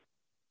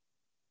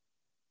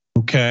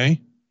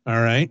 Okay.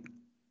 All right.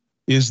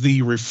 Is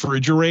the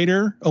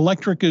refrigerator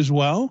electric as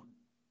well?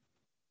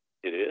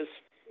 It is.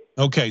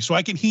 Okay, so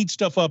I can heat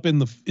stuff up in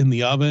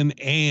the oven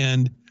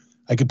and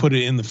I can put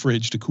it in the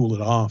fridge to cool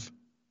it off.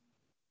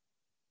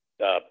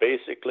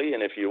 Basically,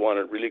 and if you want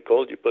it really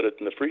cold, you put it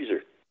in the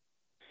freezer.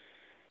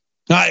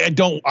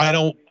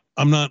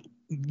 I'm not.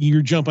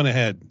 You're jumping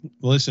ahead.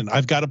 Listen,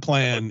 I've got a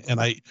plan, and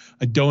I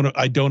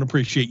don't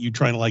appreciate you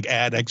trying to like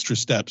add extra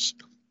steps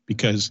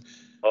because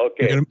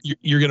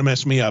you're gonna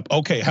mess me up.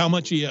 Okay, how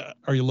much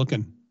are you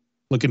looking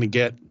to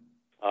get?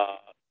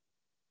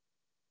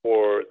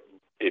 For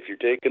if you're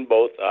taking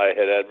both, I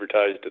had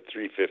advertised at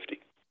 $350.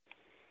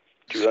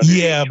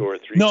 Yeah,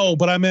 no,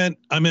 but I meant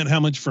how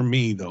much for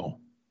me though.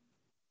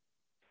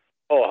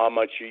 Oh, how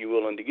much are you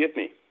willing to give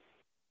me?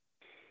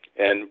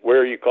 And where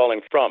are you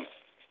calling from?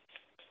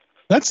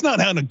 That's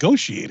not how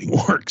negotiating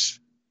works.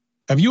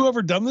 Have you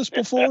ever done this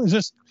before?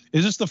 Is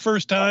this the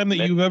first time that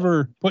you've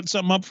ever put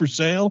something up for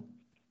sale?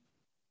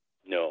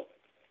 No.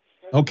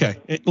 Okay.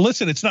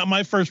 Listen, it's not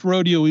my first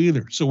rodeo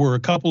either. So we're a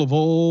couple of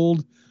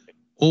old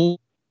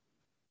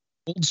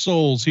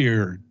souls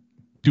here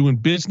doing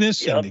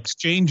business and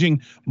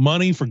exchanging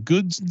money for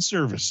goods and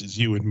services,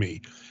 you and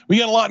me. We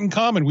got a lot in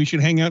common. We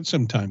should hang out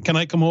sometime. Can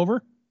I come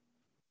over?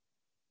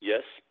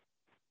 Yes.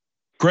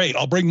 Great.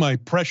 I'll bring my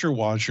pressure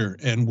washer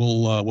and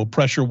we'll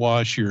pressure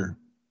wash your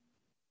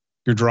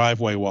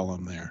driveway while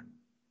I'm there.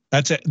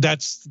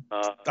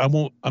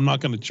 I'm not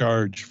going to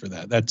charge for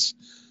that. That's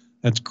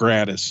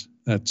gratis.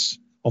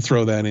 I'll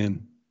throw that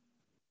in.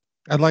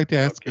 I'd like to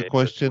ask a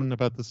question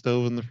about the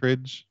stove and the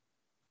fridge.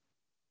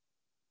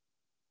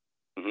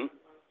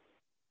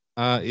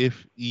 Mm-hmm.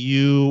 If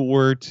you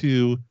were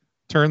to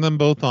turn them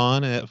both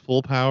on at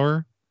full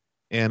power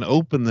and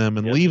open them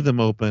and leave them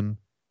open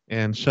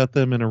and shut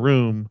them in a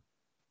room,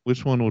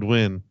 which one would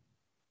win?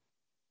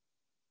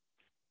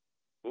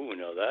 Ooh,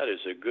 now that is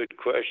a good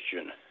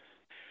question.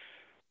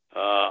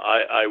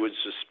 I would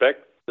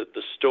suspect that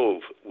the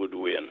stove would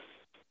win.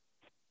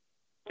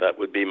 That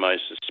would be my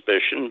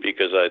suspicion,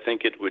 because I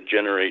think it would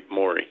generate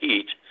more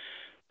heat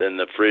than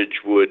the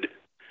fridge would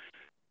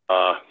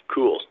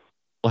cool.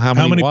 Well, how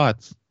many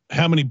watts?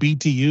 How many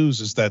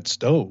BTUs is that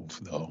stove,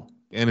 though?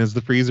 And is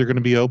the freezer going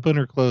to be open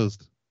or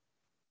closed?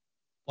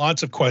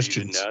 Lots of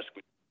questions.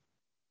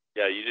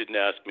 You didn't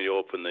ask me to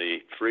open the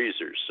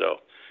freezer, so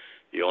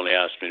you only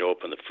asked me to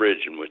open the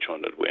fridge, and which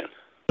one would win.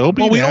 Don't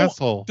be an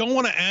asshole. Don't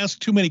want to ask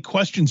too many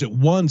questions at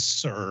once,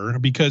 sir,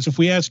 because if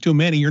we ask too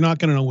many, you're not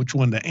going to know which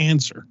one to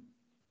answer.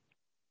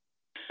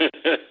 We're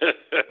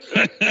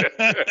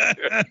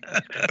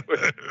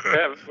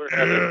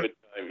having a good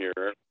time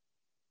here.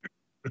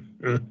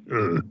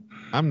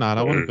 I'm not.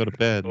 I want to go to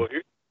bed. Well,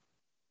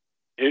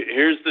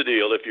 here's the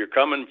deal. If you're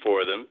coming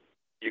for them,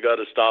 you got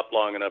to stop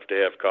long enough to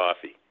have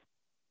coffee.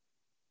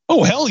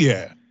 Oh, hell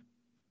yeah.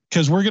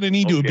 Because we're going to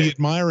need to be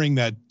admiring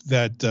that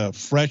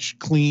fresh,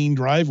 clean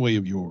driveway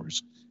of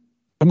yours.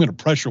 I'm going to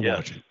pressure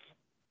wash it.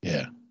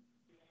 Yeah.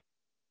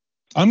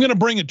 I'm going to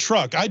bring a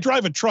truck. I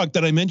drive a truck.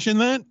 Did I mention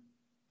that?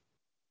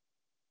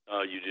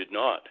 You did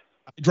not.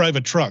 I drive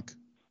a truck.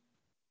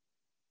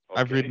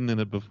 Okay. I've ridden in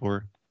it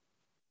before.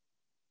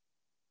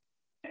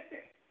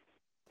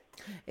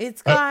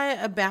 It's got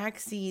a back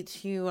seat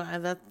too.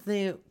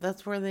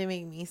 That's where they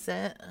make me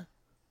sit.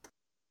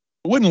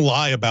 I wouldn't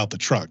lie about the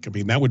truck. I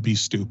mean, that would be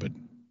stupid.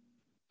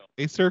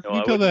 Hey, sir, can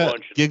you tell that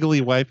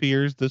giggly wife of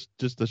yours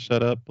just to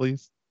shut up,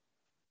 please?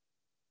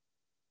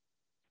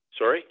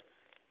 Sorry?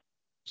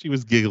 She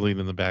was giggling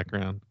in the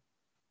background.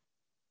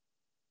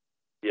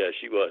 Yeah,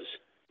 she was.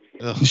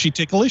 Is she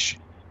ticklish?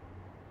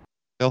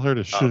 Tell her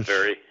to shush.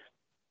 Very.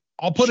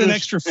 I'll put an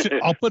extra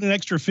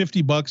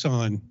 $50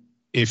 on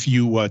if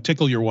you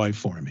tickle your wife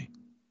for me.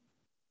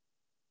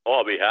 Oh,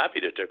 I'll be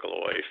happy to tickle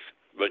a wife,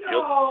 but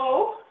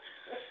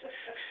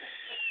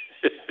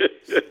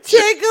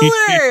tickle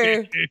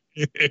her.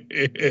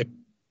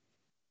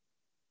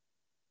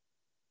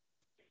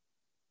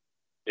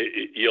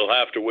 You'll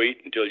have to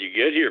wait until you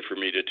get here for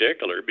me to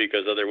tickle her,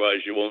 because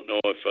otherwise you won't know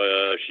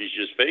if she's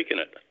just faking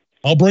it.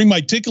 I'll bring my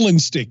tickling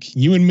stick.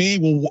 You and me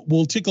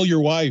will tickle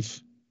your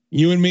wife.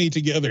 You and me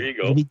together. There you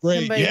go. It'll be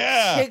great. By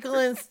yeah.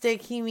 Tickling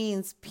stick, he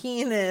means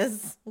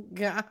penis.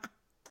 God.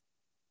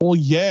 Well,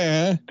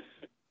 yeah.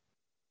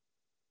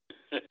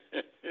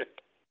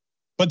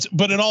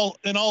 But in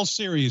all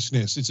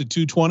seriousness, it's a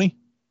 220.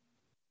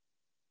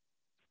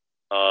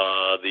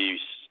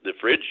 The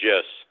fridge,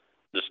 yes.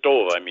 The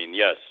stove, I mean,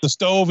 yes. The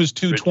stove is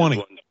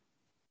 220.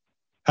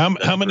 How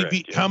many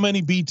correct, how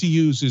many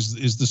BTUs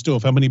is the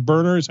stove? How many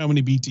burners? How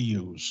many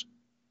BTUs?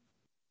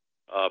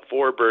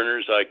 4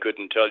 burners. I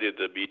couldn't tell you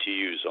the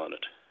BTUs on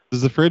it.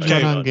 Does the fridge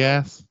run on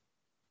gas?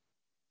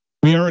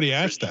 We already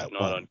asked that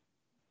one.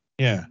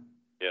 Yeah.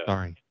 Yeah.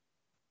 Sorry.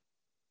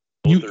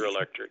 Both are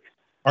electric.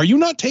 Are you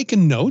not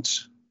taking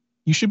notes?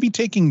 You should be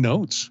taking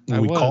notes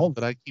when we call.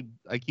 But I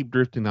keep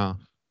drifting off.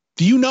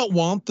 Do you not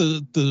want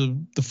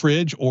the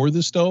fridge or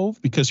the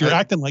stove? Because you're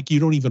acting like you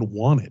don't even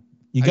want it.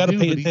 You got to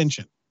pay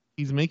attention.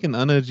 He's making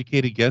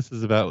uneducated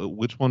guesses about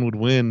which one would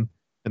win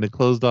in a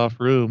closed off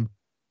room.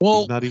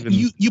 Well,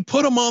 you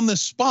put him on the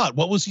spot.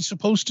 What was he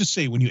supposed to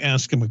say when you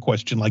ask him a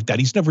question like that?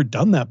 He's never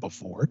done that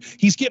before.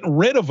 He's getting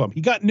rid of them.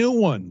 He got new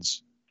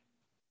ones.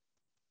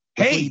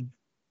 Hey,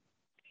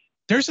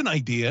 there's an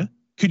idea.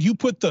 Could you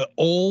put the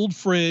old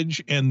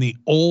fridge and the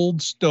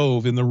old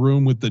stove in the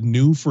room with the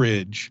new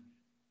fridge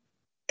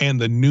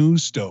and the new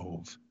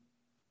stove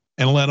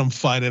and let them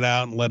fight it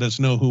out and let us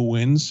know who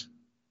wins?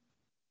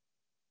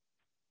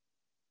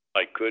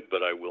 I could,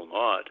 but I will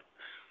not.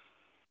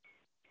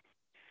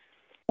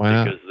 Why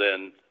not? Because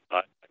then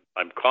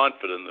I'm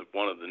confident that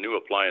one of the new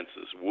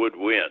appliances would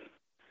win.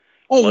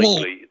 Oh,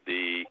 likely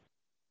the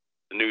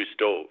new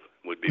stove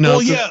would be.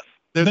 No, yeah.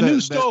 The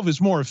new stove is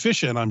more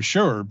efficient, I'm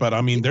sure, but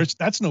I mean,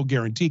 that's no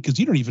guarantee because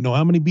you don't even know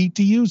how many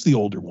BTUs the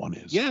older one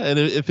is. Yeah, and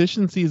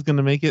efficiency is going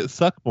to make it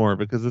suck more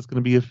because it's going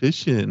to be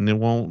efficient and it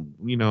won't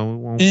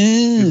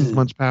use as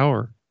much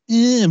power.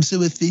 I'm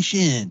so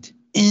efficient.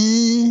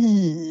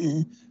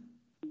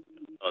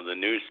 The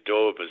new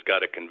stove has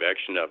got a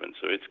convection oven,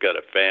 so it's got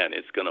a fan.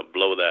 It's going to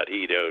blow that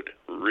heat out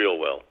real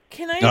well.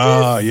 Can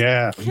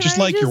I? Just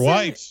like your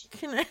wife.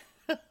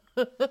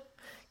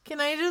 Can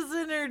I just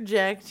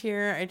interject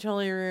here? I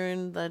totally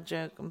ruined that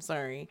joke. I'm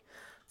sorry.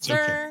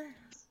 Sir. Okay.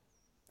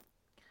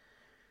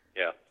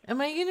 Yeah. Am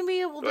I going to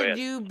be able to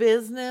do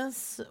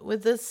business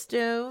with this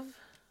stove?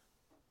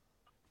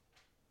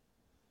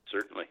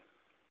 Certainly.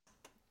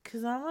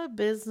 Because I'm a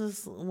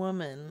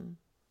businesswoman.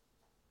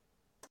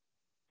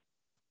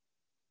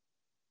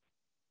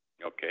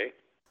 Okay.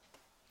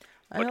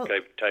 What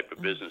type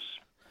of business?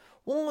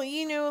 Well,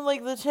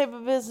 like the type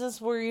of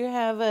business where you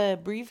have a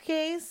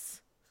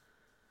briefcase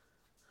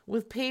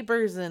with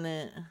papers in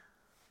it.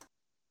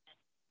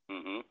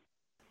 Mm-hmm.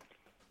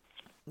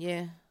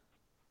 Yeah.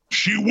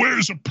 She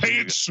wears a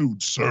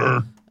pantsuit,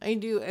 sir. I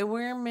do. I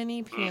wear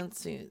many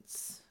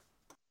pantsuits.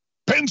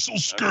 Pencil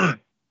skirt.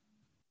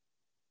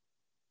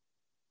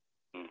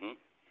 Mm-hmm.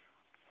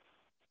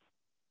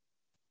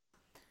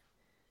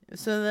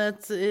 So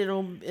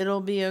it'll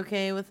be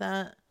okay with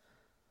that.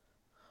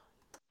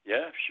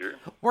 Yeah, sure.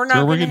 We're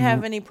not going to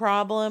have any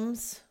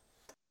problems.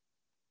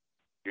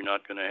 You're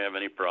not going to have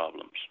any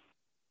problems.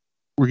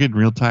 We're getting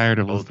real tired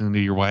of listening to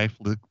your wife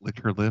lick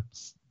her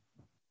lips.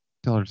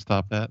 Tell her to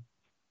stop that.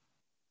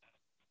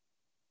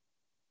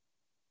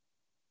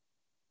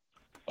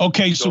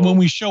 Okay, so when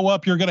we show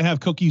up, you're going to have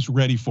cookies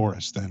ready for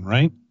us then,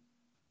 right?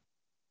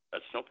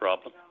 That's no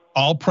problem.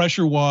 I'll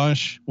pressure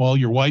wash while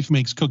your wife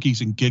makes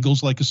cookies and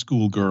giggles like a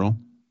schoolgirl.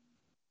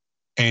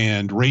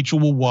 And Rachel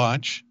will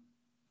watch,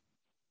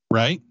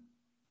 right?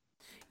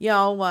 Yeah,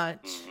 I'll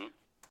watch. Mm-hmm.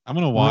 I'm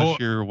going to wash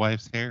your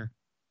wife's hair.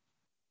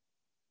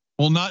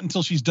 Well, not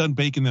until she's done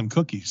baking them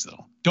cookies,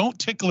 though. Don't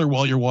tickle her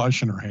while you're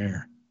washing her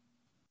hair.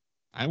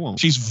 I won't.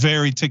 She's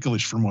very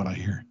ticklish from what I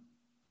hear.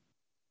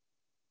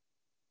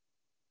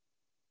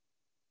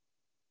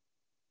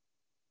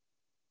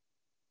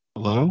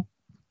 Hello?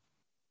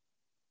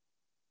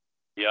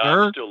 Yeah,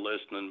 I'm still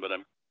listening, but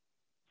I'm...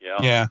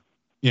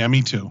 Yeah,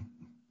 me too.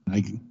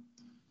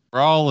 We're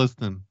all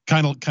listening.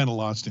 Kind of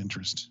lost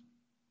interest.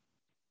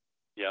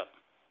 Yeah.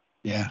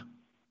 Yeah.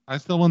 I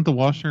still want the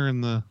washer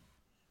and the...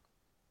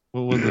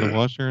 What was it? A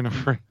washer and a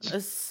fridge?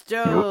 A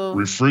stove.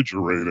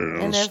 Refrigerator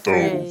and a stove.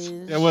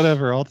 Fridge. Yeah,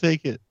 whatever. I'll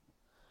take it.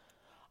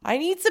 I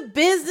need some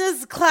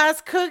business class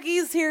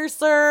cookies here,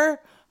 sir.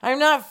 I'm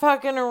not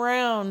fucking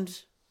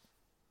around.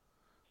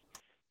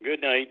 Good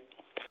night.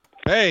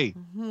 Hey.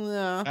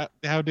 Yeah.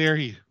 How dare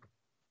you?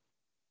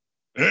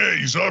 Hey,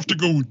 he's off to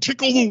go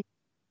tickle the...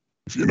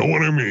 If you know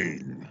what I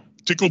mean.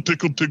 Tickle,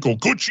 tickle, tickle.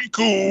 Coochie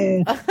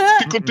coo.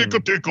 Tickle, tickle,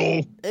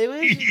 tickle.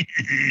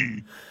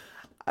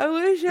 I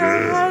wish I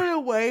had a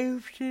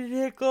wife to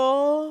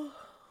tickle.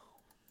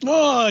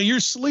 Oh, you're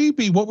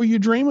sleepy. What were you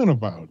dreaming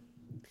about?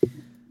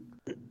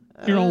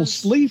 You're all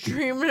sleepy.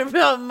 Dreaming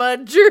about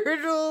mud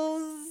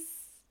turtles.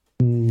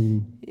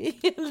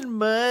 In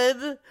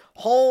mud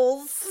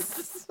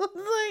holes. Like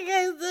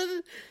I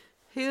said,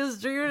 he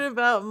was dreaming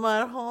about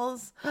mud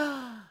holes.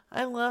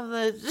 I love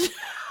that.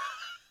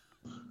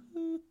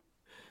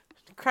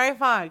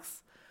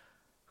 Cryfox,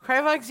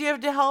 you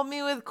have to help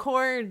me with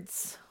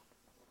chords.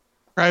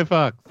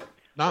 Cryfox,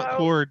 not Hello?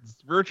 chords,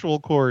 virtual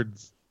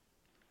chords.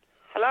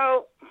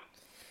 Hello?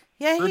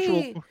 Yeah,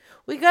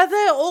 we got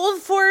that old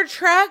Ford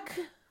truck.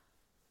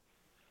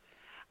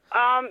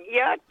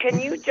 Yeah, can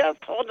you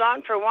just hold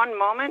on for one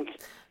moment?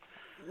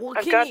 Well,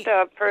 I've got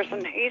the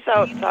person, he's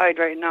outside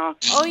right now.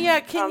 Oh, yeah,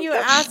 can you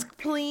ask,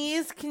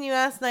 please? Can you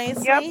ask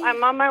nicely? Yep,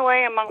 I'm on my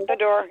way. I'm out the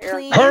door here.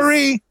 Please?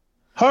 Hurry!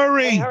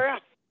 Hey, hurry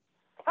up.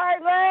 Hi,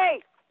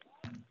 Ray!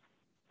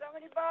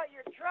 Somebody bought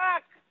your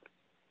truck.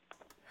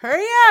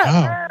 Hurry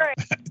up!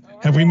 Oh.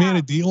 Have we made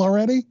a deal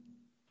already?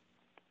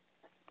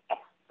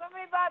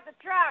 Somebody bought the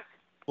truck.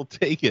 We'll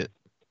take it.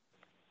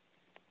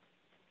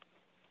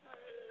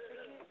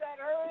 He said,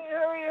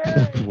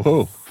 hurry.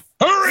 Whoa.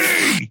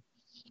 Hurry!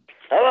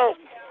 Hello?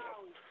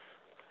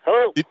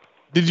 Hello?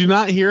 Did you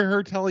not hear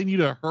her telling you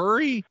to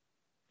hurry?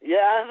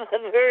 Yeah,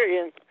 I'm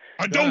hurrying.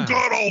 I don't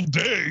got all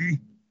day.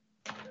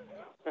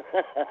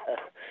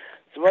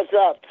 So what's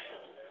up?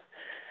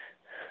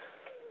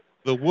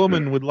 The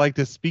woman would like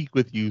to speak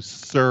with you,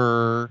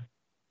 sir.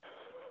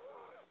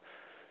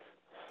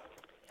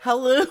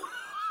 Hello?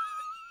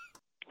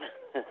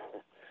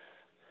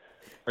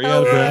 Are you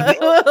out of breath?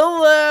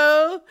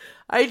 Hello?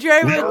 I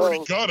drive We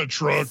already got a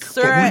truck,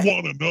 but we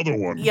want another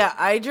one. Yeah,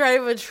 I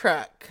drive a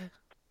truck.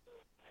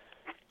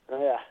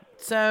 Oh, yeah.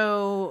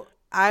 So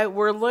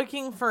we're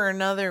looking for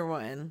another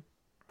one.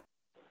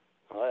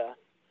 Oh, yeah.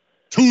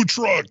 2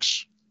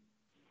 trucks.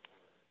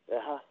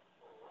 Yeah.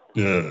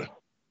 Yeah.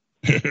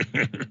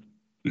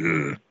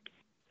 Yeah.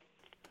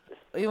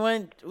 We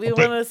want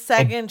a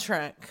second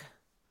truck.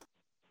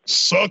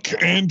 Suck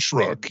and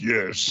truck.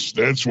 Yes,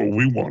 that's what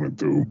we want to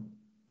do.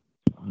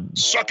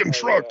 Suck and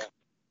truck.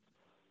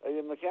 Are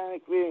you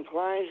mechanically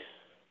inclined?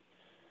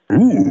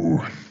 Ooh.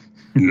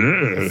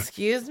 Yeah.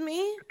 Excuse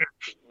me?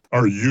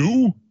 Are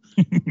you?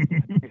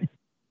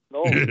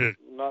 No,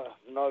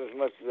 not as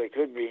much as I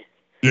could be.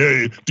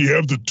 Yeah. Do you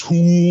have the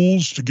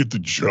tools to get the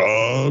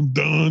job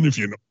done, if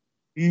you know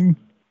what I mean?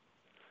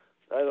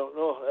 I don't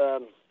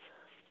know.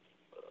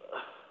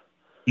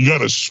 You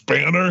got a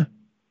spanner?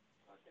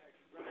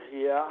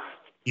 Yeah.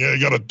 Yeah, you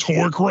got a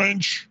torque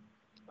wrench?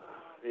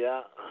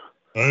 Yeah.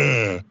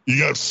 Yeah. You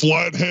got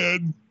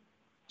flathead?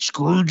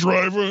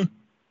 Screwdriver?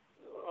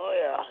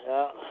 Oh,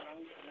 yeah.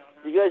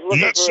 You guys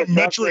looking got for some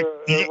metric?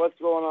 what's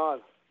going on?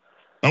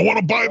 I want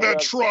to buy that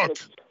truck.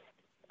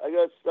 I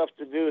got stuff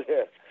to do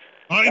here.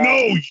 I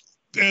know.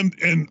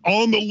 And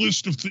on the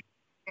list of things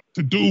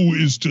to do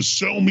is to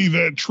sell me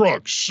that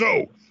truck.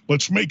 So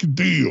let's make a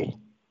deal.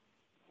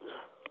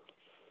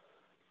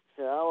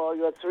 Yeah, well, I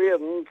got 3 of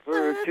them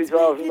for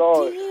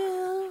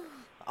 $2,000.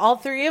 All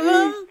 3 of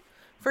them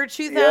for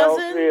 $2,000? Yeah, all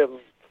 3 of them.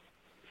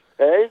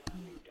 Hey?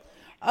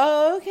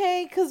 Oh,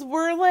 okay, because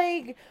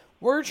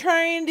we're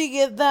trying to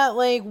get that,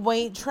 like,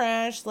 white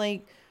trash,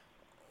 like,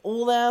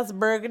 old-ass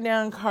broken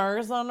down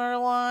cars on our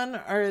lawn.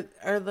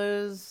 Are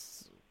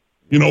those...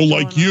 You know,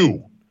 like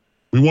you.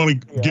 We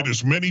want to get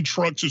as many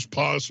trucks as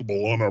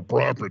possible on our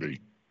property.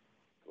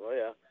 Well,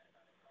 yeah.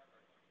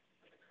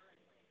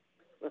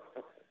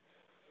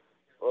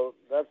 Well,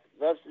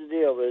 that's the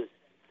deal. Is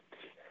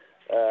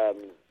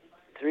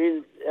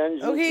 3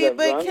 engines. Okay, that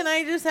but run. can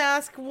I just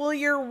ask, was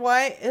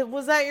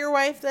that your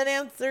wife that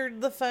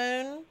answered the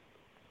phone?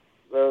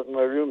 That was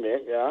my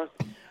roommate, yeah.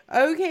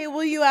 Okay,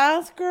 will you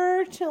ask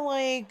her to,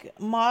 like,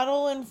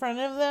 model in front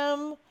of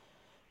them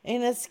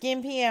in a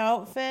skimpy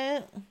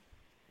outfit?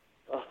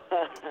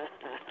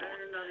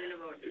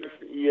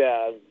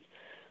 Yeah,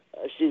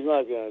 she's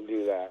not going to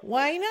do that.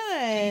 Why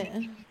not?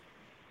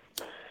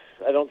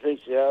 I don't think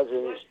she has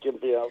any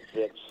skimpy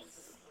outfits.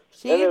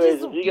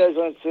 Anyways, if you guys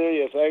aren't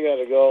serious, I got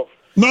to go.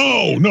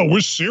 No, we're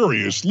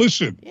serious.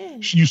 Listen,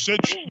 you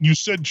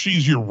said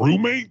she's your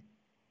roommate?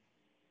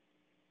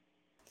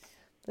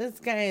 This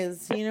guy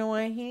is, you know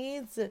what, he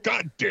needs to...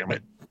 God damn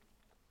it.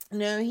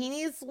 No, he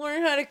needs to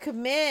learn how to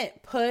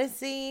commit,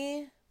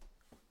 pussy.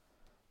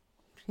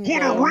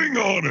 Put a ring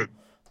on it.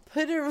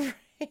 Put a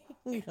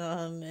ring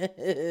on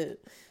it.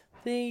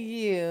 Thank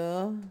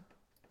you.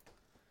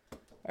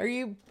 Are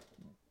you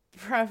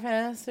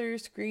Professor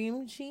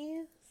Scream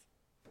Cheese?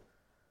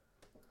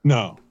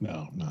 No,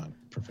 not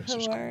Professor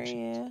Who Scream are Cheese.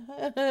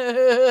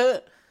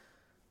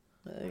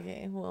 you?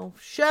 Okay, well,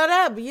 shut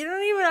up. I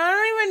don't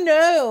even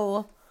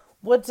know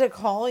what to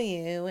call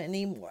you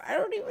anymore. I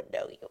don't even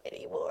know you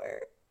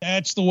anymore.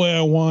 That's the way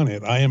I want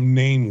it. I am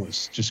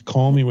nameless. Just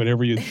call me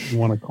whatever you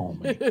want to call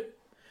me.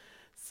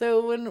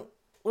 So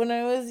when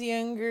I was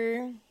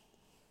younger,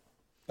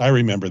 I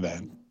remember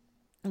that.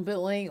 but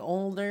like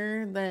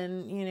older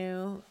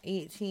than,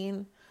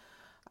 18,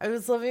 I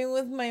was living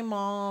with my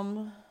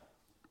mom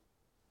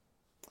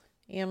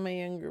and my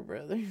younger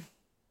brother.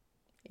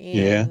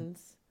 And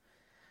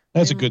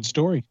that's a good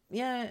story.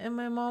 Yeah, and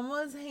my mom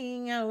was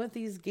hanging out with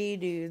these gay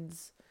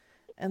dudes,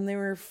 and they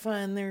were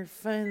fun.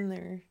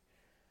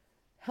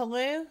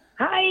 Hello?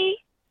 Hi.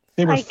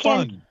 They were I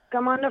fun. Can't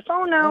come on the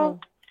phone now.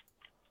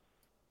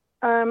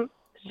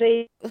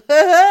 Say.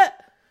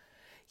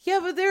 Yeah,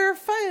 but they were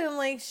fun.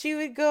 Like, she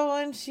would go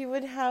and she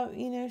would have,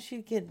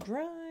 she'd get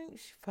drunk.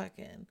 She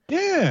fucking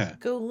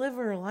go live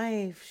her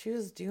life. She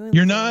was doing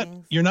You're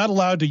things. not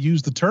allowed to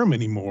use the term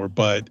anymore,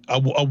 but a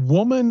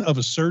woman of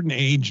a certain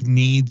age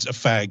needs a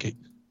fag.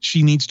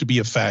 She needs to be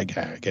a fag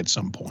hag at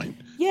some point.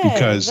 Yeah,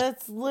 because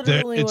that's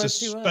literally it's what a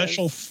she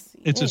special was.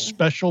 it's a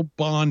special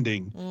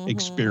bonding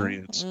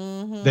experience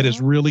that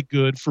is really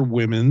good for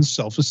women's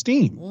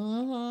self-esteem.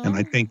 And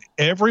I think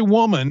every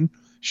woman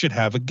should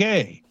have a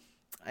gay.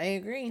 I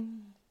agree.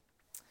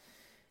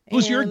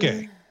 Who's your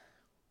gay?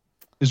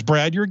 Is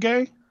Brad your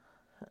gay?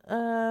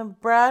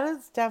 Brad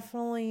is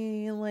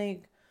definitely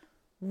like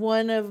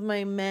one of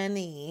my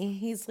many.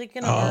 He's like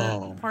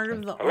part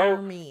of the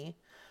army.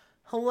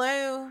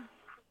 Hello?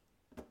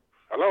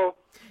 Hello?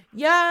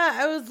 Yeah,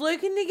 I was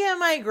looking to get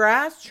my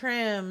grass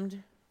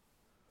trimmed.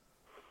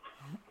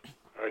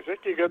 I think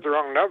you got the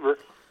wrong number.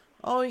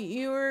 Oh,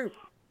 you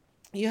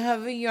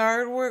have a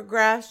yard work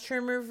grass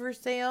trimmer for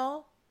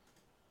sale?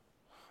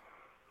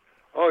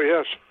 Oh,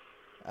 yes.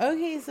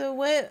 Okay, so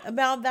what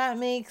about that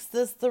makes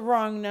this the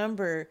wrong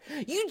number?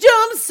 You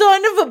dumb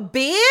son of a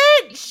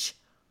bitch!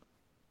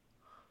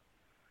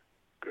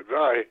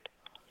 Goodbye.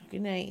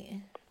 Good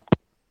night.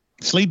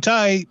 Sleep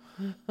tight.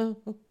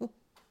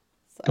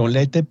 Don't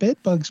let the bed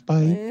bugs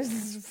bite. This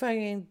is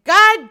fucking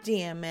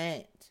goddamn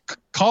it.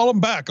 Call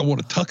him back. I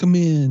want to tuck him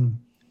in.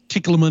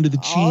 Tickle him under the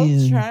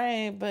chin. I'll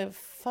try, but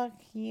fuck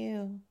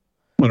you.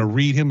 I'm going to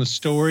read him a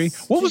story.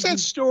 What was that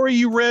story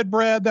you read,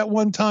 Brad, that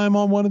one time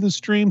on one of the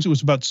streams? It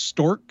was about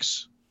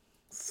storks.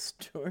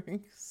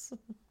 Storks?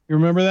 You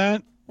remember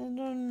that? I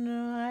don't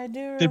know. I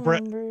do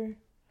remember.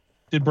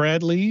 Did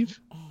Brad leave?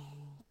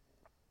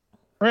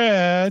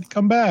 Brad,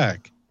 come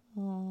back.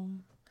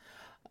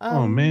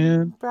 Oh,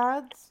 man.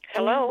 Brad's...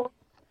 Hello?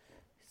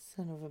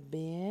 Son of a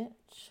bitch.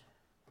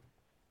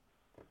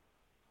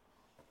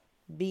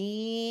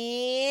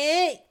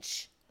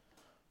 Bitch.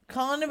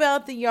 Calling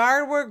about the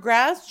yard work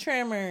grass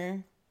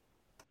trimmer.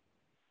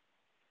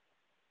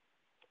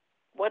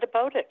 What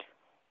about it?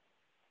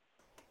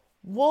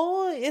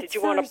 Well, it's Did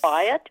you want to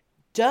buy it?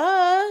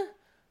 Duh.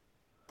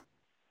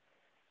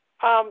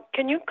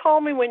 Can you call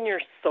me when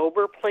you're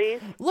sober,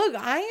 please? Look,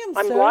 I'm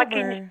sober.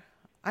 Blocking...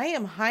 I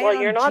am high well,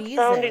 on you're not Jesus.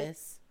 Sounding...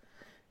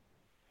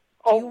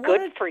 Oh,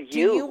 good for you. Do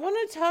you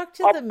want to talk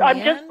to the man?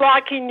 I'm just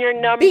blocking your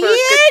number. Bitch!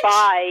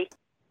 Goodbye.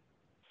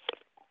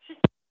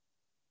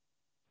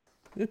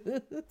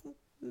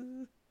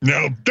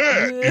 Now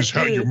that is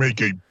how you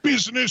make a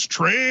business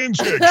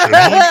transaction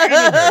on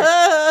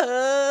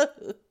the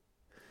internet.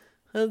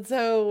 That's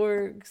how it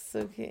works.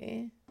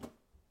 Okay.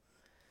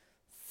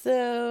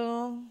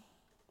 So,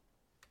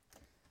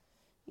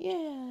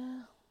 yeah.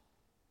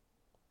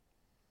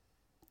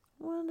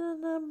 What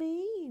a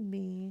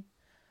baby.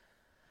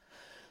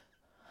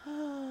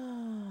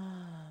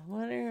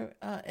 What are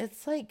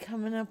it's like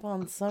coming up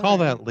on summer. Call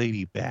that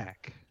lady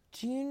back.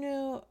 Do you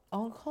know?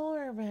 I'll call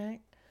her back.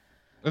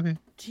 Okay.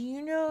 Do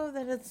you know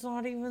that it's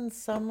not even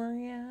summer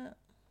yet?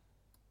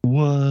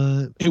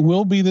 What? It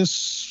will be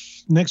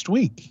this next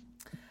week.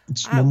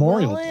 It's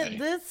Memorial Day.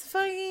 This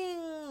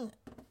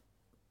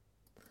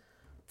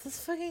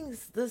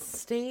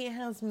state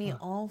has me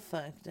all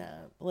fucked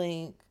up.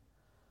 Like,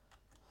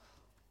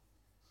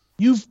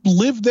 you've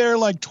lived there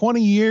like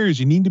 20 years.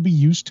 You need to be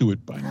used to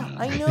it by now.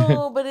 I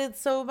know, but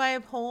it's so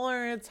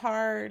bipolar. It's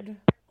hard.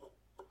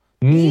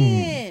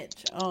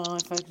 Bitch. Oh, I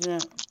fucked it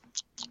up.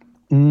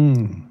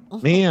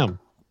 Ma'am.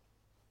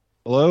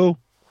 Hello?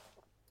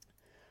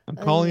 I'm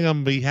calling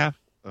on behalf.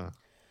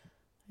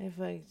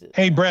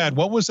 Hey, Brad,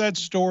 what was that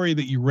story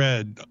that you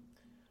read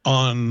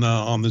on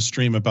the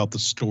stream about the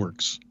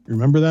storks? You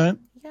remember that?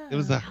 Yeah. It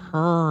was a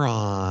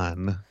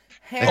heron.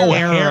 Oh, a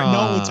heron.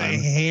 No, it's a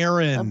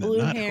heron. A blue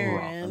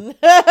heron.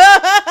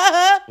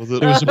 Was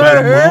it? It was about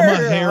a mama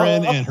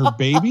heron and her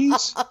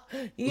babies?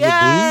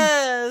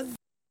 Yes.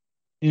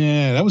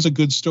 Yeah, that was a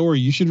good story.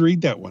 You should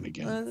read that one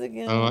again.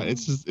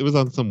 It was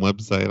on some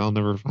website. I'll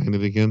never find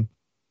it again.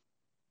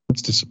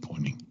 That's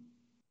disappointing.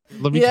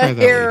 Let me try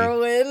that.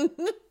 Heroin.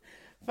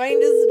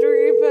 Find a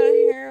story about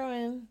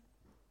heroin.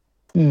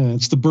 Yeah,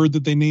 it's the bird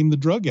that they named the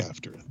drug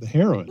after, the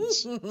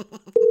herons.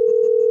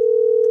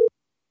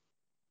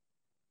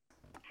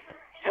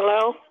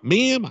 Hello?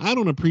 Ma'am, I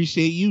don't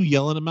appreciate you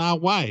yelling at my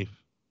wife.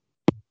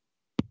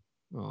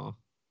 Oh,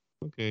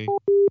 okay.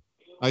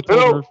 I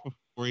told her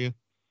for you.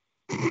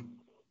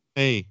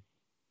 Hey,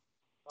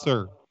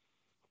 sir.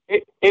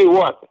 Hey,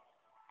 what?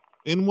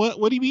 In what?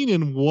 What do you mean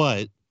in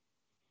what?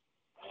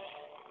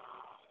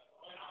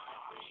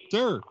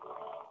 Sir.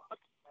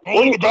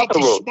 Calling about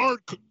the smart.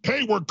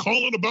 Hey, we're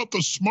calling about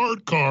the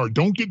smart car.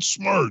 Don't get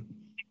smart.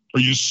 Are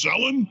you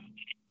selling?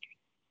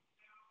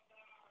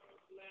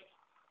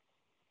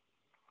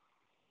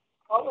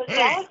 What was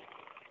that?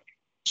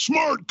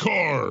 Smart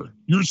car.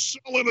 You're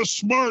selling a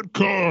smart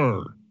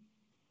car.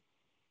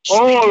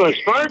 Oh, a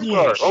smart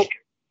car. Okay.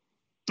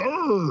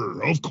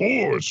 Sure, of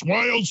course.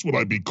 Why else would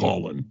I be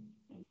calling?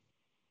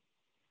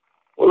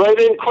 Well, I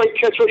didn't quite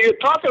catch what you're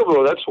talking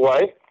about. That's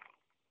why.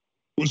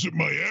 Was it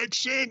my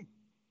accent?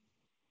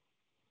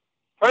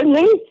 Pardon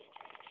me?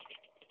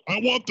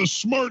 I want the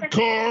smart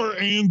car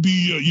and the,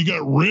 you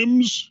got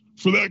rims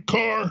for that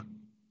car?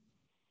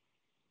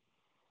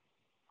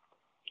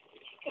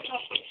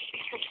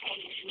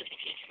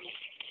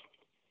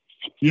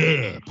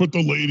 Yeah, put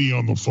the lady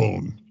on the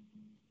phone.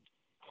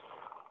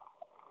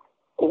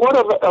 What?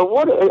 I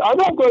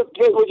don't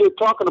get what you're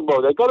talking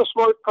about. I got a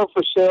smart car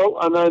for sale,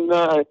 and then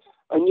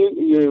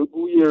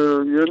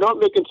you're not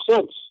making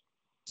sense.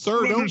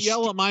 Sir, don't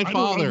yell at my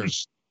father.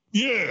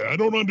 I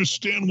don't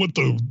understand what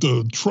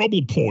the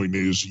trouble point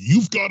is.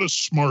 You've got a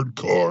smart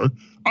car.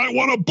 I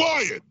want to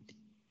buy it.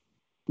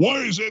 Why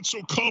is that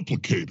so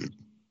complicated?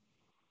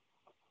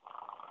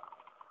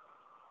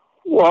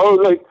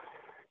 Well, like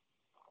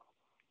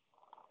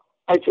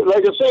I say,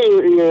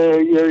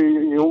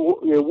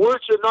 your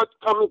words are not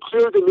coming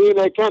clear to me, and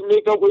I can't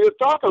make out what you're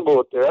talking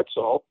about there. That's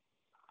all.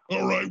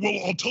 All right. Well,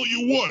 I'll tell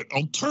you what.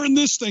 I'll turn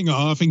this thing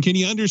off, and can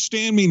you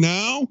understand me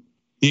now?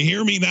 You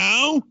hear me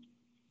now?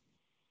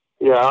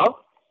 Yeah.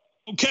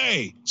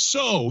 Okay.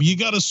 So you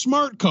got a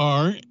smart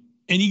car,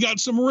 and you got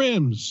some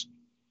rims,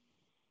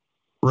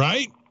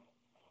 right?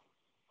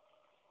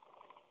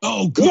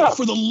 Oh, good. Yeah.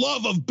 For the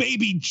love of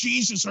baby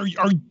Jesus, are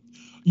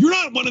you're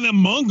not one of them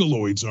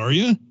mongoloids, are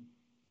you?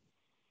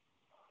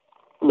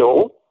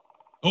 No.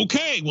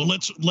 Okay, well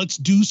let's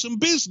do some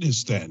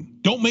business then.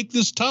 Don't make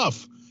this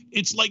tough.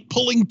 It's like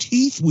pulling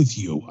teeth with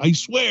you. I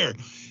swear.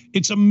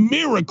 It's a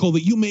miracle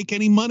that you make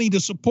any money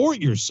to support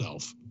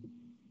yourself.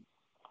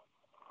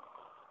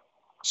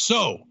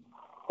 So,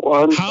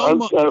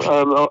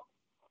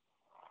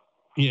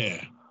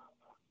 yeah.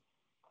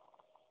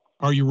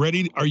 Are you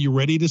ready? Are you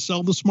ready to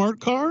sell the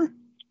smart car?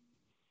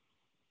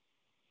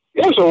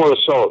 Yes, I want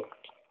to sell it.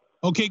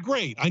 Okay,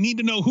 great. I need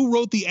to know who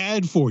wrote the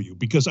ad for you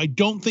because I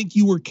don't think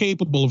you were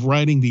capable of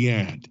writing the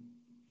ad.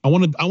 I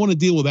want to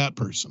deal with that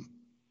person.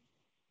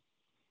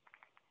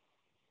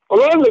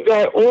 Well, I'm the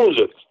guy who owns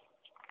it.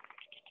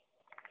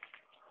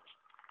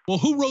 Well,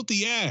 who wrote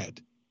the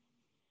ad?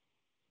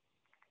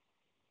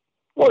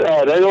 What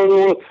ad? I don't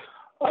know.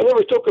 I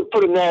never took and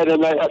put an ad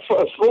in. I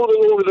phoned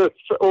it over the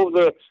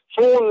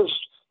phones,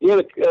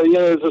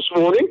 this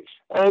morning,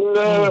 and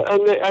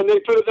they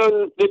put it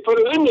on. They put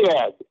it in the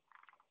ad.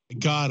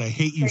 God, I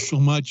hate you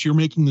so much. You're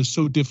making this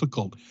so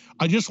difficult.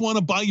 I just want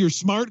to buy your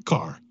smart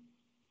car.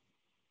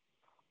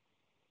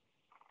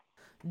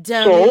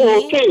 Dummy.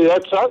 So, okay,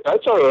 that's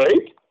all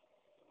right.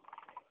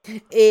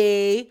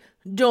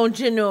 Don't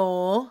you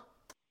know?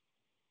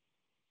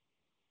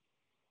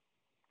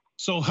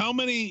 So how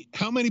many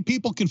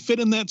people can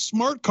fit in that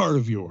smart car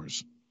of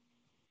yours?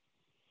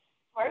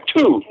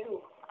 2.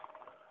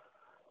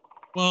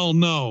 Well,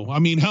 no. I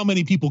mean, how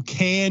many people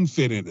can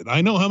fit in it?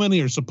 I know how many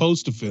are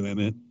supposed to fit in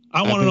it.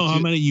 I want to know how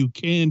many you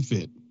can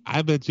fit.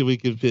 I bet you we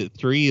could fit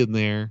 3 in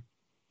there.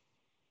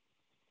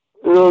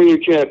 No, No, you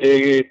can't.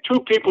 Two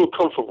people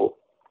comfortable.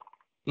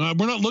 We're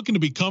not looking to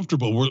be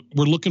comfortable.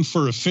 We're looking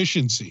for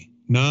efficiency,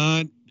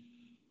 not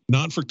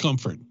for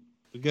comfort.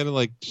 We gotta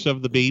like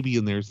shove the baby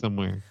in there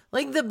somewhere.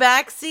 Like the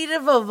back seat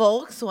of a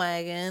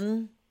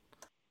Volkswagen.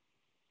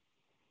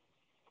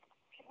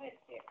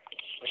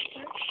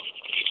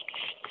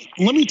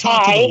 Let me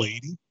talk to the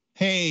lady.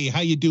 Hey, how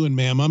you doing,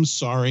 ma'am? I'm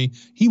sorry.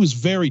 He was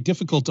very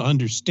difficult to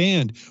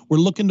understand. We're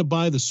looking to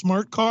buy the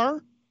smart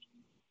car.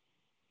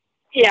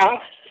 Yeah.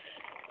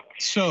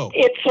 So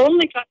it's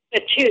only got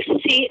the 2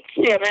 seats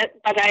in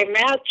it, but I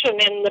imagine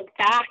in the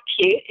back,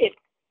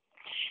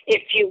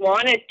 if you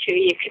wanted to,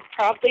 you could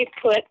probably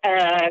put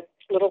a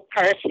little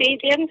car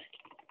seat in.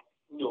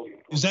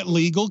 Is that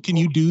legal? Can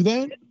you do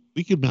that?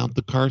 We could mount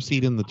the car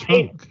seat in the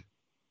trunk.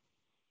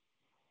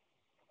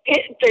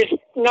 There's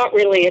not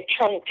really a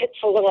trunk. It's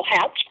a little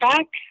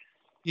hatchback.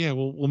 Yeah,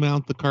 we'll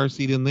mount the car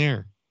seat in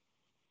there.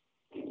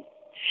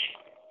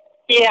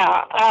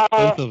 Yeah.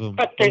 Both of them.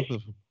 But there's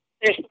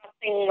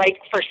nothing like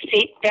for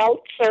seat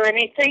belts or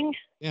anything.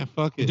 Yeah,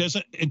 fuck it.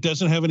 It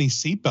doesn't have any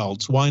seat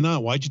belts. Why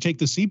not? Why'd you take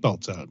the seat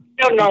belts out?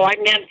 No, I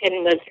meant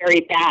in the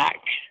very back.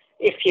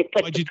 If you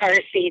put the car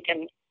seat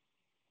in.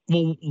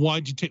 Well,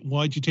 why'd you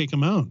take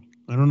them out?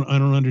 I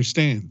don't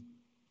understand.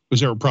 Was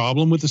there a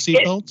problem with the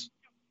seat belts?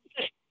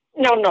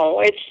 No,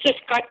 it's just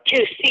got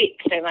 2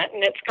 seats in it,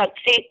 and it's got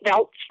seat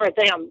belts for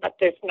them, but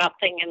there's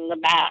nothing in the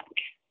back.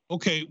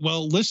 Okay,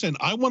 well, listen,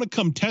 I want to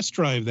come test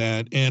drive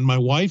that, and my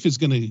wife is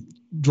going to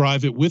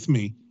drive it with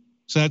me.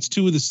 So that's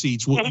 2 of the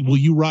seats. Will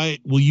you ride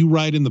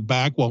in the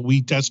back while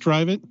we test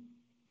drive it?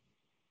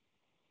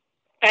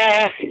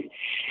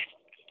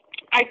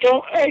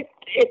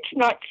 It's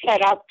not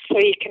set up so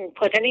you can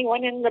put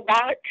anyone in the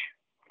back.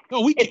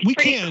 No, we pretty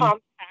can.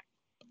 Compact.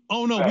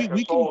 Oh no,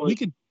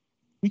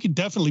 we could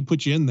definitely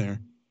put you in there.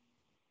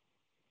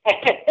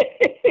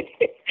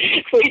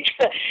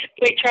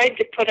 We tried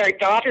to put our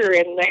daughter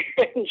in there,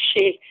 and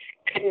she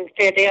couldn't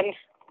fit in.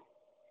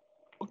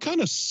 What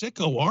kind of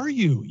sicko are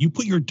you? You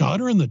put your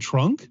daughter in the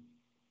trunk?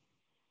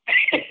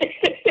 No,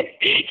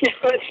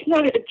 it's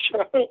not a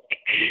trunk.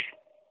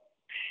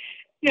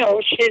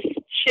 No,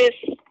 she's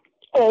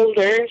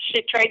older.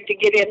 She tried to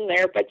get in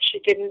there, but she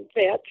didn't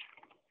fit.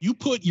 You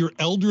put your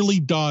elderly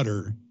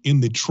daughter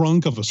in the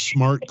trunk of a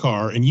smart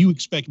car, and you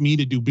expect me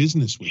to do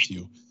business with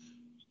you.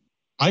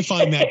 I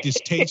find that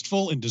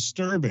distasteful and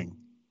disturbing.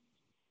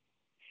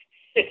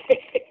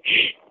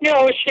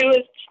 No,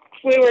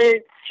 we were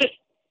just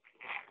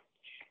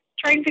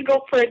trying to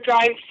go for a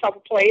drive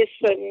someplace,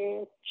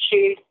 and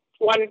she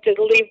wanted to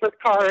leave her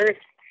car. How'd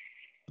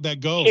that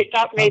go? She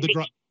thought maybe.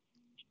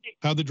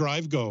 How'd the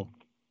drive go?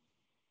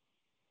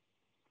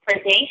 For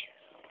me?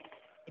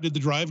 How did the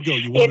drive go?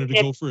 You wanted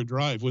to go for a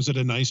drive. Was it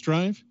a nice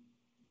drive?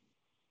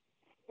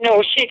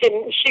 No, she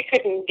didn't. She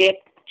couldn't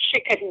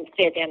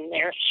fit in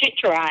there. She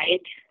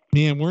tried.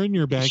 Man, we're in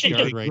your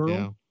backyard right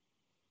now.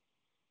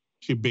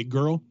 She a big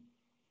girl?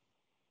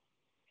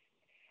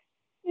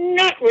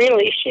 Not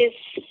really. She's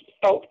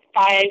about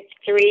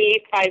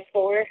 5'3",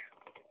 5'4".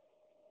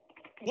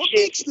 What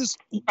makes you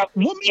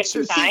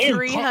think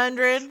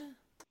 300?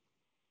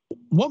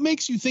 What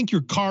makes you think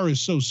your car is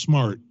so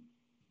smart?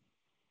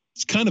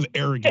 It's kind of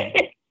arrogant.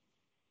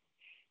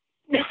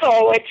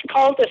 No, it's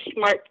called a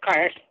smart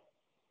car.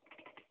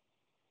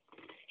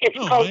 It's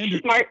called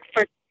smart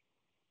for.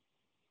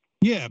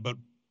 Yeah, but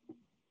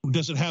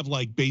does it have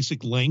like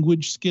basic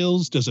language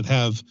skills? Does it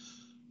have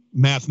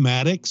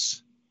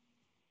mathematics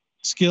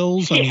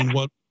skills? I mean,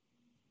 what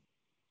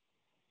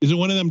is it?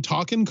 One of them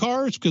talking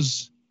cars?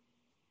 Because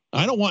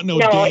I don't want no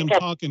damn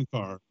talking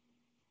car.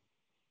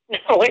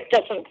 No, it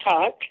doesn't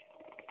talk.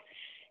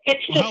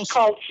 It's just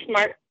called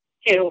smart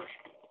too.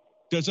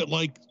 Does it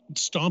like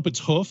stomp its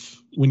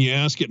hoof when you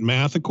ask it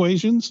math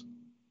equations?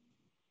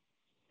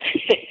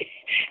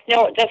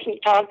 No, it doesn't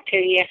talk to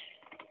you.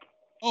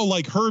 Oh,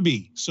 like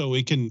Herbie. So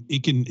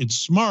it's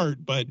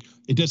smart, but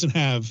it doesn't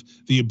have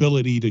the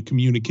ability to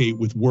communicate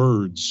with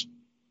words.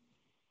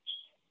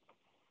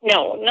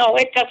 No,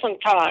 it doesn't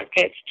talk.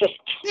 It's just.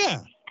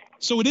 Yeah.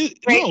 So it is.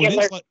 Regular. No, it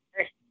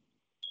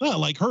is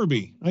like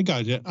Herbie. I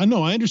got it. I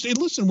know. I understand.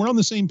 Listen, we're on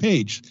the same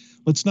page.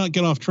 Let's not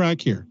get off track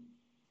here.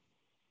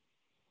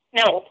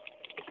 No.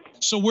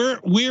 So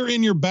we're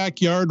in your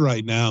backyard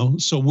right now.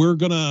 So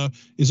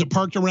is it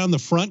parked around the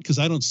front? Because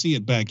I don't see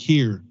it back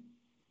here.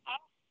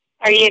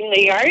 Are you in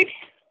the yard?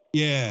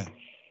 Yeah.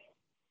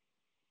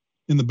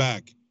 In the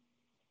back.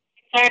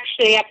 It's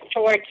actually up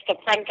towards the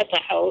front of the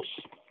house.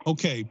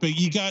 Okay, but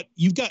you guys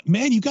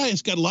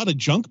got a lot of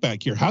junk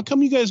back here. How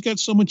come you guys got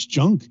so much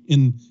junk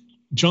in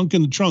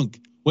the trunk?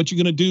 What you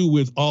gonna do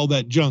with all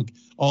that junk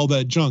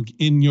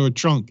in your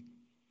trunk?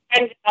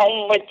 I'm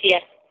home with you.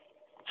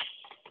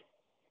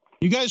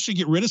 You guys should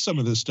get rid of some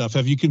of this stuff.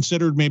 Have you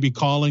considered maybe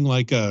calling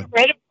like a...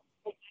 Rid of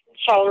it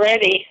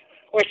already.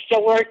 We're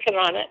still working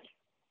on it.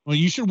 Well,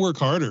 you should work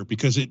harder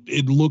because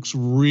it looks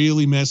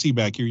really messy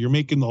back here. You're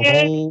making the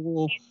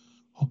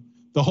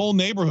whole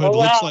neighborhood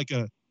looks like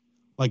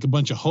a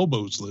bunch of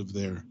hobos live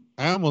there.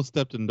 I almost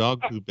stepped in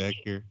dog poop back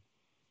here.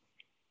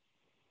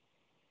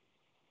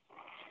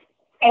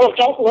 Well,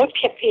 don't look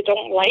if you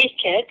don't like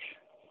it.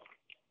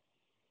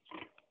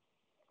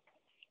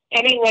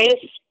 Anyways,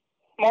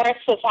 Morris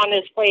is on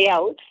his way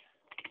out.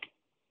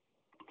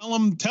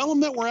 Tell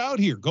him that we're out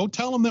here. Go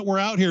tell him that we're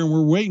out here and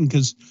we're waiting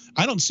because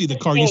I don't see the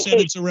car. You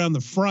said it's around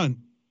the front.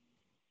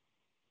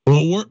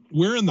 Well,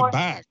 we're in the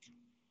back.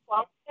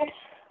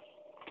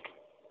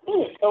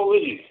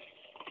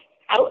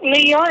 Out in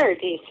the yard,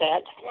 he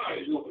said.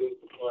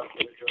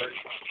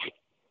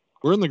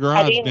 We're in the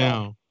garage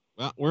now.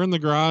 We're in the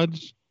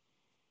garage.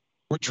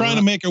 We're trying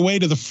to make our way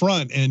to the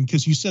front, and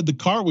because you said the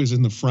car was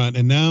in the front,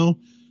 and now,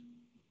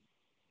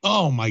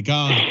 oh my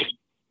God,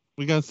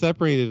 we got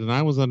separated, and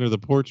I was under the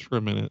porch for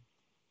a minute.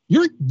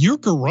 Your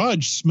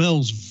garage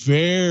smells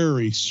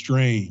very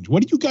strange.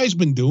 What have you guys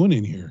been doing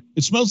in here?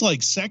 It smells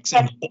like sex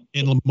and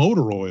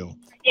motor oil.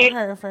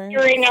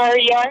 You're in our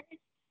yard?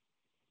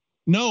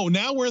 No,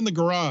 now we're in the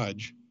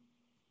garage.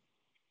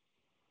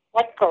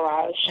 What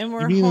garage? And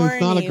we're you mean horny.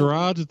 It's not a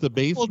garage, it's a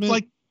basement? Well,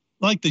 it's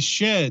like the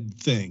shed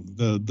thing,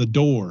 the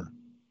door.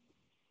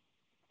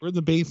 We're in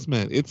the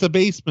basement. It's a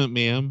basement,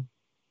 ma'am.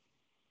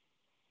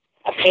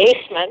 A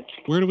basement?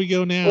 Where do we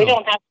go now? We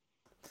don't have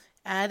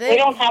Attic? We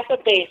don't have a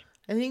basement.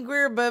 I think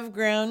we're above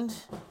ground.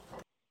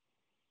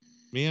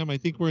 Ma'am, I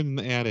think we're in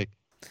the attic.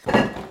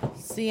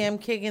 See, I'm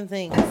kicking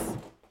things.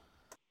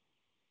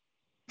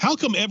 How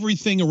come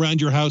everything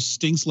around your house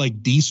stinks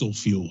like diesel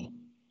fuel?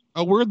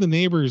 Oh, we're in the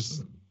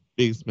neighbor's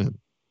basement.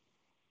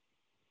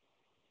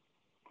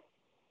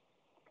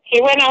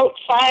 He went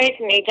outside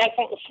and he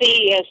doesn't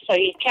see you, so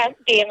you can't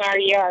be in our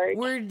yard.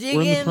 We're digging.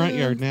 We're in the front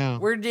yard now.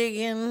 We're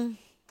digging.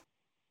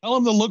 Tell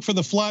him to look for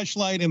the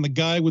flashlight and the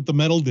guy with the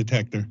metal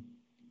detector.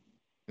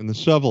 And the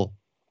shovel.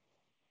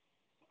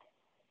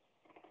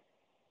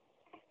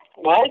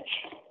 What?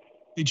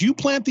 Did you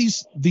plant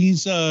these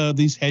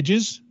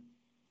hedges?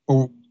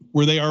 Or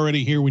were they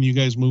already here when you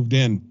guys moved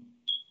in?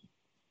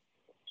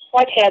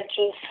 What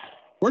hedges?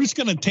 We're just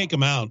going to take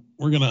them out.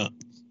 We're going to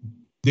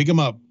dig them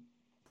up.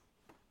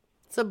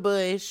 It's a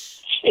bush.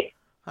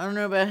 I don't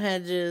know about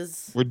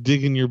hedges. We're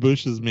digging your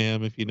bushes,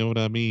 ma'am, if you know what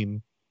I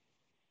mean.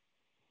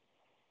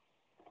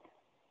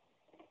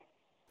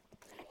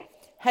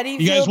 How do you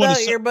feel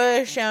about your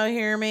bush out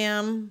here,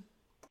 ma'am?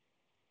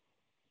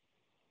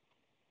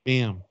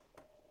 Bam.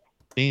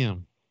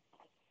 Bam.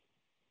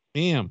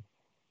 Bam.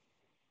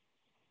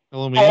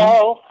 Hello, ma'am.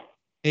 Hello.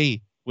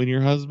 Hey, when you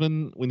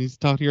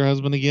talk to your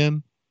husband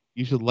again,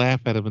 you should laugh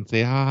at him and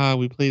say, "Ha ha,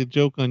 we played a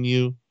joke on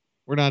you.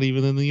 We're not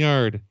even in the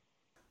yard."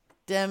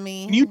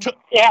 Dummy.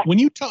 When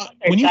you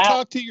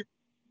talk to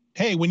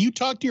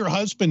your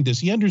husband, does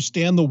he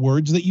understand the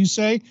words that you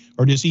say,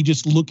 or does he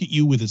just look at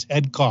you with his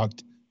head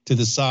cocked to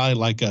the side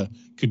like a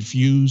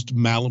confused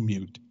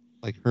Malamute?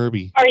 Like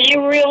Herbie. Are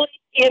you really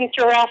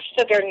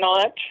interested or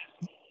not?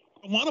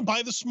 I want to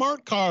buy the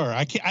smart car.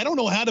 I don't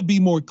know how to be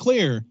more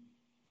clear.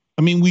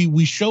 I mean,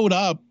 we showed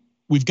up.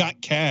 We've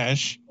got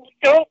cash.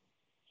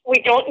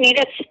 We don't need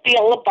a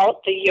spiel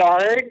about the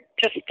yard,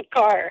 just the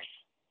car.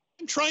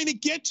 I'm trying to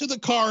get to the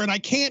car and I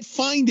can't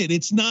find it.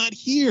 It's not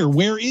here.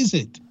 Where is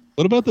it?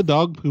 What about the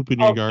dog poop in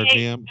your yard,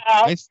 ma'am?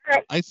 Can I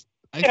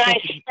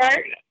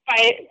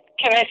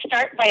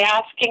start by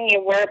asking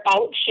you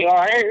whereabouts you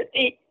are?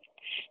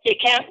 You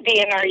can't be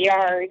in our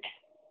yard.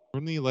 We're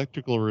in the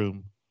electrical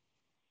room.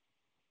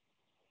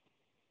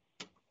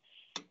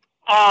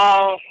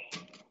 Are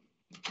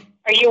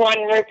you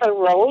on River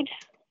Road?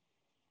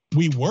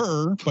 We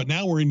were, but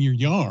now we're in your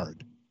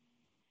yard.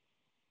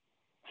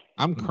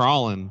 I'm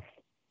crawling.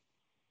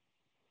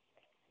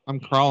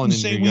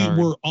 in your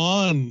yard.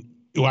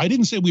 I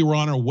didn't say we were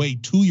on our way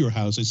to your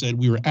house. I said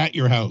we were at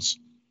your house.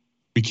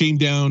 We came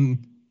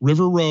down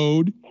River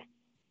Road.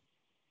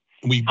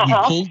 We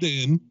pulled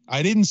in.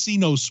 I didn't see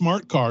no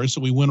smart cars,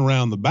 so we went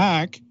around the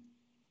back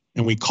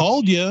and we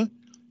called you.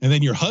 And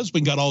then your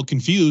husband got all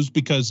confused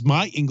because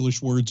my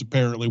English words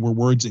apparently were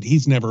words that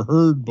he's never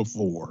heard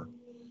before.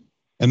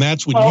 And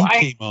that's when you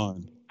came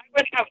on. I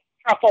would have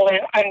trouble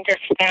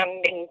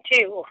understanding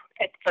too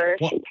at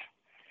first. Well,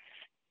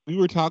 we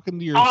were talking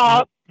to your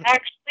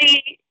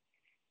actually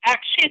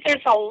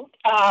there's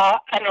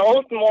an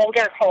old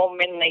motor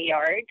home in the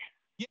yard.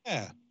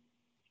 Yeah.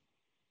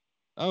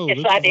 Oh,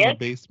 is that it?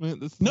 The basement.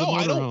 This is no,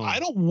 I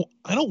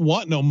don't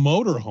want no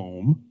motor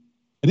home.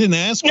 I didn't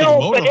ask for a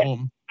motor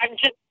home.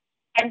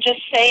 I'm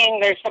just saying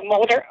there's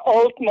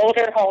old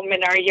motor home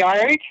in our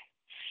yard,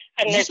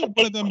 and there's a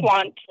big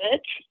Quonset.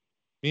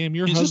 Ma'am,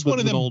 your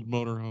husband's an old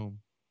motor home.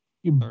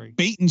 You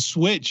bait and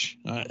switch,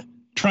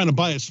 trying to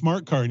buy a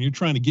smart car, and you're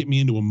trying to get me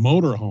into a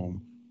motor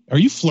home. Are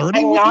you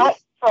flirting with me? I'm not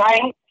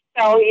trying to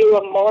sell you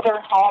a motor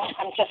home.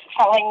 I'm just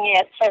telling you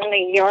it's in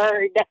the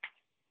yard.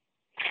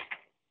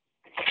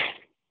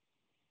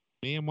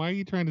 Ma'am, why are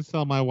you trying to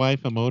sell my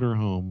wife a motor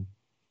home?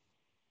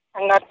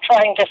 I'm not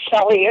trying to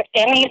sell you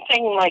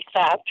anything like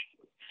that.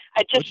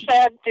 I just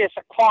said there's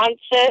a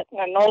Quonset and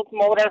an old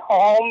motor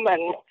home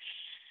and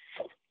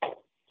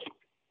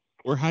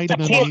we're hiding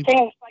a few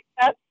things like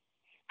that.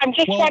 I'm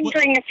just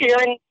wondering if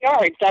you're in the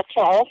yard, that's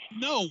all.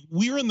 No,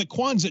 we're in the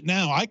Quonset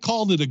now. I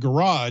called it a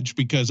garage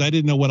because I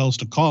didn't know what else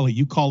to call it.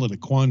 You call it a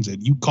Quonset.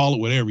 You call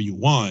it whatever you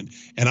want.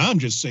 And I'm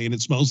just saying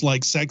it smells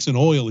like sex and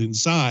oil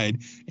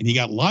inside, and you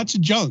got lots of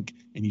junk,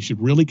 and you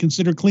should really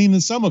consider cleaning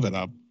some of it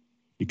up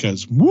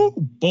because, woo,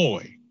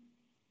 boy.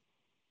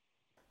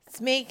 It's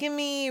making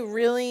me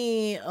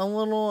really a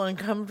little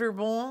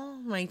uncomfortable.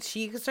 My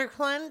cheeks are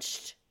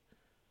clenched.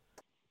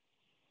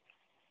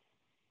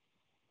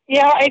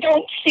 Yeah, I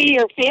don't see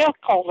your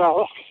vehicle,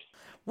 though.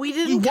 We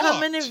didn't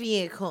come in a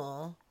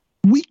vehicle.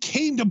 We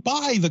came to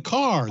buy the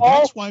car.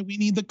 That's why we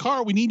need the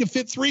car. We need to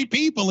fit 3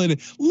 people in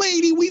it.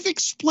 Lady, we've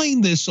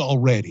explained this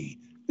already.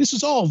 This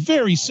is all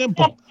very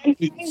simple.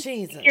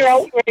 Jesus. Figure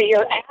out where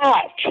you're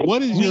at.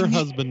 What is your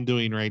husband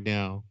doing right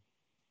now?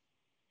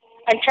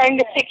 I'm trying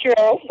to figure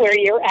out where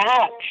you're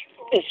at,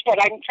 is what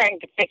I'm trying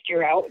to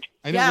figure out.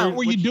 Where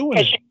were you doing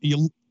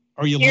it?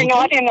 Are you You're looking?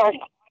 not in our...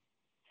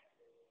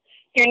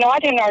 You're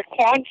not in our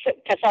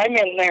Quonset because I'm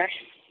in there.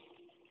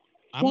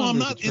 I'm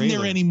not in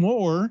there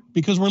anymore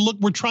because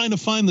we're trying to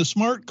find the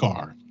smart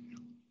car.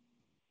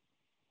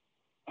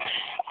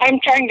 I'm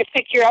trying to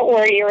figure out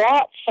where you're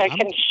at so I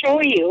can show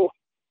you.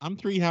 I'm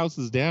 3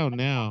 houses down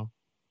now.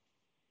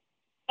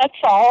 That's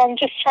all. I'm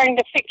just trying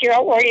to figure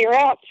out where you're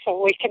at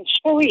so we can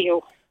show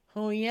you.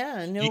 Oh,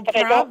 yeah. No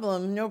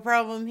problem. No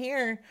problem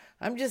here.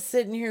 I'm just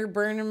sitting here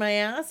burning my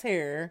ass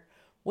hair,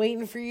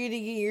 waiting for you to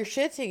get your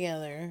shit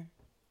together.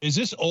 Is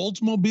this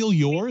Oldsmobile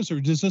yours or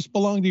does this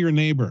belong to your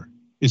neighbor?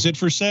 Is it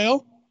for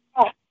sale?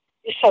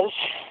 It says...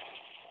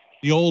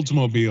 The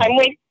Oldsmobile. I'm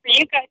waiting for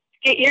you guys to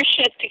get your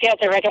shit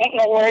together. I don't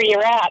know where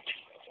you're at.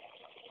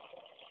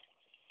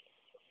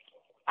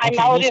 I'm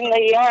out in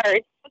the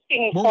yard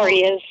looking for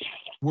you.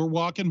 We're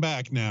walking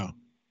back now.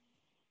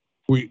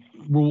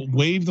 We'll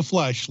wave the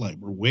flashlight.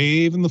 We're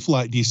waving the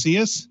flag. Do you see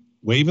us?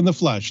 Waving the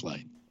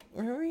flashlight.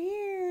 Over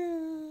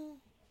here.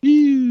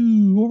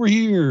 Ew, over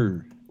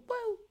here.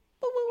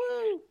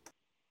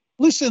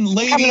 Listen,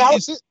 lady,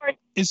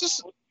 is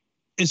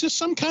this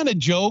some kind of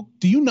joke?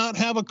 Do you not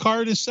have a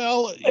car to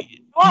sell?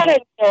 It's not a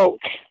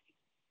joke.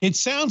 It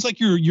sounds like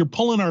you're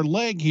pulling our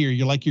leg here.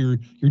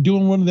 You're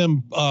doing one of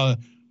them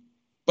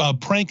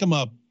prank 'em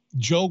up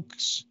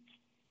jokes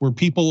where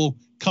people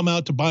come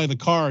out to buy the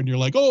car and you're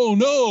like, oh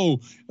no,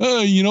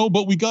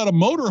 but we got a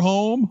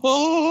motorhome.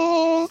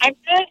 Oh. I'm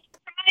just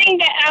trying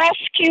to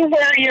ask you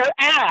where you're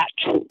at.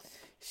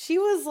 She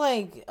was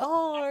like,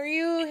 oh, are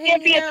you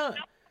hanging out?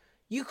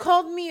 You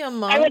called me a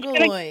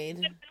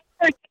Mongoloid.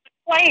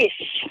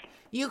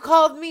 You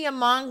called me a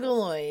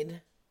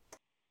Mongoloid.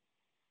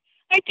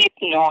 I did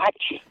not.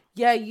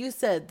 Yeah, you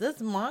said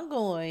this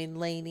Mongoloid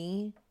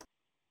lady.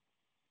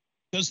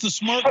 Does the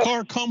smart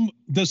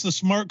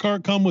car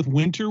come with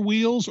winter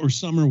wheels or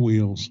summer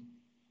wheels?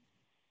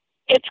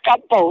 It's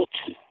got both.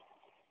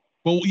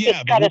 Well,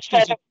 yeah, but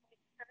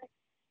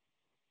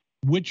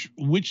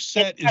which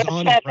set is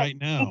on it right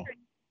now?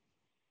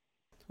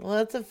 Well,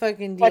 that's a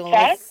fucking deal.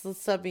 Let's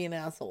stop being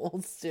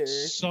assholes, sir.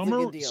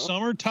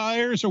 Summer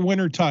tires or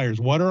winter tires?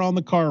 What are on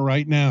the car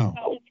right now?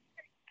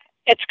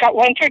 It's got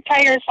winter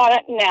tires on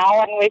it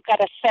now, and we've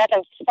got a set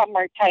of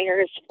summer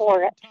tires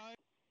for it.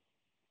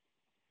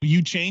 Will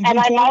you change them? And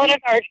I'm out me?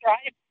 at our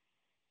drive.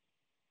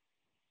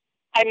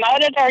 I'm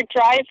out at our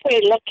driveway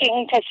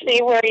looking to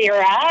see where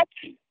you're at.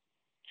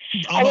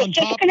 I was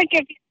just going to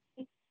give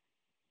you.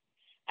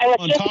 I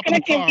was just going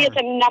to give you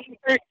the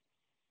number.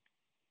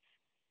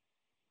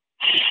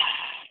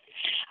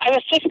 I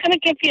was just going to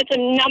give you the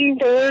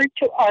number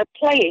to our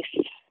place.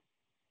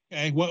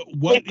 Okay, what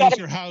is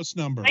your house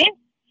number?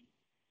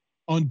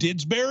 On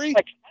Didsbury?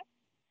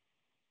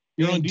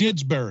 You're on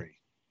Didsbury.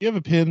 You have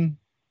a pin?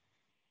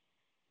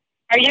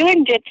 Are you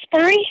in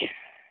Didsbury?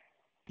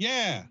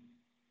 Yeah.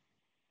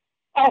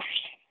 Oh,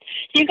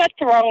 you got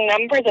the wrong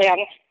number then.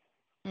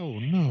 Oh,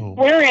 no.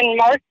 We're in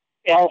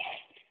Marksville.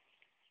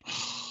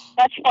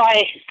 That's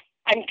why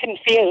I'm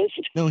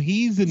confused. No,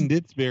 he's in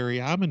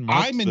Didsbury. I'm in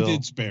Marksville. I'm in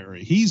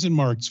Didsbury. He's in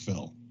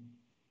Marksville.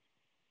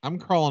 I'm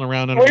crawling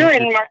around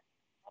underneath.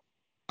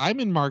 I'm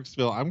in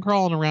Marksville. I'm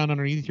crawling around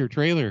underneath your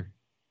trailer.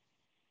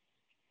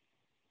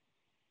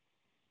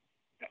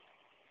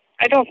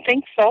 I don't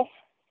think so.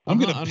 I'm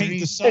going to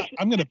paint the side.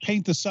 I'm going to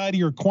paint the side of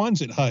your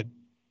Quonset hut.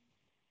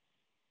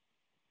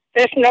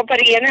 There's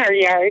nobody in our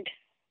yard.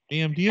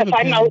 Ma'am, do you have a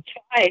pen? I'm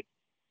outside.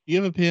 Do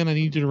you have a pen? I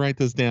need you to write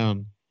this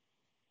down.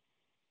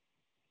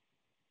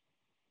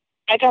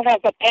 I don't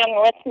have a pen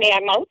with me.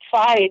 I'm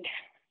outside.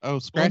 Oh,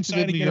 scratch it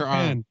into your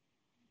arm.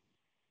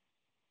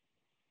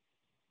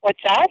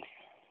 What's that?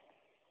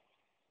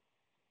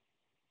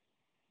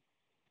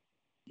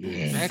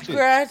 Yeah.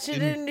 Scratch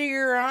it into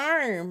your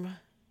arm.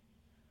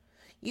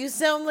 You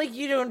sound like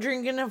you don't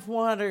drink enough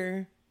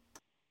water.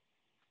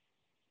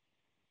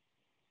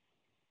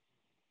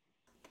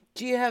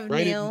 Do you have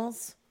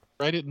nails?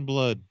 Write it in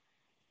blood.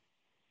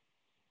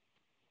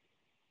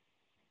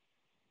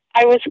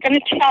 I was going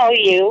to tell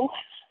you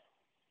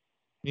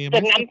the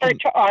number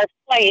to our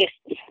place.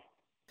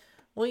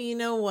 Well, you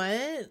know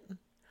what?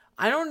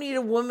 I don't need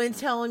a woman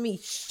telling me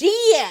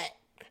shit.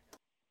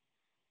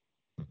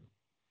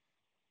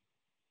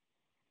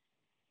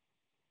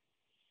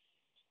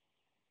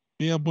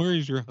 Yeah, where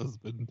is your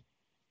husband?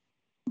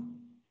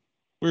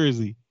 Where is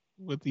he?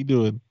 What's he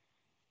doing?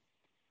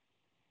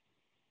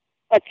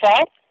 What's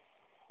that?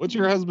 What's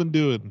your husband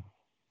doing?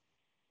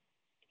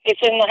 He's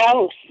in the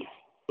house.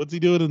 What's he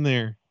doing in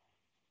there?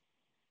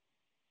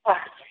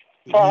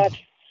 God.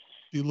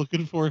 You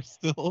looking for us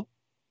still?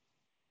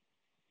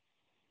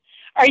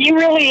 Are you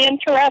really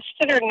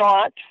interested or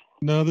not?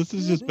 No, this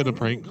has just been a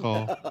prank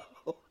call.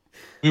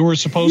 We were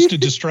supposed to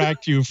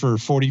distract you for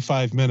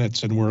 45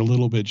 minutes, and we're a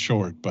little bit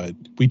short, but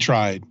we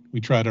tried.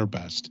 We tried our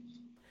best.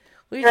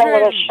 You're a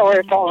little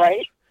short, all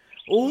right.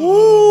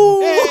 Ooh!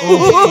 Hey!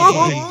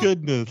 Oh my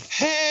goodness!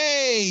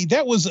 Hey,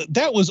 that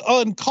was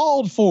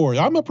uncalled for.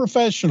 I'm a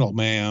professional,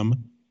 ma'am.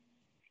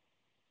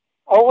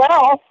 Oh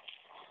well.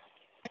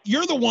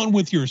 You're the one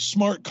with your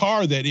smart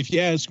car that, if you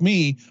ask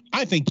me,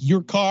 I think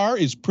your car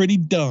is pretty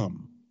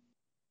dumb.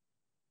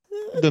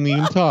 Doesn't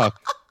even talk.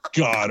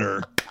 Got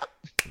her.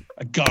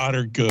 I got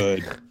her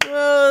good.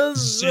 Oh,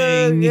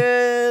 so Zing.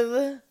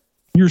 good.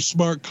 Your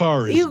smart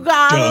car is You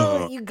got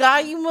dumb. him. You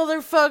got you,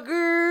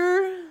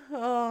 motherfucker.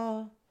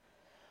 Oh.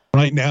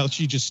 Right now,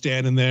 she's just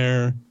standing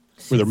there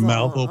with her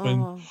mouth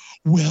open.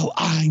 Well,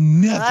 I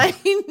never.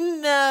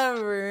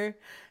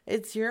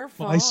 It's your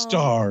fault. My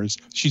stars.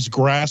 She's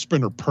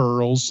grasping her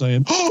pearls,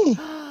 saying,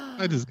 "Oh,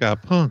 I just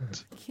got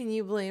punked." Can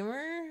you blame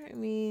her? I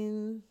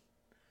mean,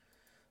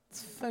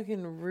 it's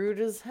fucking rude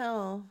as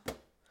hell.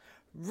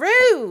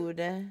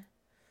 Rude.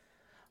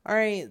 All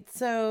right,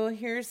 so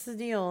here's the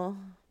deal.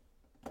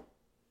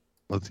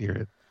 Let's hear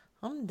it.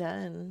 I'm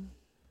done.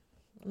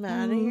 I'm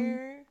out of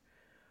here.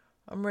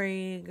 I'm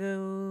ready to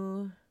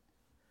go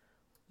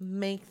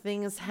make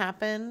things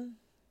happen.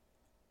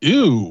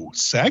 Ew,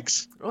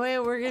 sex? Oh, wait,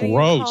 we're getting a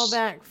call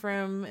back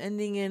from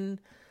ending in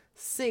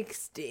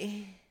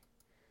 60.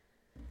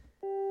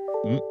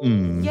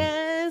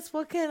 Yes,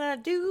 what can I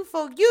do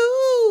for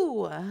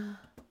you?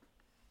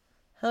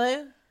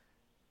 Hello?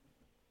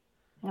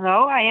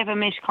 Hello, I have a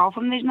missed call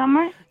from this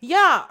number.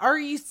 Yeah, are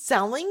you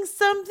selling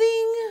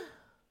something?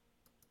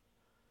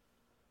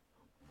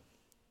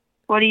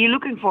 What are you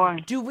looking for?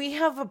 Do we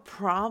have a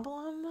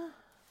problem?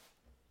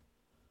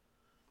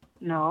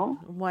 No.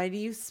 Why do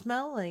you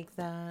smell like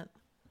that?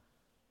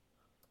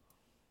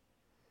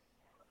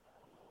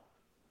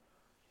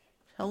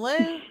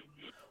 Hello?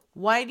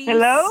 Why do you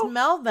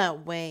smell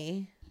that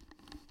way?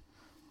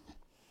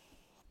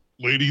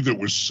 Lady that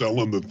was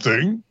selling the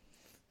thing?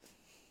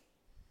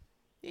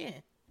 Yeah.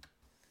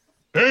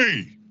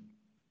 Hey,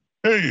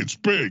 it's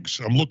Biggs.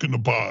 I'm looking to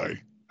buy.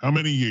 How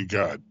many you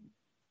got?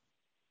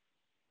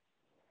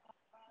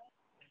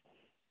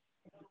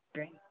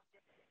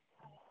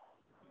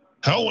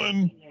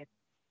 Helen.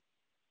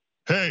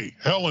 Hey,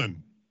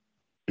 Helen.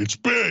 It's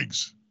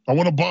Biggs. I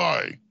want to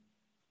buy.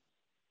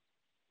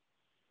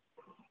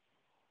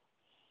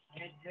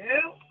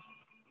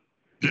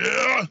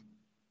 Yeah?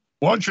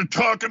 Why aren't you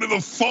talking to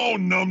the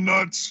phone,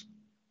 numbnuts?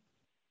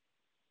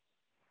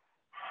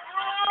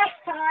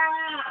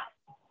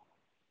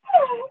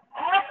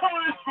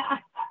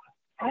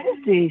 What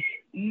is this?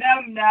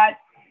 Numbnut.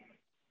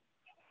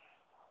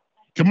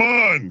 Come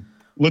on.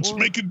 Let's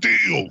make a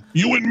deal.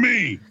 You and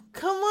me.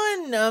 Come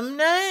on,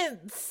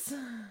 numbnuts.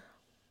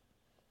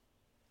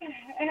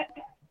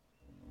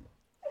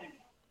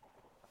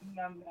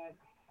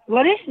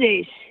 What is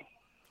this?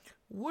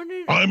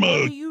 I'm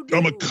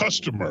a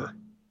customer.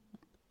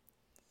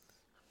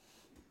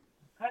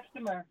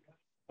 Customer.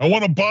 I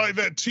want to buy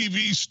that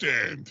TV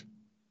stand.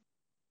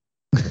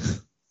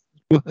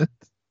 What?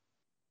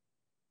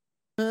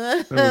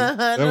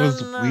 That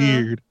was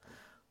weird.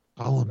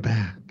 Call him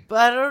back.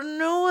 But I don't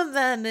know what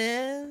that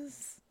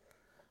is.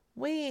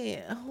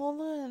 Wait,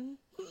 hold on.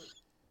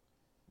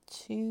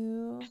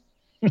 2.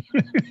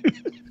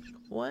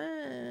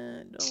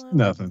 What?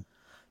 Nothing.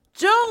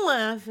 Don't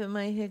laugh at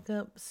my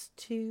hiccups.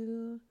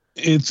 2.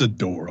 It's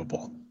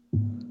adorable.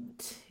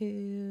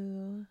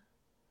 2.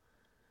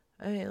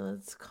 Okay,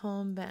 let's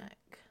call him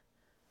back.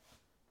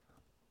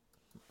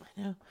 I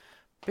know.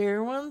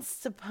 Bear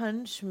wants to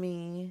punch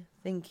me.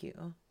 Thank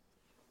you.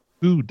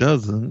 Who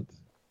doesn't?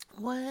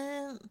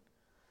 What?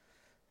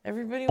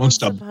 Everybody wants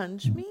to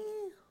punch me?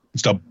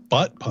 It's to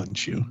butt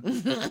punch you.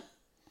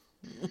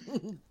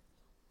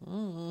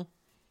 Oh,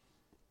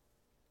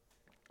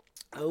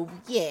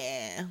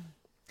 yeah.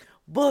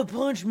 Butt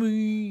punch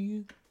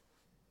me.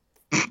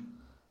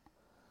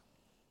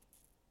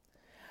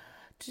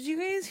 Did you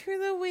guys hear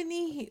that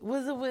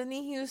was it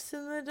Whitney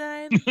Houston that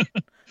died?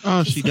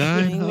 Oh, she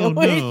died? Oh,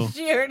 no.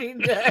 She already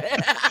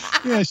died.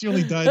 Yeah, she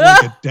only died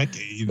like a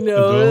decade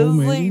ago. It was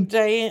maybe. like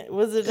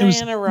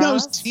Diana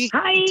Ross?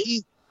 Hi.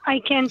 I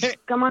can't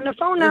come on the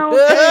phone now.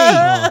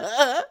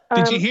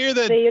 Hey, did you hear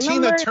that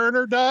Tina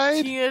Turner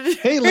died?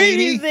 Hey,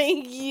 lady.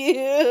 Thank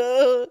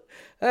you.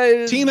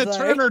 Tina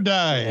Turner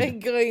died. I'm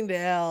going to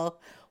hell.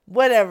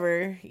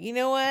 Whatever. You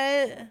know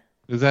what?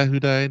 Is that who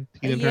died?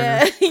 Tina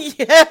Turner? Yes.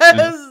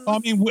 Yeah. I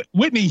mean,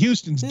 Whitney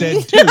Houston's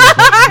dead too.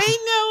 I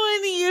know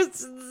Whitney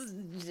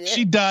Houston's dead.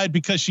 She died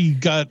because she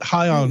got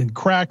high on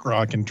crack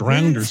rock and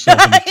drowned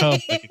herself in the tub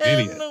like an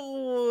idiot.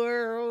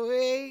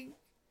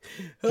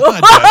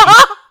 All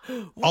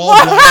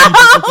black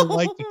people look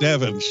alike to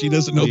Devin. She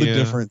doesn't know the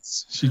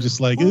difference. She just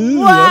like, I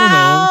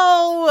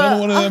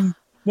don't know.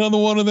 Another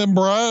one of them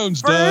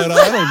Browns died.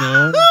 I don't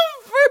know.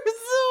 First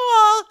of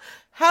all,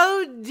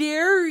 how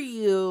dare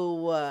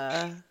you?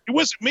 It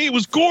wasn't me. It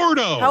was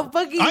Gordo. How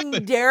fucking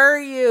dare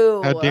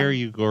you? How dare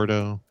you,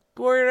 Gordo?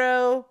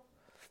 Gordo.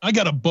 I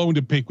got a bone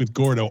to pick with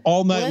Gordo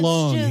all night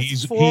long. He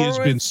has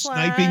been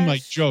sniping my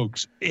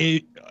jokes.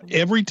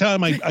 Every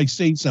time I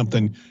say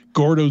something,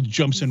 Gordo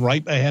jumps in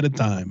right ahead of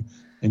time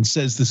and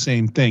says the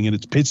same thing, and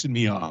it's pissing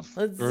me off.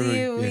 Let's see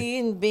if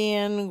we can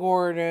ban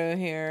Gordo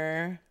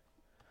here.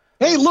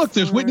 Hey, look,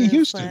 there's Whitney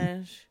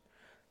Houston.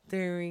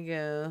 There we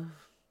go.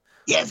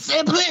 Yes,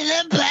 simply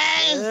the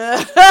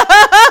best.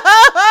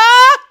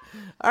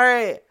 All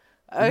right.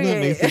 Okay.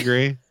 Isn't that Macy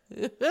Gray?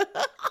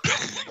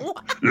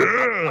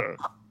 Yeah.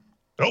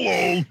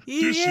 Hello,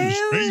 this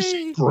is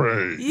Macy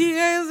Gray. You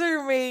guys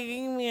are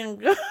making me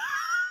uncomfortable.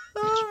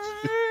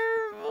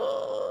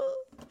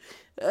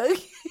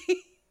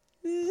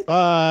 Okay.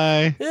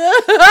 Bye.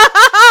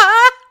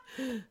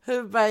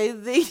 Bye.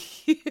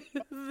 Thank you.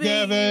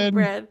 Gavin.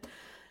 Brad.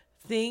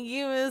 Thank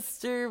you,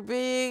 Mr.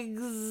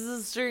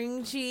 Biggs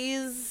String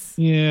Cheese.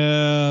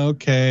 Yeah,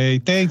 okay.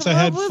 Thanks. I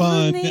had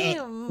fun.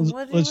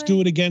 Let's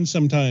do it again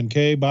sometime,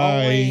 okay?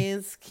 Bye.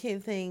 Always. Okay,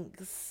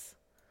 thanks.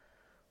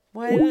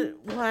 Why?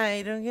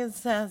 Don't get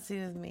sassy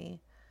with me.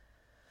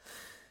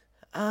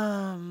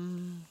 Yeah,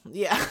 I'm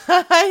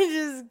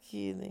just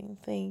kidding.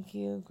 Thank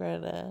you,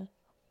 Greta.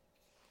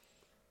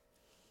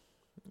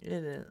 It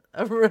is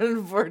a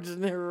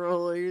unfortunate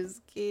roller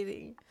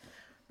skating.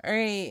 All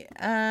right.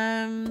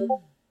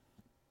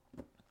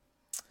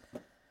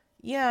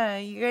 Yeah,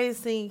 you guys,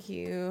 thank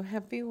you.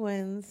 Happy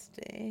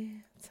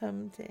Wednesday.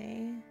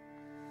 Someday.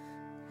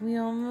 We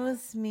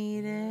almost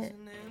made it.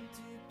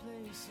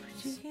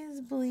 Could you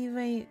guys believe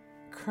I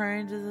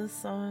cried to this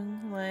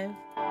song live?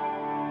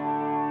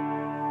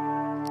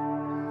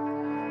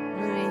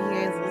 Maybe you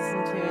guys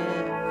listen to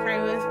it. Cry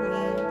with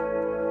me.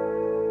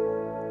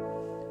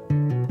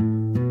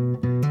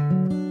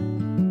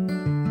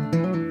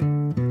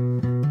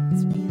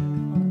 It's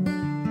beautiful.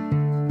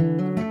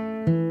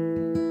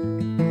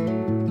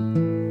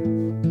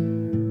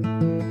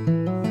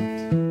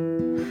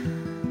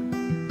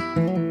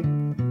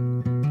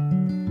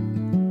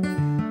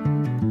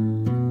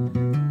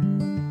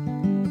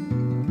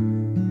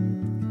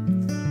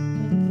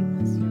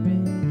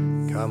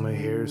 Come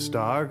here,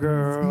 star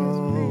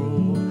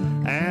girl,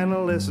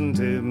 and listen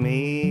to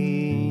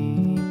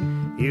me.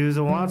 You's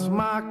once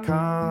my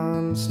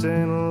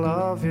constant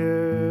love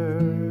here,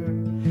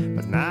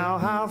 but now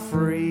how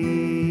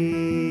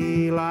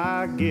free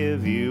I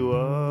give you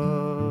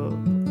up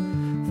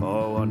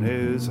for one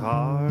whose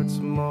heart's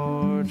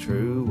more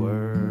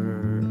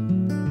truer.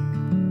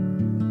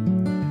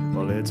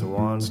 Well, it's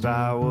once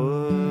I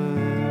would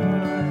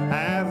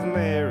have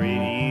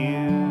married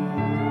you,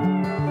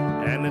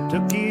 and it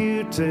took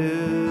you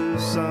to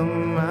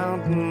some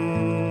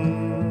mountain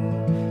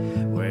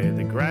where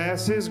the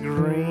grass is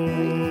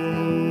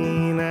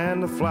green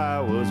and the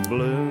flowers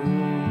bloom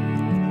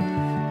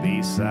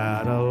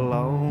beside a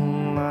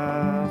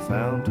lonely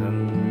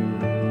fountain.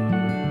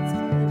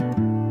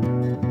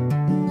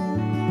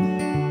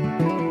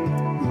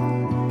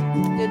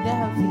 It's good to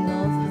have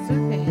feels. It's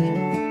okay.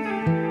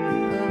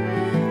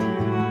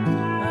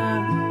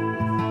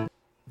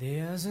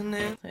 There's an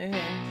end.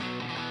 Okay.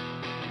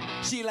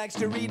 She likes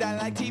to read, I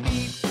like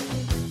TV.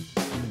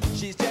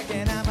 She's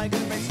checking out my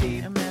good friend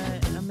Steve. I'm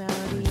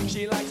outie.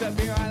 She likes a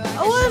beer, I like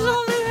I was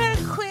only had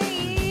a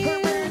queen. Her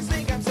parents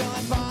think I'm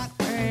selling pot.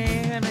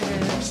 Alright,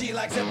 she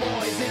likes the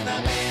boys in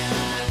the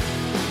band.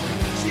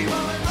 She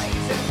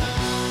rollerblades in the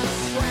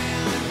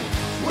Strand.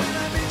 When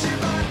I'm in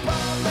Chipmunk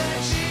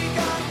Public, she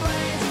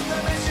complains. The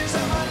mistress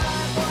of my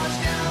life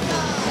washed down the.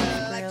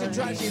 I like to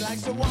drive, she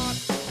likes to walk.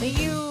 Thank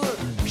you,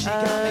 She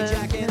got me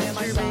jacket in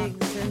my Mr. sock.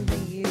 Biggs, and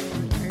thank you.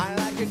 I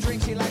like to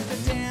drink, she likes to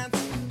dance.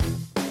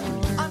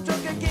 I'm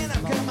drunk again,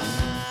 I'm come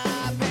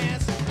my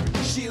pants.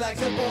 She likes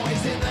the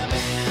boys in the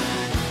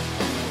band.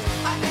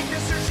 I think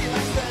this her, she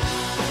likes the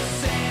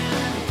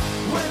sand.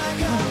 When I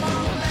come